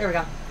 There we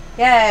go.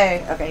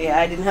 Yay! Okay, yeah,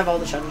 I didn't have all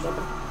the shutters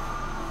open.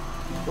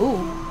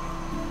 Ooh.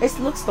 It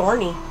looks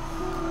thorny.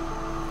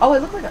 Oh,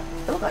 it looked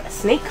like a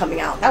snake coming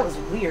out. That was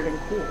weird and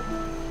cool.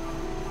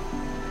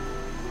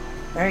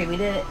 Alright, we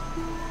did it.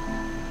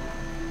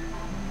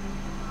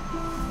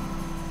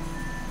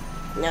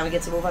 Now we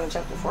get to move on to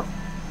chapter 4.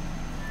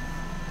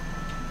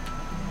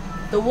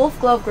 The wolf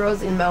glove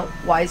grows in Mount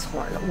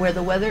Wisehorn, where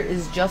the weather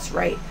is just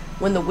right.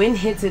 When the wind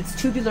hits its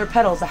tubular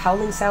petals, a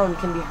howling sound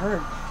can be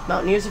heard.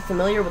 Mountaineers are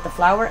familiar with the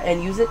flower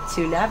and use it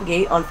to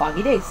navigate on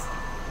foggy days.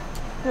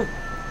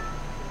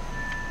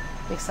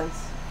 Makes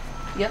sense.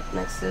 Yep,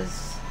 next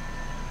is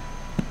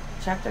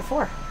chapter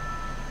 4.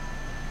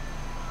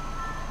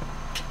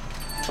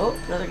 Oh,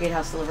 another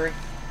gatehouse delivery.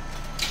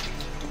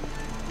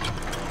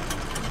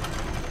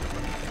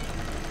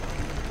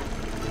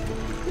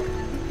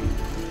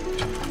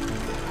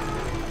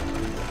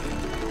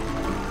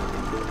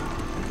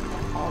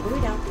 All the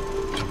way down.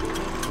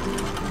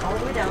 All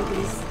the way down,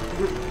 please.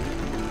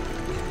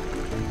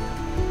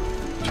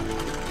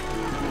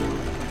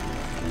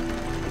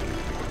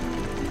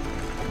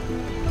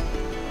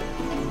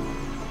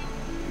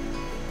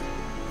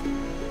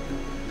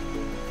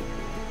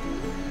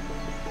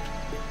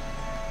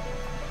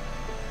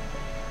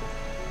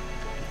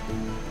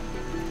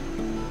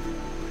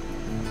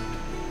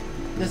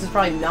 This is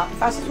probably not the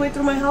fastest way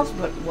through my house,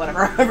 but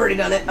whatever. I've already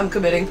done it. I'm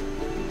committing.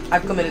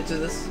 I've committed to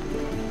this.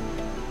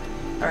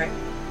 Alright.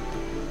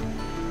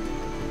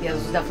 Yeah,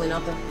 this is definitely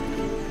not the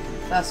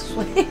fastest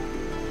way.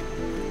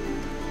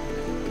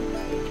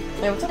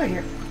 Hey, what's over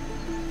here?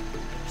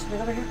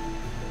 Something over here?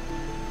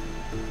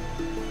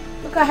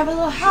 Look, I have a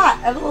little hat.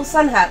 I have a little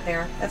sun hat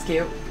there. That's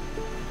cute.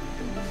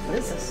 What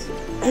is this?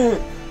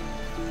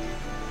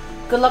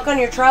 Good luck on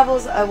your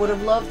travels. I would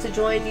have loved to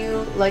join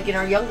you like in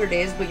our younger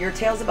days, but your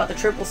tales about the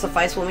trip will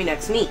suffice when we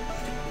next meet.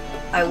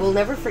 I will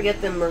never forget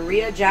the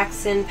Maria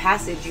Jackson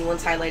passage you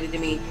once highlighted to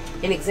me.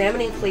 In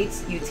examining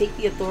plates, you take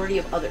the authority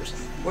of others,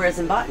 whereas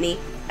in botany,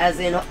 as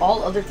in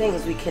all other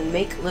things, we can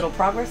make little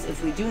progress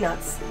if we do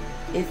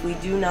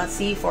not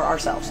see for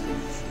ourselves.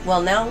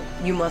 Well, now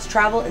you must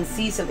travel and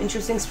see some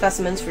interesting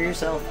specimens for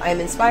yourself. I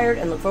am inspired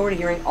and look forward to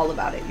hearing all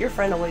about it. Your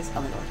friend always,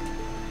 Eleanor.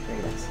 Very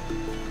nice.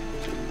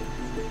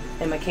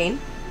 And my cane?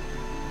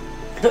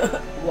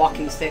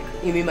 Walking stick.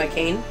 You mean my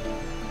cane?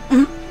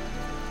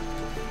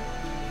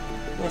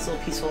 Nice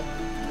little peaceful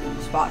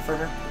spot for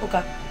her.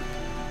 Okay.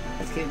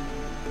 That's cute.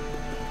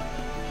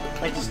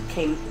 I just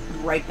came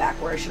right back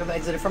where I should have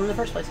exited from in the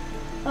first place.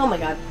 Oh my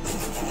god.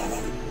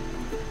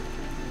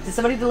 Did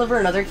somebody deliver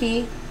another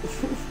key?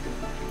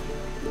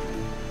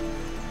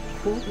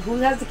 Who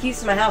has the keys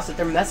to my house if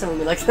they're messing with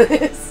me like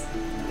this?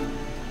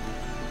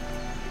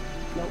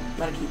 Nope,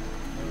 not a key.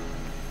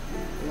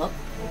 Look.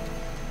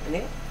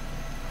 It?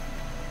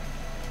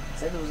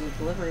 Said it was a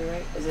delivery,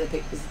 right? Is it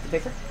the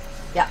paper?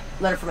 Yeah,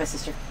 letter for my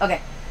sister. Okay.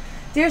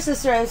 Dear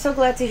sister, I'm so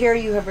glad to hear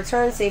you have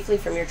returned safely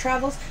from your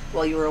travels.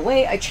 While you were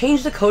away, I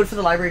changed the code for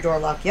the library door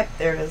lock. Yep,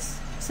 there it is.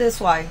 Sis,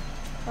 why?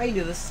 Why you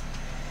do this?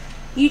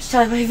 Each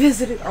time I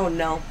visited... Oh,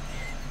 no.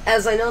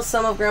 As I know,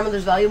 some of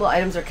grandmother's valuable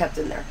items are kept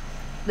in there.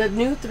 The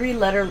new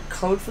 3-letter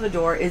code for the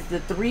door is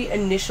the 3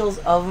 initials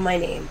of my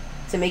name,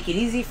 to make it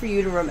easy for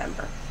you to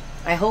remember.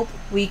 I hope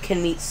we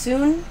can meet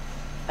soon.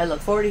 I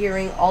look forward to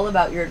hearing all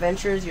about your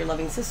adventures. Your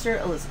loving sister,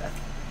 Elizabeth.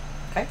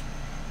 Okay?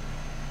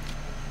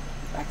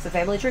 Back to the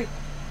family tree.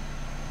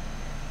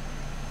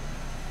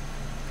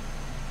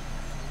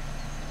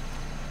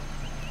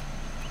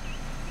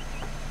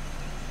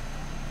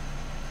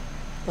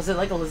 Was it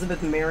like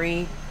Elizabeth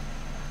Mary?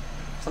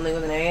 Something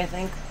with an A, I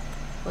think,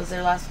 was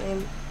their last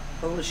name?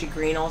 Or was she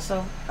Green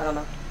also? I don't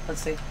know.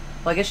 Let's see.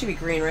 Well, I guess she'd be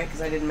Green, right?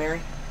 Because I didn't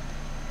marry.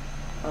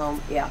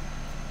 Yeah.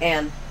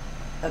 Anne.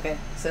 Okay,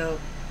 so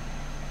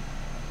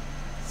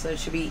it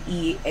should be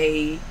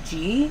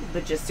E-A-G,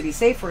 but just to be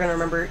safe, we're going to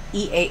remember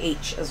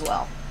E-A-H as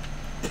well.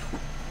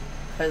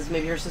 Because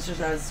maybe your sister's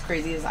not as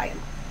crazy as I am.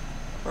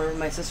 Or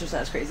my sister's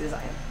not as crazy as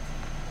I am.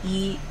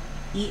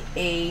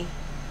 E-A-G,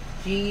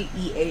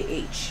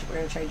 E-A-H. We're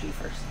going to try G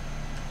first.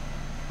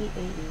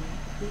 E-A-E,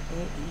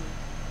 E-A-E.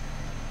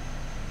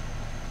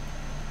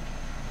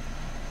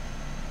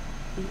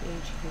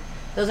 E-A-G.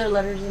 Those are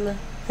letters in the...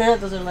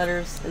 those are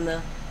letters in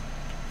the...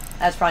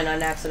 That's probably not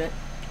an accident.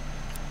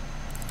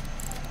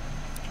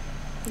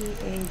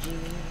 E-A-G.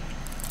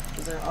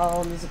 These are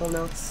all musical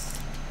notes.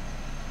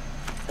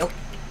 Nope.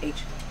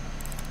 H.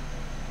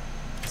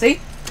 See?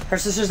 Her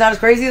sister's not as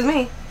crazy as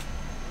me.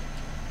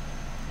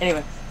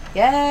 Anyway.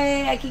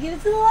 Yay! I can get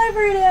into the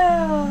library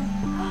now!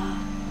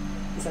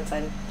 I'm so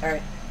excited.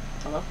 Alright.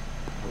 Hello?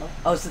 Hello?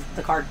 Oh, it's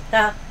the card.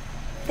 Ah.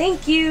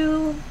 Thank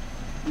you!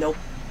 Nope.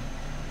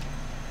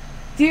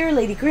 Dear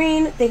Lady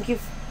Green, thank you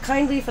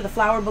kindly for the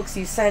flower books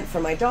you sent for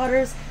my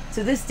daughters.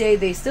 To this day,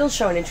 they still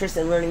show an interest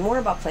in learning more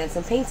about plants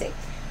and painting.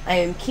 I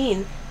am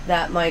keen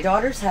that my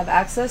daughters have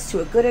access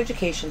to a good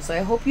education, so I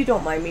hope you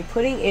don't mind me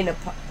putting it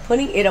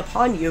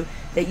upon you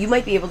that you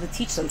might be able to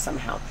teach them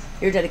somehow.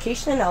 Your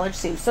dedication and knowledge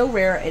seem so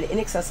rare and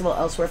inaccessible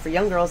elsewhere for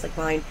young girls like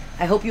mine.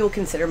 I hope you will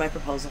consider my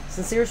proposal.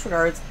 Sincerest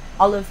regards,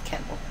 Olive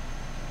Campbell.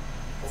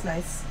 That's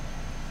nice.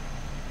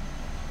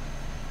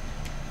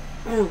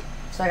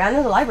 So I got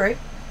into the library.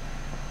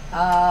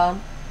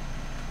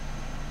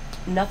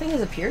 Nothing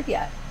has appeared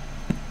yet.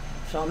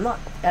 So I'm not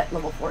at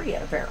level 4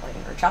 yet, apparently,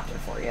 or chapter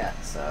 4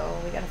 yet. So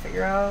we gotta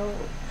figure out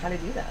how to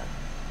do that.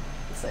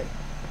 Let's see.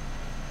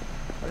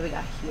 What do we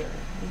got here?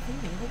 Anything?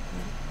 Anything?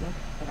 Nope.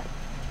 Okay.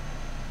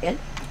 In?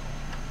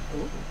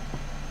 Ooh.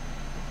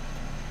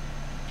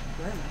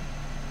 Where am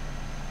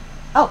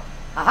I? Oh!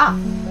 Aha!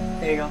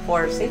 There you go.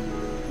 4, see?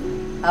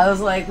 I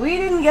was like, we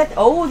didn't get...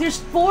 Oh, there's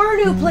 4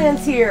 new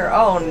plants here!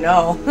 Oh,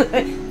 no.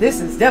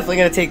 This is definitely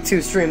going to take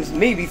 2 streams,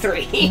 maybe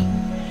 3.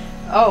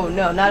 Oh,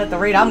 no, not at the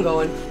rate I'm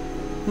going.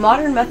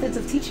 Modern methods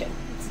of teaching.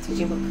 It's a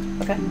teaching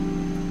book. Okay.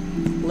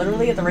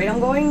 Literally at the rate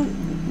I'm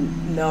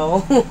going?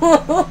 No.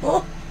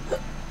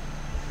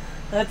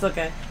 That's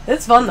okay.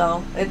 It's fun,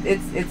 though.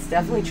 It's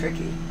definitely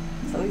tricky.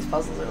 Some of these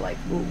puzzles are like,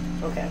 ooh,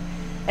 okay.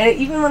 And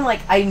even when, like,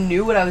 I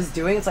knew what I was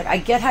doing, it's like, I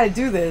get how to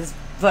do this,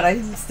 but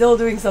I'm still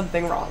doing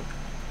something wrong.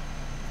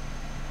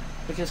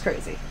 Which is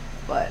crazy.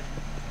 But,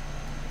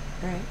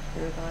 alright,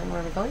 where are we going?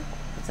 Where are we going?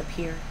 What's up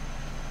here?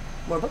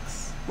 More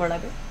books? More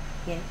library?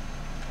 Yay.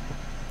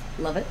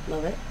 Love it,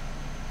 love it.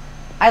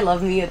 I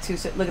love me a 2...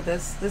 Look at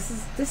this.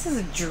 This is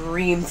a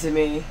dream to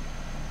me.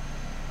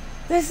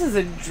 This is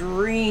a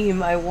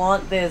dream. I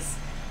want this.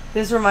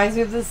 This reminds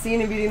me of the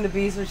scene in Beauty and the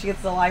Beast where she gets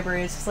to the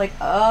library. It's just like,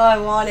 oh, I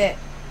want it.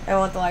 I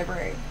want the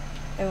library.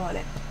 I want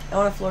it. I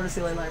want a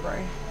floor-to-ceiling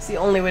library. It's the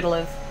only way to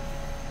live.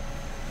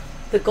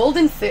 The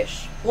golden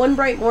fish. One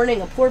bright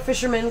morning, a poor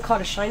fisherman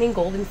caught a shining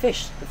golden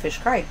fish. The fish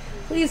cried,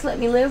 "Please let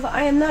me live.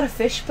 I am not a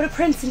fish, but a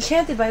prince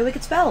enchanted by a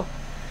wicked spell."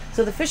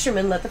 So the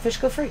fisherman let the fish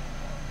go free.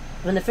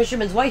 When the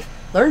fisherman's wife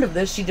learned of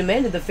this, she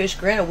demanded the fish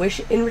grant a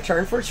wish in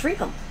return for its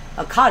freedom.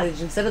 A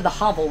cottage instead of the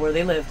hovel where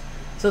they lived.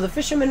 So the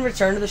fishermen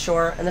returned to the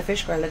shore, and the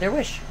fish granted their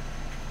wish.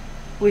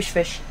 Wish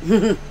fish.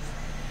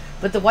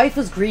 But the wife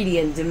was greedy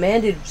and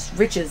demanded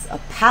riches, a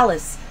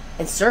palace,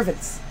 and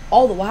servants.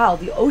 All the while,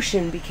 the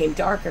ocean became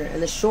darker,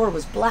 and the shore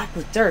was black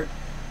with dirt.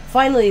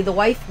 Finally, the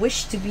wife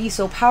wished to be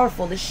so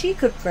powerful that she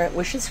could grant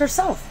wishes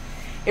herself.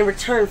 In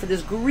return for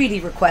this greedy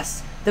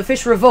request, the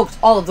fish revoked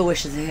all of the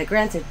wishes it had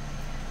granted.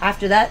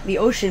 After that, the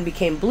ocean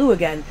became blue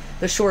again,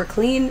 the shore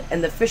clean,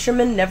 and the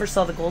fisherman never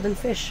saw the golden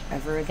fish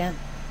ever again.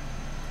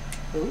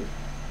 Ooh.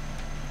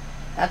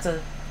 That's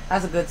a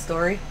good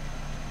story.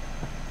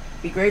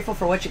 Be grateful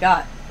for what you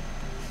got.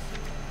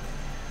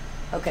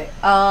 Okay,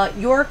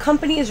 your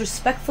company is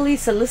respectfully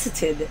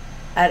solicited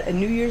at a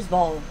New Year's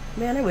ball.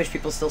 Man, I wish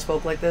people still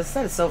spoke like this.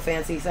 That is so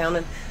fancy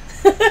sounding.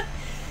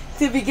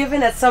 To be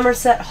given at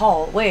Somerset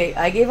Hall. Wait,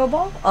 I gave a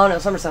ball? Oh no,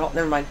 Somerset Hall.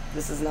 Never mind.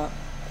 This is not.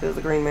 It was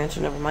the Green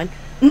Mansion. Never mind.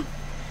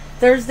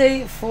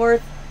 Thursday,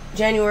 4th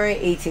January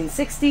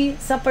 1860.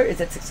 Supper is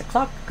at 6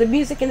 o'clock. Good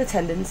music in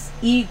attendance.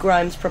 E.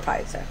 Grimes,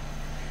 proprietor.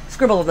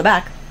 Scribble in the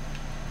back.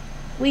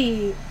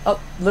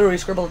 Literally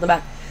scribble in the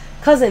back.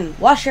 Cousin,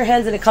 wash your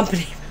hands and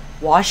accompany me.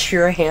 Wash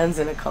your hands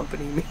and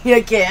accompany me.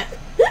 I can't.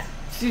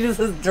 She just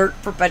has dirt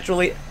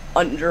perpetually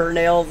under her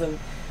nails and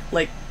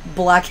like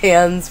black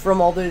hands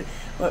from all the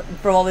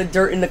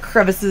dirt in the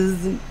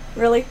crevices. And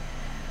really,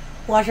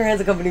 wash your hands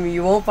and accompany me.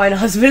 You won't find a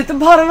husband at the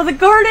bottom of the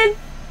garden.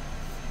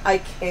 I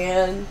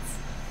can't.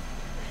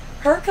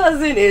 Her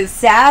cousin is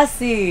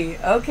sassy.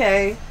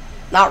 Okay,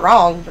 not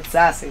wrong, but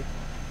sassy.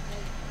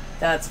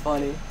 That's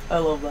funny. I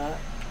love that.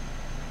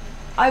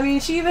 I mean,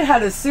 she even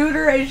had a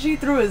suitor and she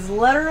threw his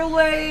letter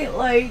away.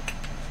 Like,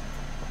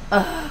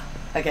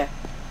 okay.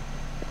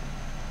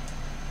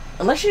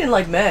 Unless she didn't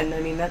like men. I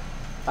mean, that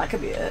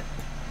could be it.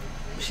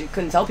 She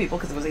couldn't tell people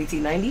because it was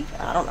 1890.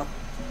 I don't know.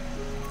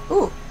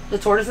 Ooh, the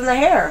tortoise and the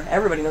hare.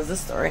 Everybody knows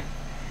this story.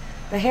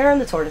 The hare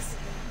and the tortoise.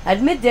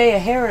 At midday, a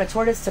hare and a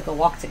tortoise took a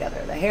walk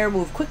together. The hare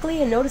moved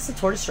quickly and noticed the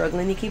tortoise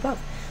struggling to keep up.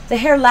 The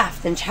hare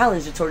laughed and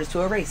challenged the tortoise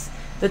to a race.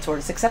 The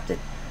tortoise accepted.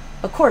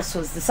 A course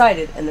was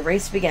decided and the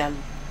race began.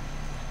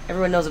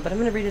 Everyone knows it, but I'm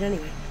going to read it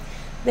anyway.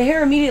 The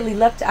hare immediately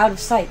leapt out of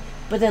sight,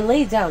 but then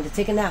lay down to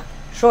take a nap,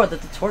 sure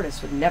that the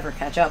tortoise would never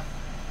catch up.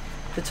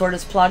 The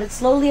tortoise plodded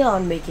slowly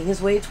on, making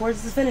his way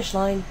towards the finish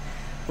line.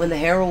 When the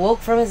hare awoke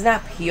from his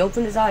nap, he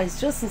opened his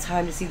eyes just in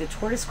time to see the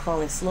tortoise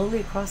crawling slowly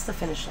across the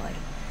finish line.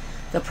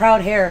 The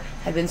proud hare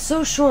had been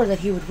so sure that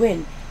he would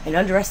win, and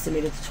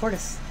underestimated the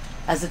tortoise.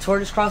 As the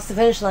tortoise crossed the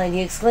finish line,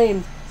 he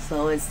exclaimed,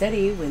 "Slow and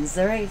steady wins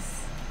the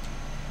race."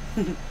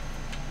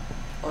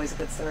 Always a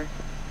good story.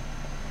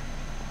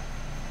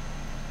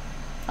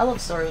 I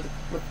love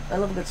I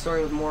love a good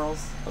story with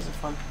morals. Those are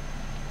fun.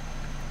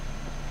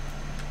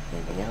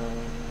 Anything else?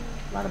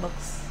 A lot of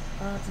books.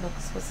 Lots of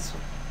books. What's this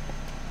one?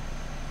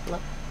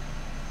 Look.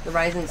 The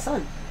Rising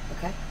Sun.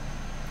 Okay.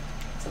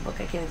 It's a book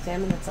I can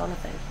examine that's on a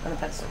thing. On a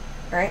pedestal.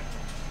 Alright?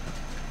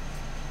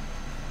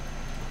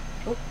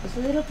 Oh, there's a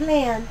little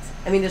plant.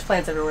 I mean, there's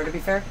plants everywhere, to be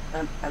fair.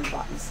 I'm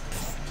botanist.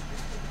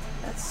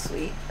 That's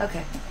sweet.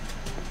 Okay.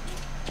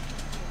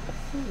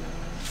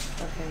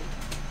 Okay.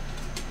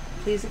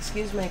 Please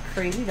excuse my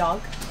crazy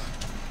dog.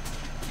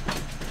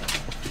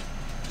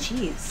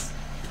 Jeez.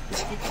 Did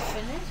you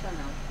finish or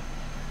no?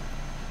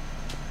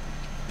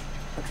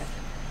 Okay.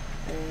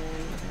 And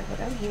we're gonna go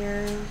down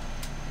here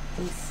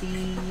and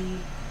see.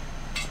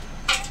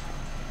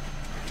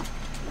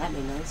 That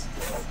made noise.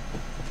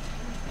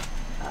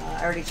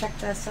 I already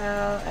checked this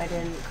out. I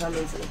didn't come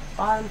into the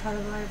bottom part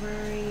of the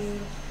library.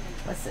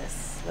 What's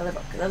this? Another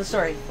book. Another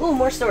story. Ooh,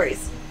 more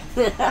stories.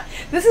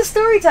 This is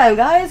story time,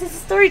 guys. This is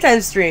story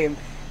time stream.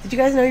 Did you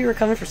guys know you were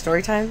coming for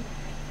story time?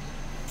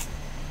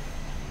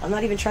 I'm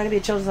not even trying to be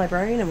a children's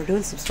librarian, and we're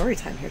doing some story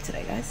time here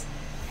today, guys.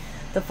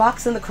 The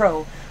Fox and the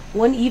Crow.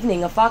 One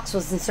evening, a fox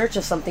was in search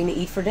of something to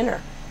eat for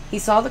dinner. He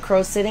saw the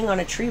crow sitting on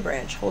a tree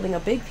branch, holding a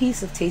big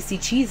piece of tasty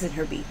cheese in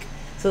her beak.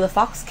 So the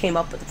fox came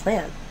up with a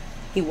plan.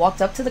 He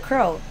walked up to the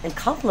crow and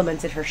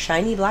complimented her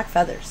shiny black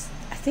feathers.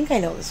 I think I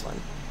know this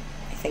one.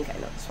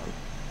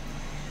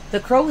 The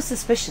crow was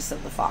suspicious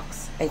of the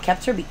fox and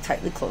kept her beak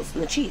tightly closed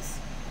on the cheese.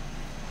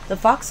 The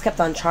fox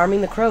kept on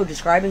charming the crow,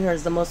 describing her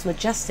as the most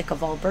majestic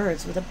of all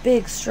birds, with a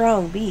big,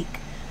 strong beak.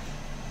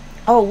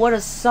 Oh, what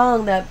a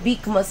song that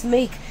beak must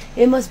make!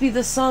 It must be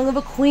the song of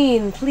a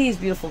queen. Please,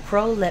 beautiful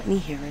crow, let me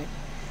hear it.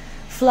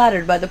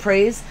 Flattered by the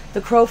praise,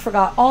 the crow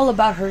forgot all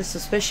about her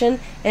suspicion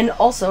and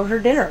also her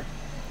dinner.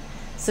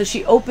 So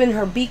she opened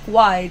her beak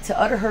wide to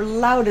utter her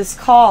loudest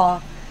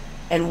caw,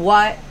 and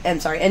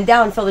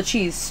down fell the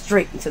cheese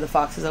straight into the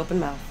fox's open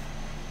mouth.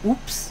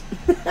 Oops.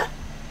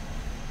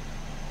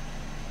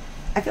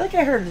 I feel like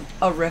I heard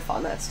a riff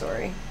on that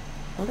story.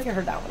 I don't think I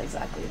heard that one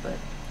exactly, but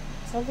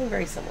something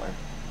very similar.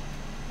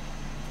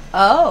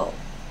 Oh,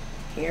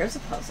 here's a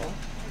puzzle.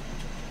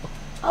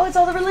 Oh, it's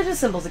all the religious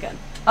symbols again.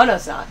 Oh, no,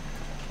 it's not.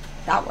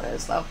 That one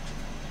is, though.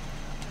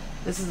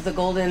 This is the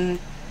golden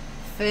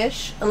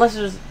fish. Unless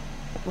there's...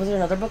 Was there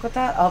another book with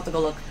that? I'll have to go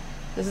look.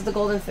 This is the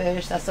golden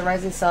fish. That's the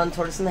rising sun,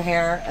 tortoise in the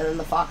hare, and then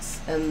the fox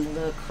and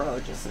the crow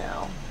just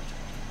now.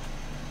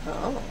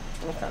 Oh,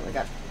 okay. We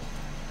got...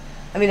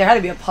 I mean, there had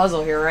to be a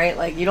puzzle here, right?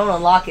 Like, you don't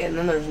unlock it and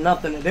then there's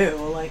nothing to do,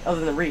 like,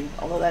 other than read.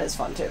 Although that is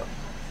fun, too.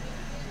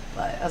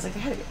 But I was like,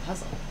 there had to be a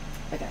puzzle.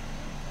 Okay.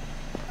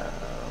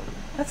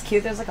 That's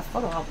cute. There's like a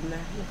photo album there,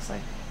 it looks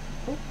like.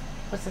 Oh,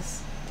 what's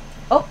this?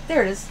 Oh,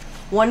 there it is.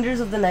 Wonders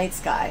of the Night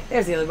Sky.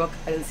 There's the other book.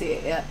 I didn't see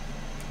it yet.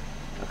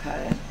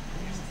 Okay.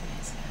 Wonders of the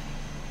Night Sky.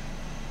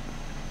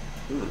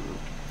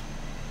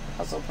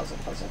 Puzzle, puzzle,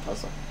 puzzle,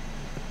 puzzle.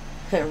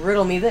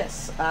 Riddle me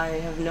this. I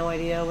have no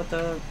idea what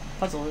the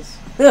puzzle is.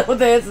 What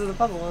the answer to the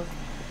puzzle is.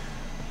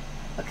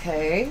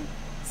 Okay.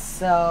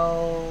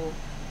 So...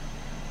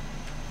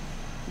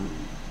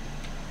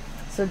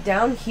 So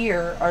down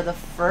here are the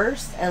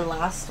first and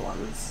last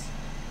ones.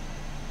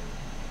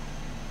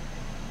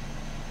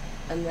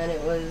 And then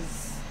it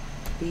was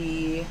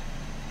the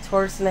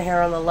tortoise and the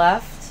hare on the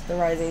left, the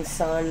rising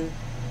sun,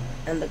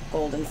 and the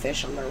golden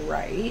fish on the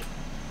right.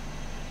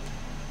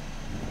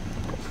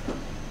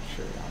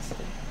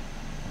 Curiosity.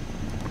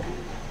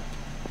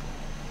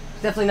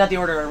 Definitely not the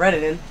order I read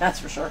it in, that's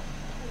for sure.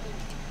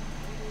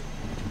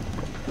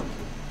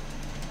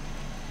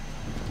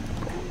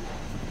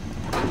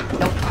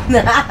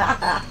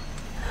 That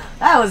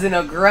was an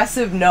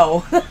aggressive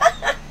no.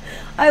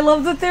 I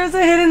love that there's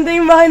a hidden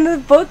thing behind the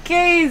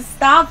bookcase.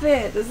 Stop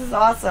it. This is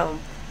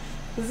awesome.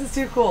 This is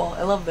too cool.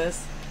 I love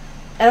this.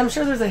 And I'm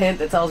sure there's a hint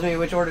that tells me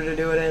which order to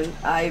do it in.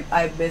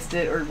 I missed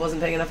it or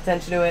wasn't paying enough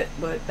attention to it,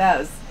 but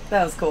that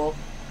was cool.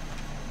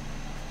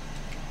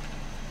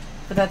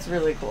 But that's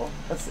really cool.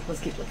 Let's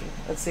keep looking.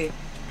 Let's see.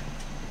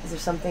 Is there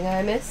something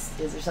I missed?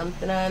 Is there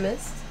something I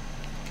missed?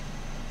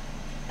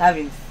 I haven't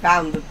even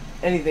found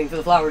anything for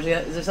the flowers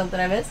yet. Is there something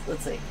I missed?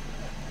 Let's see.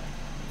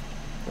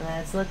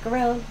 Let's look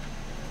around.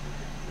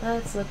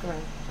 Let's look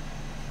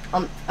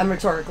around. I'm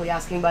rhetorically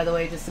asking, by the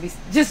way, just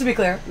to be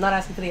clear. I'm not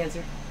asking for the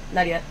answer.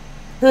 Not yet.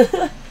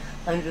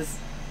 I'm just...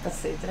 Let's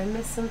see. Did I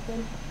miss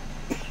something?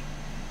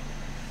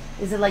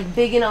 Is it like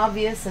big and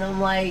obvious? And I'm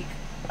like,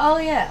 oh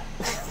yeah.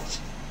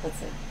 Let's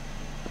see.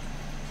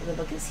 So the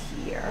book is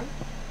here.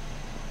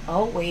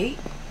 Oh wait.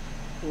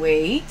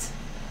 Wait.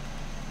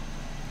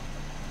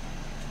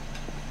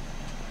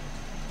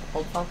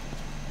 Hold on.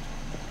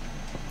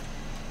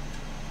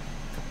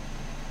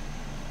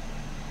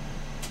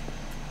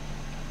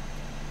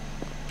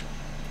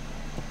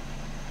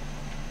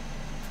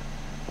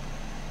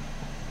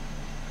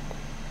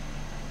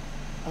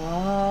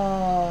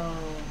 Oh.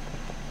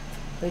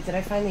 Wait, did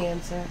I find the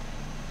answer?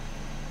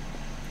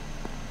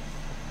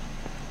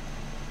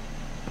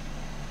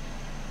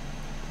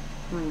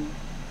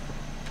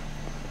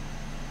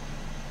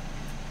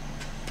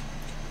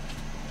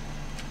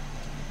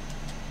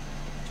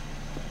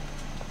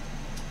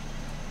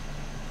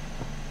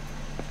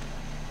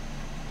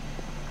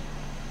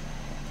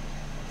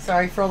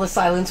 Sorry for all the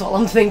silence while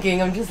I'm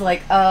thinking. I'm just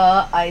like,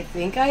 I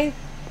think I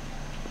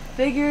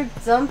figured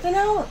something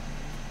out.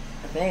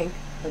 I think.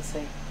 Let's see.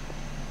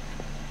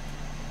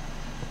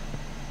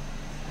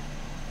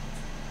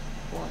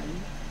 1,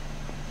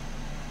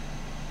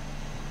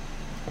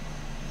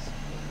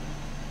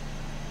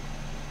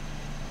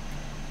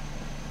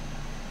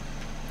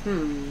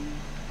 2.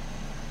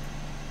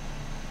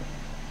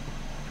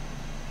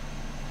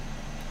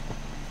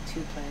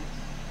 2 plants.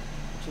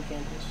 2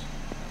 candles.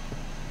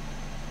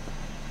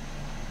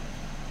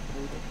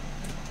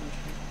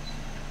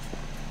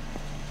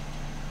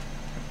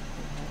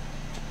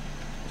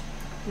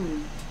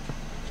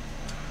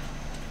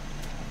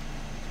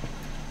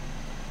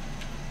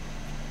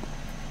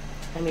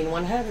 I mean,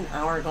 one had an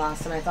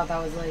hourglass, and I thought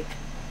that was like,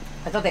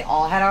 I thought they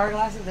all had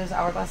hourglasses. There's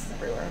hourglasses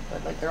everywhere,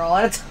 but like they're all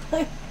out of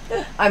time.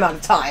 I'm out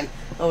of time.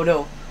 Oh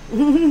no.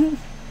 mm,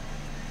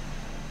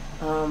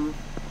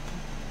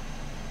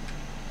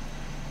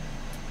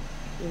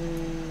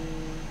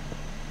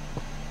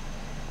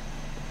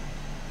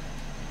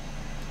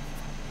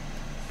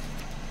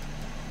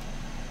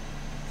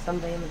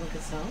 Something in the book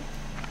itself?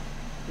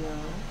 No.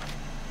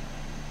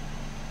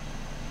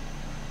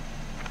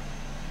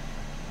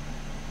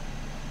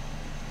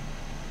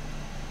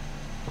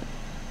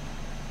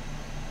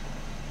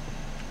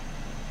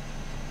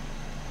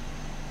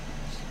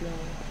 No.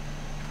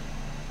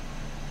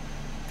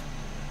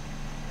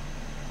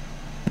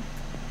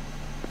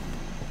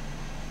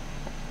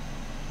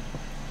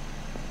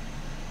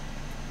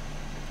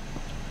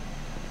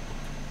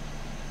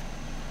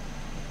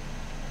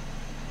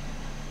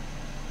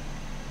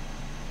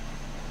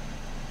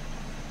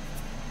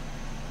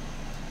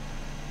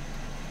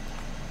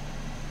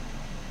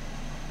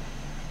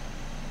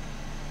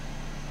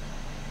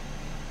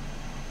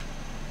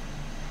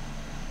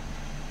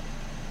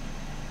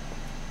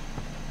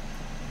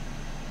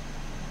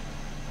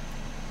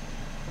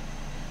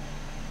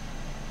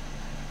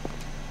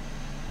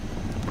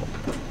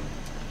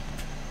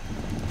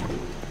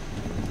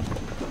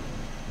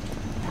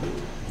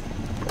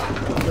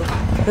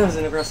 That was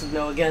an aggressive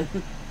no again.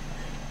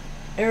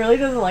 It really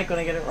doesn't like when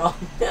I get it wrong.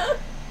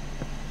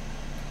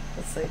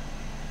 Let's see.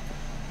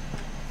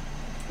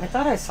 I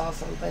thought I saw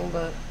something,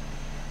 but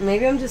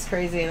maybe I'm just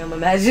crazy and I'm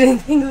imagining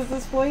things at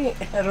this point.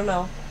 I don't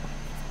know.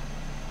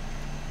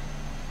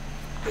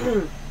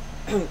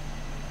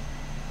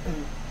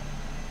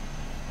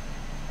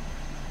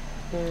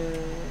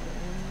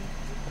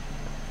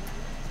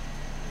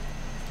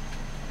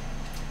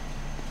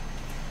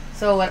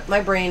 So what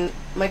my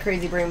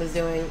crazy brain was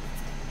doing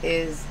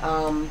is,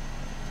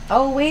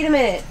 oh, wait a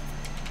minute.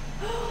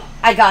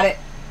 I got it.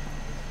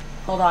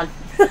 Hold on.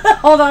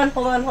 hold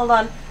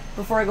on.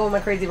 Before I go with my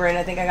crazy brain,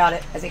 I think I got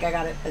it. I think I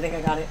got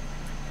it.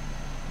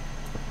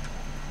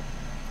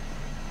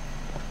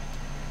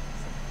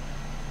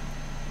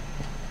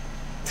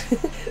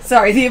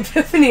 Sorry, the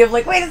epiphany of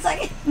like, wait a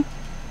second.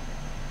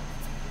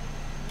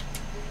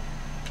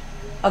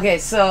 Okay,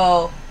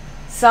 so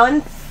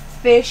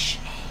sunfish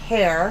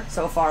hair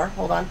so far.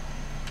 Hold on.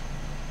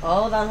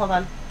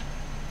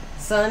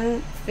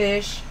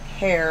 Sunfish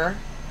hair.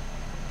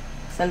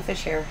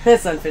 Sunfish hair,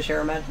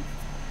 imagine.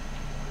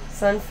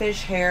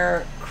 Sunfish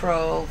hair,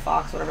 crow,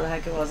 fox, whatever the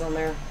heck it was on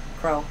there.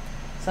 Crow.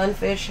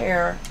 Sunfish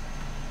hair.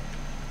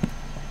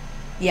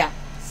 Yeah.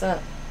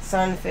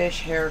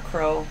 Sunfish hair,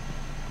 crow.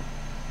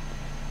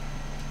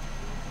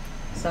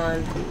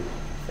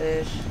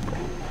 Sunfish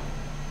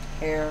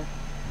hair,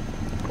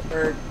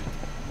 bird,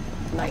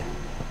 night.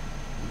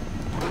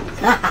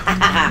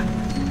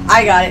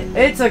 I got it.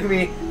 It took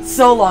me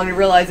so long to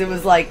realize it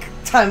was like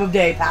time of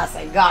day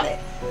passing. Got it.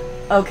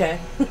 Okay.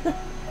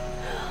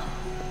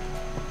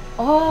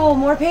 Oh,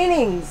 more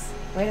paintings.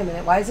 Wait a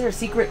minute. Why is there a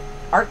secret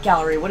art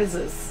gallery? What is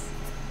this?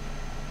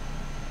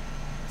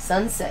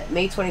 Sunset,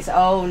 May 27th.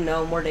 Oh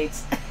no, more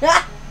dates.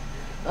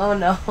 Oh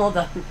no, hold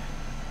on.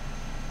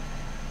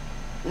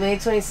 May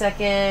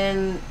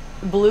 22nd.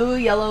 Blue,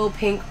 yellow,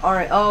 pink,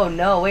 orange. Oh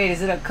no, wait,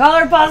 is it a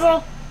color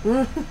puzzle?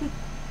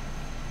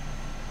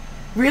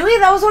 Really?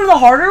 That was one of the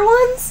harder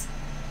ones?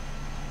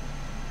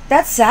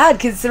 That's sad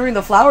considering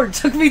the flower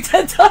took me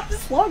 10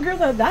 times longer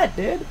than that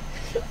did.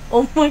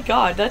 Oh my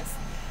god, that's...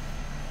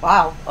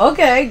 Wow.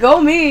 Okay,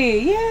 go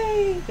me.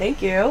 Yay.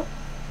 Thank you.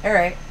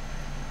 Alright.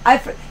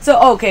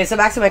 So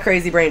back to my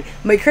crazy brain.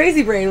 My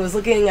crazy brain was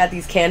looking at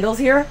these candles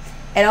here,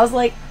 and I was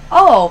like,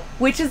 oh,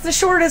 which is the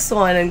shortest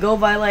one? And go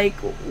by, like,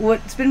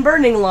 what's been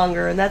burning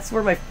longer, and that's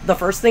where the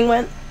first thing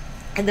went.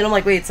 And then I'm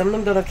like, wait, some of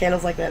them don't have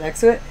candles like that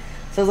next to it.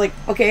 So I was like,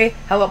 okay,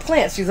 how about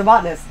plants? She's a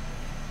botanist.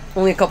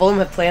 Only a couple of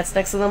them have plants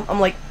next to them. I'm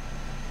like,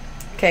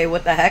 okay,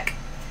 what the heck?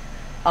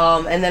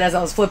 And then as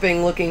I was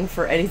flipping, looking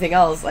for anything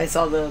else, I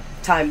saw the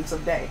times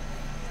of day.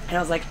 And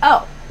I was like,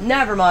 oh,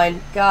 never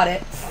mind. Got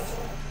it.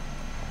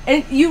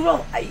 And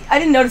I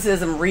didn't notice it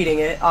as I'm reading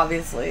it,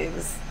 obviously. It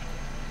was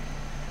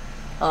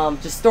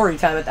just story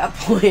time at that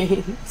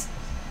point.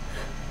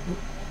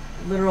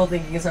 Literal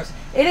thinking is hard.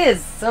 It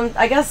is.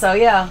 I guess so,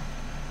 yeah.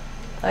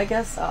 I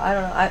guess so. I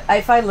don't know. I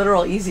find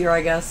literal easier,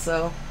 I guess,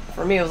 so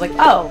for me it was like,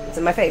 oh, it's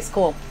in my face.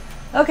 Cool.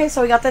 Okay,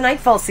 so we got the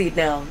nightfall seed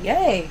now.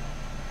 Yay.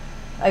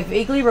 I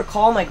vaguely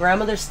recall my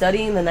grandmother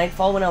studying the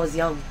nightfall when I was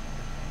young.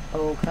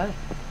 Okay.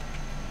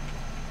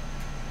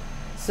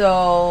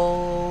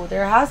 So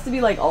there has to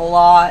be like a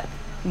lot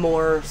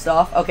more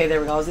stuff. Okay, there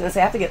we go. I was gonna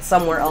say I have to get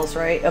somewhere else,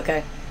 right?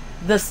 Okay.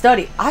 The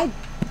study. I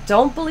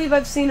don't believe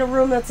I've seen a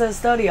room that says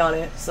study on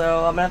it,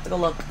 so I'm gonna have to go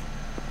look.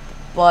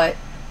 But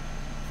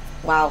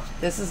wow,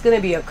 this is gonna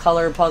be a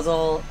color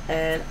puzzle,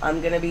 and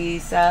I'm gonna be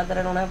sad that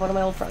I don't have one of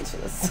my old friends for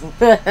this.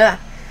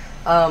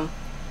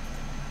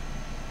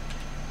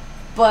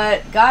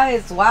 But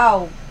guys,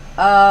 wow,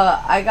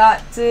 I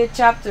got to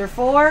chapter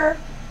 4.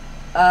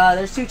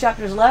 There's 2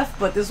 chapters left,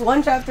 but this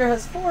one chapter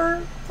has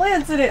 4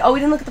 plants in it. Oh, we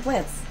didn't look at the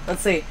plants.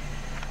 Let's see.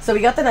 So we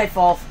got the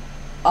Nightfall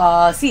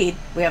seed.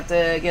 We have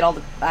to get all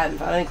the... I haven't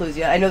found any clues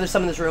yet. I know there's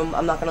some in this room.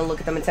 I'm not going to look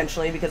at them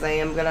intentionally because I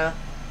am going to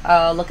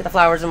look at the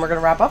flowers and we're going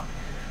to wrap up.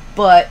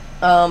 But,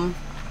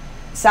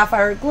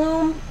 Sapphire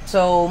Gloom.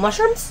 So,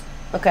 mushrooms.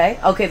 Okay.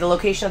 Okay, the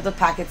location of the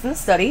packets in the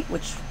study,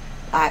 which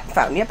I haven't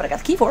found yet, but I got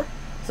the key for.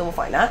 So we'll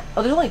find that.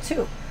 Oh, there's only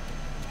 2.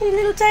 Any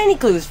little tiny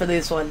clues for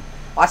this one.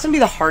 Watch them be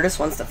the hardest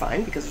ones to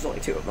find because there's only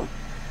 2 of them.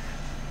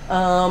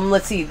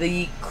 Let's see.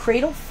 The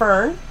Cradle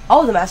Fern.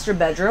 Oh, the master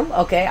bedroom.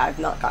 Okay, I've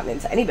not gotten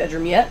into any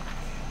bedroom yet.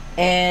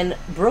 And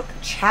Brook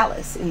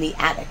Chalice in the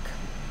attic.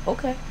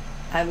 Okay.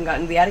 I haven't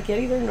gotten to the attic yet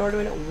either, nor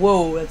do I know.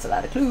 Whoa, that's a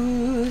lot of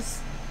clues.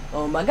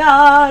 Oh my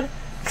god.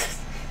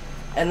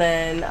 And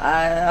then,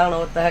 I don't know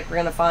what the heck we're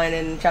gonna find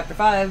in Chapter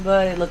 5,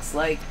 but it looks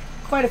like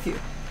quite a few.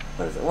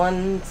 What is it?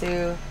 1,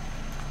 2,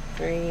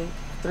 3...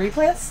 3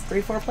 plants?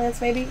 3, 4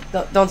 plants maybe?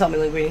 Don't tell me,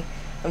 Linguini.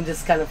 I'm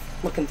just kind of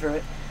looking through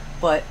it.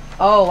 But,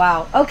 oh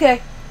wow.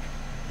 Okay.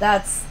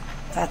 That's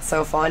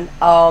so fun.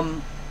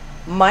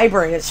 My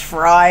brain is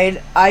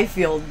fried. I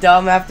feel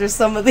dumb after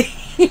some of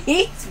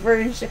these.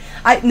 For sure.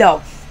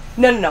 No.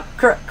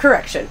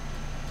 Correction.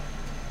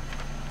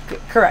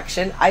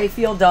 Correction. I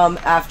feel dumb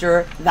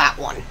after that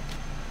one.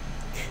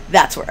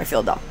 That's where I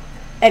feel dumb.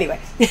 Anyway.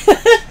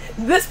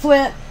 This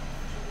plant,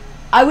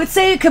 I would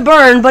say it could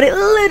burn, but it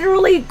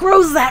literally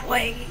grows that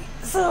way.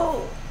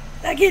 So,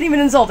 I can't even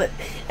insult it.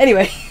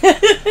 Anyway.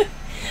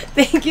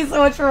 Thank you so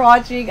much for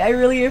watching. I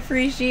really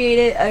appreciate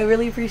it. I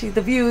really appreciate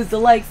the views, the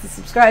likes, the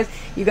subscribes.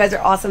 You guys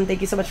are awesome. Thank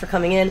you so much for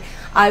coming in.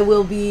 I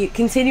will be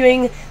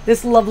continuing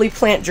this lovely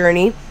plant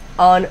journey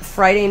on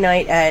Friday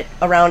night at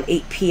around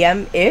 8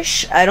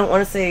 p.m.-ish. I don't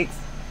want to say...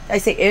 I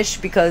say ish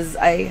because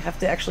I have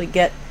to actually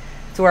get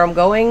to where I'm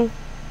going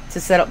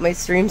to set up my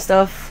stream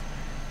stuff.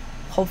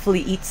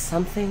 Hopefully eat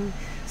something.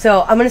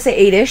 So I'm going to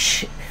say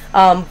 8-ish.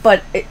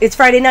 But it's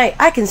Friday night.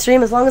 I can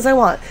stream as long as I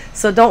want.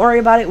 So don't worry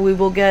about it. We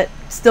will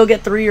still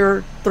get 3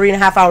 or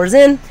 3.5 hours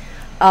in.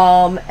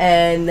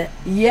 And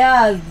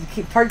yeah,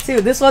 part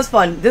 2. This was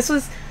fun. This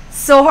was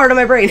so hard on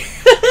my brain.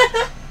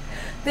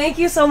 Thank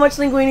you so much,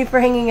 Linguini, for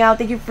hanging out.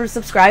 Thank you for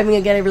subscribing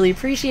again. I really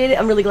appreciate it.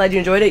 I'm really glad you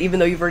enjoyed it, even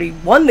though you've already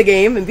won the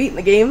game and beaten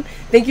the game.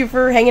 Thank you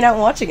for hanging out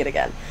and watching it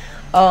again.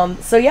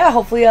 So yeah,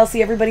 hopefully I'll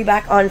see everybody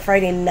back on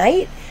Friday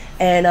night,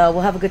 and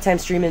we'll have a good time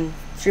streaming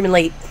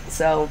late.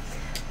 So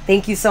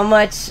thank you so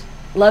much.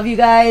 Love you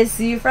guys.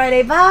 See you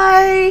Friday.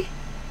 Bye.